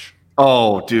WrestleMania match?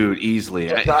 Oh, dude, easily.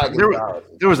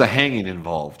 There was a hanging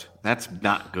involved. That's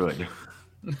not good.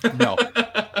 No.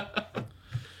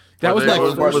 That was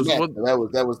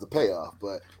the payoff,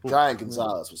 but Giant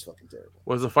Gonzalez was fucking terrible.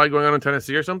 Was the fight going on in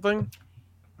Tennessee or something?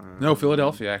 No,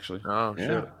 Philadelphia actually. Oh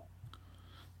shit!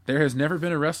 There has never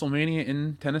been a WrestleMania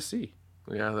in Tennessee.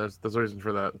 Yeah, there's a reason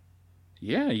for that.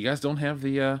 Yeah, you guys don't have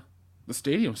the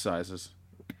stadium sizes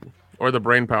or the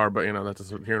brain power, but that's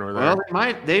here nor there.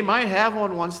 Well, they might have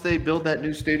one once they build that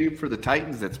new stadium for the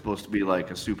Titans. That's supposed to be like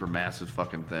a super massive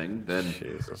fucking thing. Then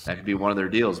that could be one of their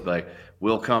deals. But like,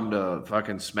 we'll come to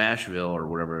fucking Smashville or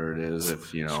whatever it is.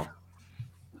 If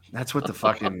that's what the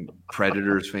fucking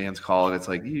Predators fans call it. It's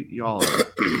like you all are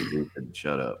stupid.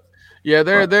 Shut up. Yeah,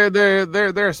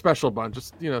 they're a special bunch.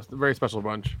 Just a very special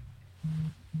bunch.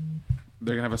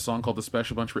 They're gonna have a song called "The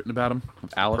Special Bunch" written about them.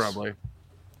 With Alice probably.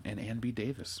 And Ann B.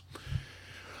 Davis.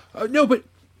 No, but,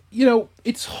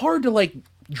 it's hard to,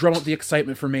 drum up the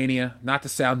excitement for Mania, not to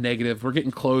sound negative. We're getting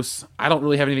close. I don't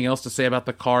really have anything else to say about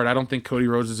the card. I don't think Cody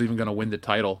Rhodes is even going to win the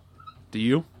title. Do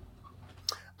you?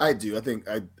 I do. I think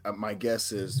my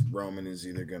guess is Roman is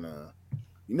either going to...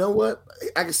 You know what?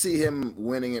 I can see him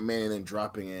winning at Mania and then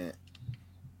dropping it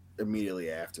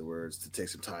immediately afterwards to take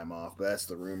some time off. But that's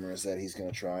the rumor, is that he's going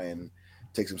to try and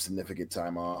take some significant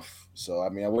time off. So, I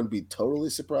mean, I wouldn't be totally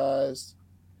surprised.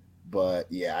 But,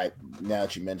 yeah, now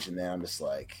that you mentioned that, I'm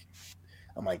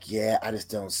like, yeah, I just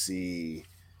don't see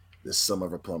this Summer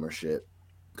of a Plumber shit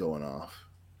going off.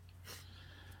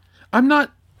 I'm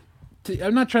not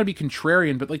trying to be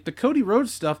contrarian, but, the Cody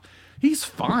Rhodes stuff, he's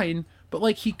fine. But,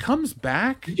 he comes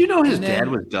back. Did you know his dad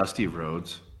was Dusty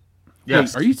Rhodes?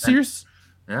 Yes. Wait, are you serious?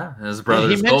 Yeah, his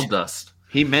brother's Gold Dust.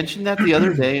 He mentioned that the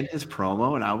other day in his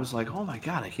promo, and I was like, oh, my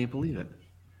God, I can't believe it.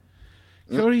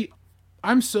 Cody,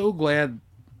 I'm so glad.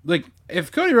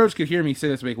 If Cody Rhodes could hear me say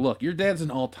this, look, your dad's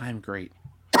an all-time great.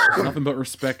 Nothing but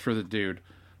respect for the dude.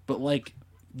 But,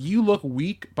 you look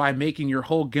weak by making your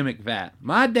whole gimmick that.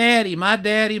 My daddy, my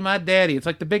daddy, my daddy. It's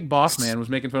like the Big Boss Man was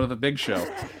making fun of the Big Show.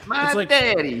 My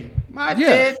daddy, my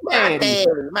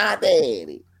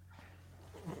daddy.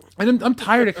 And I'm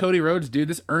tired of Cody Rhodes, dude.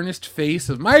 This earnest face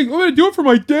of I'm going to do it for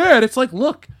my dad. It's like,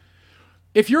 look,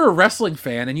 if you're a wrestling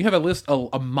fan and you have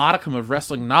a modicum of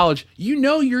wrestling knowledge, you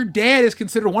know your dad is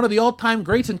considered one of the all-time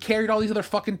greats and carried all these other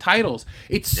fucking titles.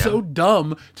 It's so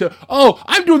dumb to,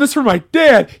 I'm doing this for my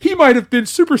dad. He might have been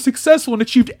super successful and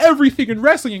achieved everything in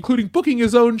wrestling, including booking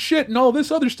his own shit and all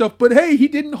this other stuff, but hey, he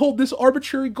didn't hold this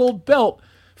arbitrary gold belt.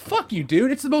 Fuck you,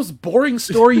 dude. It's the most boring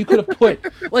story you could have put.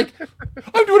 Like,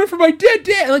 I'm doing it for my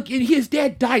dad. Like, his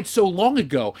dad died so long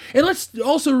ago. And let's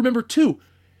also remember, too,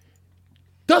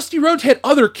 Dusty Rhodes had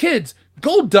other kids.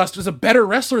 Goldust was a better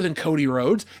wrestler than Cody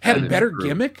Rhodes, had a better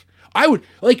gimmick.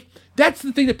 That's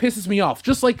the thing that pisses me off.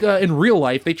 Just like in real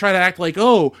life, they try to act like,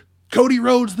 Cody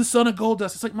Rhodes, the son of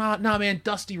Goldust. It's like, nah, man,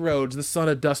 Dusty Rhodes, the son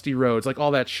of Dusty Rhodes. Like,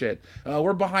 all that shit.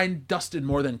 We're behind Dustin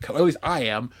more than Cody. At least I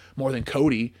am, more than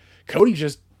Cody. Cody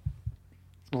just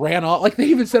ran off. Like, they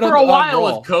even said for a while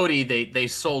with Cody, they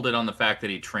sold it on the fact that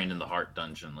he trained in the Heart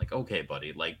Dungeon. Like, okay,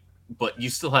 buddy, but you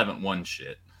still haven't won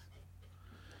shit.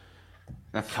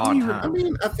 That's hard. I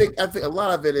mean, I think a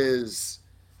lot of it is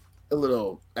a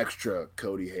little extra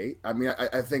Cody hate. I mean,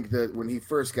 I think that when he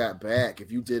first got back,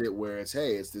 if you did it where it's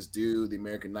this dude, the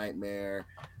American Nightmare,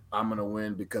 I'm gonna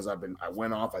win because I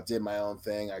went off, I did my own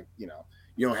thing.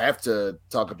 You don't have to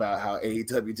talk about how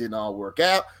AEW didn't all work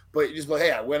out, but you just go,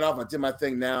 hey, I went off, I did my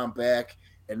thing, now I'm back,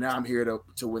 and now I'm here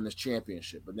to win this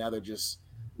championship. But now they're just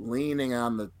leaning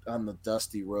on the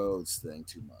Dusty Rhodes thing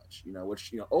too much,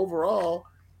 which overall.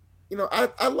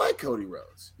 I like Cody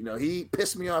Rhodes. He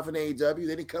pissed me off in AEW.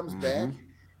 Then he comes back.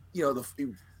 He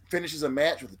finishes a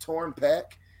match with a torn pec.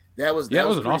 That was an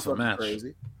awesome match.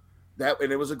 Crazy.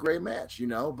 And it was a great match.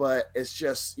 But it's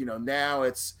just now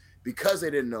it's because they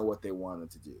didn't know what they wanted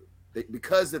to do.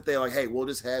 Because they're like, hey, we'll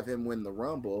just have him win the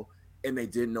Rumble, and they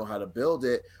didn't know how to build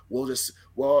it. This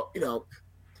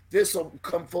will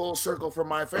come full circle for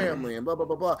my family and blah blah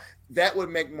blah blah. That would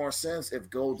make more sense if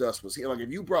Goldust was here. Like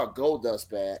if you brought Goldust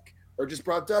back. Or just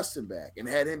brought Dustin back and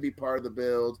had him be part of the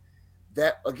build.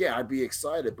 That again, I'd be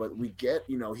excited. But we get,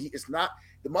 it's not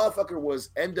the motherfucker was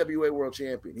NWA World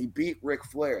Champion. He beat Ric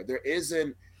Flair. There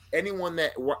isn't anyone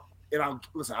that. And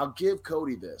I'll give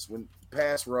Cody this when this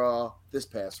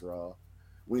past Raw,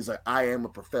 when he's like, I am a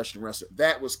professional wrestler.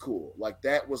 That was cool. Like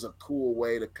that was a cool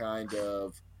way to kind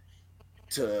of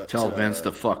tell Vince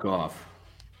to fuck off.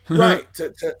 Right,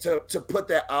 to put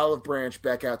that olive branch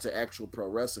back out to actual pro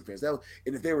wrestling fans. And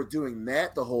if they were doing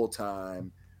that the whole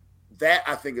time, that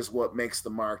I think is what makes the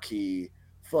marquee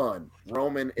fun.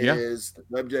 Roman is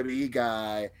the WWE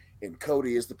guy, and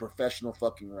Cody is the professional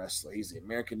fucking wrestler. He's the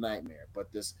American Nightmare.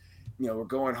 But this, we're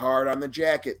going hard on the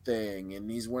jacket thing,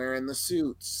 and he's wearing the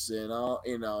suits and all.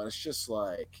 And it's just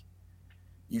like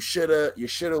you should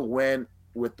have went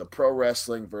with the pro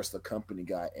wrestling versus the company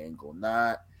guy angle,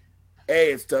 not.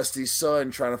 Hey, it's Dusty's son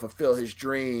trying to fulfill his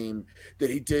dream that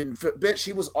he didn't. Bitch,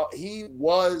 he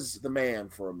was the man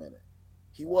for a minute.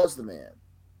 He was the man.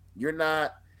 You're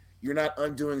not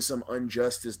undoing some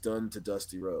injustice done to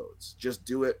Dusty Rhodes. Just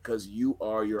do it because you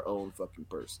are your own fucking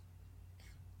person.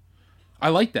 I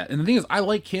like that. And the thing is, I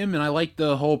like him and I like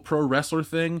the whole pro wrestler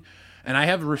thing. And I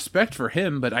have respect for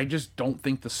him, but I just don't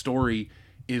think the story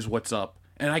is what's up.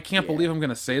 And I can't believe I'm going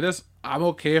to say this. I'm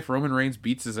okay if Roman Reigns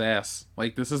beats his ass.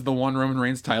 Like, this is the one Roman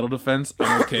Reigns title defense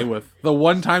I'm okay with. The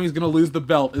one time he's going to lose the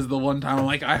belt is the one time I'm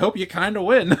like, I hope you kind of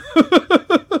win.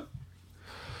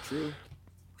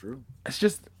 True. It's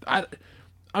just,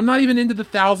 I'm not even into the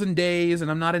 1,000 days, and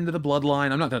I'm not into the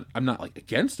bloodline. I'm not like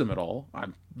against him at all.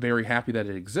 I'm very happy that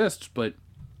it exists, but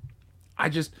I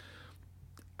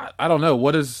don't know.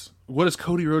 What is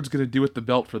Cody Rhodes going to do with the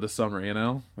belt for the summer,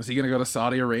 Is he going to go to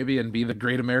Saudi Arabia and be the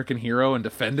great American hero and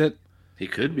defend it? He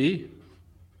could be.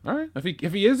 All right.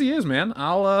 If he is, he is, man.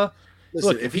 I'll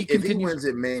listen, if he wins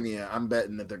at Mania, I'm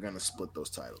betting that they're going to split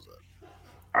those titles up.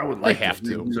 I would like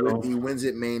to. He wins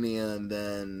at Mania, and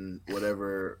then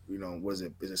whatever, is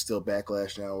it still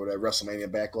Backlash now or whatever, WrestleMania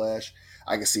Backlash?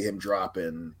 I can see him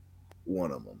dropping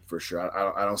one of them for sure.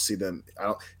 I don't see them.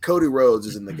 Cody Rhodes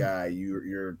isn't the guy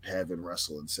you're having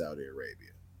wrestle in Saudi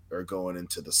Arabia or going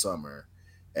into the summer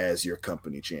as your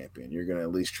company champion. You're going to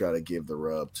at least try to give the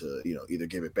rub to, either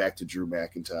give it back to Drew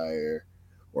McIntyre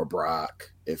or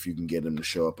Brock if you can get him to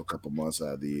show up a couple months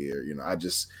out of the year.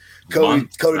 Cody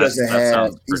doesn't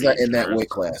have. He's not in that weight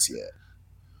class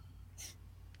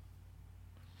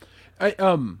yet.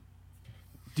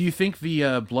 Do you think the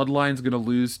Bloodline's going to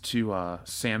lose to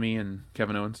Sammy and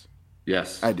Kevin Owens?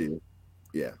 Yes, I do.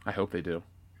 Yeah, I hope they do.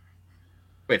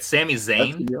 Wait, Sami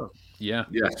Zayn? Yeah.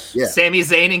 Yes. Yeah. Sami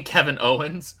Zayn and Kevin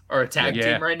Owens are a tag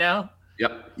team right now?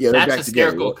 Yep. Yeah, they're That's back together.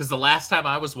 hysterical because the last time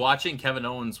I was watching, Kevin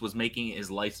Owens was making it his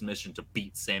life's mission to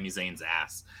beat Sami Zayn's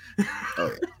ass.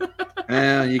 Oh, yeah.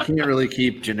 And you can't really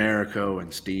keep Generico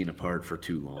and Steen apart for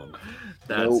too long.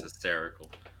 That's hysterical.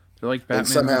 They're like And Batman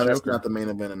somehow and that's Joker. not the main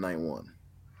event of night one.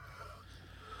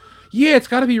 Yeah, it's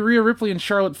got to be Rhea Ripley and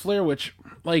Charlotte Flair, which,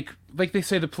 like they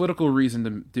say, the political reason to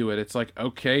do it. It's like,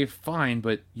 okay, fine,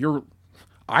 but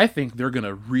I think they're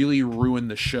gonna really ruin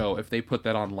the show if they put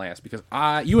that on last, because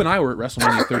you and I were at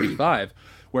WrestleMania 35,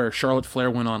 where Charlotte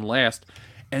Flair went on last,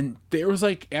 and there was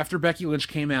like, after Becky Lynch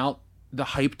came out, the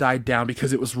hype died down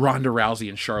because it was Ronda Rousey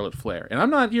and Charlotte Flair. And I'm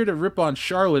not here to rip on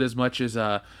Charlotte as much as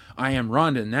I am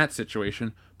Ronda in that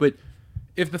situation, but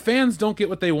if the fans don't get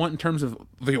what they want in terms of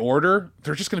the order,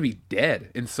 they're just going to be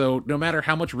dead. And so no matter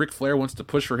how much Ric Flair wants to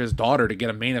push for his daughter to get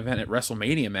a main event at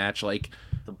WrestleMania match, like,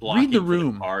 the blocking read the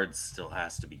room. For the cards still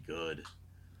has to be good.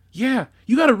 Yeah,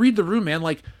 you got to read the room, man.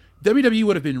 Like, WWE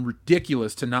would have been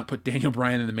ridiculous to not put Daniel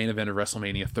Bryan in the main event of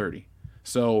WrestleMania 30.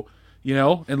 So,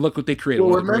 and look what they created.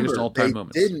 Well, One of the greatest remember, all-time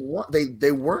moments.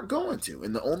 They weren't going to,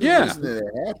 and the only reason that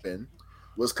it happened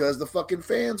was because the fucking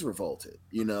fans revolted,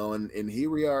 and here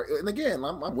we are. And again,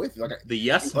 I'm with you. Like, the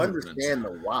yes, you understand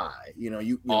the why.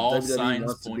 All WWE signs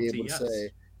wants to point be to able yes. to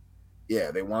say,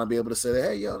 yeah, they want to be able to say that,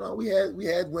 hey, we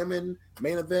had women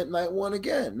main event night one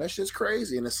again. That's just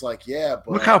crazy. And it's like, yeah,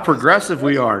 but Look how progressive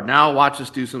we are. Now watch us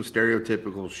do some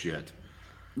stereotypical shit.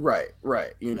 Right.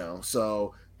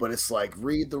 So, but it's like,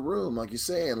 read the room, like you're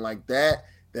saying, like that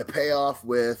payoff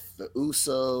with the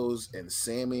Usos and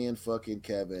Sammy and fucking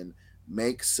Kevin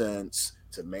makes sense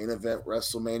to main event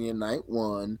WrestleMania night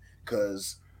one,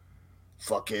 because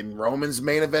fucking Roman's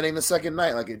main eventing the second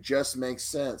night. Like, it just makes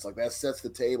sense. Like, that sets the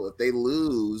table. If they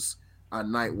lose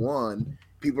on night one,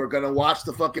 people are gonna watch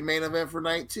the fucking main event for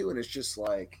night two, and it's just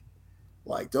like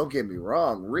don't get me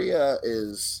wrong, Rhea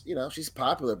is, she's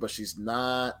popular, but she's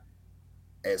not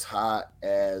as hot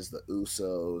as the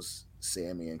Usos,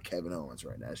 Sammy, and Kevin Owens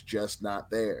right now. It's just not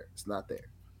there. It's not there.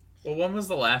 Well, when was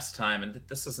the last time, and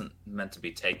this isn't meant to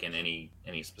be taken any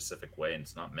specific way, and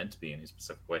it's not meant to be any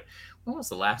specific way, when was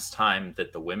the last time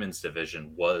that the women's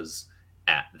division was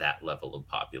at that level of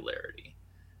popularity?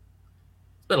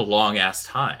 It's been a long-ass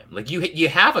time. Like, you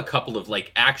have a couple of,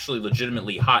 like, actually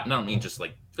legitimately hot, and I don't mean just,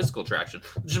 like, physical attraction,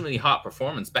 legitimately hot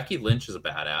performance. Becky Lynch is a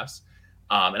badass.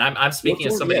 And I'm speaking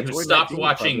as somebody who stopped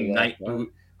watching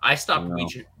I stopped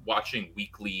watching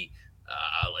weekly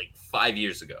like 5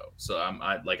 years ago. So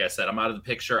like I said, I'm out of the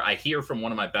picture. I hear from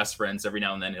one of my best friends every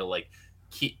now and then. He'll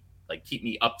keep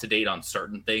me up to date on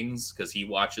certain things because he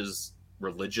watches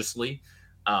religiously.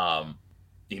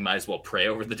 He might as well pray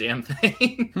over the damn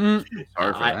thing.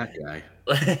 Sorry for that guy.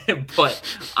 But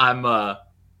I'm out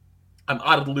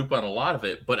of the loop on a lot of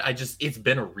it. But it's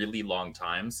been a really long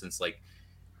time since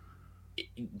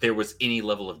there was any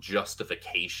level of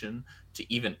justification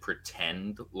to even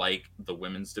pretend like the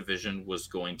women's division was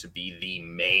going to be the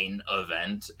main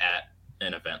event at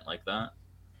an event like that.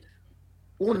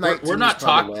 Well, we're not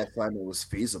talking last time it was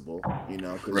feasible,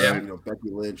 because Becky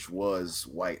Lynch was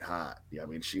white hot. Yeah, I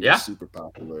mean, she was super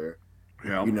popular.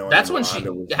 Yeah, that's when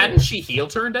hadn't she heel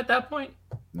turned at that point?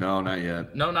 No, not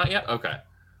yet. No, not yet. Okay.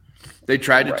 They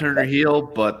tried to turn her heel,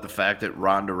 but the fact that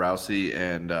Ronda Rousey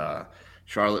and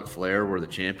Charlotte Flair were the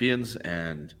champions,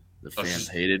 and the fans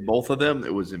hated both of them,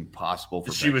 it was impossible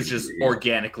for. She was just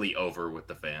organically over with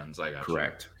the fans. I got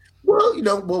correct. You.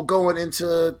 Well, going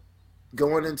into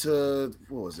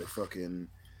what was it? Fucking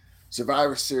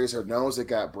Survivor Series. Her nose that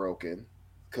got broken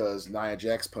because Nia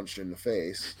Jax punched her in the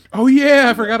face. Oh yeah,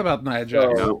 I forgot about Nia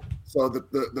Jax. So the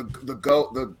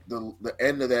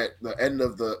end of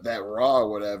that Raw or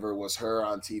whatever was her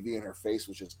on TV, and her face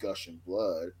was just gushing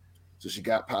blood. So she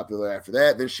got popular after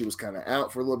that. Then she was kind of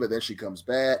out for a little bit. Then she comes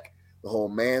back. The whole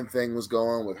man thing was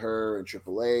going with her and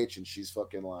Triple H, and she's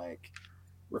fucking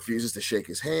refuses to shake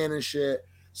his hand and shit.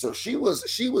 So she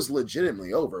was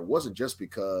legitimately over. It wasn't just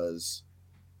because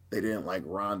they didn't like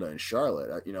Ronda and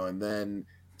Charlotte, And then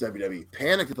WWE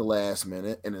panicked at the last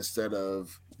minute, and instead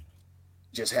of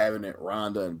just having it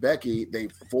Ronda and Becky, they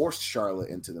forced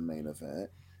Charlotte into the main event.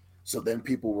 So then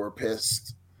people were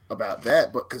pissed about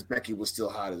that, but because Becky was still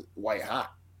white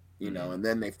hot, and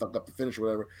then they fucked up the finish or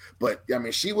whatever. But I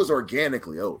mean, she was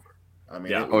organically over. I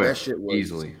mean, that shit was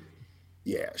easily.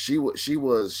 Yeah, she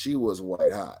was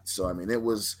white hot. So I mean, it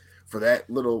was for that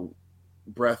little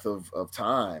breath of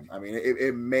time. I mean,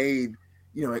 it made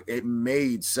it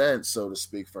made sense, so to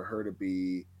speak, for her to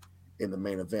be in the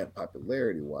main event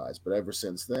popularity wise. But ever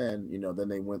since then,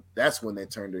 then that's when they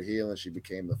turned her heel and she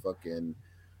became the fucking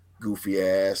goofy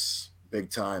ass big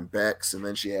time Bex, and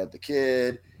then she had the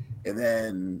kid, and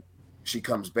then she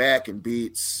comes back and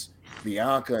beats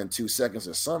Bianca in 2 seconds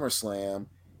at SummerSlam,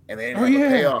 and they didn't Oh, have yeah. a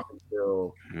payoff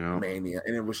until Yeah. Mania,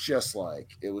 and it was just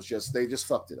they just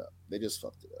fucked it up. They just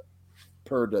fucked it up.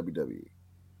 Per WWE.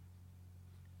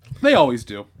 They always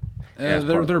do. Yeah, it's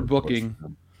part Their of the booking.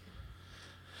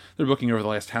 Their booking over the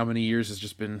last how many years has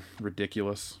just been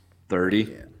ridiculous.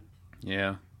 30.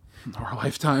 Yeah. Our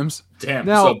lifetimes. Damn.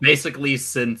 Now, So basically,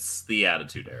 since the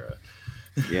Attitude Era.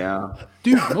 Yeah.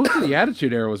 dude, most of the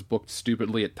Attitude Era was booked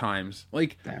stupidly at times.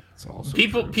 Like, That's also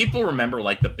People remember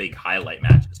like the big highlight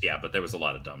matches, yeah, but there was a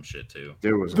lot of dumb shit too.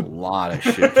 There was a lot of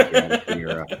shit for the Attitude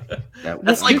Era.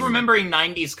 That's like remembering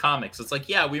 90s comics. It's like,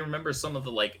 yeah, we remember some of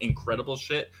the like incredible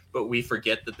shit, but we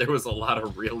forget that there was a lot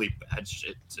of really bad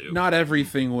shit too. not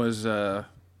everything was.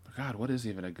 God, what is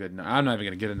even a good? I'm not even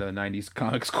gonna get into the '90s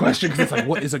comics question because it's like,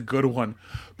 what is a good one?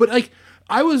 But like,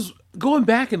 I was going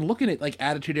back and looking at like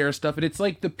Attitude Era stuff, and it's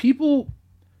like the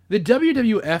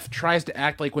WWF tries to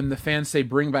act like when the fans say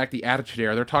bring back the Attitude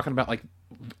Era, they're talking about like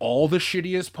all the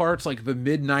shittiest parts, like the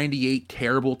mid '98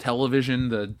 terrible television,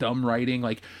 the dumb writing.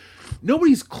 Like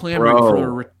nobody's clamoring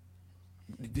for.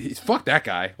 Fuck that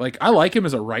guy. Like I like him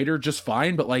as a writer just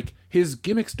fine, but like his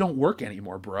gimmicks don't work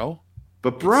anymore, bro.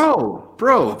 But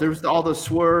bro, there's all the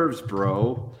swerves,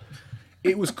 bro.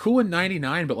 It was cool in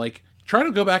 '99, but like try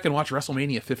to go back and watch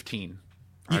WrestleMania 15.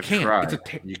 You can't. tried.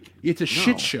 It's a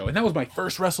shit show, and that was my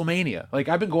first WrestleMania. Like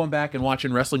I've been going back and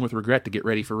watching Wrestling with Regret to get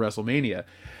ready for WrestleMania.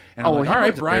 And I'm like, all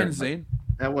right, Brian Zane.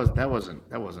 That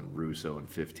wasn't Russo in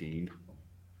 15.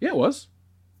 Yeah, it was.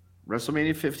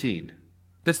 WrestleMania 15.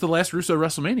 That's the last Russo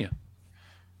WrestleMania.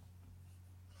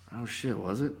 Oh shit,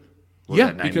 was it? Was Yeah,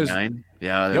 that 99? because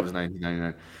yeah, that was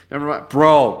 1999. Never mind,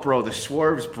 bro, the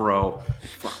swerves, bro.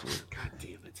 Fuck, god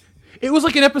damn it. It was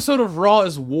like an episode of Raw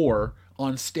as War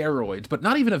on steroids, but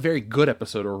not even a very good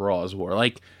episode of Raw as War.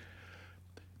 Like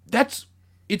it's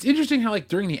interesting how like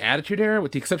during the Attitude Era,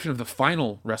 with the exception of the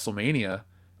final WrestleMania,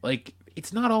 like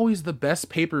it's not always the best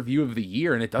pay-per-view of the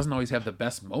year, and it doesn't always have the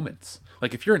best moments.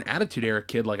 Like if you're an Attitude Era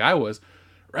kid like I was,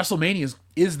 WrestleMania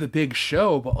is the big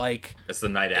show, but like It's the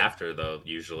night after though.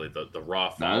 Usually the Raw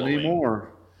Not following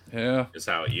anymore. Yeah, is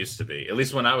how it used to be. At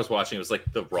least when I was watching, it was like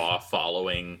the Raw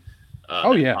following.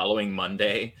 Following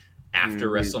Monday after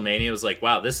WrestleMania, it was like,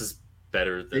 wow, this is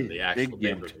better than the actual.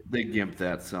 They gimped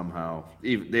that somehow.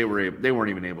 They weren't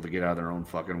even able to get out of their own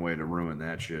fucking way to ruin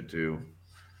that shit too.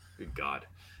 Good God.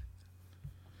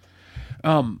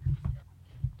 Well,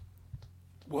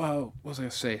 what was I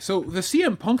gonna say? So the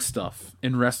CM Punk stuff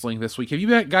in wrestling this week. Have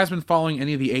you guys been following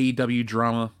any of the AEW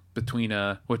drama between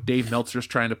what Dave Meltzer's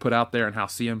trying to put out there and how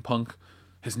CM Punk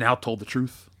has now told the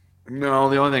truth? No,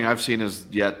 the only thing I've seen is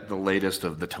yet the latest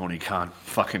of the Tony Khan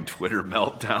fucking Twitter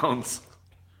meltdowns.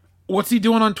 What's he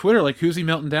doing on Twitter? Like, who's he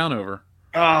melting down over?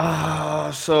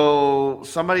 So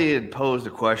somebody had posed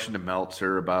a question to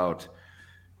Meltzer about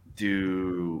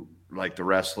do like the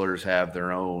wrestlers have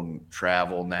their own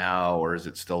travel now, or is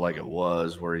it still like it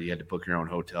was where you had to book your own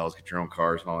hotels, get your own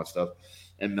cars and all that stuff?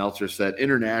 And Meltzer said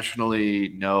internationally,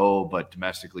 no, but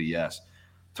domestically, yes.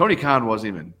 Tony Khan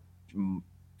wasn't even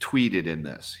tweeted in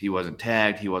this. He wasn't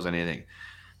tagged. He wasn't anything.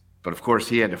 But of course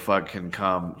he had to fucking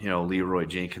come, Leroy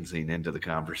Jenkinsing into the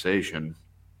conversation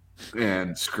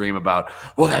and scream about,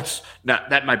 well,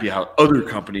 that might be how other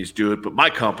companies do it, but my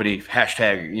company,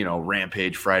 hashtag,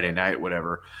 Rampage Friday night,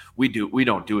 whatever, we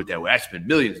don't do it that way. I spend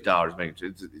millions of dollars making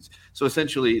it. So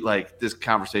essentially, like, this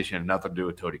conversation had nothing to do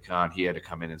with Tony Khan. He had to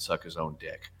come in and suck his own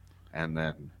dick. And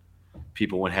then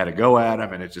people had to go at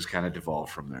him, and it just kind of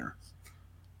devolved from there.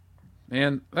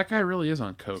 Man, that guy really is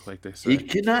on coke, like they say. He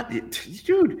cannot,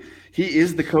 dude. He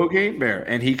is the cocaine bear,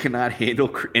 and he cannot handle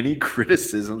any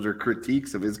criticisms or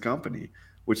critiques of his company,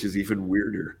 which is even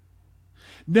weirder.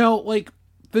 No, like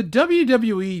the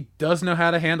WWE does know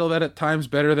how to handle that at times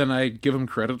better than I give them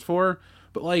credit for,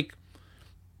 but like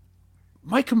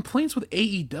my complaints with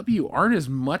AEW aren't as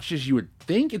much as you would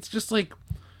think. It's just like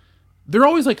they're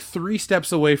always like 3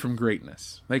 steps away from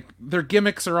greatness. Like their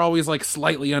gimmicks are always like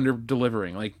slightly under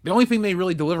delivering. Like the only thing they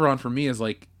really deliver on for me is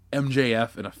like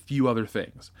MJF and a few other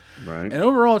things. Right. And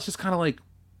overall, it's just kind of like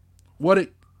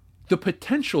the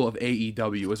potential of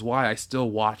AEW is why I still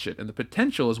watch it, and the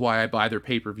potential is why I buy their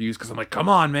pay-per-views, because I'm like, come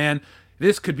on, man,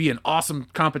 this could be an awesome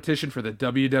competition for the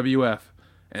WWF,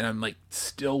 and I'm like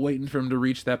still waiting for them to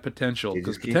reach that potential,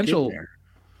 because potential,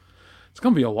 it's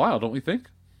gonna be a while, don't we think?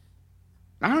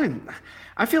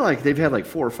 I feel like they've had like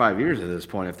 4 or 5 years at this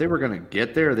point. If they were going to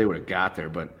get there, they would have got there.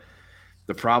 But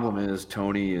the problem is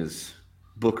Tony is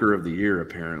Booker of the Year,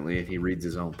 apparently, and he reads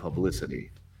his own publicity.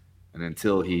 And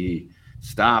until he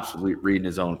stops reading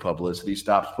his own publicity,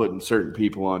 stops putting certain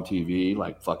people on TV,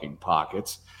 like fucking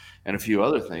Pockets, and a few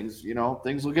other things,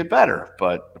 things will get better.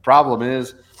 But the problem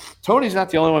is Tony's not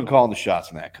the only one calling the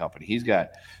shots in that company. He's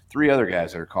got 3 other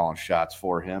guys that are calling shots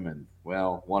for him. And,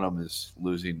 well, one of them is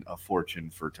losing a fortune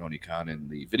for Tony Khan in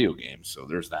the video games. So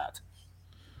there's that.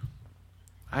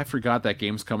 I forgot that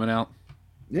game's coming out.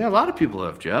 Yeah, a lot of people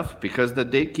have, Jeff, because the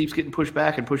date keeps getting pushed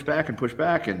back and pushed back and pushed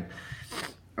back. And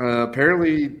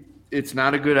apparently it's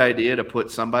not a good idea to put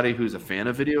somebody who's a fan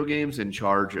of video games in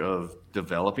charge of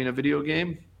developing a video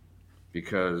game,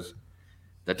 because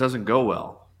that doesn't go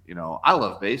well. I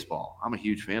love baseball. I'm a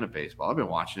huge fan of baseball. I've been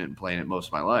watching it and playing it most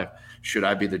of my life. Should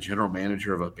I be the general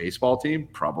manager of a baseball team?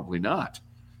 Probably not.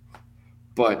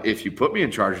 But if you put me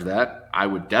in charge of that, I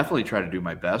would definitely try to do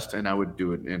my best, and I would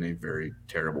do it in a very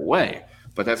terrible way.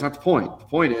 But that's not the point. The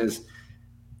point is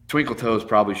Twinkle Toes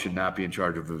probably should not be in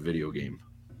charge of a video game.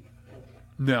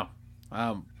 No.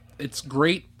 It's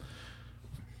great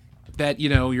that,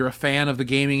 you're a fan of the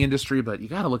gaming industry, but you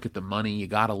got to look at the money. You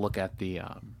got to look at the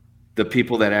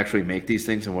people that actually make these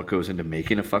things and what goes into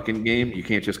making a fucking game. You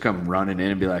can't just come running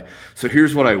in and be like, so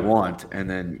here's what I want, and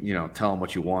then, tell them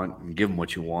what you want and give them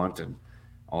what you want and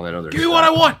all that other stuff. Give me what I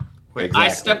want! Wait, exactly.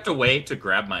 I stepped away to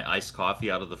grab my iced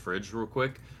coffee out of the fridge real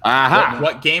quick. Uh-huh.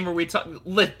 What game are we talking?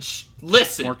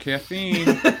 Listen. More caffeine.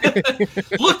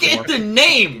 Look at the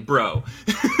name, bro.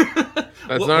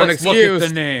 That's not an excuse. Look at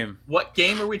the name. What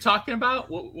game are we talking about?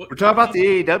 We're talking about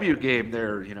the AEW game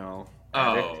there,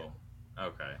 Oh,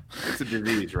 okay. It's a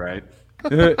disease, right?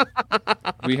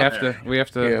 we have to.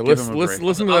 Yeah, listen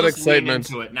to that excitement.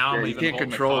 Into it. Now you can't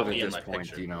control it at this point.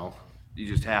 Picture. You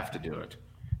just have to do it.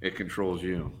 It controls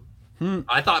you.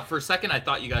 I thought for a second,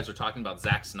 you guys were talking about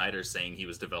Zack Snyder saying he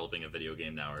was developing a video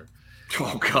game now.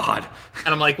 Oh God!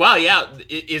 And I'm like, wow, yeah.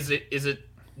 Is it?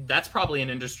 That's probably an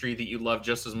industry that you love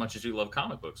just as much as you love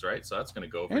comic books, right? So that's going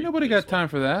to go. Ain't nobody got time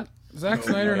for that. Zack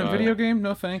Snyder in a video game?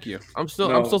 No, thank you. I'm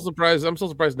still surprised. I'm still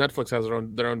surprised Netflix has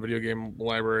their own video game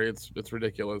library. It's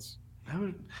ridiculous.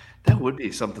 That would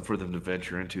be something for them to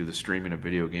venture into, the streaming of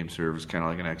video game service, kind of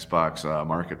like an Xbox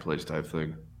marketplace type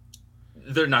thing.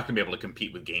 They're not going to be able to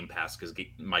compete with Game Pass because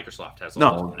Microsoft has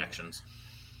all those connections.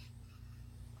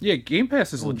 Yeah, Game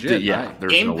Pass is legit. Yeah,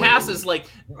 Game Pass is like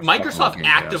Microsoft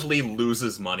actively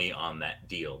loses money on that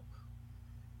deal.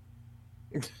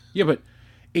 Yeah, but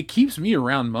it keeps me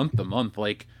around month to month.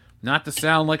 Like, not to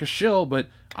sound like a shill, but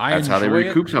that's how they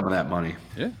recoup some of that money.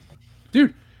 Yeah,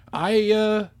 dude,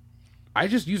 I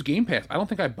just use Game Pass. I don't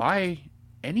think I buy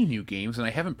any new games, and I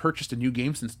haven't purchased a new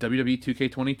game since WWE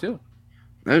 2K22.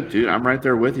 No, dude, I'm right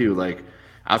there with you. Like,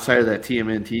 outside of that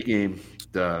TMNT game,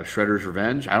 the Shredder's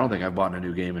Revenge, I don't think I've bought a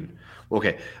new game.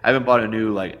 I haven't bought a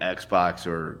new Xbox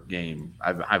or game.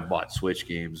 I've bought Switch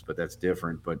games, but that's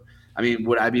different. But I mean,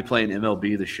 would I be playing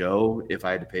MLB The Show if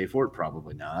I had to pay for it?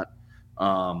 Probably not.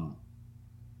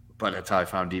 But that's how I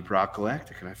found Deep Rock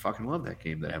Galactic, and I fucking love that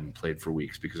game that I haven't played for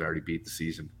weeks because I already beat the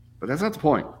season. But that's not the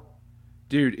point.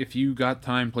 Dude, if you got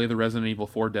time, play the Resident Evil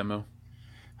 4 demo.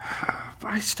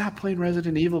 I stopped playing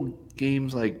Resident Evil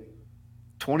games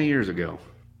 20 years ago.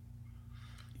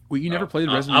 Well, you never played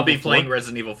Resident Evil 4? I'll be playing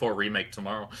Resident Evil 4 Remake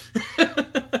tomorrow.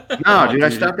 No, dude, I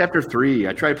stopped after 3.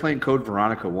 I tried playing Code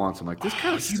Veronica once. I'm like, this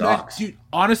kind of sucks. Dude,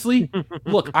 honestly,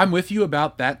 look, I'm with you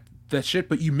about that shit,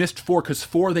 but you missed 4 because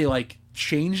 4, they,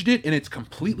 changed it, and it's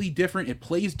completely different. It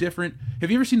plays different.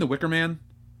 Have you ever seen The Wicker Man?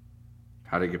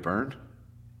 How to Get Burned?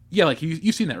 Yeah,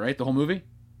 you've seen that, right? The whole movie?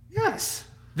 Yes.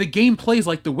 The game plays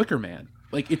like The Wicker Man.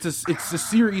 It's a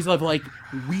series of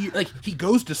weird, he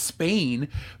goes to Spain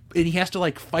and he has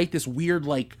to fight this weird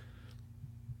I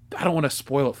don't want to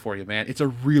spoil it for you, man. It's a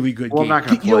really good game. I'm not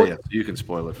gonna play it. You can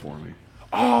spoil it for me.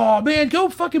 Oh man, go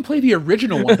fucking play the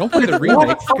original one. Don't play the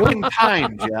remake. Fucking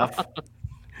time, Jeff.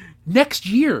 Next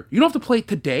year. You don't have to play it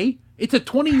today. It's a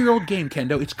 20-year-old game,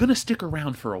 Kendo. It's gonna stick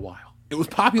around for a while. It was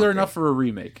popular enough for a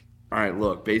remake. All right,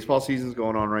 look, baseball season's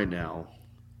going on right now.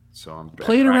 So I'm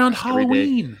playing around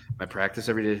Halloween. I practice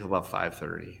every day till about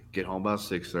 5:30. Get home about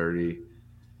 6:30.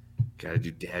 Got to do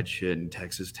dad shit in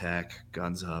Texas Tech.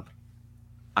 Guns up.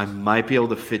 I might be able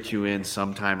to fit you in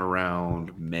sometime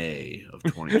around May of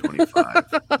 2025.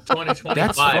 2025.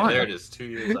 That's fine. There it is. 2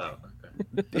 years out.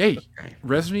 Okay. Hey,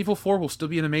 Resident Evil 4 will still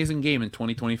be an amazing game in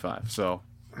 2025. So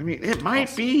I mean, it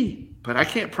might be, but I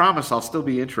can't promise I'll still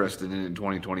be interested in it in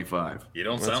 2025. You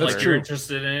don't sound like you're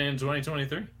interested in it in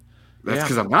 2023. That's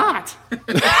because I'm not.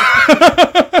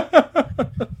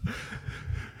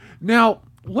 Now,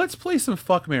 let's play some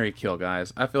Fuck, Marry, Kill,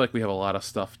 guys. I feel like we have a lot of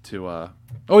stuff to... Oh,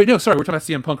 wait, no, sorry. We're talking about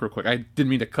CM Punk real quick. I didn't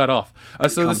mean to cut off.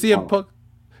 So the CM Punk...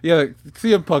 Yeah,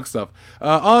 CM Punk stuff.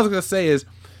 All I was going to say is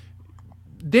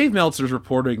Dave Meltzer's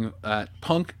reporting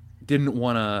Punk didn't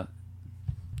want to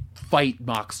fight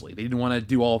Moxley. They didn't want to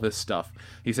do all this stuff.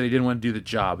 He said he didn't want to do the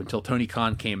job until Tony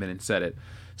Khan came in and said it.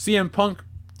 CM Punk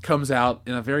comes out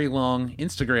in a very long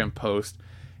Instagram post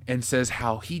and says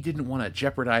how he didn't want to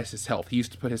jeopardize his health. He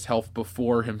used to put his health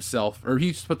before himself, or he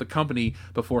used to put the company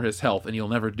before his health, and he'll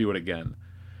never do it again.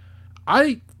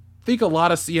 I think a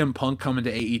lot of CM Punk coming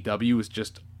to AEW is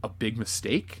just a big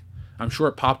mistake. I'm sure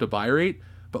it popped a buy rate,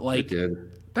 but like,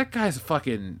 that guy's a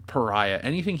fucking pariah.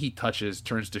 Anything he touches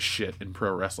turns to shit in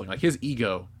pro wrestling. Like, his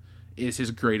ego is his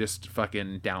greatest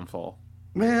fucking downfall.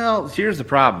 Well, here's the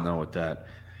problem, though, with that.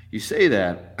 You say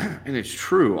that, and it's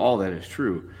true. All that is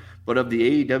true. But of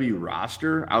the AEW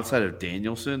roster, outside of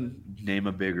Danielson, name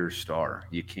a bigger star.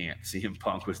 You can't. CM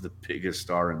Punk was the biggest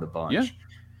star in the bunch. Yeah.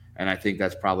 And I think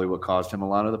that's probably what caused him a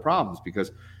lot of the problems.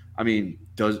 Because, I mean,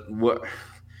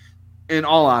 in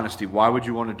all honesty, why would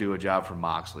you want to do a job for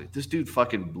Moxley? This dude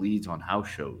fucking bleeds on house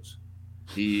shows.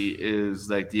 He is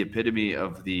like the epitome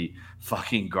of the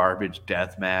fucking garbage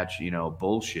deathmatch,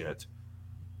 bullshit.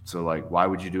 So, like, why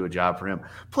would you do a job for him?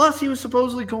 Plus, he was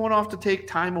supposedly going off to take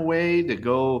time away to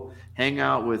go hang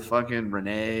out with fucking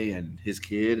Renee and his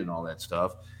kid and all that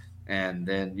stuff. And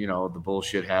then, the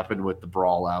bullshit happened with the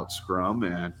brawl out scrum,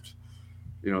 and,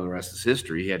 the rest is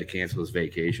history. He had to cancel his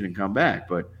vacation and come back.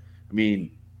 But, I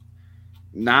mean,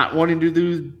 not wanting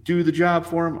to do the job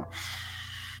for him,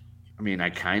 I mean,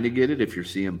 I kind of get it if you're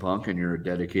CM Punk and you're a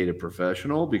dedicated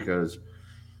professional, because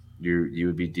you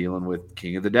would be dealing with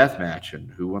King of the Deathmatch, and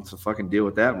who wants to fucking deal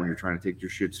with that when you're trying to take your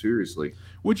shit seriously?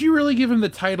 Would you really give him the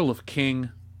title of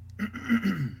King?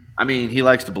 I mean, he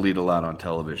likes to bleed a lot on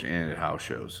television and at house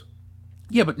shows.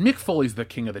 Yeah, but Mick Foley's the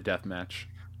King of the Deathmatch.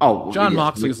 Oh, John yes,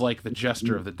 Moxley's like the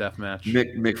jester of the Deathmatch.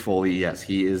 Mick Foley, yes,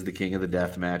 he is the King of the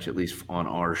Deathmatch, at least on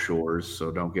our shores.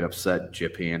 So don't get upset,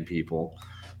 Japan people.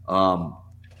 But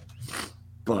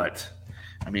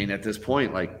I mean, at this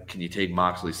point, like, can you take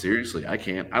Moxley seriously? I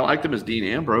can't. I liked him as Dean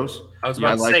Ambrose. I was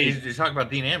about to say, you're talking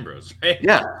about Dean Ambrose, right?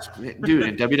 Yeah, dude,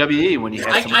 in WWE, when you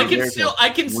had I can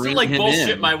still like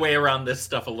bullshit my way around this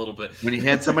stuff a little bit. When he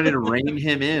had somebody to rein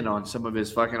him in on some of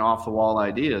his fucking off the wall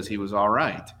ideas, he was all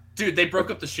right. Dude, they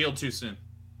broke up the Shield too soon.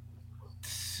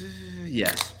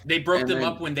 Yes, they broke them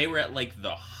up when they were at like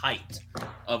the height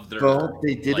of their. Well,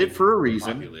 they did it for a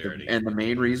reason, popularity. And the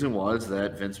main reason was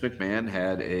that Vince McMahon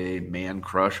had a man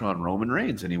crush on Roman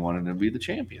Reigns, and he wanted him to be the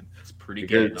champion. It's pretty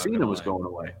gay. Because Cena was going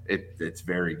away. It's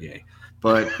very gay,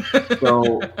 but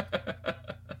so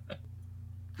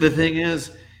the thing is,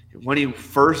 when he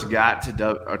first got to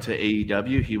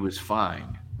AEW, he was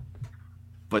fine,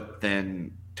 but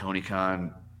then Tony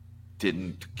Khan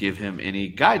didn't give him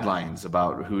any guidelines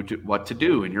about what to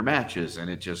do in your matches,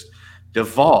 and it just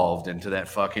devolved into that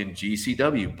fucking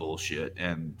GCW bullshit,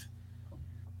 and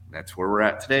that's where we're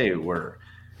at today, where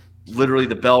literally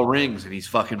the bell rings and he's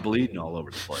fucking bleeding all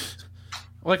over the place.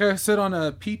 Like I said on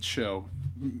a Pete's show,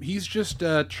 he's just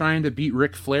trying to beat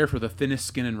Ric Flair for the thinnest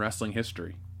skin in wrestling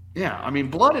history. Yeah, I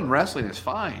mean, blood in wrestling is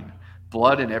fine.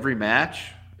 Blood in every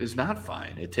match is not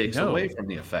fine. It takes away from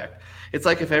the effect. It's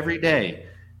like if every day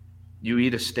you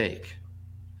eat a steak,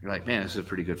 you're like, man, this is a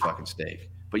pretty good fucking steak.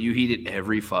 But you eat it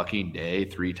every fucking day,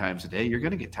 3 times a day, you're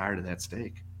going to get tired of that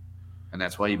steak. And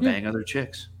that's why you bang other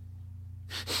chicks.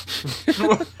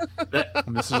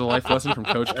 And this is a life lesson from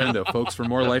Coach Kendo. Folks, for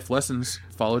more life lessons,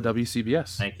 follow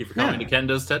WCBS. Thank you for coming to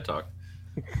Kendo's TED Talk.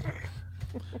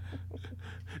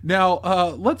 Now,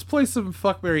 let's play some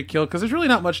Fuck, Marry, Kill, because there's really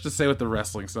not much to say with the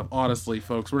wrestling stuff. Honestly,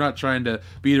 folks, we're not trying to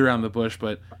beat around the bush,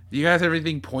 but do you guys have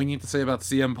anything poignant to say about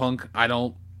CM Punk? I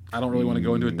don't really want to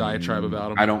go into a diatribe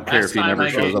about him. I don't care if he never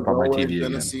shows up on my TV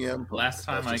again. Last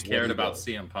time I cared about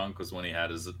CM Punk was when he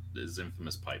had his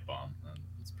infamous pipe bomb.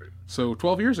 That's pretty much. So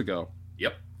 12 years ago.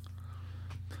 Yep.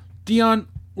 Dion,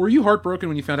 were you heartbroken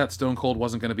when you found out Stone Cold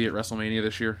wasn't going to be at WrestleMania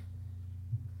this year?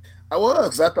 I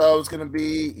was. I thought it was going to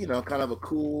be, kind of a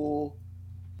cool,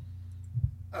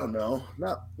 I don't know,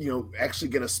 not, actually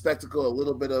get a spectacle, a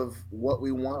little bit of what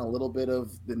we want, a little bit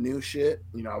of the new shit.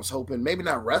 I was hoping maybe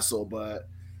not wrestle, but,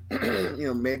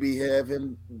 maybe have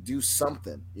him do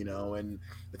something, and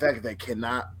the fact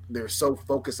that they're so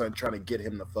focused on trying to get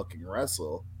him to fucking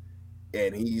wrestle,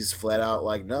 and he's flat out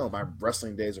like, no, my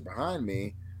wrestling days are behind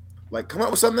me. Like, come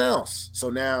up with something else. So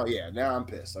now I'm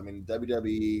pissed. I mean,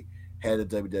 WWE had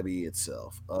the WWE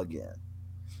itself again.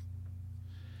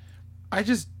 I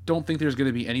just don't think there's going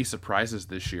to be any surprises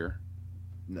this year.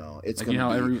 No, it's like,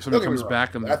 going to somebody comes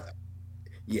back and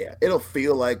yeah, it'll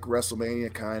feel like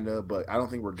WrestleMania kind of, but I don't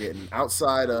think we're getting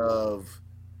outside of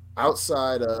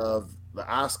the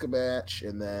Asuka match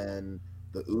and then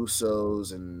the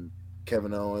Usos and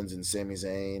Kevin Owens and Sami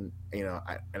Zayn.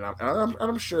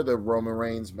 I'm sure the Roman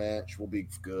Reigns match will be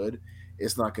good.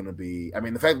 it's not going to be. I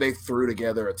mean, the fact that they threw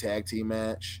together a tag team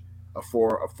match, a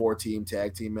four-team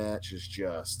tag team match is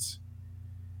just.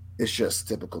 It's just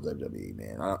typical WWE,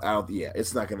 man. Yeah,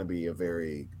 it's not going to be a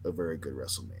very good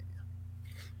WrestleMania.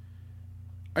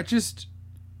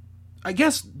 I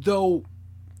guess though,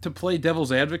 to play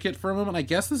devil's advocate for a moment, I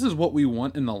guess this is what we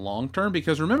want in the long term,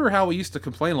 because remember how we used to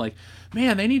complain, like,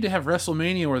 man, they need to have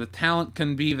WrestleMania where the talent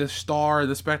can be the star,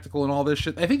 the spectacle, and all this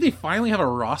shit. I think they finally have a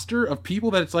roster of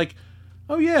people that it's like,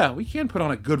 oh yeah, we can put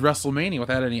on a good WrestleMania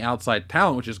without any outside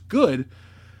talent, which is good.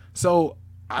 So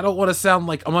I don't want to sound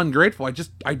like I'm ungrateful.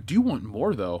 I do want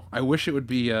more, though. I wish it would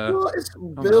be... well, it's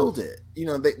build it. You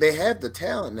know, they have the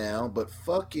talent now, but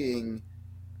fucking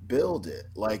build it.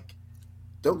 Like,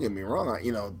 don't get me wrong.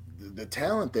 You know, the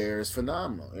talent there is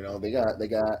phenomenal. You know, they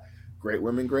got great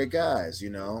women, great guys. You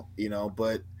know,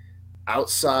 but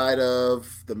outside of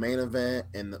the main event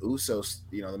and the Usos,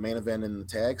 you know, the main event and the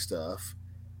tag stuff,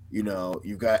 you know,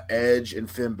 you've got Edge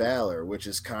and Finn Balor, which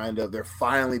is kind of, they're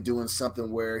finally doing something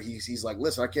where he's like,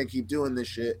 listen, I can't keep doing this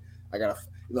shit. I gotta,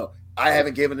 you know, I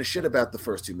haven't given a shit about the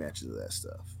first two matches of that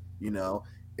stuff, you know,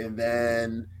 and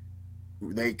then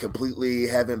they completely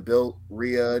haven't built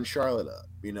Rhea and Charlotte up,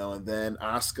 you know, and then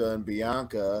Asuka and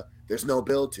Bianca, there's no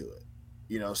build to it,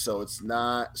 you know, so it's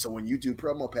not, so when you do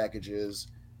promo packages,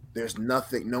 there's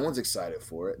nothing, no one's excited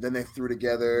for it. Then they threw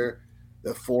together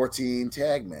the 14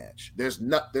 tag match. There's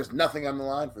nothing on the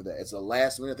line for that. It's a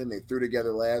last minute thing they threw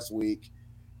together last week.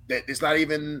 That it's not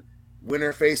even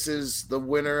winner faces the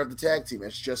winner of the tag team.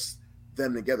 It's just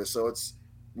them together. So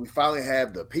we finally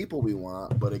have the people we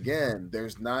want, but again,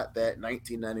 there's not that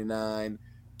 1999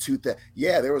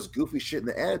 yeah, there was goofy shit in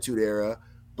the Attitude Era,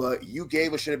 but you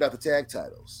gave a shit about the tag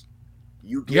titles.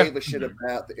 You gave a shit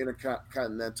about the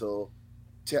Intercontinental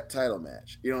title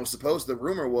match. You know, the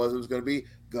rumor was it was going to be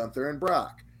Gunther and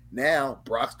Brock. Now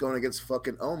Brock's going against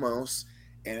fucking Omos,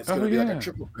 and it's going to be like a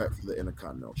triple threat for the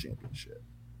Intercontinental Championship.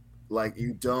 Like,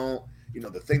 you don't, you know,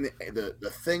 the thing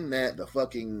that the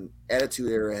fucking Attitude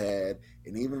Era had,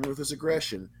 and even with this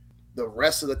aggression, the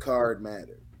rest of the card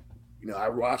mattered. You know, I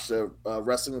watched a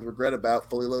Wrestling with Regret about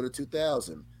Fully Loaded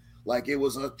 2000. Like, it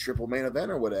was a triple main event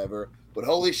or whatever, but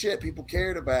holy shit, people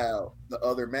cared about the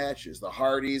other matches, the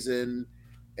Hardys and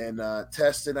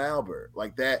Test and Albert,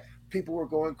 like that. People were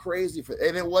going crazy for,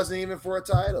 and it wasn't even for a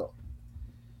title.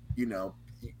 You know,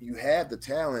 you have the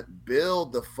talent,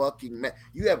 build the fucking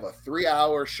you have a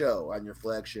 3-hour show on your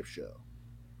flagship show,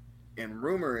 and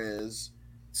rumor is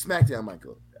SmackDown might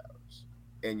go 3 hours,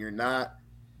 and you're not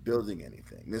building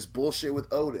anything. This bullshit with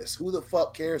Otis, who the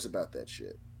fuck cares about that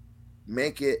shit?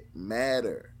 Make it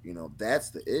matter. You know, that's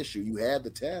the issue. You have the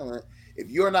talent.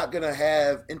 If you're not gonna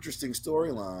have interesting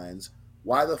storylines,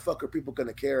 why the fuck are people going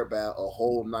to care about a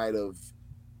whole night of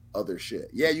other shit?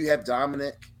 Yeah, you have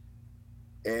Dominic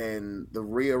and the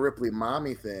Rhea Ripley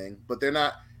mommy thing, but they're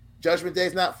not. Judgment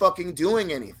Day's not fucking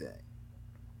doing anything.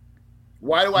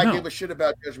 Why do I give a shit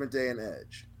about Judgment Day and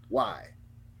Edge? Why?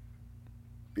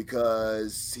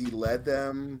 Because he led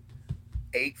them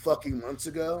 8 fucking months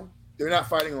ago. They're not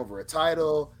fighting over a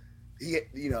title. They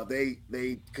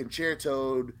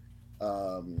concertoed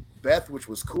Beth, which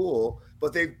was cool,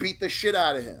 but they beat the shit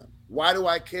out of him. Why do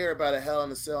I care about a Hell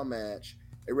in a Cell match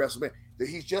at WrestleMania? That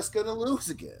he's just gonna lose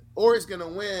again, or he's gonna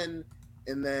win,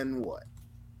 and then what?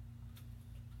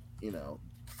 You know,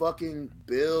 fucking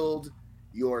build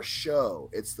your show.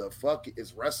 It's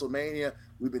WrestleMania.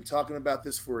 We've been talking about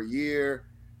this for a year.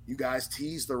 You guys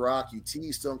teased The Rock, you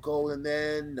teased Stone Cold, and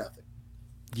then nothing.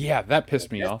 Yeah, that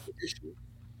pissed me off.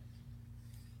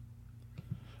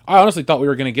 I honestly thought we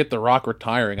were going to get The Rock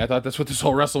retiring. I thought that's what this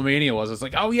whole WrestleMania was. It's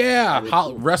like, oh yeah,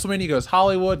 WrestleMania goes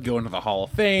Hollywood, go into the Hall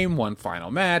of Fame, one final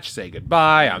match, say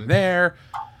goodbye, I'm there.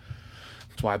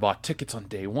 That's why I bought tickets on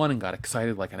day one and got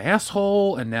excited like an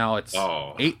asshole, and now it's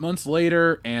 8 months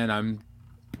later, and I'm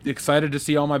excited to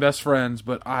see all my best friends,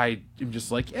 but I am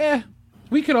just like,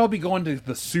 we could all be going to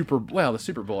the Super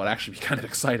Bowl would actually be kind of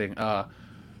exciting.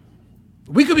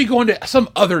 We could be going to some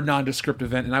other nondescript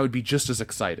event, and I would be just as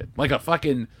excited. Like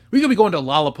we could be going to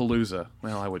Lollapalooza.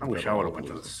 Well, I wouldn't. I wish I would have went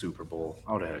to the Super Bowl.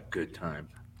 I would have had a good time.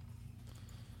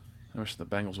 I wish the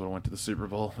Bengals would have went to the Super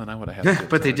Bowl, and I would have had a good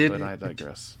but time, they didn't. But I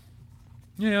digress.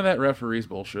 Yeah, that referee's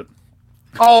bullshit.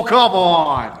 Oh, come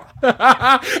on!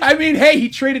 I mean, hey, he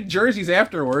traded jerseys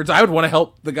afterwards. I would want to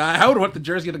help the guy. I would want the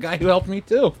jersey of the guy who helped me,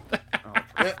 too. For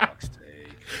fuck's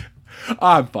sake.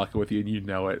 I'm fucking with you, and you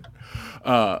know it.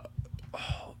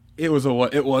 It was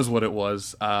what it was.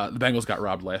 The Bengals got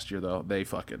robbed last year, though. They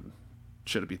fucking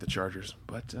should have beat the Chargers,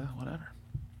 but whatever.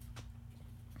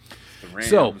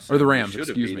 The Rams,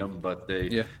 excuse me. Them, but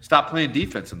they stopped playing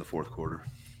defense in the fourth quarter.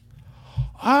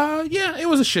 Yeah, it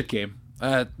was a shit game.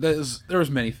 There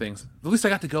was many things. At least I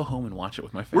got to go home and watch it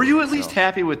with my family. Were you at least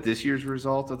happy with this year's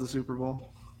result of the Super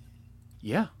Bowl?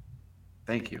 Yeah.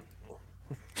 Thank you.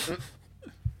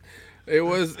 It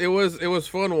was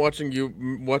fun watching you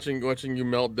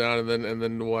melt down and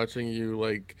then watching you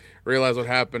like realize what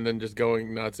happened and just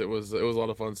going nuts. It was a lot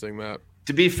of fun seeing that.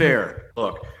 To be fair,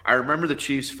 look, I remember the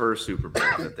Chiefs' first Super Bowl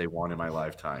that they won in my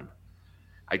lifetime.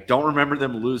 I don't remember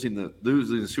them losing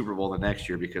the Super Bowl the next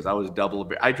year because I was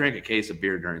I drank a case of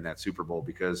beer during that Super Bowl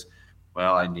because,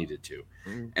 well, I needed to.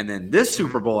 And then this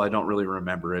Super Bowl, I don't really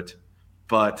remember it.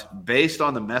 But based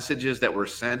on the messages that were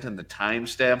sent and the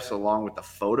timestamps along with the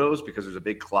photos, because there's a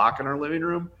big clock in our living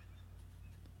room,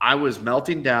 I was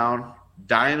melting down,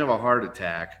 dying of a heart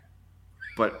attack,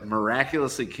 but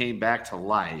miraculously came back to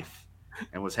life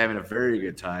and was having a very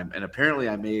good time. And apparently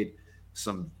I made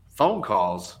some phone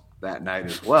calls that night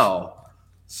as well.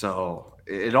 So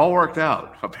it all worked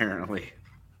out, apparently.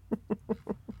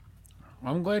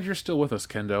 I'm glad you're still with us,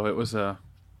 Kendo. It was an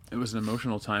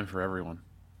emotional time for everyone.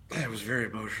 It was very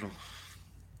emotional.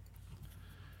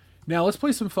 Now let's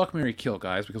play some Fuck, Marry, Kill,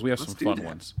 guys, because we have some fun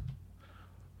ones.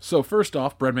 So first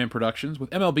off, Breadman Productions, with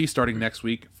MLB starting next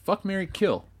week, Fuck, Marry,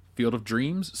 Kill, Field of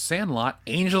Dreams, Sandlot,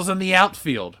 Angels in the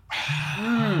Outfield.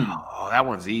 Oh, that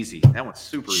one's easy. That one's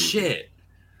super easy. Shit.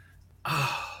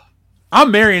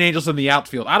 I'm marrying Angels in the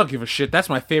Outfield. I don't give a shit. That's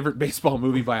my favorite baseball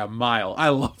movie by a mile. I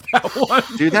love that one.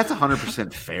 Dude, that's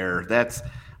 100% fair.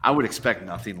 I would expect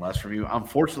nothing less from you.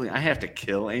 Unfortunately, I have to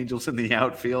kill Angels in the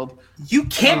Outfield. You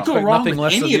can't go wrong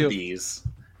with any of these.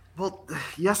 Well,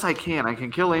 yes, I can. I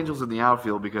can kill Angels in the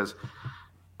Outfield because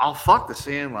I'll fuck the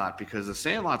Sandlot because the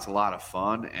Sandlot's a lot of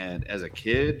fun. And as a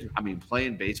kid, I mean,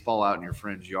 playing baseball out in your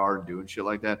friend's yard, doing shit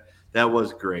like that, that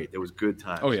was great. It was good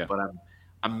times. Oh, yeah. But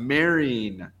I'm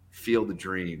marrying Field of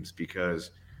Dreams because,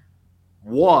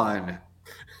 one,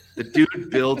 the dude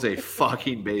builds a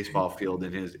fucking baseball field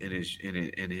in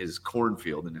his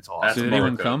cornfield, and it's awesome. Did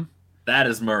anyone come? That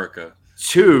is America.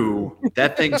 2,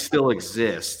 that thing still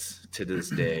exists to this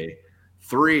day.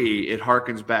 3, it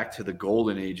harkens back to the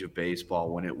golden age of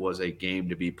baseball when it was a game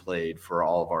to be played for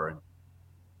all of our.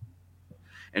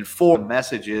 And 4, the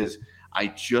message is, I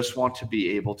just want to be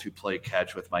able to play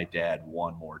catch with my dad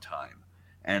one more time.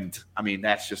 And, I mean,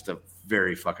 that's just a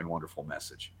very fucking wonderful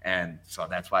message. And so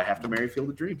that's why I have to marry Field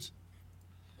of Dreams.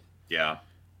 Yeah.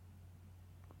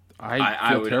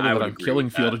 I feel terrible that I'm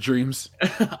killing Field of Dreams.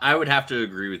 I would have to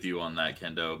agree with you on that,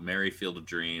 Kendo. Marry Field of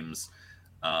Dreams.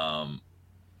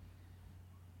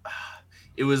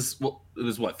 It was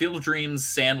what? Field of Dreams,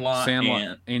 Sandlot,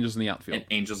 and Angels in the Outfield. And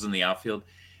Angels in the Outfield.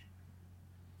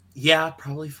 Yeah,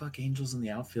 probably fuck Angels in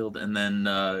the Outfield and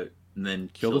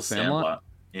then kill the Sandlot.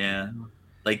 Yeah.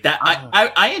 Like that,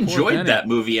 I enjoyed that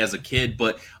movie as a kid,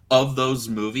 but of those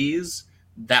movies,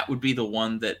 that would be the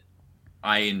one that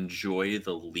I enjoy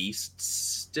the least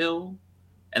still.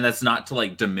 And that's not to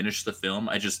like diminish the film.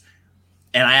 I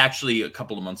actually a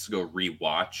couple of months ago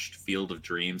rewatched Field of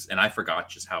Dreams, and I forgot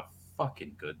just how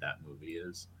fucking good that movie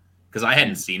is because I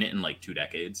hadn't seen it in like 2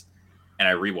 decades, and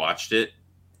I rewatched it,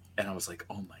 and I was like,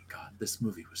 oh my god, this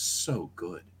movie was so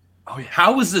good. Oh yeah,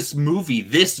 how is this movie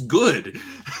this good?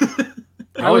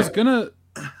 I was gonna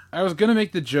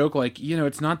make the joke like,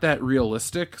 it's not that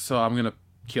realistic, so I'm gonna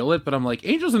kill it, but I'm like,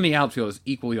 Angels in the Outfield is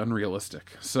equally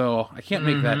unrealistic, so I can't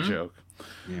make that joke.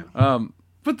 Yeah.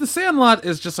 But the Sandlot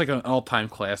is just like an all-time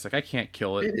classic. I can't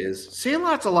kill it. It is.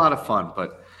 Sandlot's a lot of fun,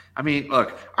 but I mean,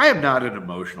 look, I am not an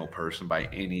emotional person by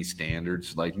any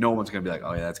standards. Like, no one's gonna be like,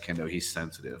 "Oh yeah, that's Kendo. He's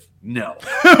sensitive." No.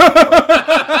 That's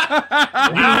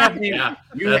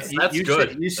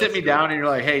good. You sit me down and you're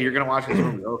like, "Hey, you're gonna watch this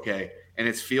movie, okay?" And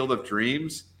it's Field of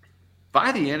Dreams.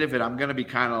 By the end of it, I'm gonna be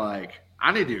kind of like,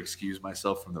 I need to excuse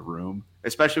myself from the room,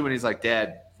 especially when he's like,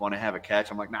 "Dad, want to have a catch?"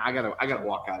 I'm like, "Nah, I gotta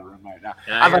walk out of the room right now."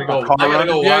 Yeah, I gotta go.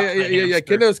 Yeah.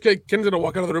 Ken's gonna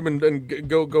walk out of the room and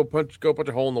go punch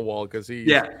a hole in the wall because he's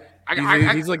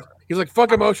like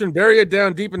fuck emotion, bury it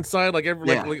down deep inside like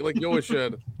you always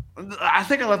should. I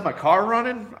think I left my car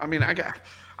running. I mean,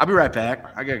 I'll be right back.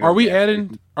 I gotta go. Are we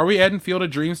adding Field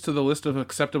of Dreams to the list of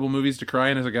acceptable movies to cry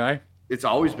in as a guy? It's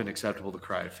always been acceptable to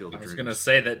cry at Field of Dreams. I was gonna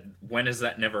say that. When has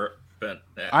that never been?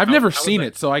 I've never seen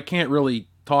it, so I can't really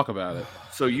talk about it.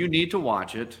 So you need to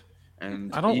watch it.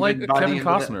 And I don't like Kevin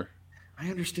Costner. I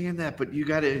understand that, but you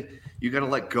gotta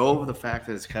let go of the fact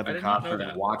that it's Kevin Costner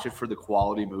and watch it for the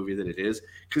quality movie that it is.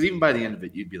 Because even by the end of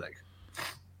it, you'd be like,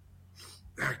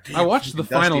 I watched the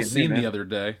final scene the other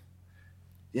day.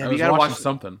 Yeah, you gotta watch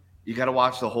something. You got to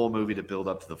watch the whole movie to build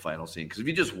up to the final scene. Because if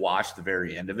you just watch the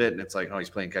very end of it and it's like, oh, he's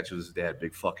playing catch with his dad,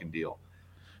 big fucking deal.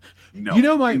 No,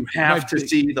 you have to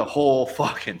see the whole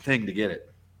fucking thing to get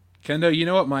it. Kendo, you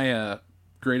know what my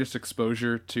greatest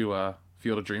exposure to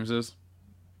Field of Dreams is?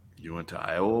 You went to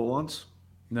Iowa once?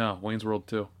 No, Wayne's World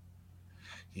 2.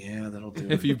 Yeah, that'll do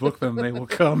If it. you book them, they will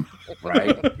come.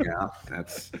 Right? Yeah,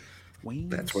 that's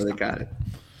Wayne's where they got it.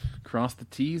 Cross the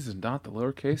T's and dot the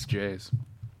lowercase J's.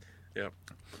 Yep.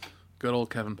 Good old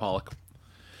Kevin Pollak.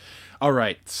 All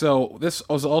right, so this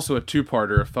was also a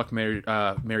two-parter. Fuck,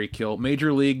 Mary Kill.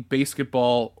 Major League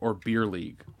Basketball or Beer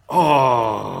League?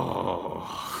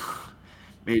 Oh,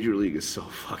 Major League is so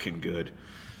fucking good.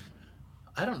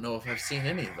 I don't know if I've seen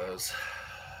any of those.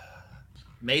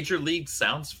 Major League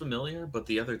sounds familiar, but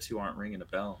the other two aren't ringing a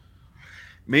bell.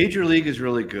 Major League is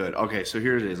really good. Okay, so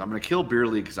here it is. I'm gonna kill Beer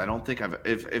League because I don't think I've.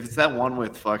 If it's that one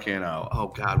with fucking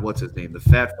oh god, what's his name? The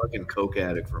fat fucking coke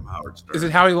addict from Howard Stern. Is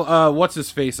it Howie? What's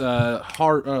his face?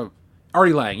 Artie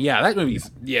Lang. Yeah, that movie's.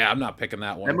 Yeah, I'm not picking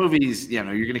that one. That movie's. You're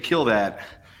gonna kill that.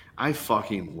 I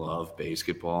fucking love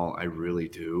basketball. I really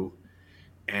do,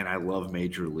 and I love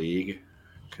Major League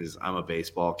because I'm a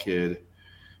baseball kid,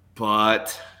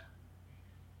 but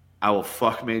I will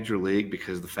fuck Major League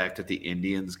because the fact that the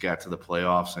Indians got to the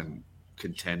playoffs and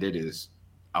contended is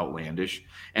outlandish.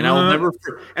 And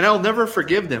I'll never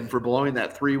forgive them for blowing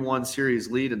that 3-1 series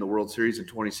lead in the World Series in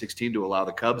 2016 to allow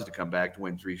the Cubs to come back to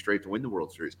win 3 straight to win the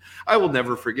World Series. I will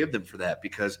never forgive them for that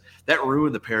because that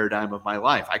ruined the paradigm of my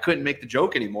life. I couldn't make the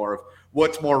joke anymore of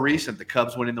what's more recent, the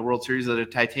Cubs winning the World Series or the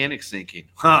Titanic sinking.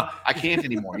 I can't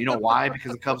anymore. You know why?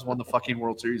 Because the Cubs won the fucking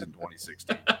World Series in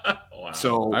 2016. Wow.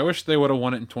 So I wish they would have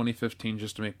won it in 2015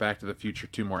 just to make Back to the Future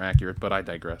 2 more accurate, but I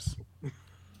digress.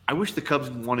 I wish the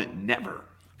Cubs won it never.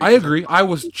 I agree. I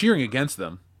was cheering against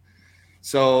them.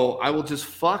 So I will just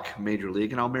fuck Major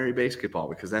League and I'll marry basketball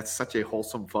because that's such a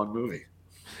wholesome, fun movie.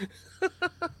 All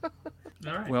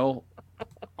right. Well,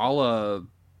 I'll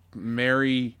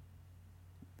marry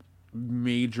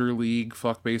Major League,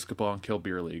 fuck basketball, and kill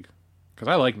Beer League. Because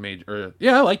I like I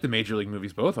like the Major League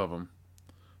movies, both of them.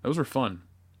 Those were fun.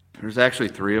 There's actually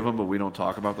 3 of them, but we don't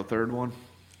talk about the third one.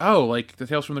 Oh, like the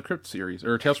Tales from the Crypt series,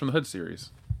 or Tales from the Hood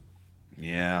series.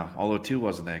 Yeah, although 2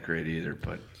 wasn't that great either,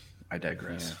 but I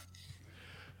digress.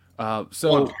 Yeah.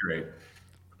 So One's great.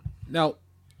 Now,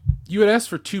 you had asked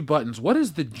for 2 buttons. What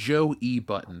is the Joe E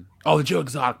button? Oh, the Joe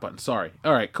Exotic button. Sorry.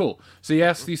 All right, cool. So you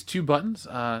asked these 2 buttons.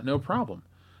 No problem.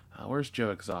 Where's Joe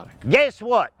Exotic? Guess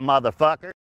what, motherfucker?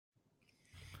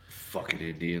 Fucking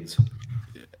Indians.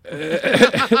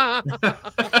 I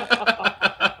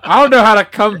don't know how to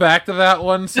come back to that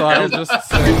one, so I'll just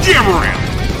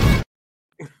say...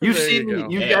 You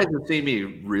guys have seen me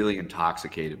really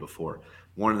intoxicated before.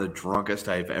 One of the drunkest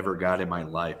I've ever got in my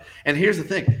life. And here's the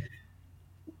thing.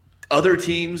 Other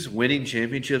teams winning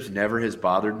championships never has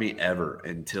bothered me ever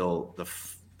until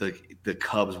the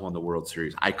Cubs won the World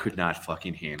Series. I could not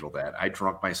fucking handle that. I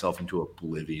drunk myself into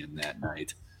oblivion that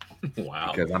night.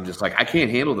 Wow. Because I'm just like, I can't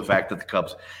handle the fact that the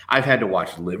Cubs, I've had to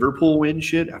watch Liverpool win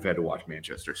shit. I've had to watch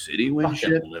Manchester City win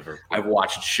shit. I've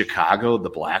watched Chicago,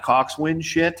 the Blackhawks win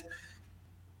shit.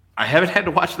 I haven't had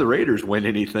to watch the Raiders win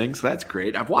anything, so that's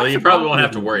great. I've watched. Well, you probably won't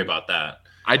have to worry about that.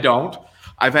 I don't.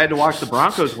 I've had to watch the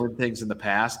Broncos win things in the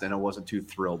past, and I wasn't too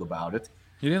thrilled about it.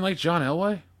 You didn't like John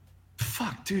Elway?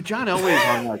 Fuck, dude. John Elway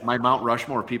is on like my Mount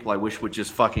Rushmore of people I wish would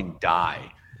just fucking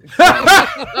die.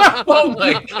 Oh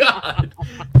my god.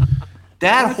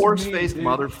 That horse-faced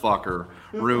motherfucker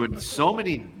ruined so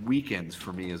many weekends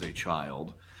for me as a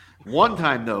child. One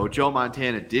time, though, Joe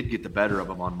Montana did get the better of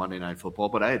him on Monday Night Football,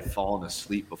 but I had fallen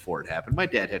asleep before it happened. My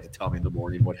dad had to tell me in the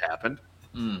morning what happened.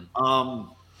 And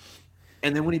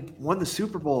then when he won the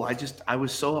Super Bowl, I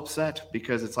was so upset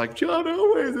because it's like, John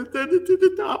Elway is ascended to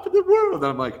the top of the world. And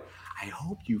I'm like, I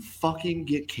hope you fucking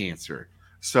get cancer.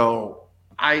 So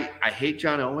I hate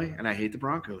John Elway and I hate the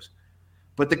Broncos.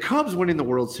 But the Cubs winning the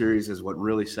World Series is what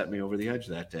really set me over the edge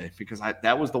that day because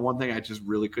that was the one thing I just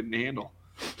really couldn't handle.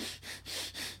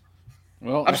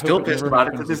 Well, I'm still pissed about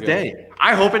it to this day.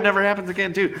 I hope it never happens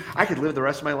again, too. I could live the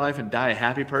rest of my life and die a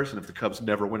happy person if the Cubs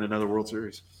never win another World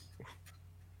Series.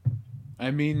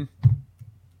 I mean,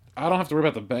 I don't have to worry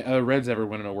about the Reds ever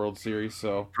winning a World Series,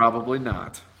 so probably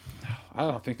not. I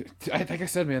don't think. Like I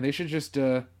said, man, they should just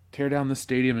tear down the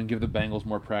stadium and give the Bengals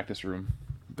more practice room.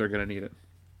 They're gonna need it.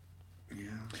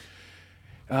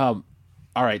 Yeah.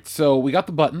 All right, so we got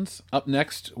the buttons. Up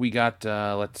next, we got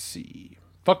let's see.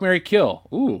 Fuck, marry, kill.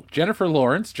 Ooh, Jennifer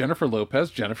Lawrence, Jennifer Lopez,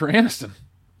 Jennifer Aniston.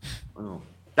 Oh,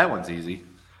 that one's easy.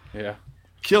 Yeah.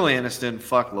 Kill Aniston,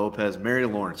 fuck Lopez, marry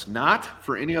Lawrence. Not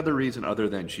for any other reason other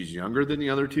than she's younger than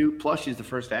the other two. Plus, she's the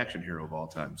first action hero of all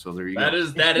time. So there you go. That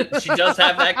is. She does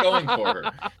have that going for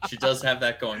her. She does have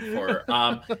that going for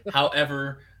her.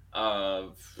 However,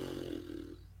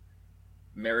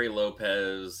 Mary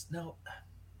Lopez. No.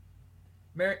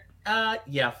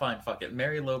 Yeah, fine, fuck it.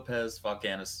 Mary Lopez, fuck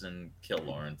Aniston, kill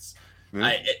Lawrence.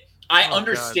 Yeah. I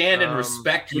understand and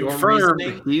respect your Confirmed,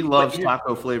 reasoning. he loves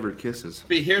taco flavored kisses.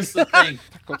 But here's the thing: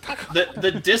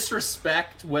 the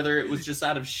disrespect, whether it was just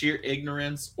out of sheer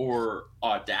ignorance or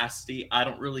audacity, I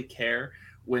don't really care.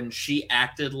 When she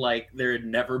acted like there had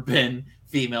never been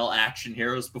female action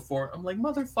heroes before, I'm like,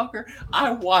 motherfucker,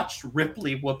 I watched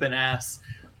Ripley whooping ass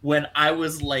when I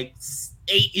was like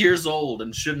 8 years old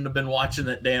and shouldn't have been watching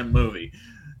that damn movie.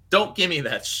 Don't give me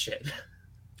that shit.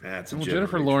 That's well,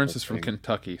 Jennifer Lawrence is from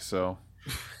Kentucky, so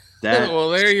well,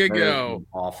 there you go. An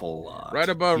awful lot. Right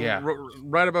above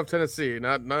Tennessee.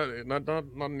 Not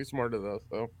any smarter though.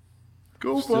 So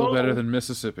still better than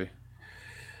Mississippi.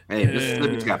 Hey,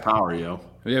 Mississippi's got power, yo.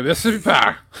 Yeah, Mississippi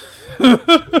power.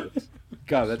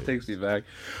 God, that takes me back.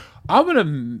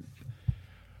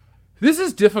 This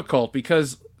is difficult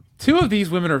because two of these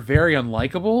women are very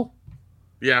unlikable.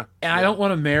 Yeah. And I don't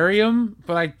want to marry them,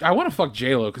 but I want to fuck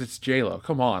J-Lo because it's J-Lo.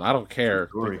 Come on, I don't care.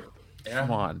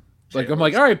 Come on. Like, I'm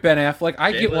like, all right, Ben Affleck,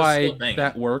 I get why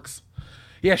that works.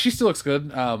 Yeah, she still looks good.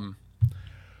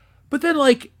 But then,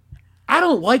 like, I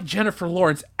don't like Jennifer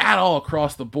Lawrence at all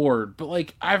across the board. But,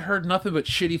 like, I've heard nothing but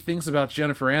shitty things about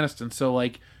Jennifer Aniston. So,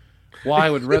 like, I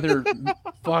would rather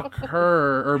fuck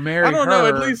her or marry her. I don't know,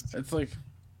 at least... It's like...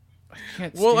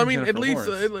 Well, I mean, at least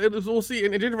we'll see.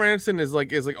 And Jennifer Aniston is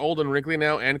like old and wrinkly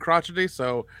now and crotchety,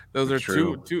 so those are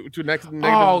two negative.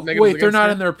 Wait, they're not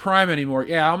in their prime anymore.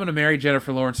 Yeah, I'm gonna marry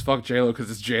Jennifer Lawrence, fuck J-Lo because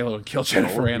it's J-Lo, and kill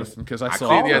Jennifer Aniston because I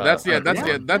saw. That's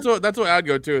what I'd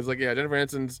go to. Is like, yeah, Jennifer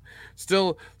Aniston's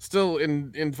still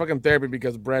in fucking therapy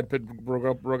because Brad Pitt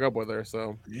broke up with her.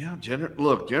 So yeah,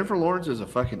 Jennifer Lawrence is a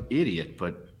fucking idiot,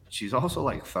 but she's also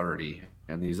like 30.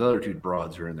 And these other two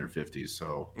broads are in their 50s,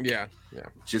 so yeah.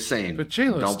 Just saying. But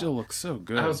J-Lo still looks so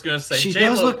good. I was gonna say she J-Lo,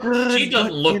 does look good. She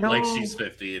doesn't look like she's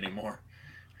 50 anymore.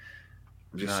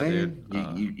 I'm just saying,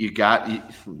 you got to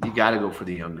go for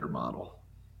the younger model,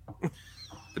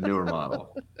 the newer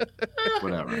model,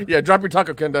 whatever. Yeah, drop your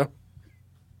taco, Kendo.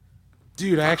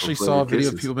 Dude, I actually saw a video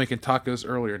of people making tacos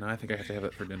earlier, and I think I have to have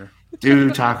that for dinner.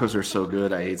 Dude, tacos are so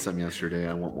good. I ate some yesterday.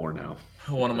 I want more now.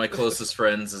 One of my closest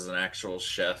friends is an actual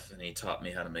chef, and he taught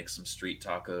me how to make some street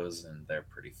tacos, and they're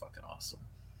pretty fucking awesome.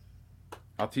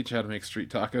 I'll teach you how to make street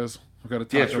tacos. We've got a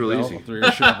taco it's really easy. I'll throw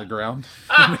your shit on the ground.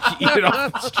 Make you eat it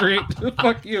off the street.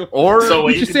 Fuck you. Or so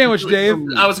eat your sandwich, Dave.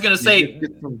 I was gonna say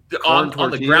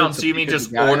on the ground. So you mean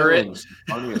just order it?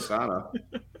 Carne asada.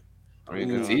 I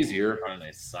mean, it's easier.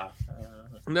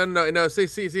 No.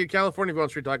 See, California, if you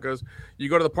want street tacos, you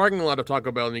go to the parking lot of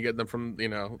Taco Bell and you get them from,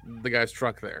 the guy's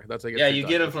truck there. That's how you get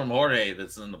get it from Jorge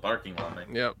that's in the parking lot.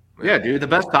 Yep. Yeah, dude, the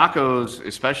best tacos,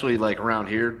 especially like around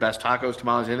here, best tacos,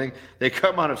 tamales, anything, they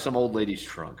come out of some old lady's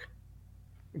trunk.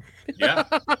 Yeah.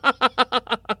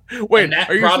 Wait, and that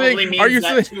are you probably saying? means Are you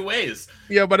that saying? 2 ways.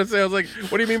 Yeah, but I was like,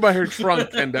 what do you mean by her trunk,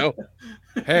 Kendo?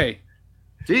 Hey,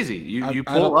 it's easy. You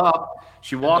pull up.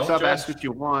 She walks up, asks what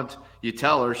you want. You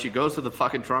tell her. She goes to the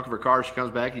fucking trunk of her car. She comes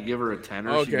back. You give her a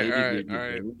tenner. Okay, she all you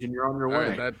right. And you're on your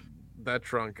way. Right, that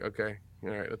trunk. Okay, all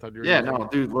right. I thought you were. Yeah, no,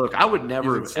 dude. Look, I would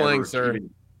never slang, sir.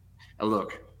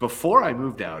 Look, before I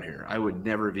moved out here, I would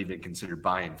never have even considered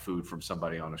buying food from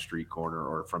somebody on a street corner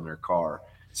or from their car.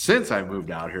 Since I moved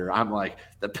out here, I'm like,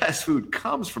 the best food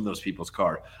comes from those people's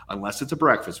car, unless it's a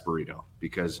breakfast burrito,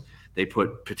 because they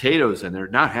put potatoes in there,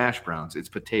 not hash browns. It's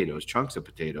potatoes, chunks of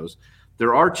potatoes.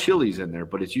 There are chilies in there,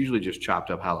 but it's usually just chopped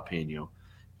up jalapeno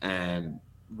and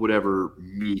whatever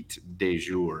meat de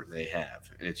jour they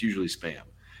have. And it's usually Spam.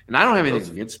 And I don't have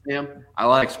anything against Spam. I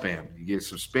like Spam. You get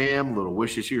some Spam, a little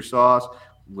Worcestershire sauce,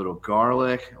 a little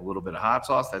garlic, a little bit of hot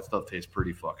sauce. That stuff tastes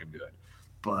pretty fucking good.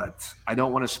 But I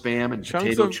don't want to Spam and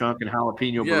potato chunk and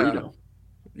jalapeno burrito.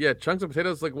 Yeah, chunks of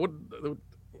potatoes. Like, what?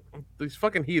 These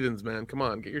fucking heathens, man. Come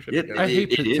on, get your shit together. I hate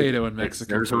potato in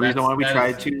Mexico. There's a reason why we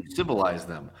tried to civilize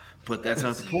them. But that's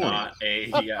not the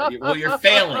point. Well, you're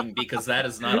failing because that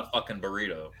is not a fucking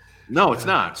burrito. No, it's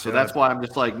not. So that's why I'm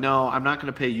just like, no, I'm not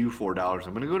going to pay you $4.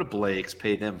 I'm going to go to Blake's,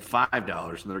 pay them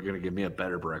 $5, and they're going to give me a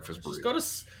better breakfast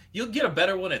burrito. You'll get a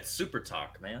better one at Super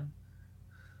Talk, man.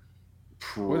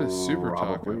 What is Super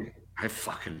Taco? I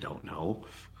fucking don't know.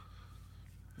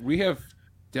 We have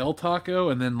Del Taco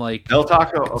and then like Del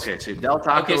Taco. Okay, so Del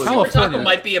Taco. Okay, Super Taco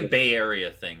might be a Bay Area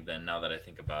thing then. Now that I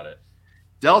think about it,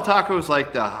 Del Taco is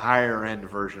like the higher end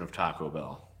version of Taco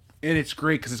Bell, and it's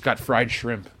great because it's got fried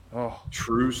shrimp. Oh,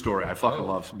 true story. I fucking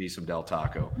love me some Del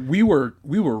Taco. We were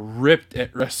ripped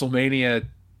at WrestleMania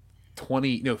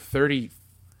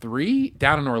 33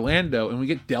 down in Orlando, and we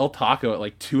get Del Taco at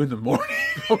like 2 a.m.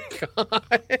 Oh god!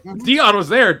 Dion was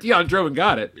there. Dion drove and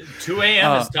got it. 2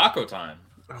 a.m. is taco time.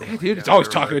 Yeah, dude, it's always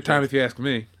taco time if you ask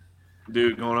me.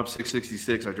 Dude, going up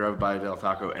 666, I drive by Del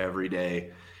Taco every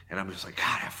day, and I'm just like,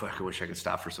 God, I fucking wish I could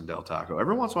stop for some Del Taco.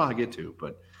 Every once in a while I get to,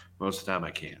 but most of the time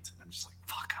I can't. I'm just like,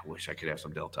 fuck, I wish I could have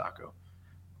some Del Taco.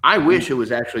 I wish it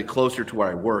was actually closer to where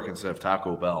I work instead of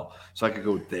Taco Bell, so I could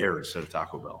go there instead of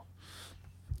Taco Bell.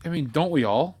 I mean, don't we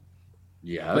all?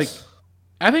 Yes. Like,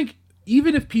 I think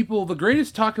even if the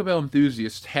greatest Taco Bell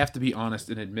enthusiasts have to be honest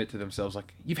and admit to themselves,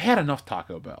 like, you've had enough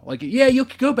Taco Bell. Like, yeah, you'll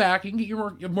go back, you can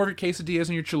get more of your quesadillas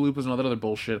and your chalupas and all that other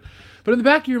bullshit. But in the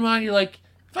back of your mind, you're like,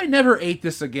 if I never ate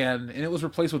this again and it was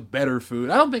replaced with better food,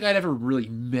 I don't think I'd ever really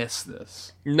miss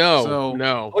this. No.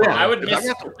 Oh, yeah, I would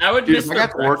miss the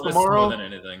breakfast tomorrow more than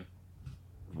anything.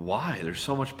 Why? There's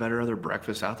so much better other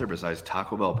breakfast out there besides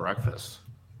Taco Bell breakfast.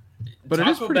 But Taco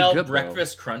it is pretty Bell good,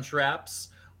 breakfast crunch wraps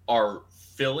are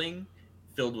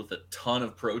filled with a ton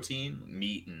of protein,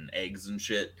 meat and eggs and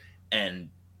shit, and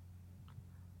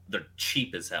they're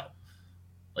cheap as hell.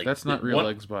 Like, that's not real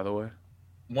eggs, by the way.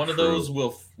 One of those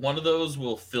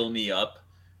will fill me up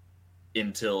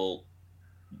until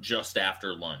just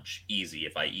after lunch, easy,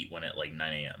 if I eat one at like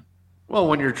 9 a.m. Well,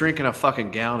 when you're drinking a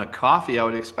fucking gallon of coffee, I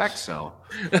would expect so.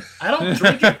 I don't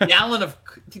drink a gallon of...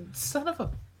 Son of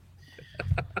a...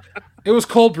 It was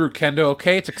cold brew, Kendo,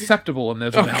 okay? It's acceptable in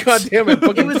those amounts. God damn it.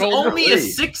 It was only a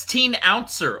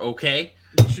 16-ouncer, okay?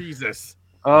 Jesus.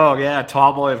 Oh, yeah,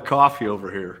 tall boy of coffee over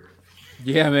here.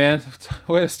 Yeah, man.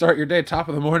 Way to start your day. Top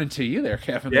of the morning to you there,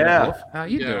 Kevin. Yeah. How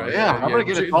you doing? Yeah, I'm going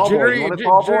to get a tall boy. You want a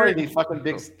tall boy? And he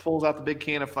fucking pulls out the big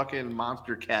can of fucking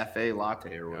Monster Cafe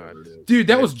latte or whatever it is. Dude,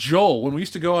 that was Joel. When we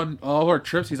used to go on all our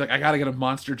trips, he's like, I got to get a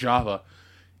Monster Java.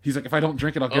 He's like, if I don't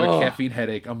drink it, I'll get a caffeine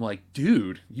headache. I'm like,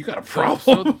 dude, you got a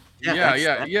problem. Yeah.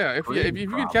 If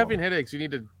you get caffeine headaches, you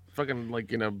need to fucking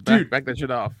back that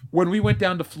shit off. When we went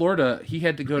down to Florida, he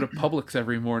had to go to Publix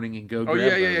every morning and go. Grab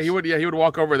those. He would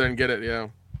walk over there and get it. Yeah.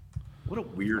 What a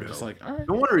weirdo. Just like, all right.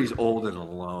 No wonder he's old and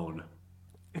alone.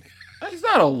 He's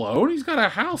not alone. He's got a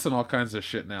house and all kinds of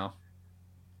shit now.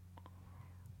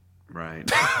 Right.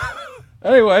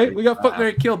 Anyway, we got Fuck,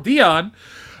 Marry, Kill Dion.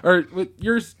 Or with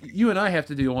yours, you and I have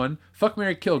to do one. Fuck,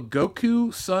 Marry, Kill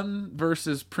Goku, Son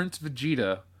versus Prince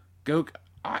Vegeta.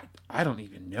 I don't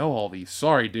even know all these.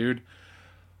 Sorry, dude.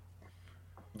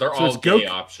 They're all gay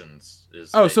options.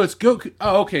 So it's Goku.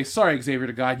 Oh, okay. Sorry, Xavier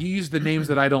to God. You used the names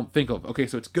that I don't think of. Okay,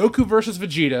 so it's Goku versus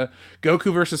Vegeta,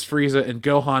 Goku versus Frieza, and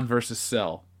Gohan versus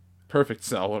Cell. Perfect,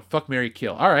 Cell. Well, fuck, marry,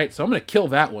 kill. All right, so I'm going to kill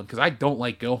that one because I don't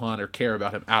like Gohan or care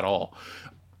about him at all.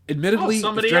 Admittedly,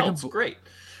 somebody else. Great.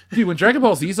 Dude, when Dragon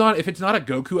Ball Z's on, if it's not a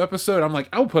Goku episode, I'm like,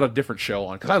 I'll put a different show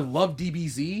on. Because I love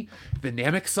DBZ. The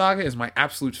Namek Saga is my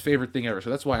absolute favorite thing ever. So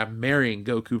that's why I'm marrying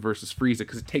Goku versus Frieza.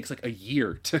 Because it takes like a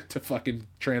year to fucking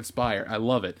transpire. I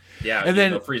love it. Yeah, and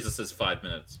then Frieza says 5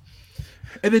 minutes.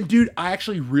 And then, dude, I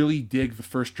actually really dig the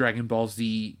first Dragon Ball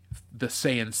Z, the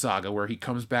Saiyan Saga, where he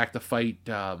comes back to fight,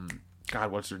 God,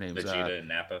 what's their names? Vegeta and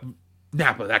Nappa.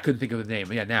 Nappa. I couldn't think of the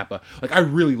name. Yeah, Nappa. Like, I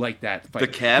really like that fight. The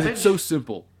cabbage? It's so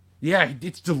simple. Yeah,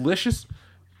 it's delicious.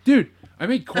 Dude, I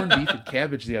made corned beef and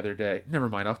cabbage the other day. Never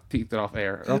mind, I'll take that off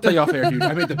air. I'll tell you off air, dude.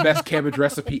 I made the best cabbage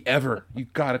recipe ever. You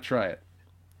gotta try it.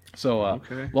 So,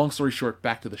 long story short,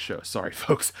 back to the show. Sorry,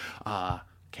 folks.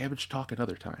 Cabbage talk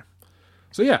another time.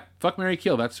 So yeah, fuck, marry,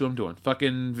 kill. That's who I'm doing.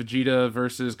 Fucking Vegeta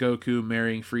versus Goku,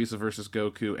 marrying Frieza versus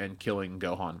Goku, and killing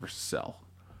Gohan versus Cell.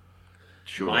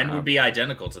 Sure. Mine would be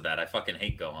identical to that. I fucking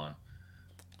hate Gohan.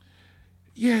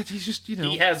 Yeah, he's just,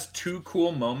 He has 2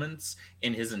 cool moments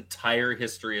in his entire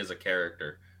history as a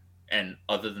character. And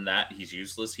other than that, he's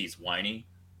useless. He's whiny.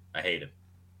 I hate him.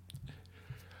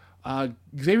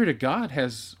 Xavier to God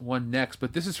has one next,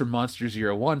 but this is from Monster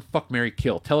 01. Fuck, marry,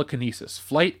 kill. Telekinesis,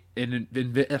 flight, and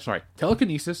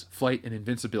telekinesis, flight, and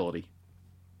invincibility.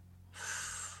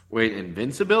 Wait,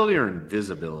 invincibility or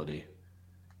invisibility?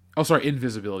 Oh, sorry,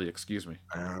 invisibility. Excuse me.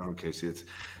 Okay, see,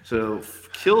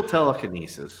 kill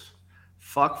telekinesis,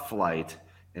 fuck flight,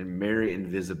 and marry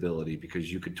invisibility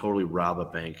because you could totally rob a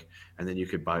bank and then you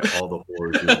could buy all the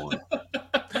horrors you want.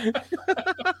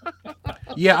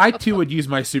 Yeah, I too would use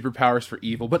my superpowers for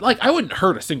evil, but like I wouldn't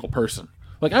hurt a single person.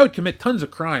 Like I would commit tons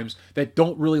of crimes that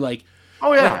don't really like.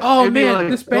 Oh yeah. Like, oh man,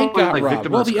 this bank got robbed.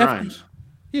 Well, the crimes.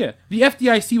 The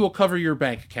FDIC will cover your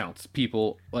bank accounts.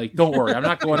 People, like, don't worry. I'm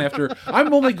not going after.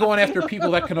 I'm only going after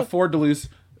people that can afford to lose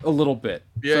a little bit.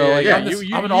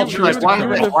 I'm an altruistic. Why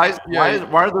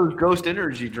are those ghost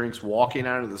energy drinks walking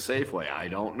out of the Safeway? I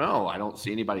don't know. I don't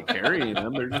see anybody carrying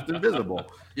them. They're just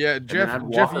invisible. Yeah, Jeff,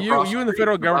 you and the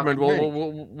federal government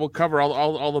will cover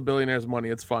all the billionaires' money.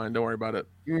 It's fine. Don't worry about it.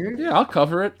 Mm-hmm. Yeah, I'll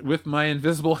cover it with my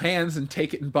invisible hands and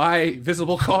take it and buy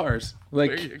visible cars.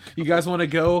 Like, you guys want to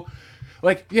go?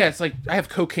 Like, yeah, it's like I have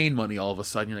cocaine money all of a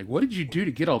sudden. You're like, what did you do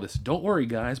to get all this? Don't worry,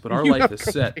 guys, but our life is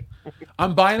set.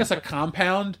 I'm buying us a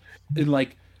compound in,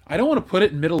 like, I don't want to put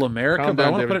it in middle America, but I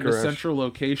want to put it in a central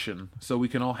location so we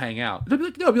can all hang out.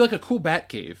 It'll be like a cool bat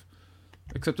cave,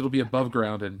 except it'll be above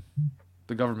ground and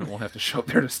the government won't have to show up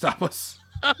there to stop us.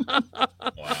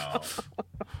 Wow.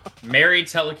 Marry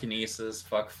telekinesis,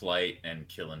 fuck flight, and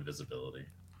kill invisibility.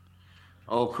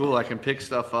 Oh, cool. I can pick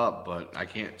stuff up, but I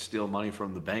can't steal money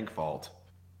from the bank vault.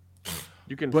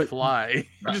 You can fly.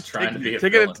 Not Just trying to be a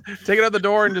take villain. it out the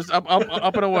door and just up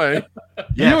and away. Yes,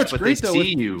 You know what's but great, they though,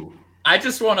 see you. I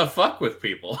just want to fuck with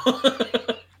people.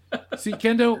 See,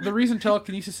 Kendo, the reason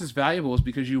telekinesis is valuable is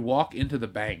because you walk into the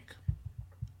bank.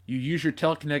 You use your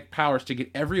telekinetic powers to get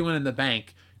everyone in the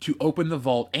bank to open the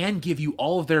vault and give you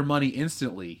all of their money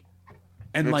instantly.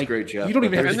 And That's like, great, Jeff. you don't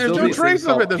even have And to there's do no it. trace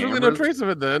of it. There's cameras. really no trace of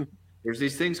it then. There's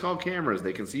these things called cameras.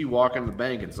 They can see you walk in the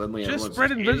bank and suddenly Just everyone's spread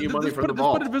handing you money from the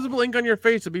vault. put invisible ink on your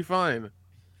face. It'll be fine.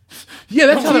 Yeah,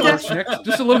 that's how that works, Nick.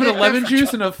 Just a little bit of lemon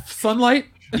juice and a sunlight.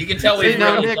 You can tell we Hey,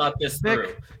 now, really Nick, thought this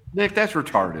through. Nick, that's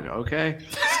retarded, okay?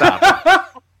 Stop it.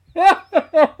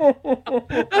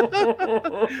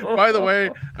 By the way,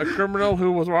 a criminal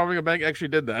who was robbing a bank actually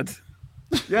did that.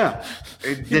 Yeah.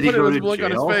 He Did he put go to invisible ink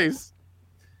on his jail? face.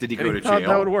 Did he And go he to thought jail?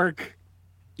 that would work.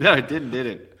 No, it didn't, did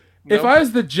it? If I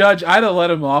was the judge, I'd have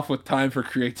let him off with time for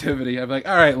creativity. I'd be like,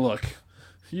 all right, look,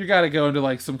 you got to go into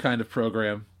like some kind of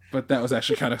program. But that was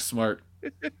actually kind of smart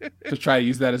to try to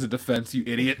use that as a defense, you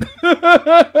idiot.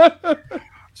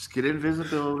 Just get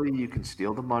invisibility. You can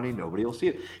steal the money. Nobody will see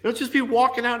it. It'll just be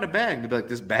walking out in a bag. They'll be like,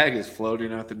 this bag is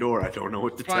floating out the door. I don't know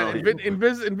what to tell Fine. you.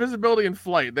 Invisibility and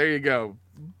flight. There you go.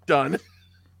 Done.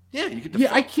 Yeah, you get to Yeah,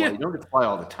 fly. I can't- You don't get to fly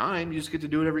all the time. You just get to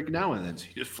do it every now and then. So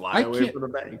you just fly I away can't- from the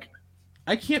bank.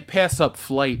 I can't pass up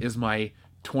flight as my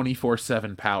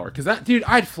 24/7 power because that dude,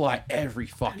 I'd fly every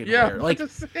fucking where. Like,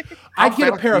 I'd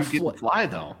get a pair of fly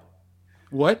though.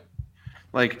 What?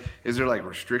 Like, is there like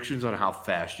restrictions on how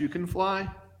fast you can fly?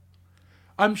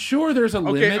 I'm sure there's a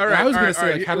limit. all right, I was all going right, to say, all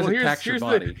like, right. how does Well, it tax your here's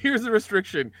body? Here's the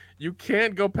restriction. You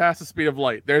can't go past the speed of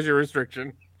light. There's your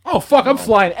restriction. Oh fuck, I'm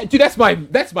flying, dude. That's my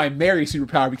Mary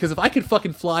superpower because if I could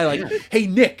fucking fly, like, hey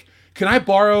Nick, can I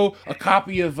borrow a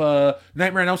copy of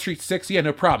Nightmare on Elm Street 6? Yeah,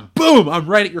 no problem. Boom, I'm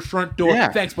right at your front door. Yeah.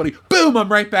 Thanks, buddy. Boom,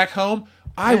 I'm right back home.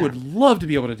 I would love to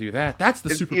be able to do that. That's the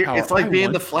superpower. It's like I being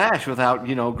want. the Flash without,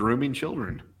 grooming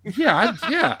children. Yeah,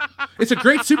 yeah. It's a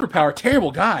great superpower.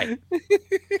 Terrible guy.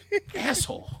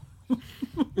 Asshole.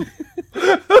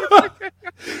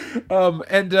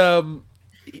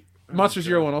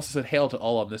 Monster 01 also said, hail to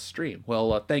all on this stream.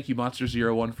 Well, thank you, Monster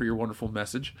 01, for your wonderful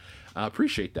message.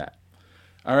 Appreciate that.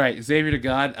 All right, Xavier to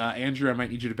God. Andrew, I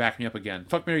might need you to back me up again.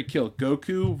 Fuck, marry, kill.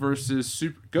 Goku versus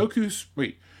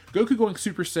Goku going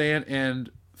Super Saiyan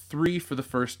and 3 for the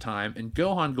first time, and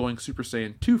Gohan going Super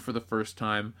Saiyan 2 for the first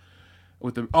time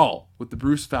with the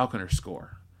Bruce Falconer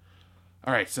score.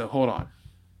 All right, so hold on.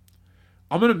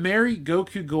 I'm going to marry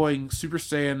Goku going Super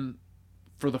Saiyan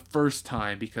for the first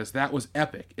time because that was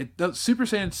epic. It does Super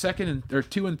Saiyan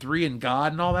 2 and 3 and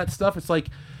God and all that stuff. It's like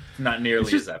not nearly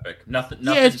just, as epic. Nothing.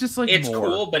 Yeah, it's just like it's more.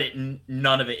 cool, but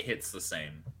none of it hits the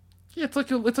same. Yeah, it's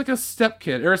like a step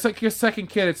kid or it's like a second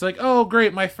kid. It's like, oh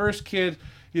great, my first kid,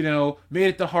 made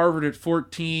it to Harvard at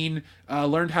 14,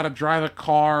 learned how to drive a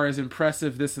car, is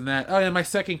impressive, this and that. Oh, yeah, my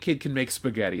second kid can make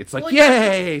spaghetti. It's like,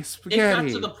 yay, spaghetti.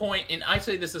 It got to the point, and I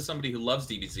say this as somebody who loves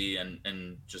DBZ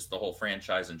and just the whole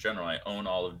franchise in general. I own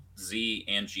all of Z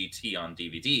and GT on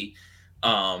DVD.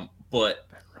 But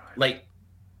like,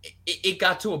 it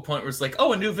got to a point where it's like,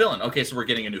 oh, a new villain. Okay, so we're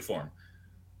getting a new form.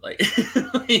 Like,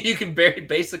 you can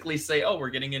basically say, oh,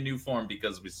 we're getting a new form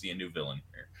because we see a new villain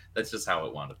here. That's just how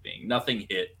it wound up being. Nothing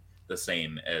hit the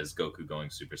same as Goku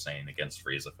going Super Saiyan against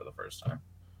Frieza for the first time.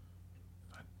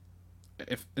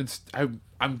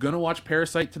 I'm gonna watch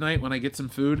Parasite tonight when I get some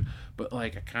food, but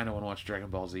like I kind of want to watch Dragon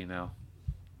Ball Z now.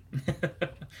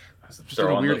 Just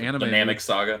a weird anime. Dynamic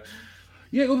Saga.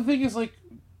 Yeah, well, the thing is, like,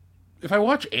 if I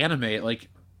watch anime, it like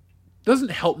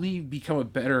doesn't help me become a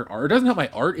better art. It doesn't help my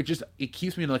art. It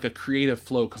keeps me in like a creative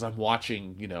flow because I'm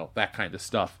watching, that kind of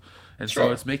stuff, and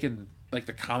so it's making like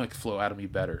the comic flow out of me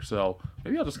better. So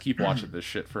maybe I'll just keep watching this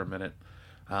shit for a minute.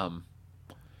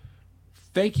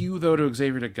 Thank you though to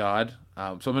Xavier to God. So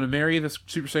I'm gonna marry this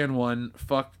Super Saiyan 1,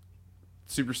 fuck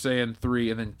Super Saiyan 3,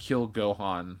 and then kill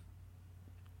Gohan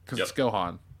because it's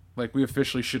Gohan. Like, we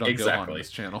officially shit on Gohan on this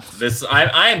channel.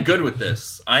 I am good with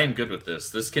this. I am good with this.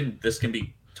 This can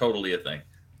be totally a thing.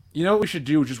 You know what we should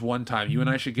do just one time? You and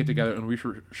I should get together and we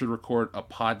should record a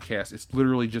podcast. It's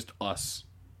literally just us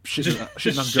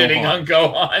shitting on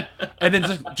Gohan. And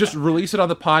then just release it on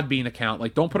the Podbean account.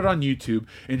 Like, don't put it on YouTube,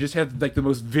 and just have like the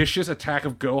most vicious attack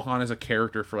of Gohan as a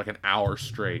character for like an hour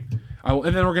straight.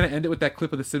 And then we're gonna end it with that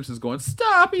clip of The Simpsons going,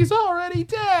 "Stop! He's already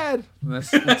dead." And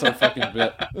that's our fucking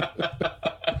bit.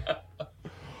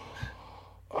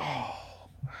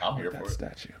 I'm here for it.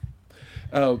 Statue.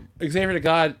 Xavier to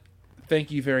God, thank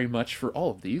you very much for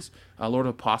all of these. Lord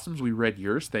of Possums, we read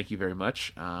yours. Thank you very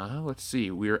much. Let's see.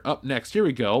 We're up next. Here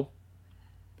we go.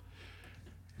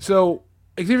 So,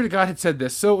 Xavier to God had said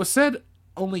this. So, it was said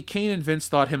only Kane and Vince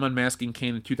thought him unmasking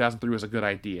Kane in 2003 was a good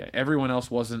idea. Everyone else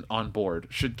wasn't on board.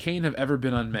 Should Kane have ever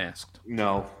been unmasked?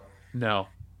 No.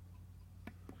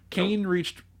 Kane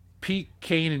reached peak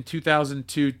Kane in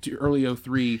 2002 to early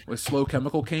 03 with Slow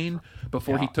Chemical Kane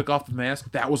before he took off the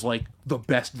mask. That was like the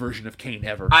best version of Kane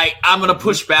ever. I'm going to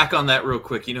push back on that real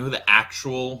quick. You know who the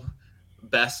actual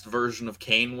best version of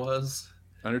Kane was?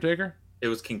 Undertaker? It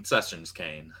was Concessions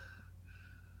Kane.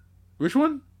 Which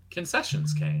one?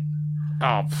 Concessions Kane.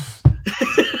 Oh.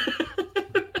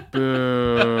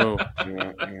 Boo.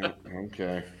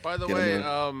 Okay. By the way,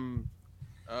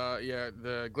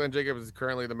 the Glenn Jacobs is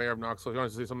currently the mayor of Knoxville. If you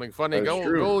want to see something funny, go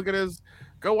look at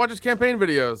go watch his campaign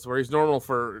videos where he's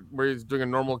doing a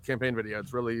normal campaign video.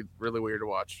 It's really, really weird to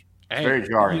watch. Hey, very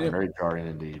jarring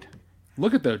indeed.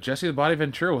 Look at though, Jesse the Body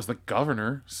Ventura was the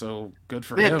governor, so good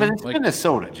for him. But it's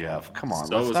Minnesota, Jeff. Come on,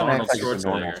 so was Arnold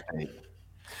Schwarzenegger.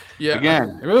 Yeah,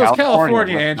 again, it was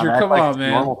California, Andrew. Come on,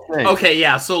 man. Okay,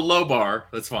 yeah. So low bar,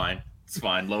 that's fine. It's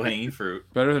fine. Low hanging fruit.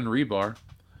 Better than rebar.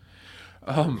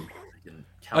 Still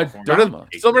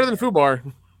better than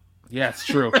Fubar. Yeah, it's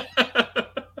true.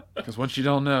 Because once you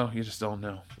don't know, you just don't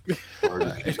know.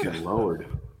 It's getting lowered.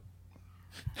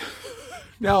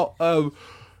 Now,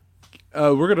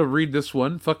 we're gonna read this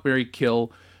one. Fuck, Marry,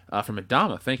 Kill from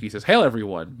Adama. Thank you. He says, "Hail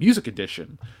everyone! Music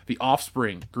edition: The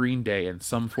Offspring, Green Day, and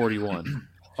Sum 41."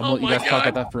 I'm gonna let you guys talk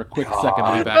about that for a quick second.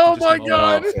 I'll be back in just a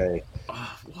moment. Okay.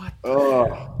 What?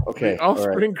 Oh, okay.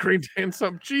 Offspring, Green Day, and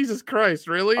Sum. Jesus Christ,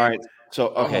 really? All right. So,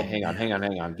 okay, hang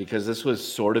on, because this was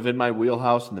sort of in my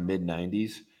wheelhouse in the mid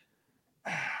 '90s.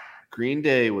 Green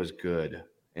Day was good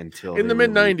until in the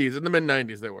mid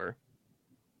 '90s they were.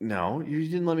 No, you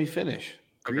didn't let me finish.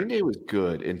 Green Day was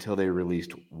good until they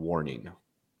released Warning.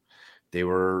 They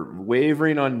were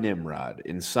wavering on Nimrod.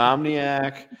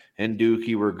 Insomniac and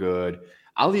Dookie were good.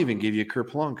 I'll even give you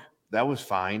Kerplunk. That was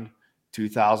fine.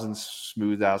 2000s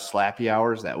Smooth Out Slappy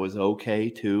Hours. That was okay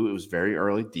too. It was very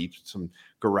early, deep, some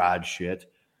garage shit.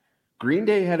 Green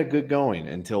Day had a good going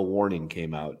until Warning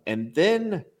came out. And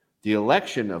then the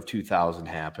election of 2000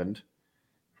 happened,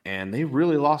 and they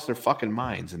really lost their fucking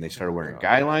minds, and they started wearing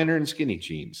guy liner and skinny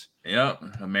jeans.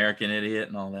 Yep, American Idiot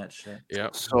and all that shit.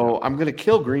 Yep. So I'm going to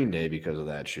kill Green Day because of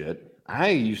that shit. I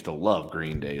used to love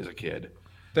Green Day as a kid.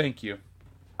 Thank you.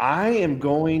 I am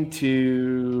going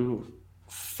to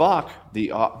fuck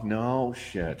the... no,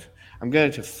 shit. I'm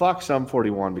going to fuck Sum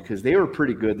 41 because they were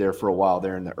pretty good there for a while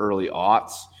there in the early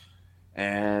aughts.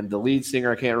 And the lead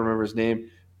singer, I can't remember his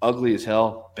name, ugly as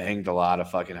hell, banged a lot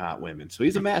of fucking hot women. So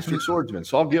he's a master swordsman,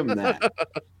 so I'll give him that.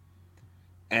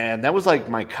 And that was like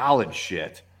my college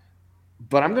shit.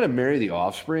 But I'm going to marry The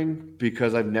Offspring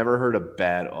because I've never heard a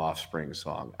bad Offspring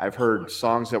song. I've heard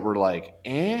songs that were like,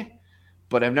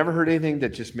 but I've never heard anything that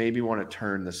just made me want to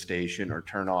turn the station or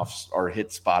turn off or hit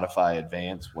Spotify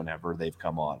Advance whenever they've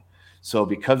come on. So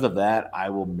because of that, I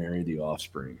will marry The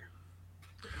Offspring.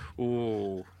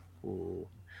 Ooh.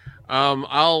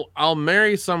 I'll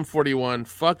marry Sum 41,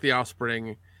 fuck The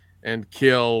Offspring, and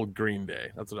kill Green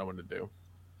Day. That's what I want to do.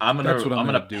 I'm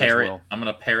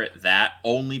gonna parrot that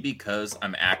only because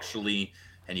I'm actually,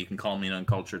 and you can call me an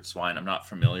uncultured swine. I'm not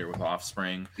familiar with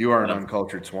Offspring. You are an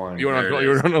uncultured swine. You're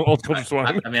an uncultured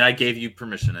swine. I mean, I gave you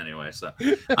permission anyway, so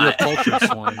you're a cultured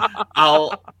swine.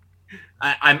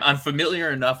 I'm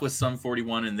familiar enough with Sum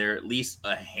 41, and there are at least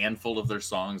a handful of their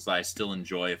songs that I still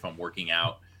enjoy if I'm working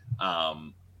out.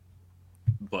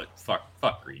 But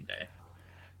fuck Green Day.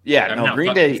 Yeah, no,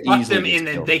 Green Day fuck them and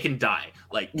then they can die.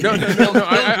 Like no,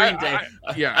 Green Day.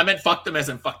 I meant fuck them as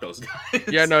in fuck those guys.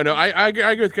 Yeah, no, I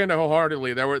agree with Ken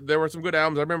wholeheartedly. There were some good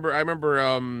albums. I remember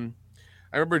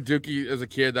Dookie as a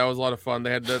kid. That was a lot of fun. They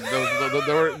had there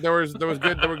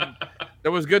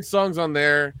was good songs on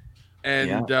there,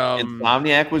 and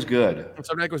Insomniac was good.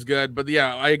 Insomniac was good, but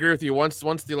yeah, I agree with you. Once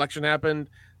the election happened,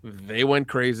 they went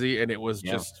crazy, and it was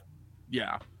just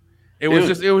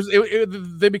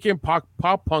they became pop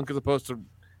punk as opposed to,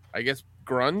 I guess,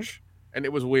 grunge, and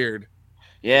it was weird.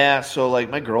 Yeah, so like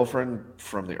my girlfriend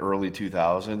from the early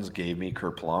 2000s gave me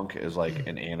Kerplunk as like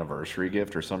an anniversary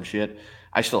gift or some shit.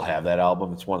 I still have that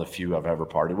album. It's one of the few I've ever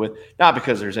parted with. Not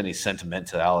because there's any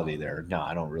sentimentality there. No,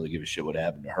 I don't really give a shit what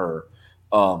happened to her.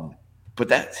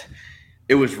 But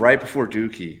it was right before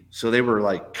Dookie. So they were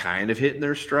like kind of hitting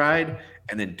their stride.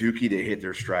 And then Dookie, they hit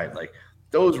their stride. Like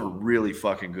those were really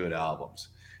fucking good albums.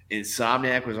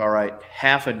 Insomniac was all right.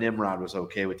 Half of Nimrod was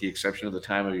okay, with the exception of the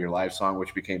Time of Your Life song,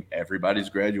 which became everybody's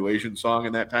graduation song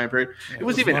in that time period. It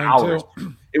was even ours.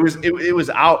 It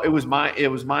was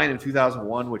mine in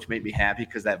 2001, which made me happy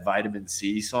because that Vitamin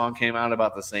C song came out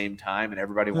about the same time, and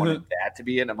everybody wanted that to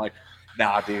be in. I'm like,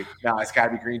 nah, dude, no, it's got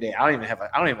to be Green Day. I don't even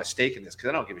have a stake in this because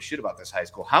I don't give a shit about this high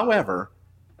school. However,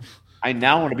 I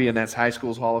now want to be in that high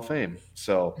school's Hall of Fame.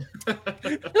 So,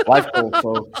 life goal,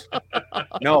 folks.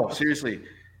 No, seriously.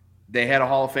 They had a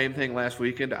Hall of Fame thing last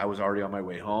weekend. I was already on my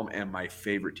way home, and my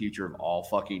favorite teacher of all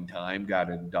fucking time got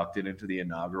inducted into the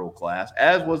inaugural class,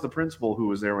 as was the principal who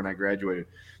was there when I graduated.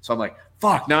 So I'm like,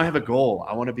 fuck, now I have a goal.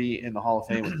 I want to be in the Hall of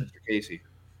Fame with Mr. Casey.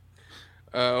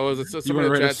 Was it so you want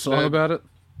to write a song about it?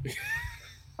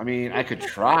 I mean, I could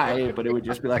try, but it would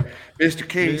just be like, Mr.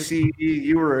 Casey,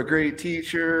 you were a great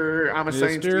teacher. I'm a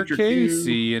science teacher Mr.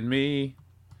 Casey and me.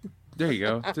 There you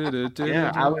go.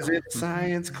 Yeah, I was in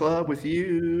science club with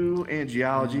you, and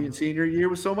geology in senior year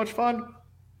was so much fun.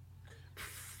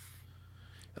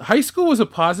 High school was a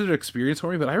positive experience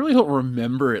for me, but I really don't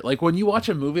remember it. Like when you watch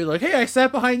a movie, like, hey, I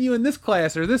sat behind you in this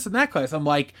class or this and that class. I'm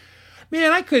like,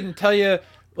 man, I couldn't tell you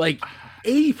like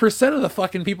 80% of the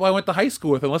fucking people I went to high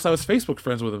school with, unless I was Facebook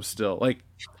friends with them still. Like,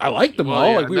 I liked them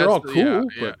all. Like, we were all cool.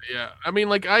 Yeah. I mean,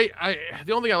 like, I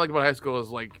the only thing I liked about high school is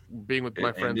like being with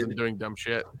my friends and doing dumb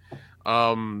shit.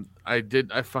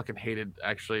 I fucking hated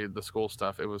actually the school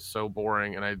stuff. It was so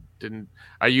boring, and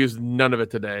I used none of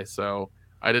it today, so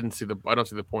I don't see the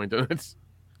point in it.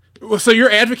 Well, so you're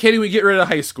advocating we get rid of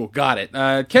high school. Got it.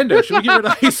 Kendo, should we get rid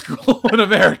of high school in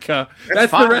America?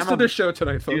 That's the rest of the show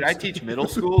tonight, folks. Dude, I teach middle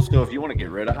school, so if you want to get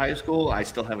rid of high school, I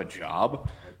still have a job.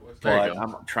 But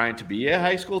I'm trying to be a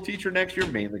high school teacher next year,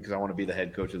 mainly because I want to be the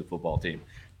head coach of the football team.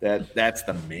 That's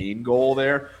the main goal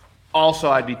there.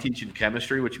 Also, I'd be teaching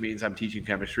chemistry, which means I'm teaching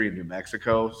chemistry in New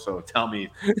Mexico. So tell me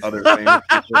other famous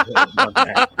people that have done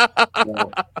that.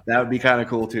 So that would be kind of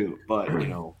cool too. But,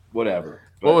 whatever.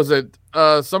 What was it?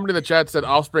 Somebody in the chat said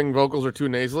Offspring vocals are too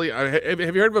nasally. Have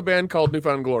you heard of a band called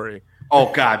Newfound Glory?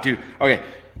 Oh, God, dude. Okay.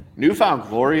 Newfound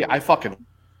Glory, I fucking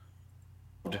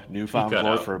loved Newfound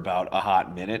Glory for about a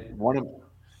hot minute. One of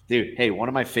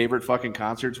my favorite fucking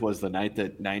concerts was the night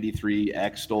that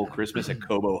 93X stole Christmas at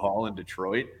Cobo Hall in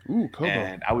Detroit. Ooh, Cobo.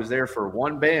 And I was there for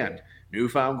one band,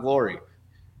 Newfound Glory.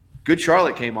 Good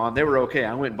Charlotte came on. They were okay.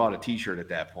 I went and bought a T-shirt at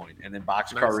that point. And then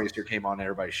Boxcar Racer came on and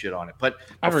everybody shit on it. But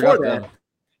before that,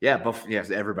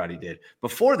 yes, everybody did.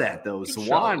 Before that, though,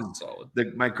 Swan,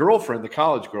 my girlfriend, the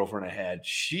college girlfriend I had,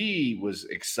 she was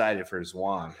excited for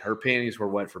Swan. Her panties were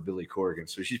wet for Billy Corgan,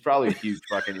 so she's probably a huge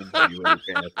fucking NWA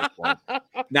fan at this point.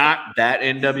 Not that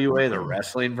NWA, the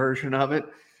wrestling version of it,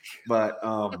 but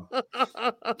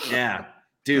yeah,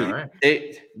 dude. Right.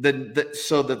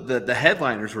 The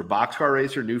headliners were Boxcar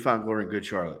Racer, Newfound Glory, and Good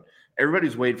Charlotte.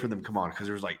 Everybody's waiting for them to come on because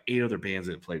there was like 8 other bands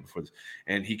that had played before this.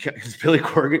 And Billy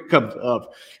Corgan comes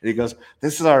up and he goes,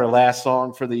 "This is our last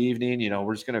song for the evening.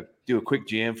 We're just going to do a quick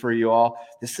jam for you all."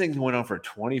 This thing went on for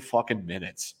 20 fucking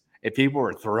minutes. And people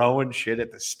were throwing shit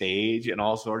at the stage and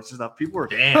all sorts of stuff. People were,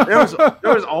 there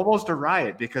was almost a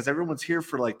riot because everyone's here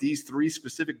for like these 3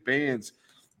 specific bands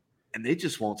and they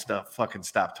just won't stop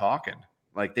talking.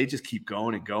 Like they just keep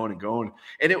going and going and going.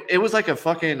 And it was like a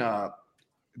fucking,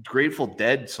 Grateful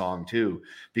Dead song too,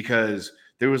 because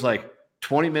there was like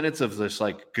 20 minutes of this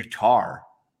like guitar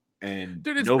and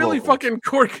dude, it's Billy fucking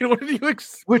Corgan. What do you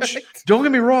expect? Which, don't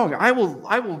get me wrong, I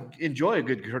will enjoy a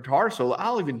good guitar solo.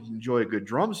 I'll even enjoy a good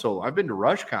drum solo. I've been to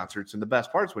Rush concerts, and the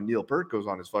best part's when Neil Peart goes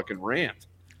on his fucking rant.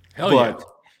 But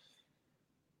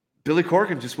Billy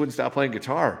Corgan just wouldn't stop playing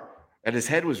guitar, and his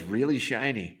head was really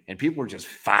shiny, and people were just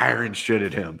firing shit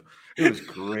at him. It was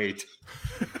great.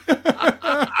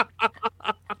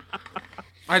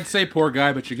 I'd say poor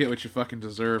guy, but you get what you fucking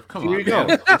deserve. Come on, here you go.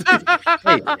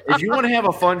 Hey, if you want to have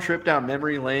a fun trip down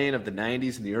memory lane of the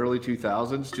 90s and the early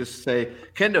 2000s, just say,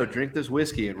 "Kendo, drink this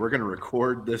whiskey," and we're going to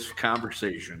record this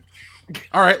conversation.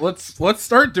 All right, let's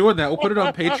start doing that. We'll put it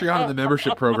on Patreon in the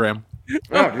membership program.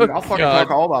 Oh, dude, I'll fucking talk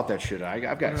all about that shit.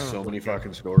 I've got so many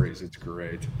fucking stories. It's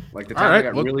great. Like the time I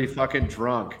got really fucking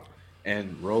drunk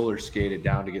and roller skated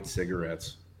down to get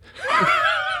cigarettes.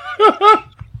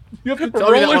 You have to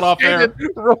tell me that one off air.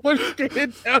 Roller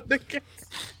skated down the gas.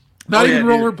 Not even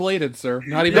rollerbladed, sir.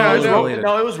 Not even rollerbladed.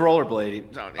 No, it was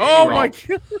rollerblading. Oh my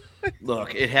God.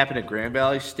 Look, it happened at Grand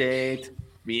Valley State.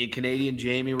 Me and Canadian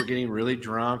Jamie were getting really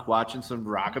drunk, watching some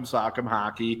Rock'em Sock'em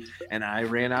hockey, and I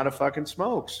ran out of fucking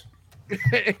smokes.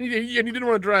 And you didn't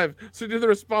want to drive, so you did the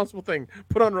responsible thing.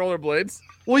 Put on rollerblades.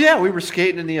 Well, yeah, we were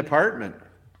skating in the apartment.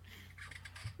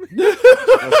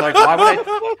 I was like, why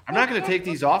would I'm not going to take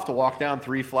these off to walk down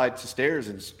 3 flights of stairs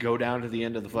and go down to the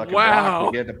end of the fucking block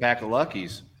and get a pack of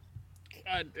Luckies.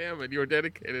 God damn it, you were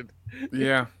dedicated.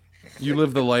 Yeah. You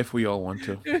live the life we all want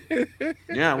to.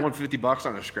 Yeah, I won $50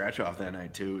 on a scratch off that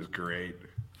night too. It was great.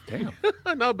 Damn.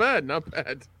 Not bad, not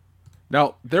bad.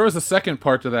 Now, there was a second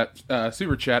part to that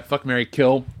super chat, Fuck, Marry,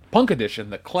 Kill, Punk Edition,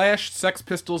 The Clash, Sex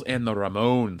Pistols, and the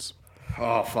Ramones.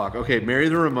 Oh, fuck. Okay, marry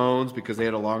the Ramones because they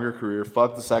had a longer career.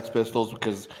 Fuck the Sex Pistols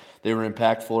because they were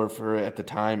impactful for at the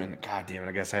time. And god damn it,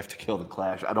 I guess I have to kill the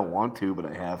Clash. I don't want to, but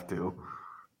I have to.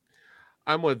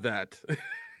 I'm with that.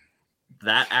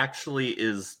 That actually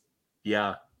is,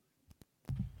 yeah.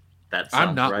 That I'm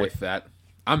sounds not right. with that.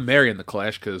 I'm marrying the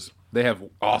Clash because they have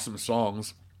awesome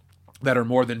songs that are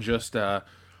more than just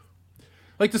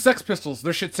like the Sex Pistols.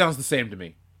 Their shit sounds the same to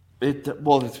me.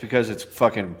 Well, it's because it's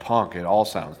fucking punk. It all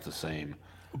sounds the same.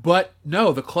 But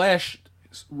no, the Clash,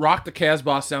 Rock the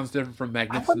Casbah sounds different from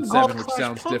Magnificent Seven, which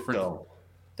sounds punk, different. Though.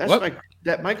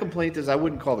 That's my complaint is I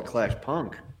wouldn't call the Clash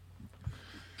punk.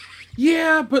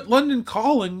 Yeah, but London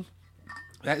Calling,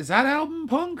 is that album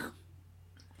punk?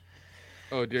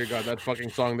 Oh dear God, that fucking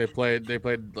song they played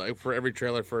like for every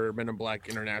trailer for Men in Black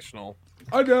International.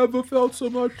 I never felt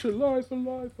so much alive.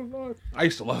 I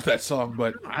used to love that song,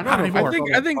 but not anymore.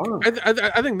 I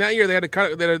think that year they had to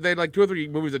cut. They had like 2 or 3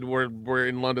 movies that were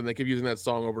in London. They kept using that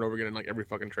song over and over again in like every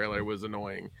fucking trailer. It was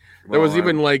annoying. There was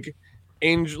even like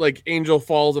Angel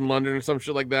Falls in London or some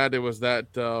shit like that. It was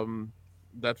that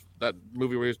that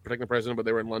movie where he was protecting the president, but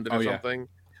they were in London or something.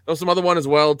 There was some other one as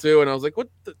well too, and I was like,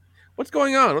 what's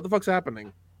going on? What the fuck's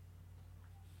happening?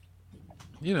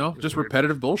 You know, just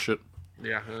repetitive bullshit.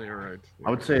 Yeah, you're right.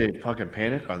 I would say fucking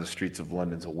Panic on the Streets of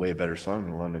London's a way better song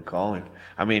than London Calling.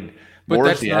 I mean, but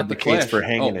Morrissey advocates for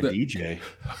hanging a DJ.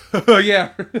 Oh,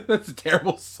 yeah. That's a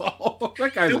terrible song.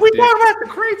 That guy's we thought that's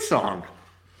a great song.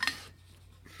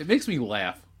 It makes me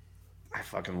laugh. I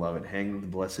fucking love it. Hang the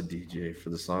Blessed DJ for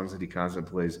the songs that he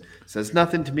constantly plays. Says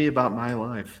nothing to me about my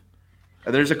life.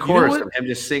 And there's a chorus of him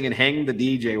just singing Hang the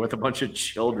DJ with a bunch of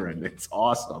children. It's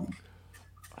awesome.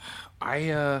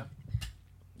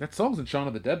 That song's in Shaun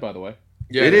of the Dead, by the way.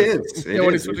 Yeah, it is.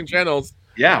 When he's switching channels.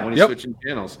 Yeah, when he's switching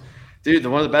channels. Dude,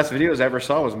 one of the best videos I ever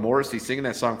saw was Morrissey singing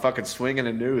that song fucking Swinging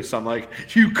a Noose. I'm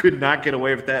like, you could not get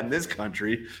away with that in this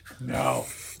country. No.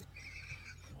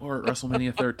 Or at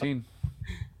WrestleMania 13.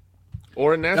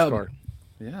 Or in NASCAR.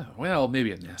 Yeah, well,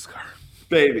 maybe in NASCAR.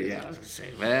 Baby, yeah, I was going to say,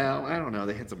 well, I don't know.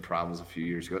 They had some problems a few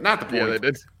years ago. Not the point. Yeah, they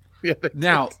did. Yeah, they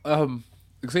now,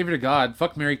 Xavier to God,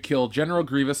 Fuck, Marry, Kill, General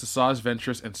Grievous, Asajj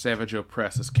Ventress, and Savage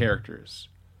Opress as characters.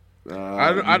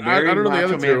 I don't know the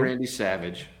other two. Randy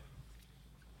Savage.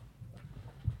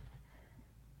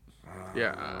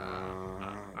 Yeah,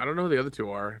 I don't know who the other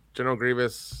two are. General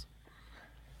Grievous,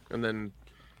 and then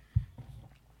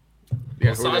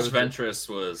Asajj Ventress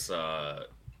was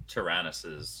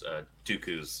Tyrannus's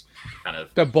Dooku's kind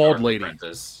of the bald lady.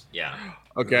 Apprentice. Yeah.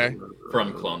 Okay.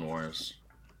 From Clone Wars.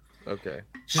 Okay.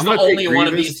 She's the only one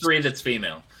of these 3 that's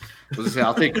female.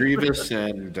 I'll take Grievous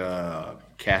and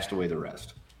cast away the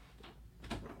rest.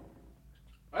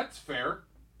 That's fair.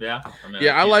 Yeah.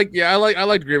 I liked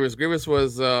Grievous. Grievous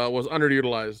was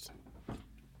underutilized.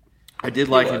 I did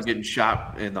like him getting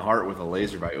shot in the heart with a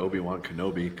laser by Obi-Wan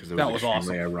Kenobi because it was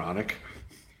extremely ironic.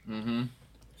 Mm-hmm.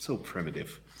 So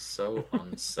primitive. So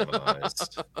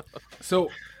uncivilized. So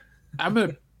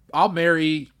I'll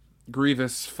marry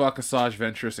Grievous, fuck Asajj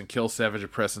Ventress, and kill Savage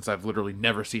Opress since I've literally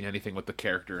never seen anything with the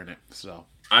character in it. So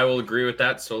I will agree with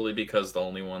that solely because the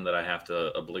only one that I have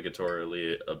to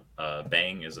obligatorily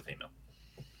bang is a female.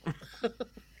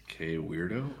 Okay,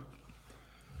 weirdo.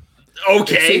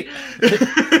 Okay.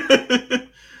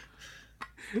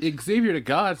 Xavier to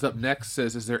God's up next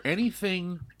says, is there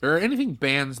anything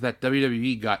bands that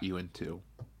WWE got you into?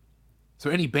 So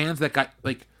any bands that got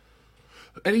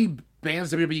any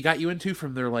bands WWE got you into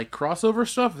from their like crossover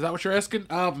stuff? Is that what you're asking?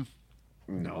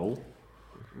 No,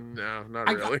 not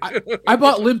really. I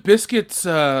bought Limp Bizkit's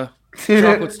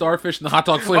chocolate starfish and the hot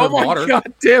dog flavored water. Oh my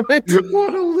god, damn it!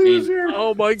 What a loser!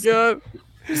 Oh my god.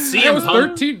 CM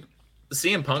Punk, 13.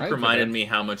 CM Punk reminded me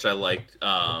how much I liked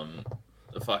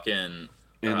the fucking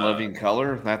In Living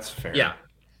Color. That's fair. Yeah.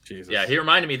 Jesus. Yeah, he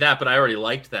reminded me of that, but I already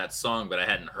liked that song, but I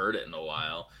hadn't heard it in a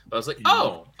while. But I was like,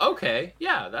 oh, okay,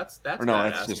 yeah, that's. Or no,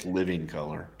 badass. that's just Living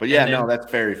Color. But yeah, no, that's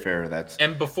very fair. That's.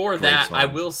 And before that, I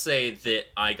will say that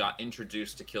I got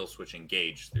introduced to Killswitch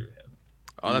Engage through him.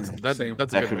 Oh, that's a That good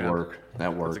could band. work.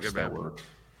 That works. That's a good That band. works.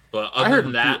 But other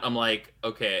than that, I'm like,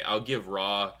 okay, I'll give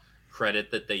Raw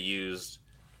credit that they used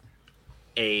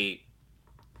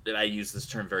that I use this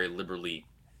term very liberally,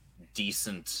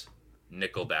 decent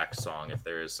Nickelback song, if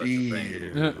there is such a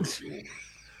thing.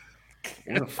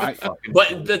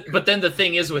 But then the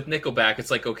thing is with Nickelback,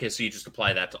 it's like, okay, so you just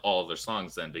apply that to all of their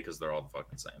songs then, because they're all the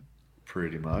fucking same.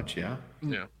 Pretty much, yeah.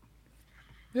 Yeah.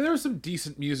 Yeah, there was some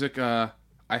decent music I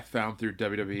found through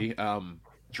WWE.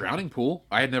 Drowning Pool.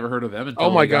 I had never heard of them until Oh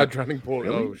my god, Drowning Pool.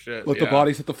 Really? Oh shit. Let the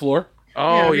Bodies hit the floor.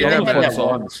 Oh They yeah, had man. that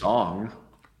one song.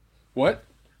 What?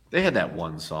 They had that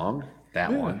one song.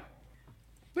 That one.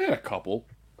 They had a couple.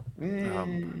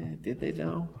 Did they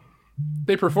know?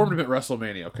 They performed him at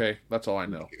WrestleMania, okay? That's all I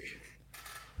know.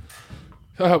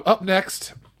 Up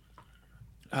next,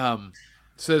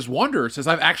 says Wanderer, says,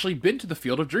 I've actually been to the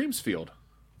Field of Dreams field.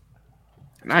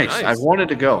 Nice. I've wanted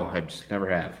to go. I just never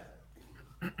have.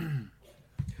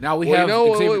 Now we Well, have...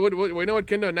 we know what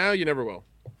Kendo now, you never will.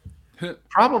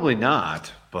 Probably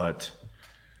not, but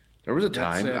there was a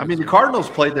time. sad. I mean, the Cardinals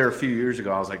played there a few years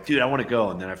ago. I was like, dude, I want to go.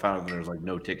 And then I found out there was like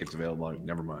no tickets available. Like,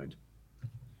 never mind.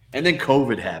 And then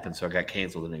COVID happened, so I got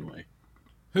canceled anyway.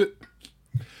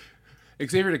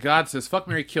 Xavier to God says, fuck,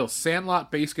 Mary, kill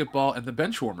Sandlot, Basketball, and the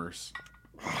Benchwarmers.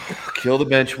 Kill the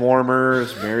bench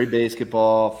warmers, marry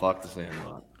basketball, fuck the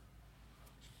Sandlot.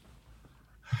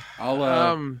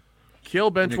 I'll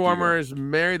kill bench Nick, you warmers,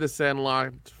 marry the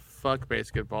Sandlot, fuck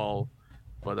basketball,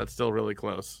 but that's still really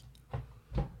close.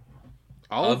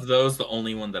 Of those, the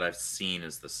only one that I've seen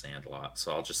is the Sandlot.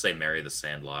 So I'll just say marry the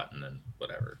Sandlot and then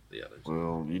whatever the others.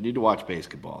 Well, you need to watch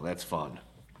basketball. That's fun.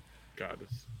 God,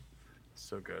 it's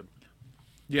so good.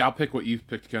 Yeah, I'll pick what you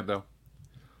picked, Kendo.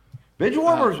 Bench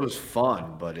warmers was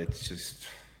fun, but it's just...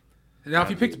 Now, if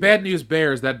you picked Bad News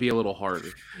Bears, that'd be a little harder.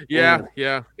 Yeah.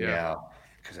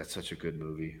 Because that's such a good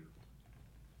movie.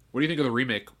 What do you think of the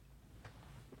remake?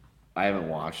 I haven't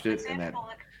watched it,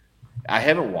 I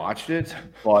haven't watched it,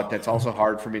 but that's also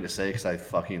hard for me to say because I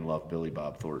fucking love Billy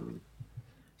Bob Thornton.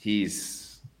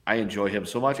 I enjoy him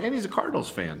so much, and he's a Cardinals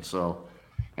fan. So,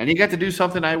 and he got to do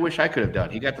something I wish I could have done.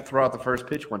 He got to throw out the first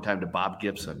pitch one time to Bob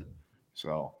Gibson.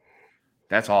 So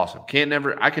that's awesome.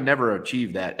 I can never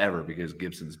achieve that ever because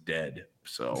Gibson's dead.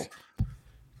 So,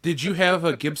 did you have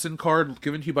a Gibson card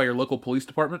given to you by your local police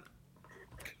department?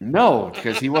 No,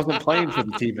 because he wasn't playing for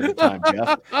the team at the time,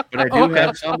 Jeff. But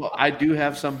I do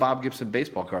have some Bob Gibson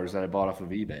baseball cards that I bought off of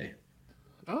eBay.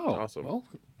 Oh, awesome. Well,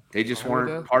 they just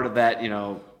weren't part of that,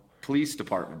 police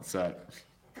department set.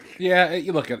 Yeah,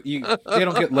 you look at they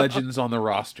don't get legends on the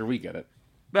roster. We get it.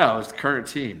 No, it's the current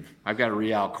team. I've got a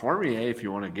Real Cormier if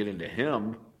you want to get into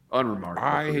him. Unremarkable.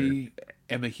 I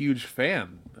am a huge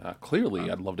fan. Clearly,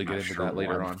 I'd love to get into that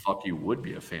later on. Fuck, you would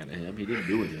be a fan of him. He didn't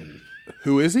do anything.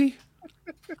 Who is he?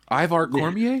 Ivar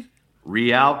Cormier?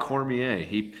 Real Cormier.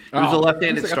 He was a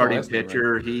left-handed starting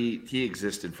pitcher. Right. He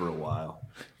existed for a while.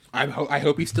 I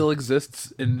hope he still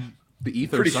exists in the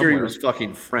ether. Pretty somewhere. sure he was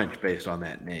fucking French based on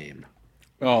that name.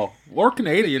 Oh, or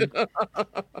Canadian.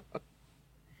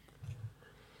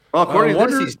 Well, according to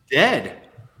this, he's dead.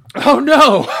 Oh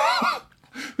no!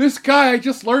 This guy I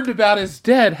just learned about is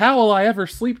dead. How will I ever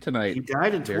sleep tonight? He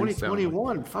died in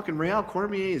 2021. Fucking Real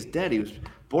Cormier is dead. He was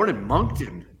born in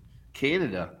Moncton,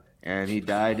 Canada, and he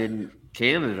died in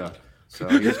Canada. So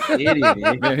he's Canadian.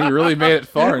 Man, he really made it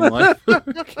far in life.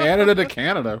 Canada to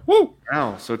Canada. Woo!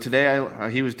 Wow. So today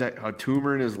he was a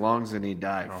tumor in his lungs and he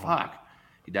died. Oh. Fuck.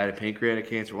 He died of pancreatic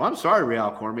cancer. Well, I'm sorry,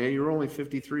 Real Cormier. You were only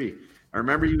 53. I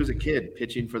remember you as a kid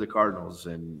pitching for the Cardinals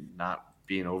and not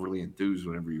being overly enthused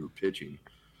whenever you were pitching.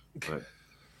 But,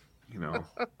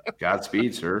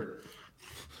 Godspeed, sir.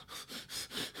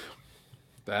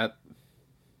 That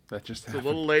just happened. It's a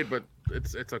little late, but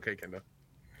it's okay,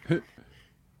 Kendo.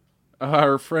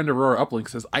 Our friend Aurora Uplink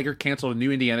says Iger canceled a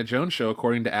new Indiana Jones show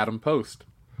according to Adam Post.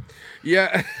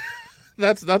 Yeah,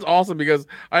 that's awesome because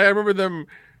I remember them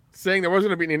saying there was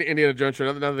going to be an Indiana Jones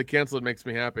show. Now that they canceled, it makes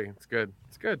me happy. It's good.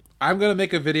 It's good. I'm going to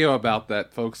make a video about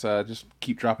that, folks. Just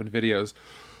keep dropping videos.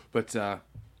 But,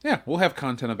 yeah, we'll have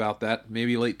content about that.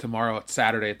 Maybe late tomorrow. It's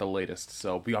Saturday at the latest.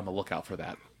 So be on the lookout for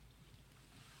that.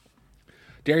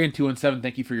 Darian217,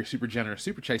 thank you for your super generous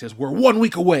super chat. He says, we're 1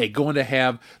 week away going to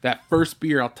have that first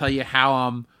beer. I'll tell you how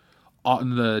I'm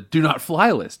on the do not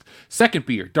fly list. Second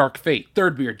beer, Dark Fate.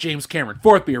 Third beer, James Cameron.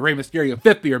 Fourth beer, Rey Mysterio.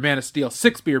 Fifth beer, Man of Steel.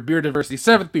 Sixth beer, Beer Diversity.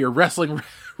 Seventh beer, Wrestling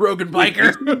Rogan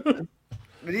Biker.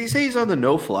 Did he say he's on the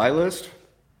no-fly list?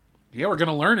 Yeah, we're going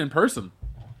to learn in person.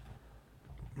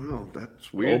 Oh,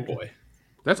 that's weird. Oh, boy.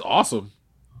 That's awesome.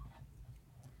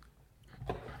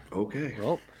 Okay.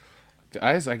 Well,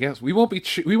 guys, I guess we won't be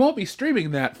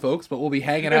streaming that, folks, but we'll be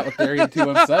hanging out with Darian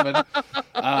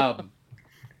 217.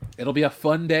 It'll be a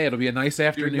fun day. It'll be a nice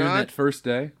afternoon that first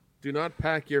day. Do not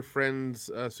pack your friend's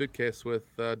suitcase with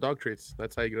dog treats.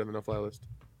 That's how you get on the no-fly list.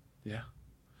 Yeah.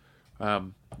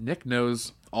 Nick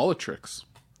knows all the tricks.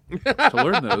 To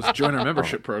learn those, join our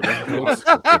membership program. Folks.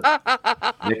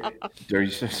 Nick, are you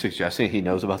suggesting he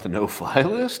knows about the no-fly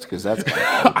list? Because that's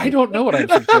I don't know what I'm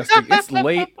suggesting. It's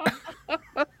late.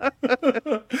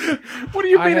 What do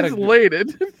you mean it's late?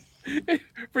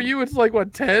 For you, it's like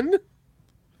what, 10?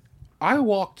 I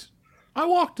walked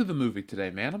to the movie today,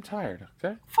 man. I'm tired.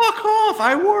 Okay. Fuck off!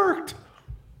 I worked.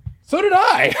 So did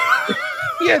I.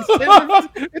 Yeah,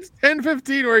 it's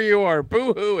 10:15 where you are.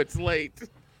 Boo hoo! It's late.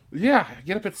 Yeah, I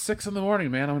get up at 6 in the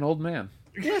morning, man. I'm an old man.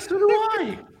 Yeah, so do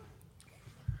I.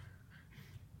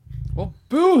 Well,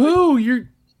 boo hoo! You're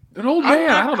an old man.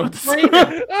 I don't know what to say.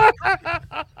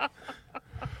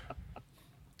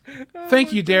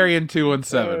 Thank you, Darian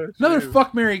 217. Another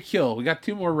fuck, marry, kill. We got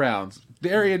 2 more rounds.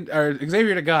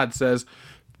 Xavier to God says,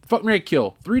 "Fuck, marry,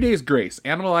 kill. 3 days grace.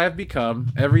 Animal I have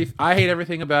become. I hate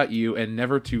everything about you, and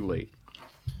never too late."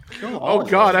 Oh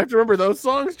God, I have to remember those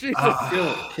songs. Jesus,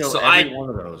 kill every one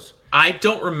of those. I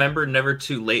don't remember Never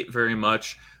Too Late very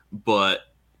much, but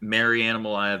marry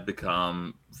animal I have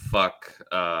become. Fuck,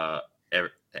 I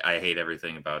hate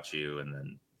everything about you, and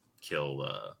then kill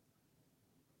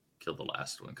the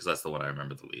last one because that's the one I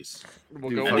remember the least.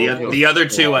 The other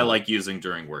 2 I like using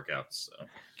during workouts. So.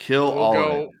 Kill all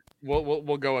of it.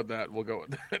 We'll go with that. We'll go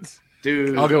with that,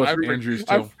 dude. I'll go with Andrew's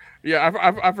too.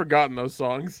 I've forgotten those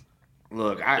songs.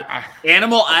 Look,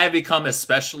 Animal I Have Become,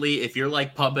 especially if you're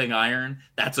like pumping iron,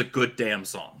 that's a good damn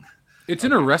song. It's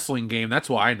in a wrestling game. That's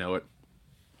why I know it.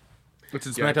 It's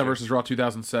in SmackDown vs. Raw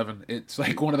 2007. It's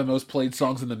like one of the most played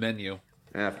songs in the menu.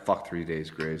 Fuck 3 days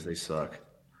grace. They suck.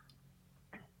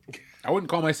 I wouldn't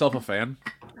call myself a fan.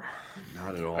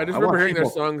 Not at all. I just remember hearing their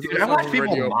songs. Dude, I watched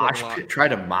people try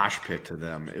to mosh pit to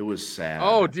them. It was sad.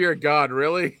 Oh dear God,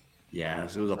 really?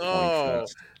 Yes, it was a point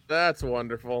fest. That's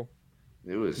wonderful.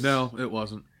 It was no, it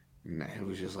wasn't. It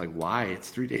was just like, why? It's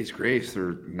 3 days grace.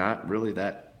 They're not really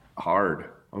that hard.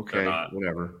 Okay,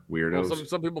 whatever. Weirdos. Well,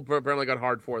 some people apparently got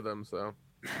hard for them. So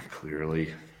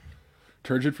clearly,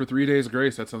 Turgid for 3 days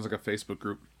grace. That sounds like a Facebook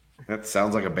group. That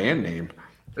sounds like a band name.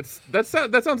 That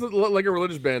sounds like a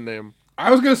religious band name.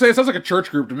 I was gonna say it sounds like a church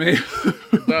group to me.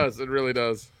 It does. It really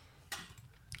does.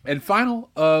 And final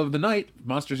of the night,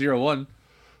 Monster 01.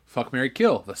 Fuck, marry,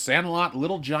 kill. The Sandlot,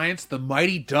 Little Giants, the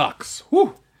Mighty Ducks.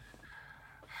 Whew.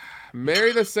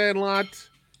 Marry the Sandlot,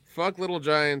 fuck Little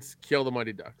Giants, kill the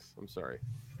Mighty Ducks. I'm sorry.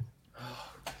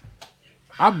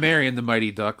 I'm marrying the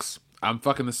Mighty Ducks. I'm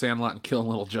fucking the Sandlot and killing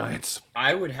Little Giants.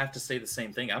 I would have to say the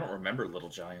same thing. I don't remember Little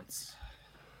Giants.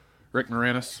 Rick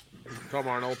Moranis. Tom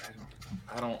Arnold.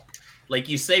 I don't... Like,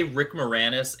 you say Rick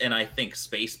Moranis, and I think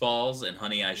Spaceballs and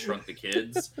Honey, I Shrunk the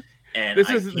Kids, and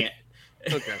I can't...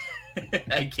 Okay.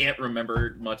 I can't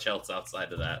remember much else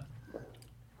outside of that.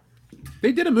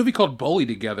 They did a movie called Bully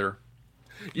together.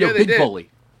 Yeah, Big they did. Bully.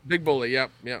 Big Bully,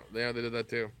 yep. Yeah, they did that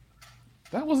too.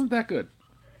 That wasn't that good.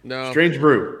 No. Strange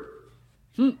Brew.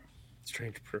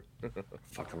 Strange Brew.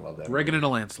 Fucking love that. Reagan in a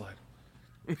Landslide.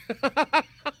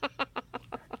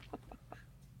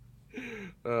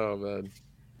 Oh, man.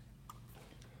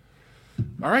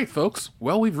 All right, folks.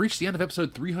 Well, we've reached the end of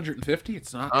episode 350.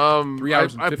 It's not 3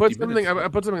 hours and 50 I put something. minutes. I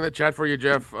put something in the chat for you,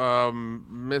 Jeff.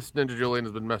 Miss Ninja Julian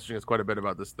has been messaging us quite a bit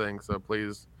about this thing, so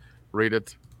please read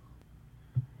it.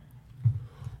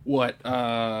 What?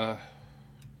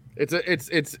 It's a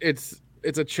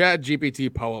Chat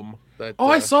GPT poem. That,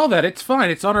 I saw that. It's fine.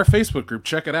 It's on our Facebook group.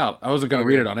 Check it out. I wasn't going to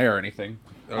read it on air or anything.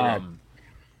 Okay.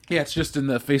 Yeah, it's just in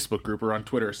the Facebook group or on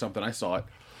Twitter or something. I saw it.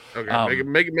 Okay,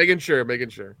 making sure.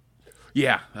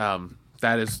 Yeah,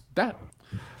 that is that.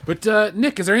 But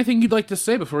Nick, is there anything you'd like to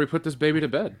say before we put this baby to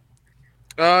bed?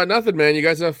 Nothing, man. You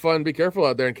guys have fun. Be careful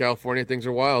out there in California. Things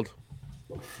are wild.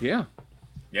 Yeah.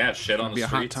 Yeah, shit on the streets. Be a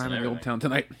hot streets time and in the old town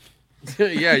tonight.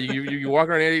 Yeah, you walk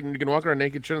around you can walk around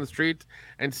naked, shit on the street,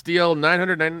 and steal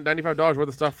 $995 worth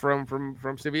of stuff from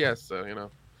CVS. So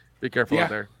be careful out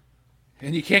there.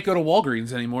 And you can't go to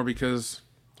Walgreens anymore because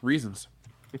reasons.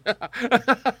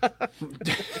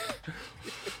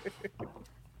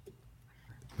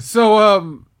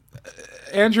 So,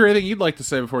 Andrew, anything you'd like to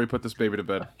say before we put this baby to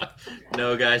bed?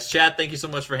 No, guys. Chad, thank you so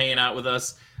much for hanging out with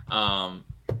us.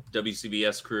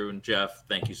 WCBS crew and Jeff,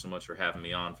 thank you so much for having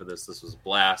me on for this. This was a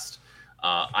blast.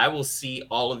 I will see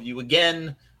all of you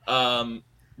again.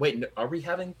 Wait, are we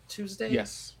having Tuesday?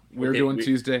 Yes, we're doing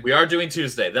Tuesday. We are doing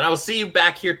Tuesday. Then I will see you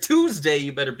back here Tuesday.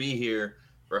 You better be here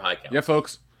for High Count. Yeah,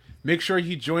 folks. Make sure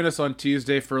you join us on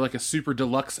Tuesday for like a super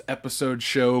deluxe episode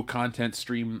show content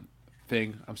stream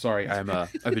thing. I'm sorry, I've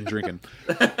been drinking,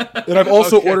 and I've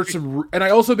also ordered some, and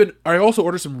I also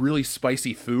ordered some really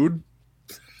spicy food,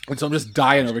 and so I'm just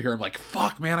dying over here. I'm like,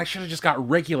 fuck, man, I should have just got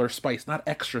regular spice, not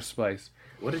extra spice.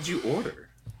 What did you order?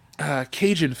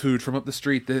 Cajun food from up the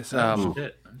street. This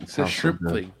shrimp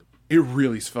thing. It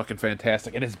really is fucking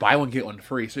fantastic, and it's buy one get one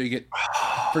free. So you get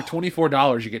for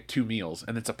 $24, you get 2 meals,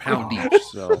 and it's a pound each.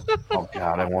 So, oh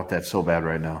god, I want that so bad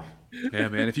right now. Yeah,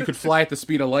 man. If you could fly at the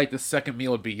speed of light, the second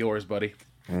meal would be yours, buddy.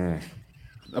 A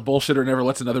bullshitter never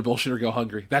lets another bullshitter go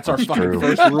hungry. That's our fucking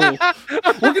first rule.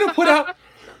 We're gonna put out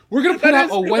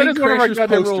a Wedding Crashers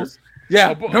poster.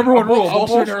 Yeah, number one rule: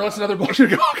 bullshitter never lets another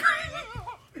bullshitter go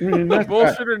hungry.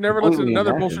 Bullshitter never lets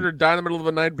another bullshitter die in the middle of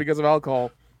the night because of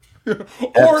alcohol.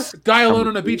 Or die alone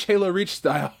on a beach, Halo Reach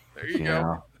style. There you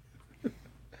go.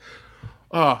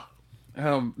 Now,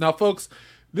 folks,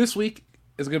 this week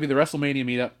is going to be the WrestleMania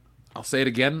meetup. I'll say it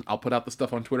again. I'll put out the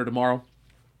stuff on Twitter tomorrow.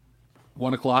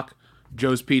 1 o'clock,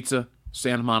 Joe's Pizza,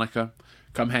 Santa Monica.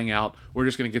 Come hang out. We're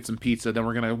just going to get some pizza. Then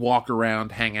we're going to walk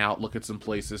around, hang out, look at some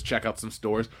places, check out some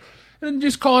stores, and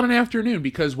just call it an afternoon,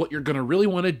 because what you're going to really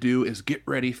want to do is get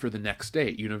ready for the next day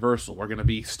at Universal. We're going to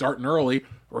be starting early.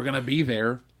 We're going to be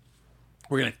there.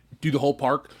 We're going to do the whole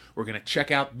park. We're going to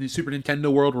check out the Super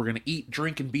Nintendo World. We're going to eat,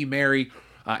 drink, and be merry.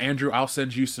 Andrew, I'll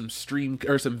send you some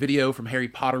some video from Harry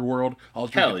Potter World. I'll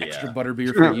drink an extra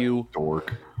butterbeer for you.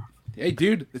 Dork. Hey,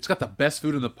 dude, it's got the best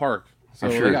food in the park. So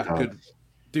I'm sure they got good.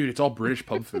 Dude, it's all British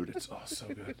pub food. It's so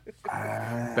good.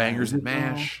 Bangers and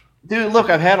mash. Dude, look,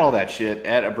 I've had all that shit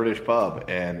at a British pub,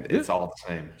 and it's all the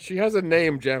same. She has a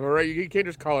name, Jeff. All right, you can't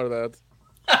just call her that.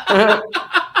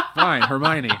 Fine,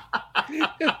 Hermione.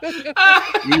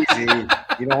 Easy.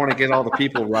 You don't want to get all the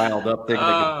people riled up thinking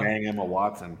they can bang Emma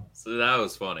Watson. So that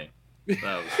was funny.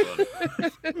 That was funny.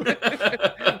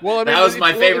 Well, I mean, that was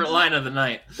my favorite line of the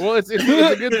night. Well, it's a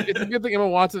good thing Emma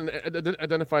Watson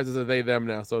identifies as a they them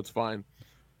now, so it's fine.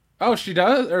 Oh, she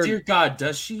does? Or... Dear God,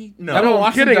 does she? No,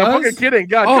 I'm kidding. Does? I'm fucking kidding.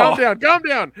 God, calm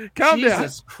down.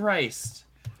 Jesus Christ.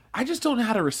 I just don't know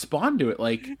how to respond to it.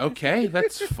 Like, okay,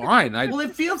 that's fine. Well,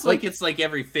 it feels like it's like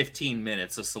every 15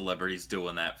 minutes a celebrity's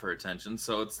doing that for attention.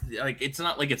 So it's like it's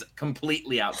not like it's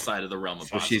completely outside of the realm of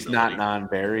possibility. She's not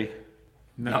non-Barry?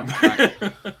 No.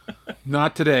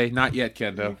 Not today. Not yet,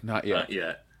 Kendo. Not yet. Not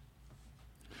yet.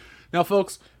 Now,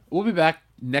 folks, we'll be back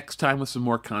next time with some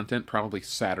more content, probably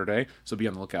Saturday. So be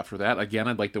on the lookout for that. Again,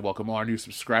 I'd like to welcome all our new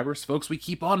subscribers. Folks, we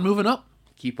keep on moving up.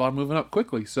 Keep on moving up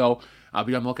quickly. So I'll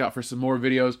be on the lookout for some more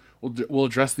videos. We'll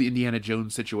address the Indiana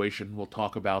Jones situation. We'll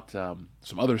talk about some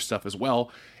other stuff as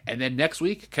well. And then next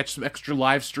week, catch some extra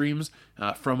live streams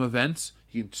from events.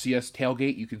 You can see us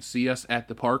tailgate. You can see us at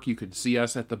the park. You can see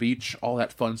us at the beach. All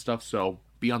that fun stuff. So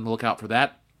be on the lookout for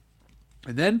that.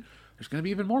 And then there's going to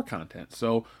be even more content.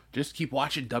 So just keep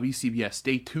watching WCBS.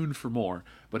 Stay tuned for more.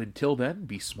 But until then,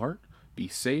 be smart, be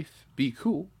safe, be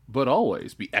cool, but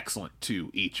always be excellent to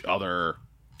each other.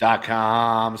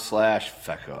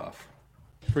 .com/feckoff.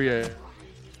 Free.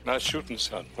 Nice shooting,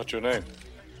 son. What's your name?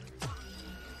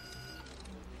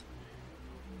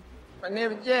 My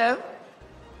name is Jeff.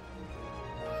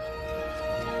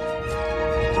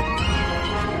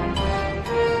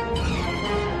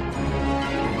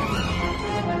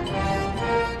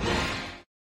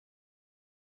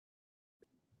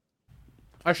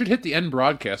 I should hit the end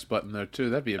broadcast button, though, too.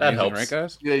 That'd be amazing, right,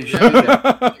 guys? Yeah, you should do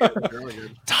that. Really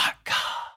good. .com.